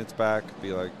confidence back,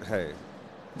 be like, hey,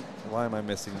 why am I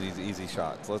missing these easy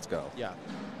shots? Let's go. Yeah.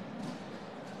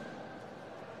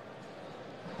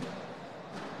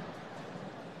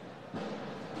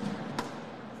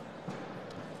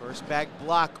 First bag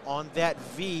block on that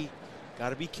V.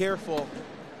 Got to be careful.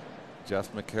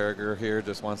 Jeff McCarriger here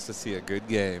just wants to see a good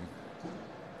game.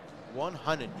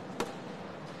 100.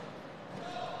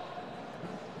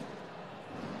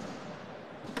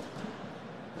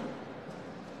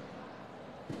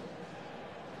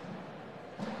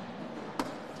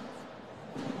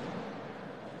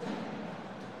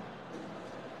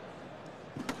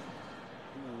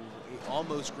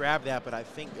 Almost grabbed that, but I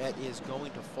think that is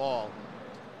going to fall.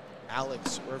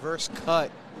 Alex, reverse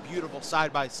cut, beautiful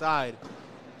side by side.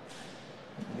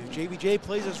 If JBJ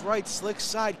plays this right, slick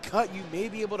side cut, you may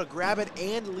be able to grab it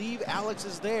and leave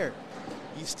Alex's there.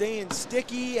 He's staying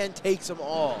sticky and takes them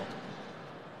all.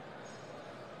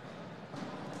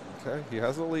 Okay, he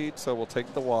has a lead, so we'll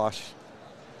take the wash.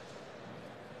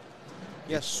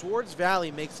 Yeah, Swords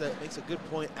Valley makes a good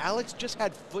point. Alex just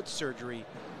had foot surgery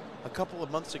a couple of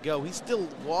months ago. He's still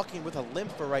walking with a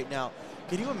limp for right now.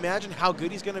 Can you imagine how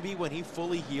good he's going to be when he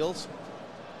fully heals?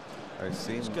 It's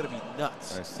going to be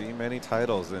nuts. I see many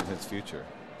titles in his future.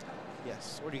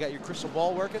 Yes. What do you got? Your crystal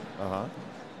ball working? Uh-huh.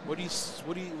 What's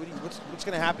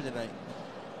going to happen tonight?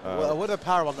 What are the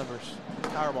Powerball numbers?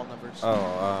 Powerball numbers.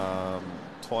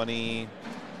 20,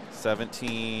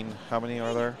 17. How many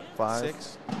are there? 5?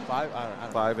 6, 5. I don't know.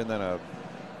 5, and then a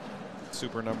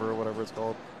super number or whatever it's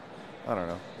called. I don't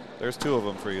know. There's 2 of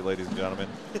them for you, ladies and gentlemen.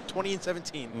 20 and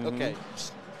 17. Mm-hmm. Okay.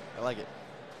 I like it.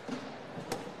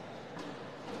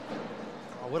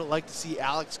 I would have liked to see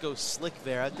Alex go slick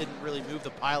there. That didn't really move the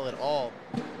pile at all.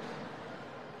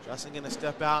 Justin going to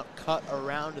step out, cut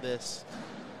around this.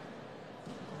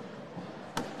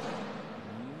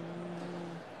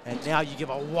 And now you give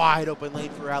a wide open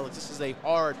lane for Alex. This is a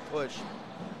hard push.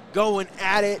 Going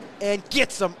at it and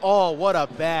gets them all. What a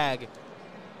bag.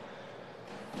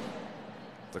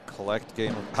 The collect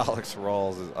game of Alex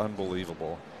Rawls is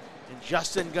unbelievable. And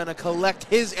Justin going to collect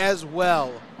his as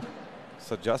well.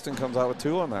 So Justin comes out with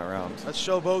 2 on that round. Let's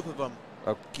show both of them.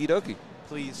 Okie dokie.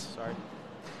 Please, sorry.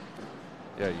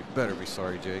 Yeah, you better be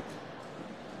sorry, Jake.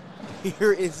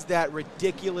 Here is that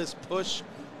ridiculous push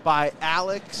by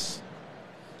Alex.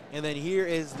 And then here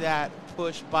is that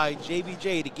push by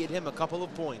JBJ to get him a couple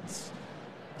of points.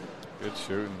 Good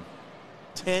shooting.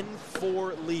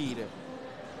 10-4 lead.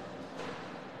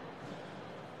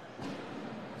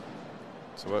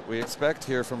 So what we expect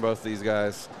here from both these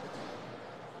guys.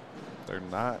 They're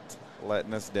not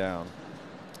letting us down.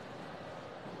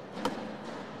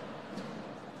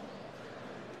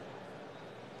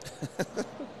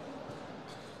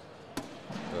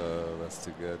 Oh, that's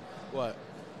too good. What?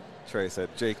 Trey said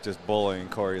Jake just bullying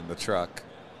Corey in the truck.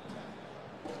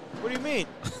 What do you mean?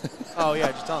 Oh,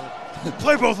 yeah, just tell him.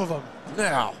 Play both of them.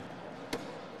 Now.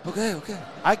 Okay.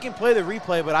 I can play the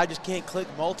replay, but I just can't click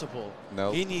multiple.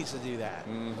 Nope. He needs to do that.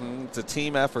 Mm-hmm. It's a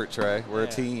team effort, Trey. We're a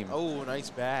team. Oh, nice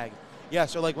bag. Yeah,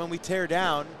 so like when we tear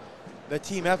down the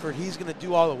team effort, he's going to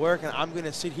do all the work, and I'm going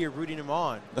to sit here rooting him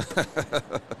on.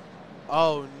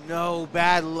 Oh, no.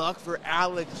 Bad luck for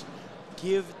Alex.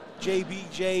 Give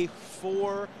JBJ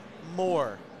 4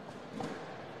 more.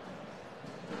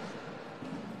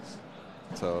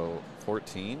 So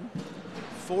 14?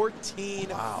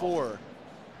 14-4.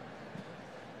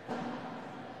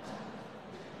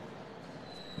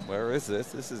 Where is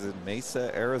this? This is in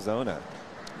Mesa, Arizona.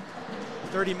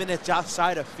 30 minutes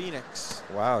outside of Phoenix.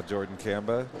 Wow, Jordan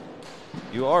Kamba.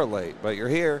 You are late, but you're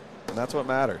here, and that's what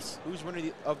matters. Who's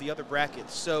winner of the other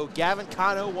brackets? So Gavin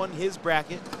Cano won his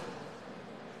bracket,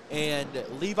 and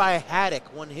Levi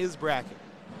Haddock won his bracket.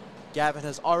 Gavin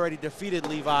has already defeated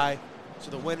Levi,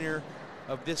 so the winner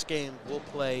of this game will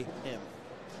play him.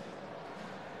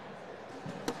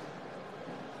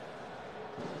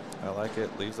 I like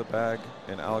it. Leaves a bag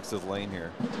in Alex's lane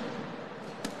here.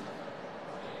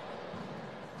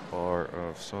 Bar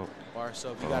of soap. Bar of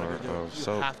soap. You got to do it.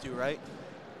 You have to, right?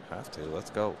 Have to. Let's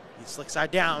go. He's slick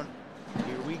side down.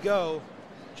 Here we go.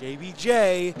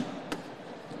 JBJ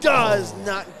does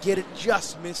not get it.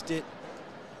 Just missed it.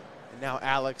 And now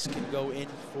Alex can go in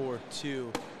for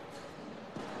 2.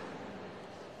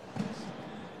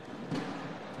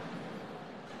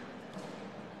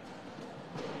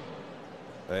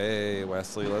 Hey,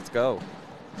 Wesley, let's go.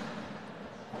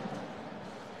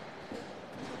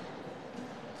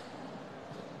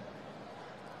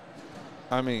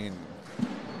 I mean,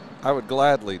 I would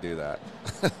gladly do that.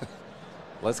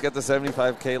 Let's get the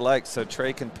 75K likes so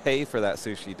Trey can pay for that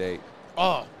sushi date.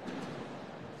 Oh,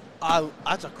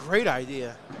 that's a great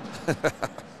idea.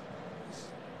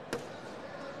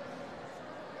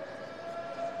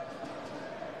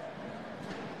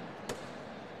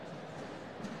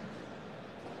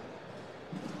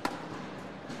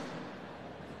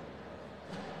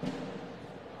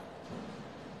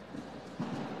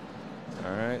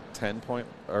 All right,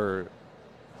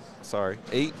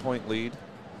 8-point lead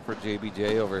for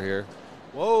JBJ over here.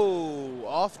 Whoa,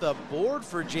 off the board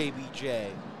for JBJ.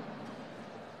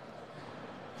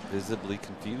 Visibly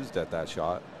confused at that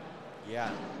shot. Yeah.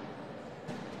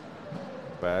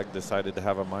 Bag decided to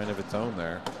have a mind of its own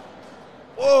there.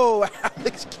 Whoa,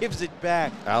 Alex gives it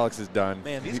back. Alex is done.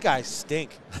 Man, these guys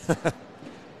stink.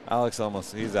 Alex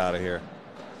he's out of here.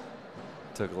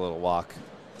 Took a little walk.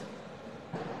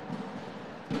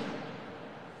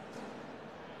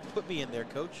 Put me in there,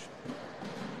 coach.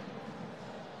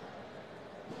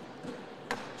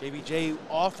 JBJ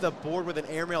off the board with an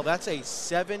airmail. That's a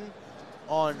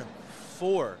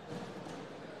 7-on-4.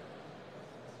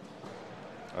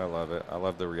 I love it. I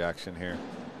love the reaction here.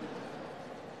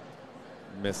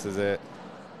 Misses it.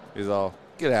 He's all,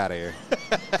 get out of here.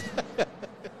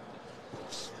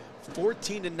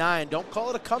 14-9. Don't call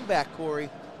it a comeback, Corey.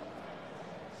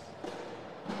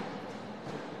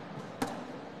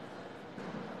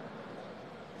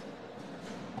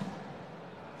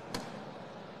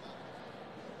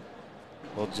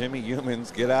 Well, Jimmy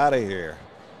Humans, get out of here.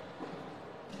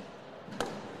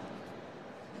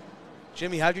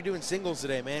 Jimmy, how'd you do in singles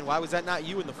today, man? Why was that not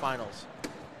you in the finals?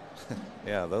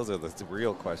 Yeah, those are the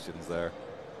real questions there.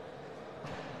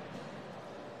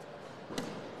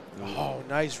 Oh,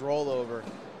 nice rollover.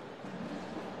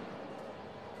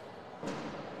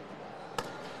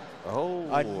 Oh.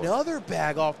 Another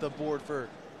bag off the board for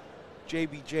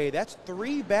JBJ. That's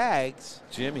 3 bags.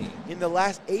 Jimmy. In the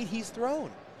last 8 he's thrown.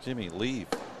 Jimmy, leave.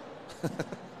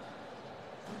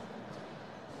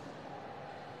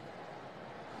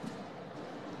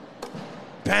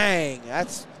 Bang!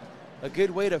 That's a good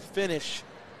way to finish.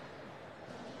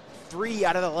 3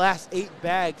 out of the last 8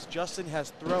 bags Justin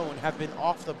has thrown have been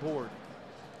off the board.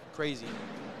 Crazy.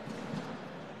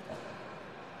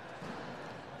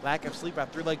 Lack of sleep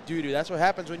after like doo-doo. That's what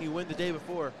happens when you win the day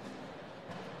before.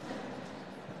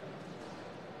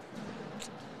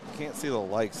 Can't see the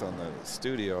likes on the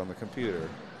studio on the computer.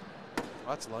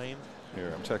 That's lame.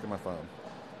 Here, I'm checking my phone.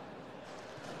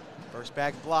 First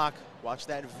bag block. Watch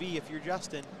that V if you're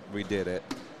Justin. We did it.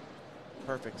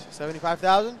 Perfect.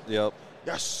 75,000? Yep.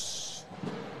 Yes.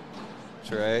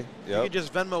 Trey, You yep. can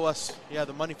just Venmo us,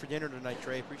 the money for dinner tonight,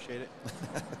 Trey. Appreciate it.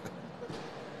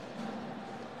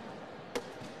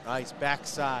 Nice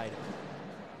backside.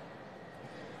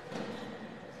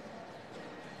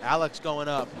 Alex going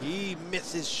up. He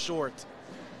misses short.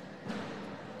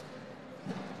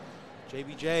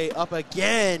 JBJ up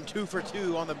again. 2 for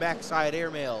 2 on the backside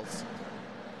airmails.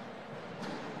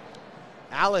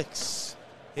 Alex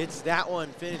hits that one.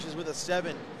 Finishes with a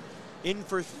 7. In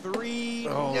for 3.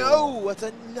 Oh. No, it's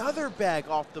another bag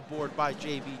off the board by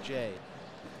JBJ.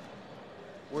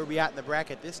 Where are we at in the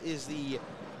bracket? This is the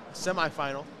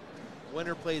semifinal.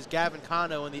 Winner plays Gavin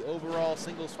Cano in the overall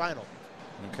singles final.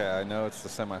 Okay, I know it's the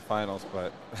semifinals,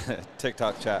 but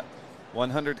TikTok chat.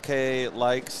 100K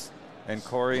likes And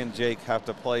Corey and Jake have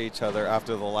to play each other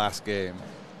after the last game.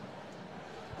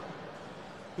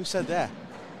 Who said that?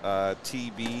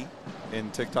 TB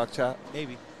in TikTok chat.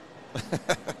 Maybe.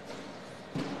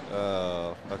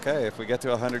 Okay, if we get to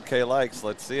 100K likes,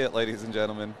 let's see it, ladies and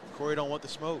gentlemen. Corey don't want the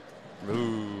smoke.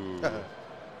 Ooh.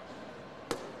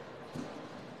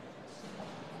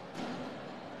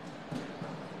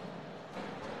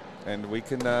 And we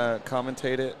can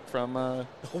commentate it from...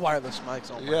 Wireless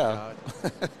mics, oh my yeah.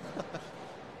 God.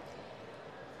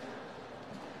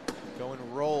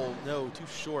 Going roll, no, too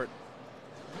short.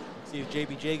 See if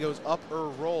JBJ goes up or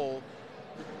roll.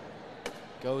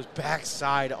 Goes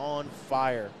backside on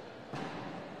fire.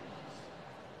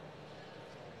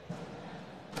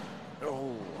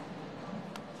 Oh.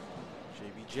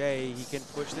 JBJ, he can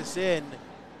push this in.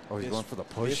 Oh, he's going for the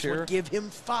push this here? would give him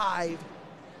 5.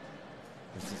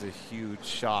 This is a huge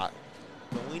shot.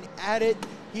 Going at it.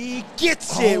 He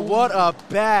gets it. What a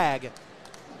bag.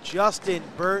 Justin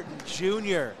Burton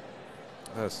Jr.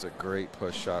 That's a great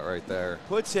push shot right there.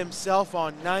 Puts himself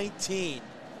on 19.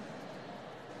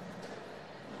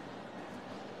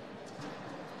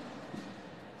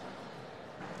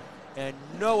 And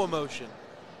no emotion.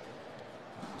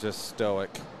 Just stoic.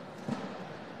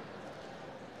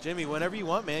 Jimmy, whenever you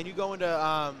want, man. You go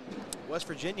into West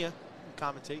Virginia, you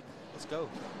can commentate. Let's go.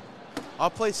 I'll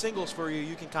play singles for you.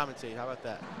 You can commentate. How about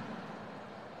that?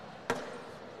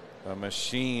 A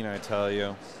machine, I tell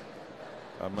you.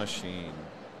 A machine.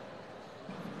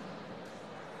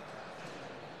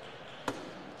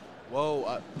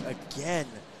 Whoa, again.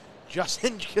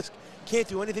 Justin just can't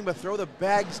do anything but throw the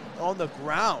bags on the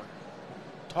ground.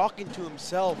 Talking to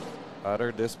himself.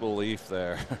 Utter disbelief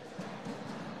there.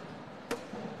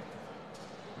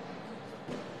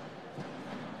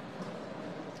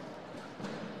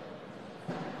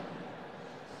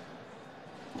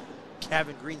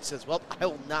 Kevin Green says, well, I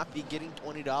will not be getting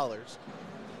 $20.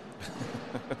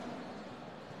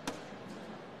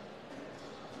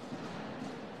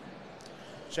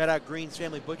 Shout out Green's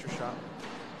Family Butcher Shop.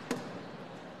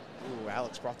 Ooh,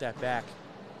 Alex brought that back.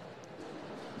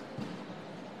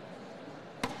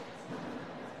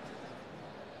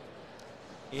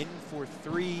 In for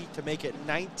 3 to make it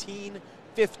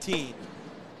 19-15.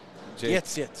 Jake,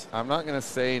 Gets it. I'm not going to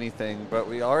say anything, but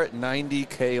we are at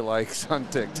 90K likes on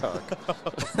TikTok.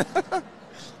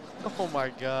 Oh, my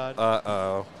God.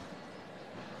 Uh-oh.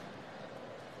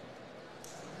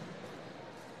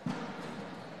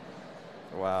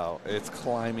 Wow, it's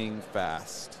climbing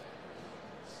fast.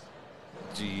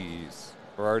 Jeez.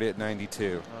 We're already at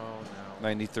 92. Oh, no.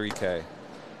 93K.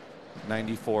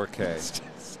 94K.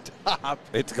 Stop.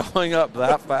 It's going up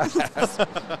that fast.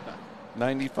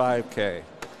 95K.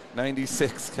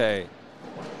 96K.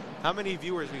 How many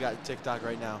viewers we got in TikTok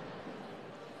right now?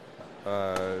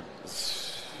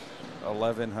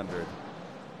 1,100.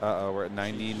 Uh-oh, we're at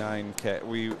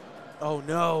 99K. Oh,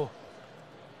 no.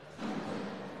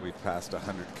 We passed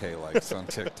 100K likes on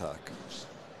TikTok.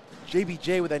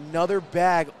 JBJ with another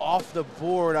bag off the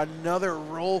board, another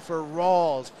roll for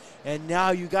Rawls, and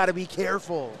now you got to be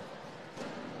careful.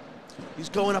 He's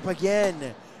going up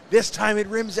again. This time it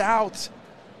rims out.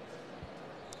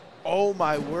 Oh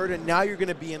my word, and now you're going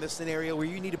to be in the scenario where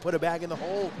you need to put a bag in the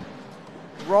hole.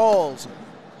 Rawls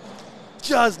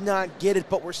does not get it,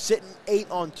 but we're sitting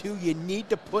 8-on-2. You need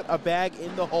to put a bag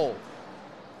in the hole.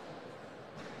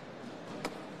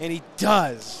 And he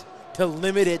does, to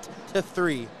limit it to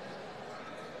 3.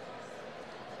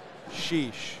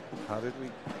 Sheesh. How did we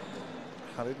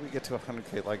get to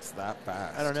 100K likes that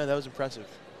fast? I don't know. That was impressive.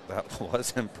 That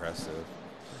was impressive.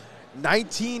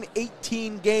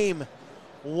 19-18 game.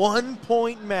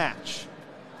 1-point match.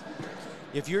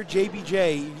 If you're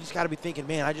JBJ, you just got to be thinking,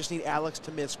 man, I just need Alex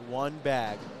to miss one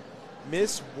bag.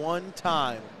 Miss one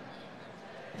time.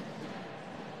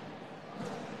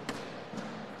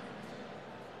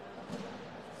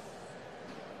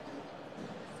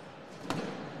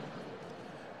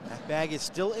 That bag is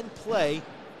still in play.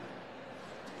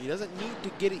 He doesn't need to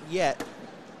get it yet.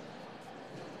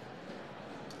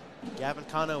 Gavin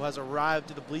Cano has arrived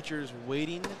to the bleachers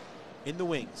waiting in the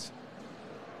wings.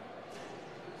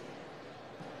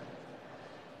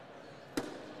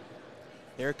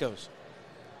 There it goes.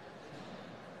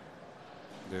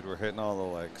 Dude, we're hitting all the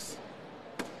legs.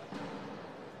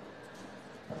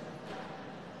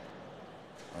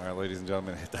 All right, ladies and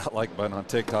gentlemen, hit that like button on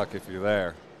TikTok if you're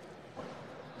there.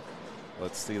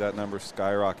 Let's see that number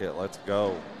skyrocket. Let's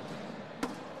go.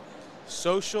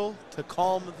 Social to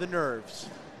calm the nerves.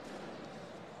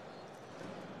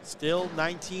 Still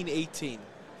 19-18.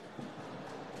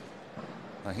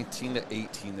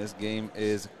 19-18. This game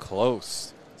is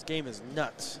close. This game is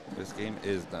nuts. This game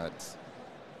is nuts.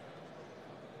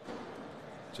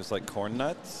 Just like corn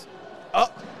nuts. Oh,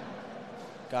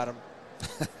 got him.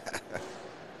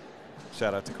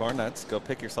 Shout out to corn nuts. Go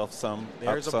pick yourself some.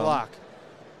 There's a block.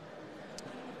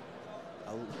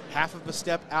 Half of a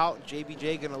step out.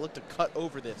 JBJ going to look to cut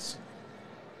over this.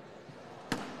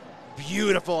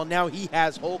 Beautiful. Now he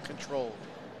has hole control.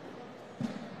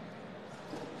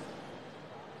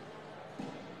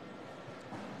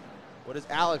 What does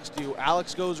Alex do?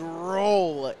 Alex goes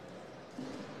roll.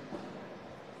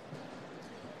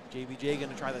 JBJ going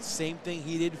to try the same thing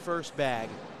he did first bag.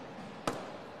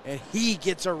 And he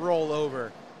gets a roll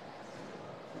over.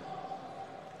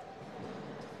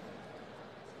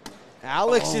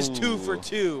 Alex is 2 for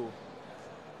 2.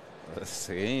 This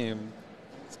game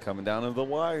is coming down to the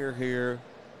wire here.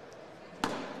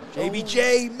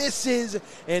 JBJ misses,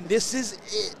 and this is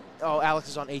it. Oh, Alex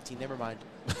is on 18. Never mind.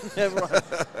 Never mind.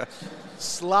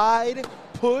 Slide,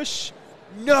 push,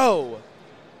 no.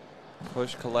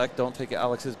 Push, collect, don't take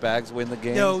Alex's bags, win the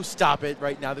game. No, stop it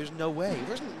right now. There's no way.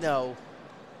 There's no.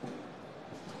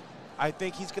 I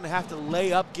think he's going to have to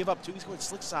lay up, give up 2. He's going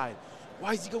slick side.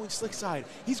 Why is he going slick side?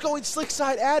 He's going slick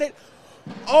side at it.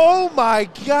 Oh, my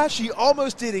gosh. He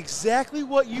almost did exactly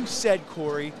what you said,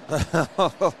 Corey.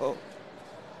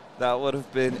 That would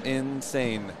have been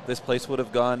insane. This place would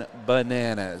have gone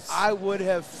bananas. I would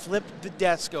have flipped the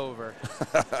desk over.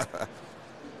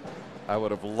 I would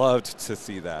have loved to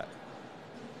see that.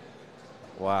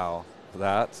 Wow.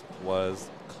 That was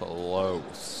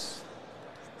close.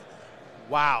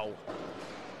 Wow.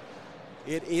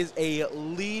 It is a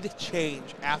lead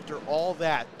change after all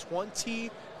that.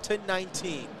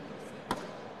 20-19.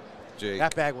 Jake.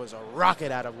 That bag was a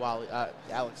rocket out of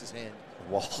Alex's hand.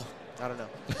 Wall. I don't know.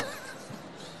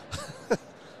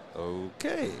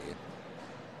 Okay.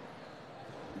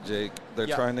 Jake, they're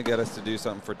Yeah. trying to get us to do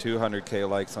something for 200K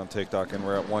likes on TikTok, and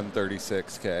we're at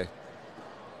 136K.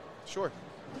 Sure.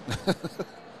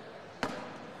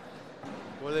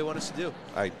 What do they want us to do?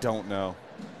 I don't know.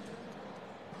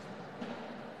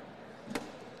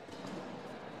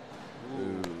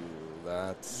 Ooh,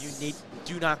 that's...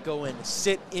 Do not go in.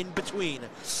 Sit in between.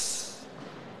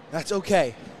 That's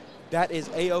okay. That is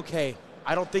A-okay.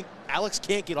 I don't think Alex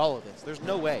can't get all of this. There's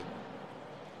no way.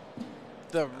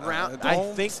 The round,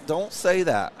 Don't say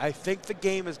that. I think the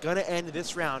game is going to end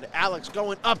this round. Alex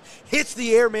going up, hits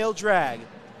the airmail drag.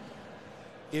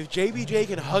 If JBJ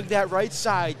can hug that right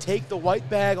side, take the white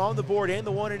bag on the board and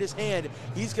the one in his hand,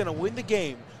 he's going to win the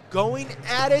game. Going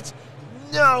at it,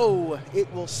 no.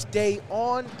 It will stay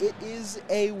on. It is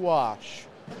a wash.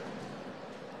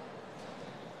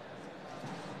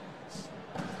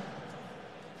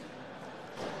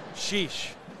 Sheesh.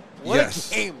 What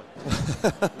Yes. a game.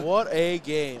 What a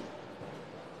game.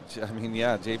 I mean,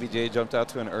 yeah, JBJ jumped out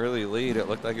to an early lead. It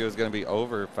looked like it was going to be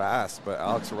over fast, but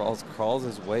Alex Rawls crawls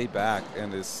his way back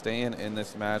and is staying in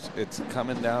this match. It's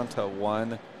coming down to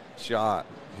one shot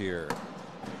here.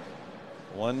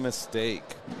 One mistake.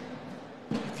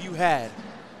 If you had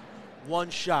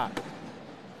one shot,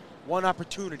 one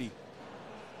opportunity.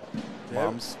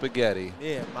 Mom's spaghetti.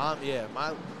 Yeah, mom. Yeah,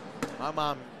 my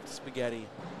mom spaghetti.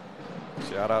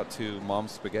 Shout out to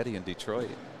Mom's Spaghetti in Detroit.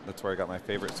 That's where I got my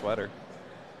favorite sweater.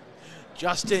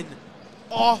 Justin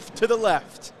off to the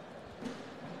left.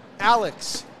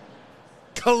 Alex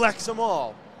collects them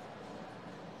all.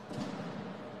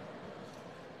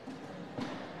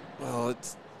 Well,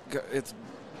 it's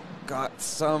got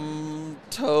some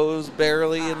toes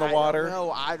barely in the water.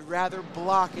 No, I'd rather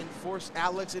block and force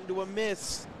Alex into a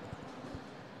miss.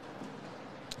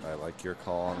 I like your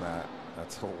call on that.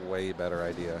 That's a way better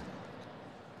idea.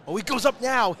 Oh, he goes up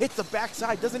now, hits the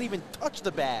backside, doesn't even touch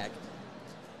the bag.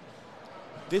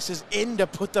 This is in to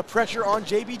put the pressure on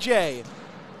JBJ.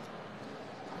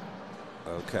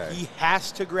 Okay. He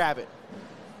has to grab it.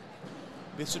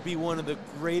 This would be one of the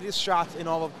greatest shots in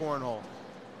all of cornhole.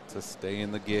 To stay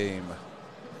in the game.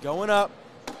 Going up.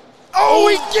 Oh,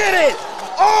 he did it!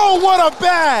 Oh, what a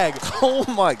bag! Oh,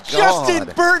 my God.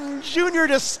 Justin Burton Jr.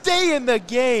 to stay in the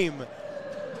game.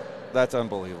 That's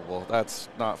unbelievable. That's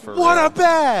not for real. What a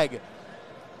bag!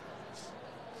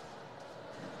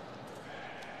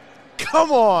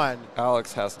 Come on.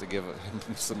 Alex has to give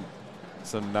him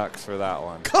some knucks for that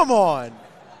one. Come on.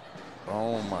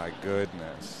 Oh, my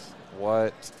goodness.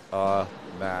 What a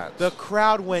match. The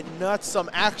crowd went nuts. Some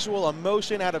actual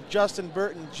emotion out of Justin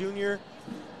Burton Jr.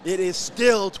 It is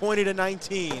still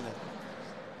 20-19.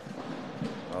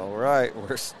 All right.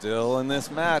 We're still in this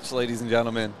match, ladies and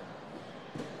gentlemen.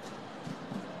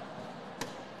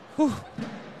 Whew.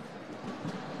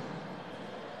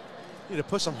 Need to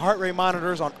put some heart rate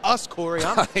monitors on us, Corey.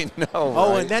 I know,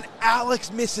 Oh, right? and then Alex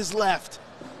misses left.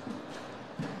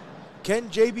 Can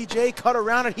JBJ cut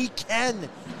around it? He can.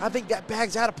 I think that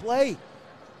bag's out of play.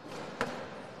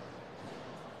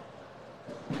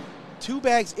 2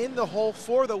 bags in the hole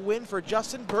for the win for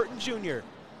Justin Burton Jr.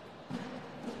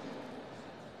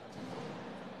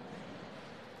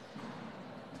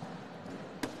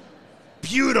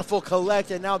 Beautiful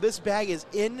collect, and now this bag is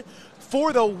in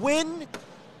for the win.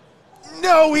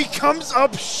 No, he comes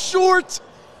up short.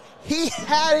 He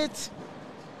had it.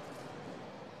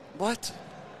 What?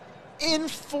 In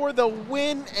for the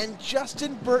win, and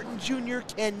Justin Burton Jr.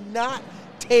 cannot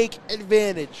take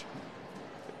advantage.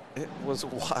 It was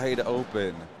wide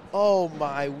open. Oh,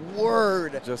 my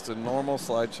word. Just a normal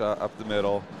slide shot up the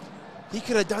middle. He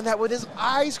could have done that with his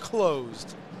eyes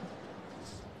closed.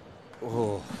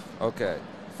 Oh, okay.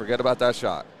 Forget about that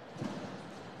shot.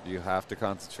 You have to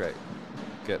concentrate.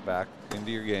 Get back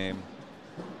into your game.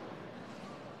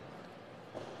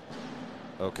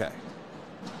 Okay.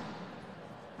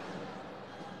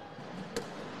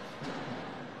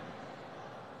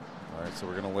 All right, so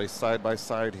we're going to lay side by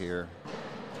side here.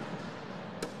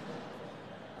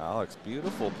 Alex,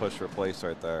 beautiful push replace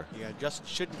right there. Yeah, Justin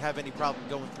shouldn't have any problem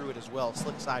going through it as well.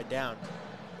 Slick side down.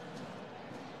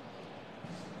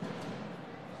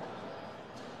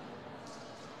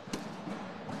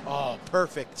 Oh,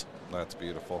 perfect. That's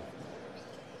beautiful.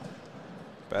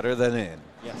 Better than in.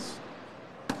 Yes.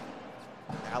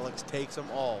 Alex takes them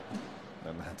all.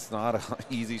 And that's not an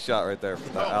easy shot right there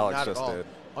that No, Alex not at just all. did.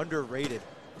 Underrated.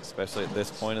 Especially at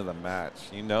this point of the match.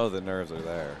 You know the nerves are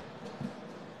there.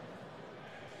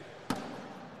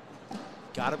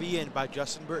 Got to be in by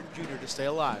Justin Burton Jr. to stay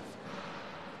alive.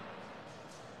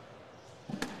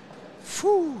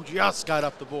 Whew, just got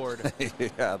up the board.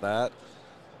 Yeah, that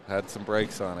had some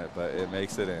brakes on it, but it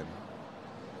makes it in.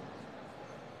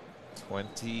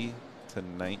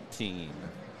 20-19.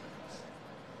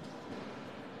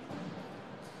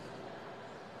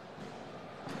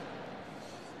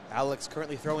 Alex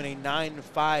currently throwing a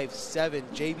 9.57,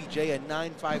 JBJ a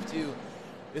 9.52.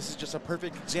 This is just a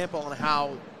perfect example on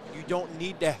how you don't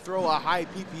need to throw a high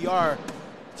PPR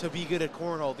to be good at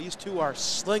cornhole. These two are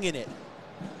slinging it.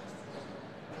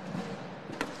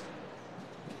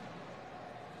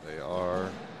 They are.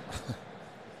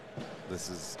 This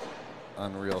is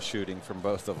unreal shooting from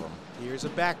both of them. Here's a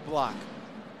back block.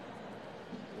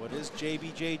 What does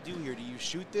JBJ do here? Do you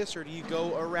shoot this or do you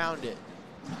go around it?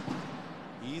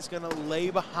 He's going to lay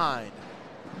behind.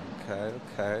 Okay,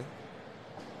 okay.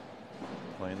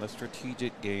 Playing the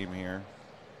strategic game here.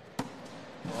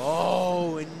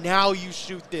 Oh, and now you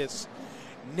shoot this.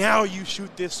 Now you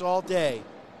shoot this all day.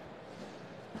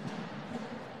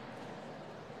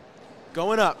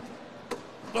 Going up.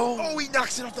 Oh, he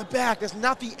knocks it off the back. That's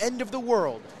not the end of the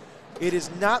world. It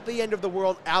is not the end of the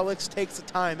world. Alex takes the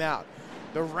timeout.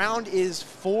 The round is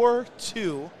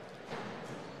 4-2.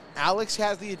 Alex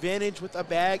has the advantage with a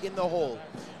bag in the hole.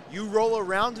 You roll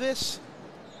around this,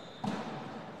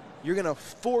 you're going to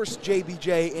force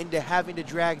JBJ into having to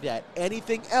drag that.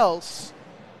 Anything else,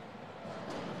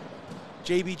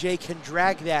 JBJ can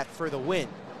drag that for the win.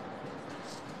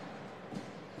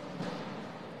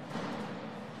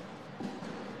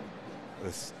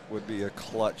 This would be a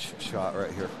clutch shot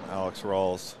right here from Alex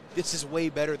Rawls. This is way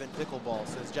better than pickleball,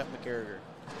 says Jeff McCarriger.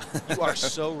 You are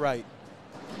so right.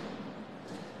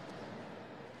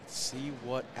 Let's see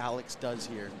what Alex does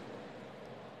here.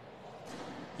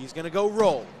 He's going to go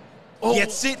roll. Oh.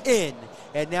 Gets it in.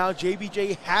 And now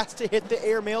JBJ has to hit the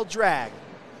airmail drag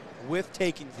with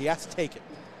taking. He has to take it.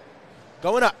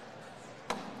 Going up.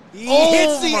 He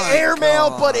hits the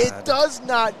airmail, but it does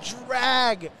not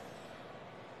drag.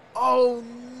 Oh,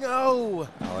 no.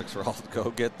 Alex Rawls,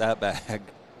 go get that bag.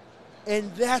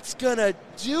 And that's going to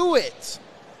do it.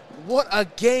 What a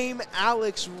game.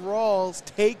 Alex Rawls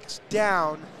takes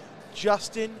down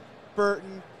Justin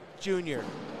Burton Jr.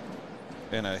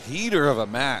 In a heater of a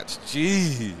match.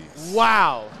 Jeez.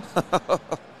 Wow.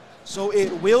 So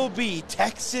it will be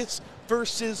Texas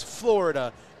versus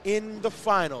Florida in the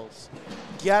finals.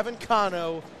 Gavin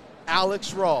Cano,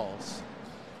 Alex Rawls.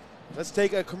 Let's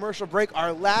take a commercial break,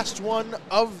 our last one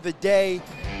of the day.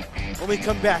 When we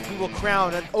come back, we will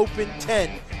crown an Open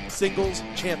 10 singles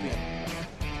champion.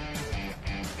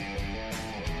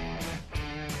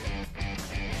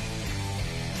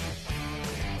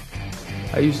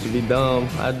 I used to be dumb.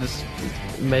 I just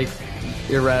make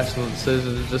irrational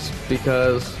decisions just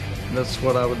because that's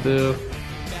what I would do.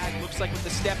 Bag looks like with the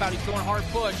step out, he's throwing a hard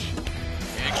push. And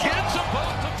gets them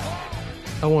both to fall.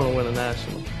 I want to win a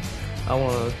national. I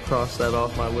want to cross that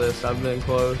off my list. I've been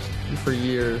close for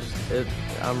years.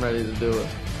 I'm ready to do it.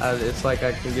 It's like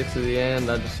I can get to the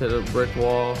end. I just hit a brick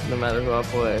wall no matter who I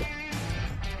play.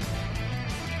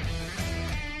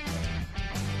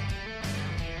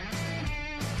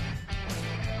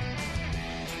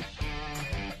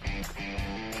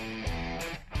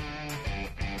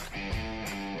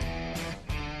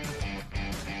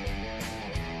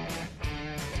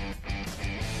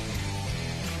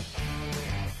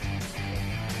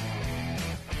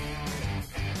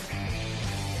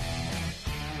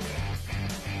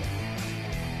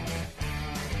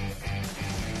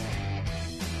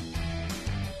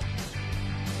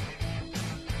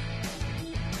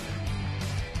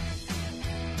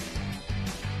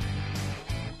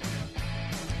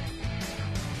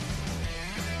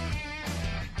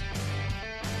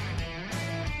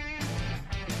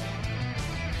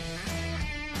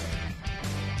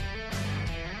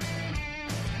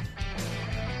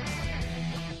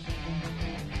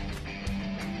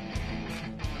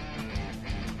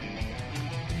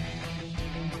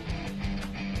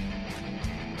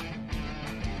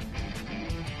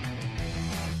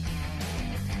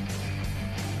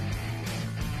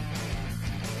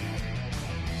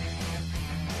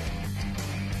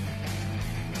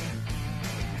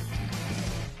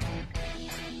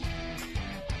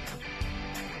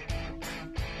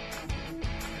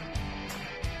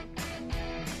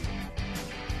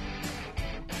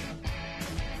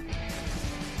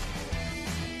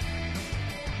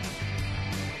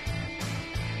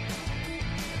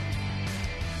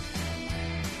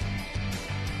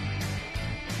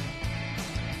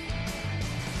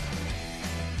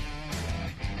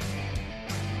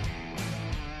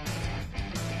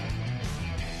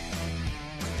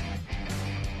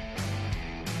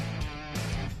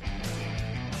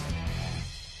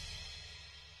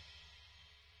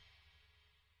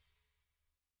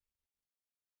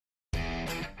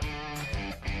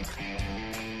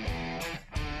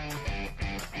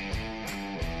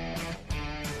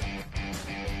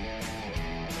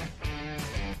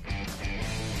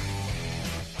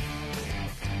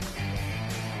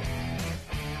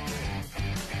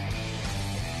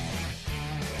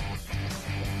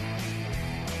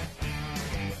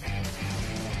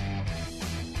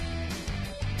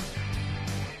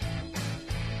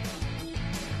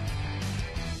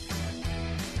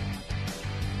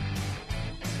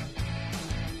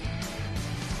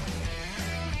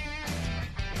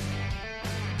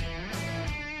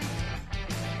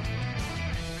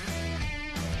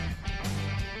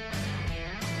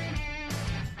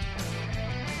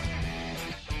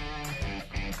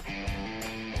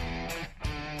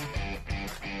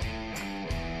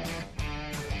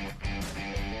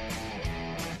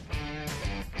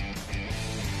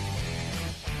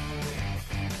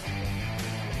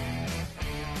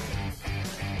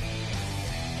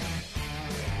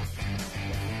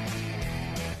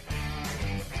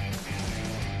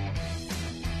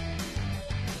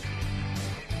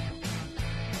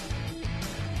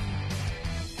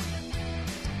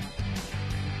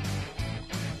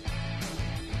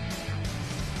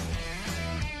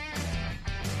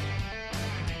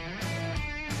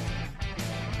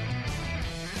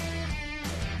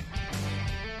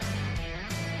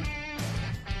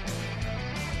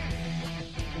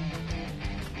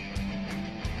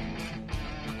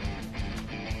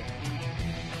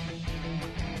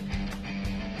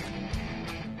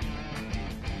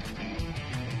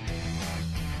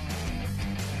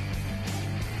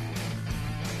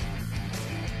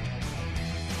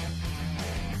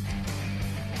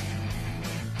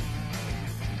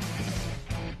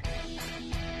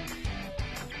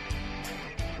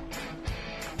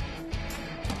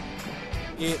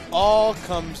 It all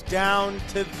comes down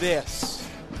to this.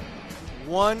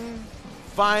 One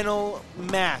final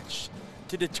match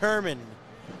to determine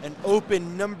an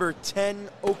Open number 10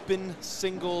 Open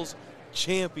Singles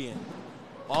champion.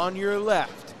 On your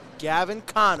left, Gavin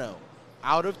Cano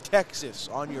out of Texas.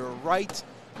 On your right,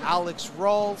 Alex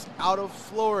Rawls out of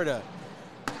Florida.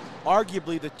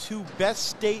 Arguably the two best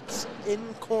states in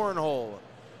cornhole.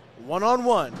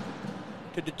 One-on-one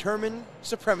to determine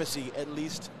supremacy, at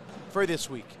least for this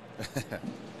week.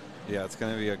 Yeah, it's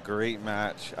going to be a great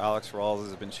match. Alex Rawls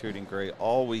has been shooting great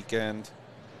all weekend,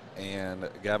 and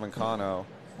Gavin Cano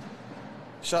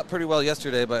shot pretty well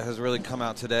yesterday, but has really come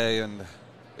out today and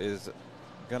is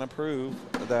going to prove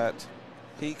that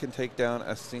he can take down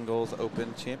a singles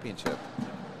Open championship.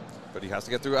 But he has to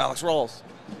get through Alex Rawls.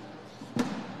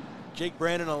 Jake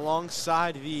Brandon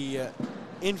alongside the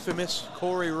infamous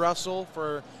Corey Russell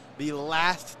for the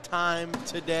last time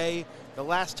today, the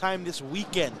last time this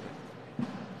weekend.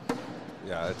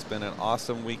 Yeah, it's been an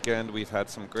awesome weekend. We've had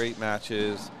some great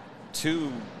matches.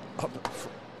 2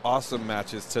 awesome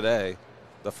matches today.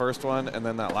 The first one and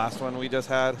then that last one we just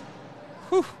had.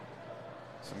 Whew.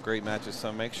 Some great matches.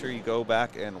 So make sure you go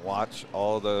back and watch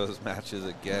all those matches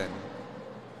again.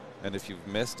 And if you've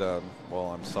missed them, well,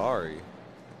 I'm sorry.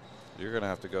 You're going to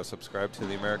have to go subscribe to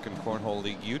the American Cornhole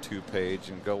League YouTube page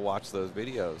and go watch those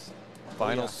videos.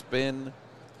 Final spin.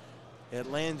 It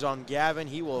lands on Gavin.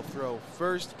 He will throw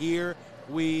first. Here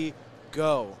we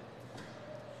go.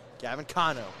 Gavin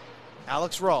Cano,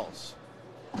 Alex Rawls.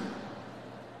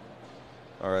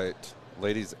 All right,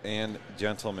 ladies and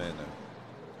gentlemen,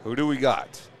 who do we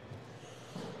got?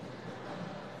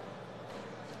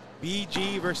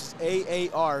 BG versus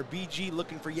AAR. BG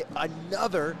looking for yet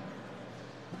another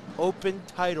Open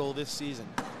title this season.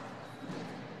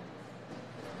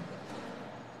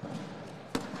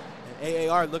 And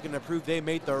AAR looking to prove they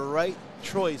made the right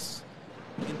choice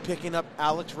in picking up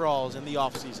Alex Rawls in the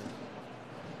offseason.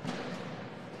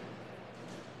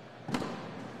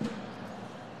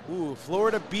 Ooh,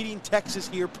 Florida beating Texas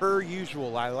here per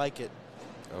usual. I like it.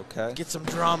 Okay. Get some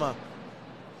drama.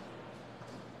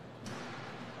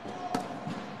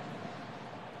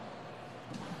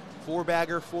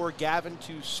 Four-bagger for Gavin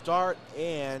to start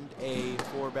and a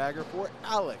four-bagger for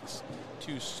Alex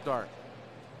to start.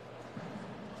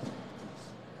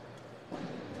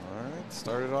 All right,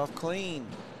 started off clean.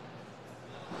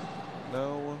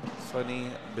 No funny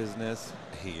business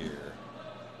here.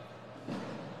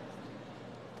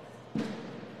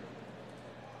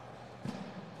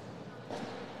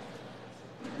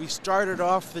 We started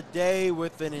off the day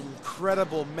with an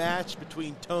incredible match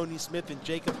between Tony Smith and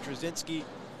Jacob Trzynski.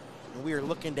 And we are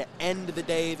looking to end the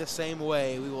day the same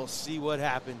way. We will see what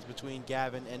happens between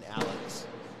Gavin and Alex.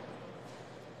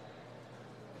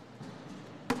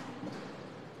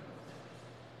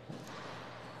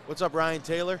 What's up, Ryan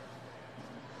Taylor?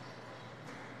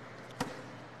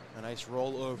 A nice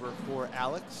rollover for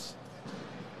Alex.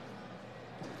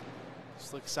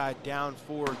 Slick side down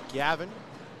for Gavin.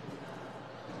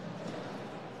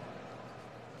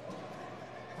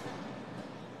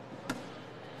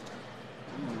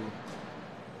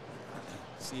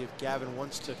 See if Gavin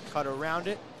wants to cut around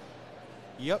it.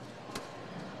 Yep.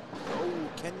 Oh,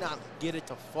 cannot get it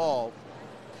to fall.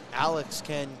 Alex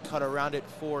can cut around it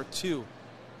for 2.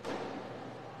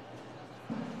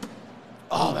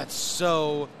 Oh, that's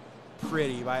so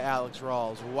pretty by Alex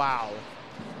Rawls. Wow.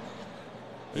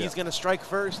 He's going to strike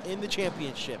first in the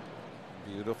championship.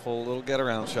 Beautiful little get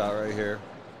around shot right here.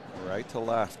 Right to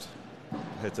left.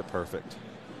 Hits it perfect.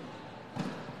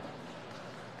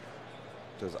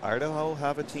 Does Idaho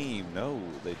have a team? No,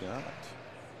 they do not.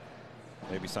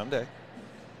 Maybe someday.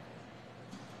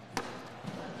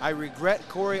 I regret,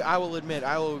 Corey, I will admit,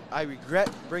 I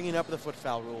regret bringing up the foot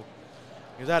foul rule.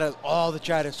 Because that is all the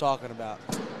chat is talking about.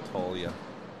 Told you.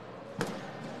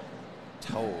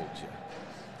 Told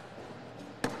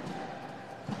you.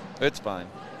 It's fine.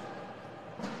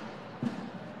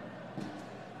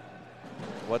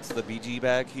 What's the BG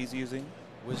bag he's using?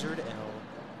 Wizard L.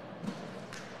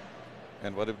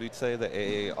 And what did we say?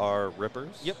 The AAR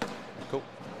Rippers? Yep. Cool.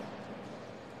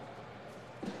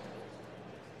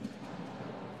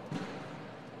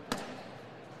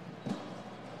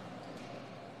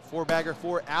 Four-bagger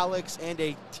for Alex and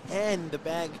a 10. The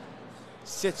bag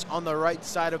sits on the right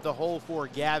side of the hole for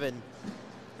Gavin.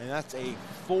 And that's a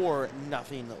 4-0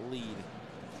 lead.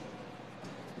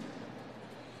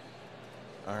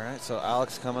 All right, so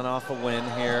Alex coming off a win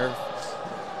here.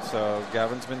 So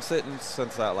Gavin's been sitting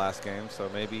since that last game, so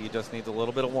maybe he just needs a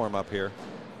little bit of warm-up here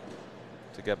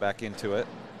to get back into it.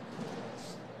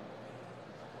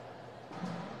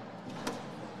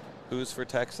 Who's for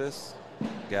Texas?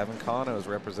 Gavin Cano is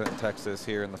representing Texas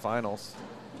here in the finals.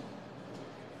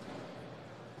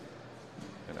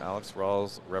 And Alex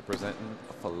Rawls representing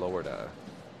Florida.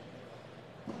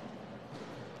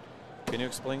 Can you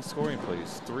explain scoring,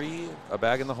 please? 3, a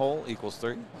bag in the hole equals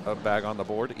 3. A bag on the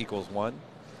board equals 1.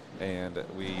 And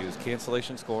we use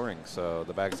cancellation scoring, so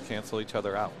the bags cancel each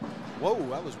other out. Whoa,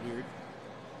 that was weird.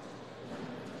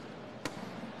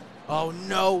 Oh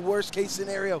no, worst case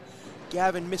scenario.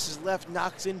 Gavin misses left,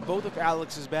 knocks in both of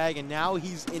Alex's bag, and now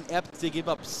he's inept to give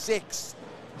up 6.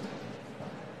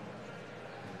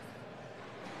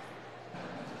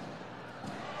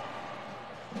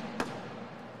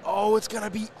 Oh, it's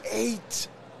gonna be 8.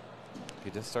 He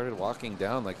just started walking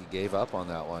down like he gave up on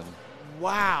that one.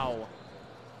 Wow.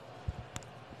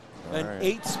 All An right.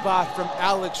 8 spot from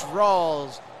Alex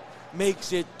Rawls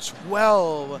makes it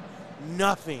 12-0.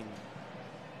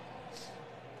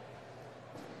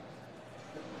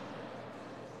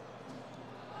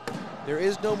 There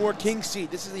is no more king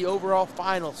seed. This is the overall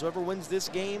final. So whoever wins this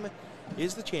game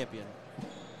is the champion.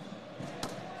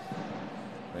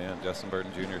 Man, Justin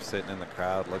Burton Jr. sitting in the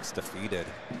crowd looks defeated.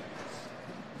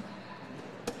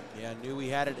 Yeah, knew he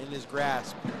had it in his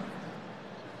grasp.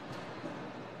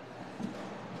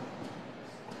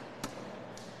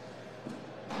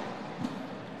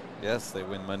 Yes, they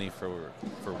win money for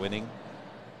winning.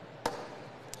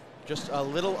 Just a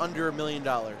little under $1 million.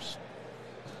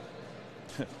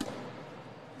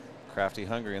 Crafty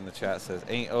Hungry in the chat says,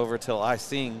 ain't over till I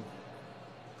sing.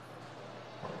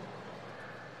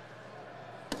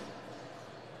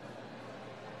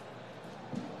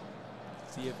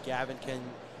 See if Gavin can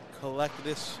collect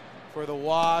this for the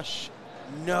wash.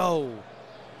 No.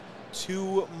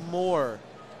 2 more.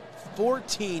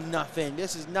 14-0.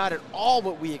 This is not at all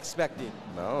what we expected.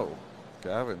 No,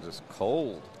 Gavin just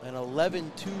cold. An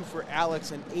 11-2 for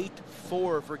Alex and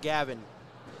 8-4 for Gavin.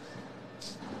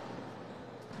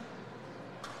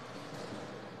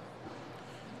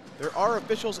 There are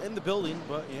officials in the building,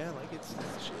 but yeah, like it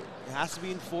has to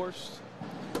be enforced.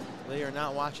 They are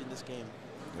not watching this game.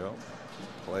 Yep.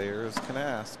 Players can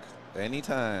ask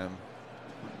anytime.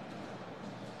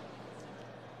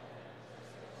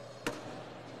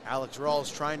 Alex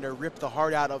Rawls trying to rip the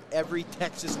heart out of every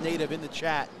Texas native in the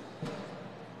chat.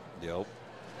 Yep.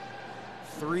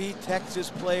 3 Texas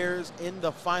players in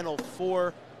the Final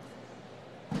Four.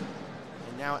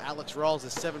 And now Alex Rawls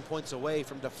is 7 points away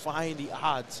from defying the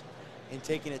odds and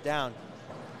taking it down.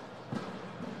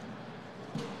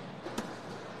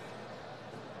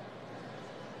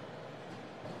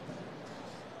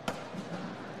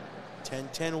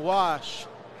 (10-10) wash.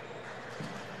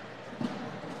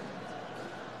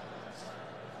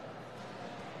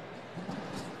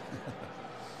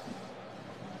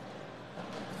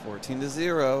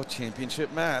 (14-0)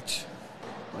 championship match.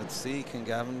 Let's see, can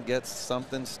Gavin get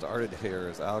something started here?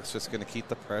 Is Alex just going to keep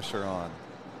the pressure on?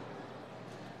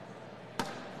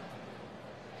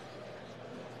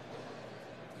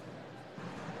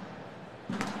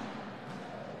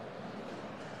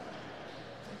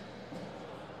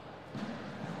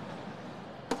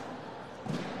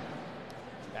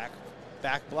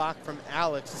 Back block from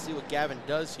Alex to see what Gavin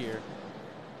does here.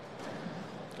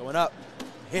 Going up,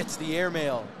 hits the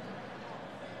airmail.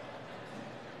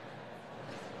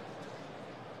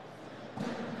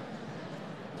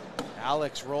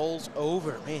 Alex rolls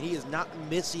over. Man, he is not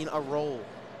missing a roll.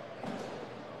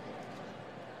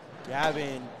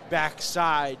 Gavin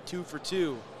backside, 2 for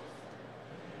 2.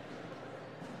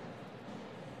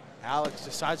 Alex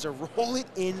decides to roll it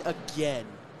in again.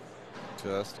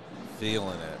 Just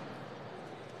feeling it.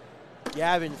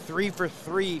 Gavin 3 for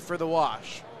 3 for the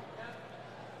wash.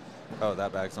 Oh,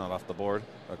 that bag's not off the board?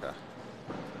 Okay.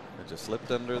 It just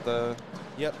slipped under the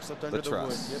Yep, slipped under the wood.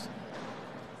 truss. Yep.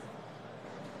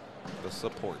 The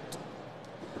support.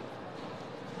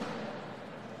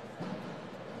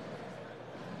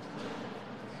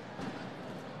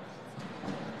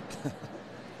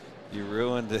 You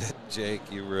ruined it, Jake.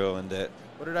 You ruined it.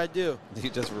 What did I do? You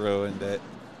just ruined it.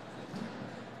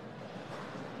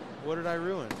 What did I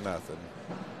ruin? Nothing.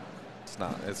 It's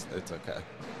not. It's okay.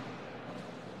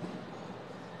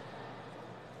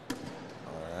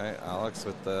 All right, Alex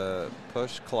with the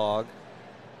push clog.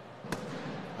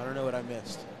 I don't know what I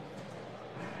missed.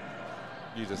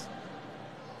 You just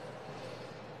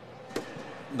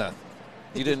nothing.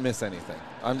 You didn't miss anything.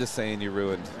 I'm just saying you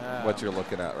ruined what you're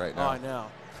looking at right now. Oh, I know.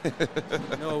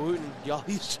 No, Wooten, y'all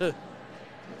used to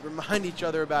remind each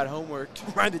other about homework.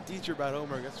 Remind the teacher about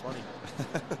homework. That's funny.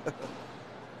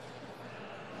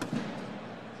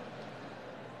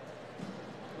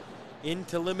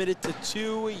 Into limited to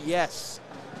 2, yes.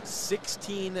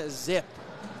 16-0.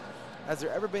 Has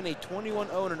there ever been a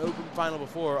 21-0 in an open final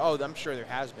before? Oh, I'm sure there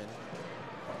has been.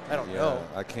 I don't know.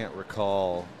 I can't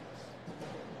recall.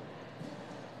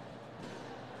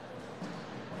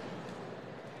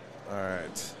 All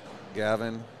right,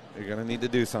 Gavin, you're going to need to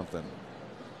do something.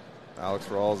 Alex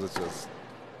Rawls is just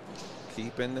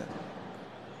keeping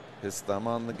his thumb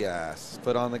on the gas,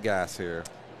 foot on the gas here.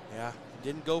 Yeah,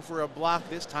 didn't go for a block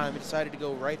this time. He decided to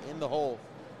go right in the hole.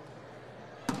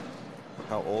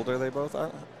 How old are they both?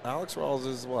 Alex Rawls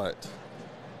is what?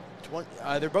 20,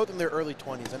 they're both in their early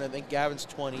 20s, and I think Gavin's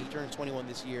 20. He turned 21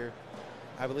 this year.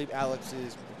 I believe Alex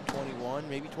is 21,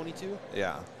 maybe 22.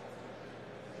 Yeah.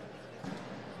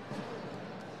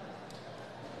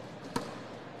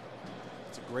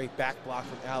 It's a great back block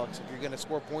from Alex. If you're going to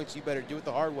score points, you better do it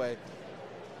the hard way.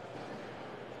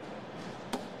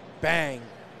 Bang.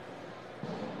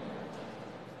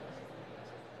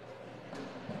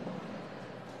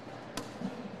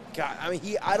 God, I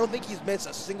mean, I don't think he's missed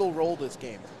a single roll this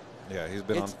game. Yeah, he's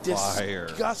been It's on fire.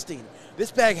 disgusting.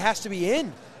 This bag has to be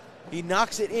in. He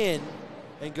knocks it in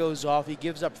and goes off. He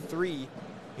gives up 3.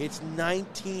 It's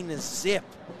 19-zip.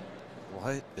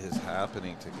 What is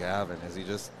happening to Gavin? Has he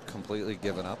just completely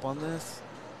given up on this?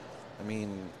 I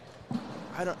mean,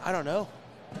 I don't know.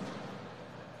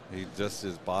 he just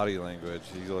his body language.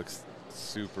 He looks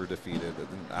super defeated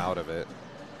and out of it.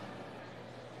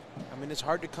 I mean, it's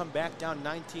hard to come back down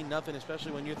 19-0,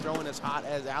 especially when you're throwing as hot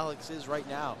as Alex is right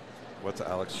now. What's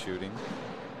Alex shooting?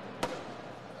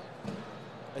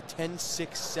 A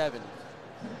 10-6-7.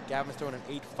 Gavin's throwing an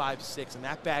 8-5-6, and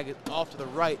that bag is off to the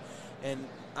right. And,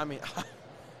 I mean,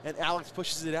 and Alex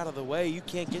pushes it out of the way. You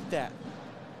can't get that.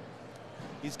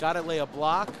 He's got to lay a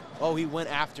block. Oh, he went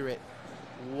after it.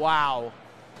 Wow.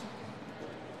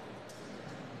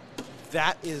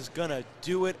 That is going to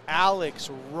do it. Alex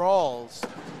Rawls,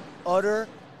 utter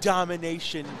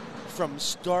domination from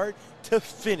start to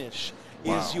finish,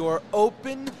 is your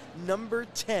Open number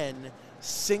 10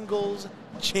 singles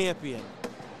champion.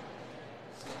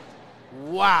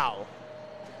 Wow.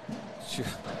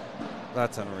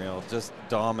 That's unreal. Just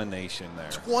domination there.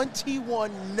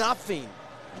 21-0.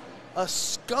 A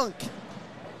skunk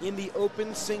in the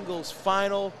Open singles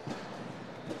final.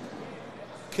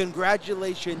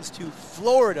 Congratulations to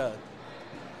Florida.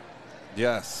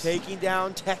 Yes. Taking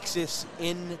down Texas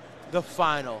in the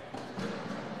final.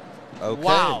 Okay.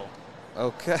 Wow.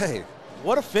 Okay.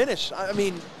 What a finish. I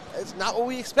mean, it's not what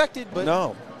we expected, but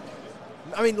No.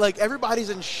 I mean, like, everybody's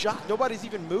in shock. Nobody's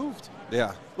even moved.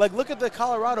 Yeah. Like, look at the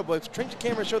Colorado boys. Change the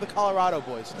camera and show the Colorado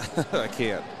boys. I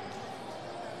can't.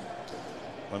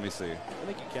 Let me see. I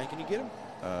think you can. Can you get them?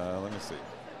 Let me see.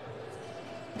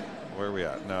 Where are we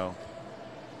at? No.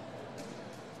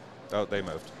 Oh, they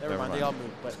moved. Never mind. They all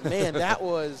moved. But, man, that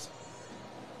was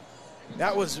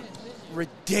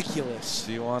ridiculous.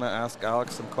 Do you want to ask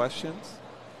Alex some questions?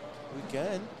 We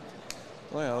can.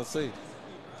 Well, yeah, let's see.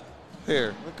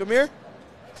 Here. Come here.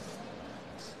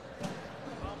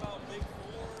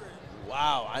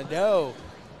 Wow, I know.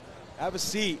 Have a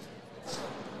seat.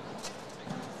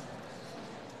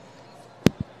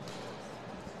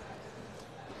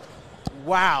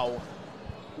 Wow.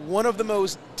 One of the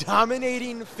most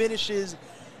dominating finishes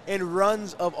and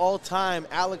runs of all time.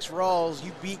 Alex Rawls,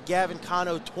 you beat Gavin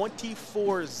Cano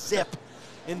 24-zip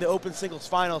in the Open Singles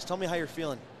Finals. Tell me how you're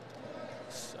feeling.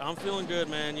 I'm feeling good,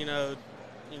 man. You know,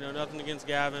 nothing against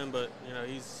Gavin, but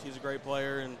he's a great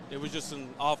player, and it was just an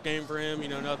off game for him.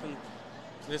 Nothing.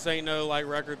 This ain't no like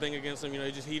record thing against him.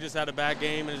 He just had a bad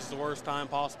game, and it's the worst time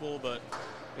possible. But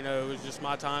it was just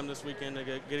my time this weekend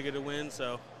to get a win.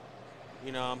 So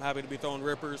I'm happy to be throwing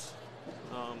rippers.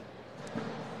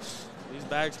 These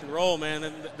bags can roll, man.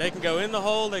 And they can go in the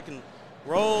hole, they can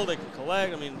roll, they can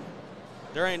collect. I mean,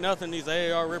 there ain't nothing these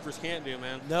AAR rippers can't do,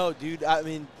 man. No, dude. I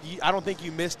mean, I don't think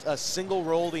you missed a single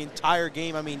roll the entire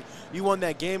game. I mean, you won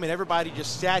that game, and everybody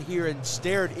just sat here and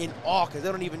stared in awe because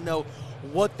they don't even know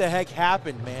what the heck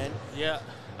happened, man. Yeah.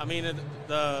 I mean,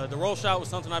 the roll shot was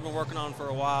something I've been working on for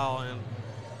a while,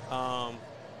 and,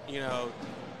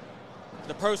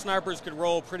 the pro snipers could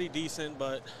roll pretty decent,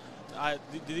 but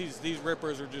these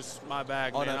rippers are just my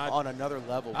bag, man. On another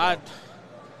level, bro.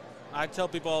 I tell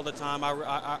people all the time,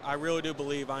 I really do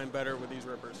believe I'm better with these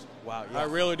rippers. Wow, yeah. I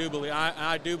really do believe.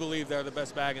 I do believe they're the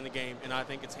best bag in the game, and I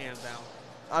think it's hands down.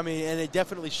 I mean, and it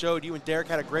definitely showed. You and Derek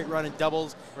had a great run in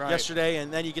doubles yesterday,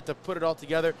 and then you get to put it all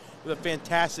together with a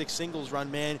fantastic singles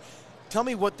run, man. Tell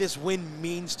me what this win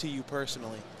means to you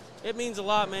personally. It means a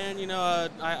lot, man.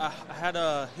 I had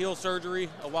a heel surgery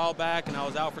a while back, and I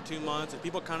was out for 2 months, and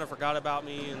people kind of forgot about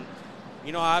me. And,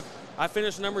 I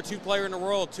finished number 2 player in the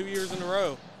world 2 years in a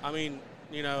row. I mean,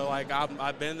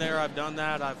 I've been there, I've done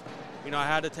that. I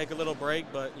had to take a little break,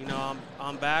 but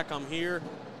I'm back, I'm here.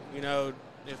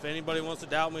 If anybody wants to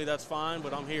doubt me, that's fine,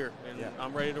 but I'm here and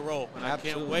I'm ready to roll. And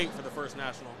Absolutely. I can't wait for the first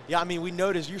national. Yeah, I mean, we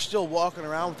noticed you're still walking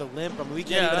around with a limp. I mean, we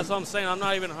can't. That's what I'm saying. I'm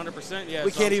not even 100% yet.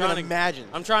 We can't even imagine.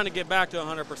 I'm trying to get back to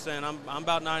 100%. I'm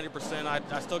about 90%.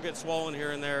 I still get swollen here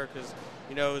and there because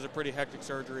it was a pretty hectic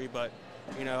surgery, but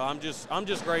I'm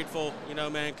just grateful,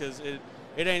 man, because it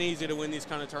ain't easy to win these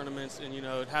kind of tournaments, and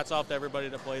hats off to everybody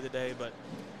that played today, but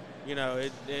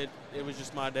it was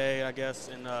just my day, I guess,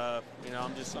 and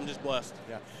I'm just blessed.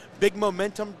 Yeah, big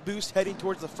momentum boost heading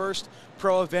towards the first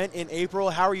pro event in April.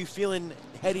 How are you feeling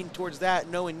heading towards that,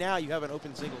 knowing now you have an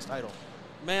Open Singles title?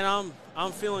 Man,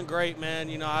 I'm feeling great, man.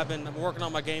 I've been working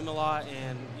on my game a lot,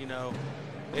 and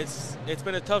it's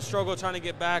been a tough struggle trying to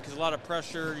get back. There's a lot of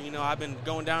pressure. I've been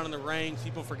going down in the ranks,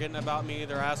 people forgetting about me.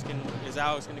 They're asking, is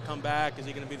Alex going to come back? Is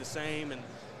he going to be the same? And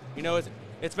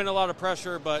it's been a lot of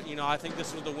pressure, but I think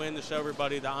this was the win to show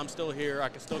everybody that I'm still here. I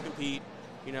can still compete.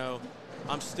 you know,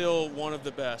 I'm still one of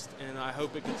the best, and I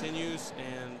hope it continues.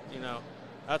 And you know,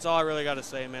 that's all I really got to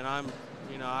say, man. I'm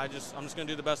just going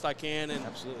to do the best I can, and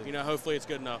Absolutely. you know, hopefully it's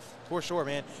good enough. For sure,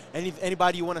 man.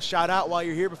 Anybody you want to shout out while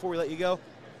you're here before we let you go?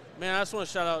 Man, I just want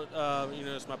to shout out, you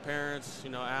know, it's my parents. You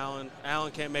know, Alan.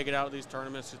 Alan can't make it out of these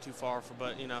tournaments; it's too far for.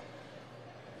 But you know,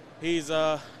 he's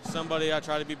somebody I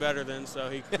try to be better than, so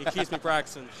he keeps me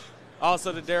practicing.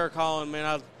 Also to Derek Holland,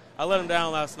 man, I let him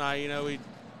down last night. You know,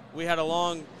 we had a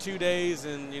long 2 days,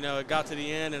 and you know, it got to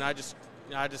the end, and I just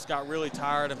got really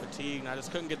tired and fatigued, and I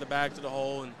just couldn't get the bag to the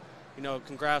hole. And you know,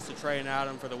 congrats to Trey and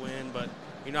Adam for the win, but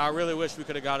you know, I really wish we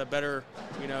could have got a better,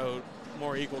 you know,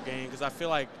 more equal game, because I feel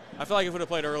like if we would have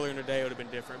played earlier in the day, it would have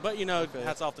been different. But you know,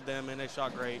 hats off to them, and they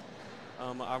shot great.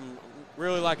 I'm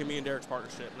really liking me and Derek's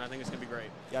partnership, and I think it's going to be great.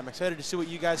 Yeah, I'm excited to see what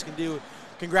you guys can do.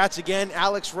 Congrats again,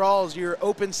 Alex Rawls, your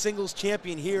open singles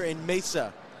champion here in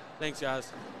Mesa. Thanks,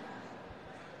 guys.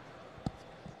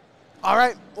 All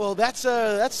right, well, that's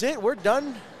it. We're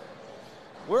done.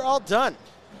 We're all done.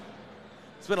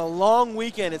 It's been a long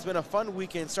weekend. It's been a fun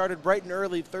weekend. Started bright and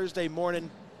early Thursday morning.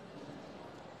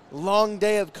 Long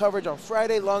day of coverage on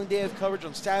Friday, long day of coverage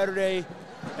on Saturday,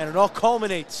 and it all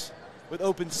culminates with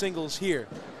open singles here.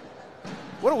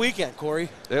 What a weekend, Corey.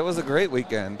 It was a great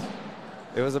weekend.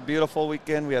 It was a beautiful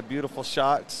weekend. We had beautiful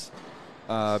shots,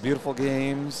 beautiful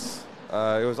games.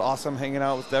 It was awesome hanging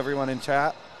out with everyone in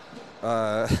chat.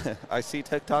 I see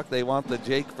TikTok. They want the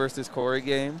Jake versus Corey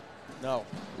game. No.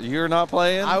 You're not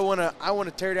playing? I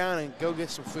wanna tear down and go get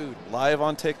some food. Live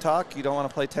on TikTok? You don't want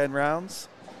to play 10 rounds?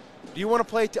 Do you want to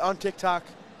play on TikTok?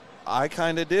 I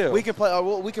kind of do. We can play.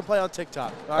 We can play on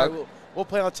TikTok. All right, we'll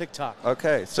play on TikTok.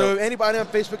 Okay. So if anybody on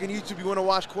Facebook and YouTube, you want to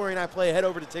watch Corey and I play, head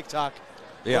over to TikTok.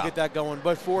 Yeah. We'll get that going.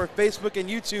 But for Facebook and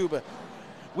YouTube,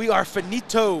 we are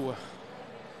finito.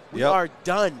 We are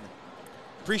done.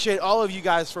 Appreciate all of you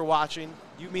guys for watching.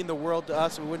 You mean the world to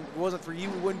us. If it wasn't for you,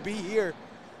 we wouldn't be here.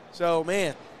 So,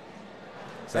 man.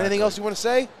 Exactly. Anything else you want to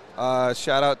say?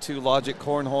 Shout out to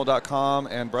LogicCornhole.com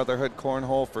and Brotherhood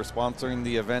Cornhole for sponsoring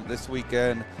the event this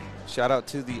weekend. Shout out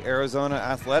to the Arizona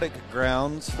Athletic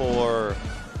Grounds for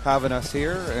having us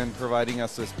here and providing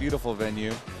us this beautiful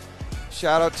venue.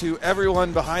 Shout out to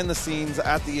everyone behind the scenes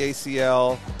at the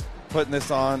ACL putting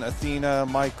this on. Athena,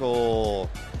 Michael,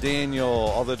 Daniel,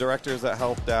 all the directors that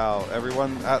helped out,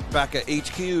 everyone back at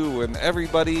HQ, and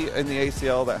everybody in the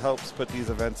ACL that helps put these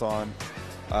events on.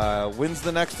 When's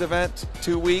the next event?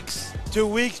 2 weeks? 2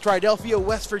 weeks, Triadelphia,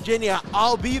 West Virginia.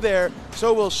 I'll be there.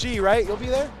 So will she, right? You'll be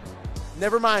there?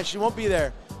 Never mind, she won't be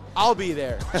there. I'll be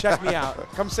there. Check me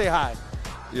out. Come say hi.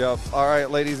 Yep. All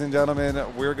right, ladies and gentlemen,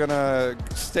 we're going to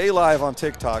stay live on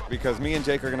TikTok because me and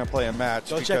Jake are going to play a match.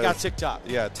 Go check out TikTok.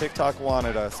 Yeah, TikTok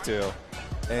wanted us to.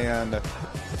 And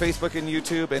Facebook and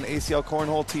YouTube and ACL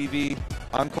Cornhole TV.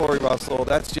 I'm Corey Russell.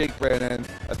 That's Jake Brennan.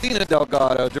 Athena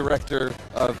Delgado, director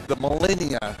of the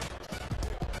Millennia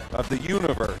of the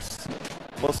Universe.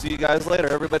 We'll see you guys later.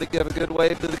 Everybody give a good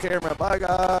wave to the camera. Bye,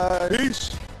 guys.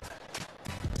 Peace.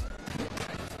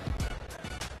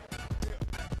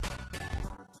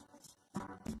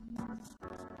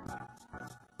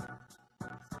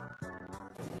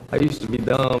 I used to be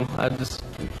dumb. I just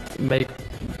make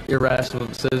irrational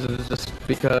decisions just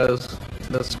because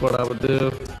that's what I would do.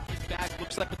 Back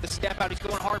looks like with the step out, he's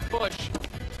going hard push.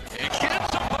 It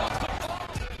gets him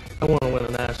both. I want to win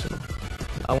a national.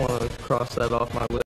 I want to cross that off my list.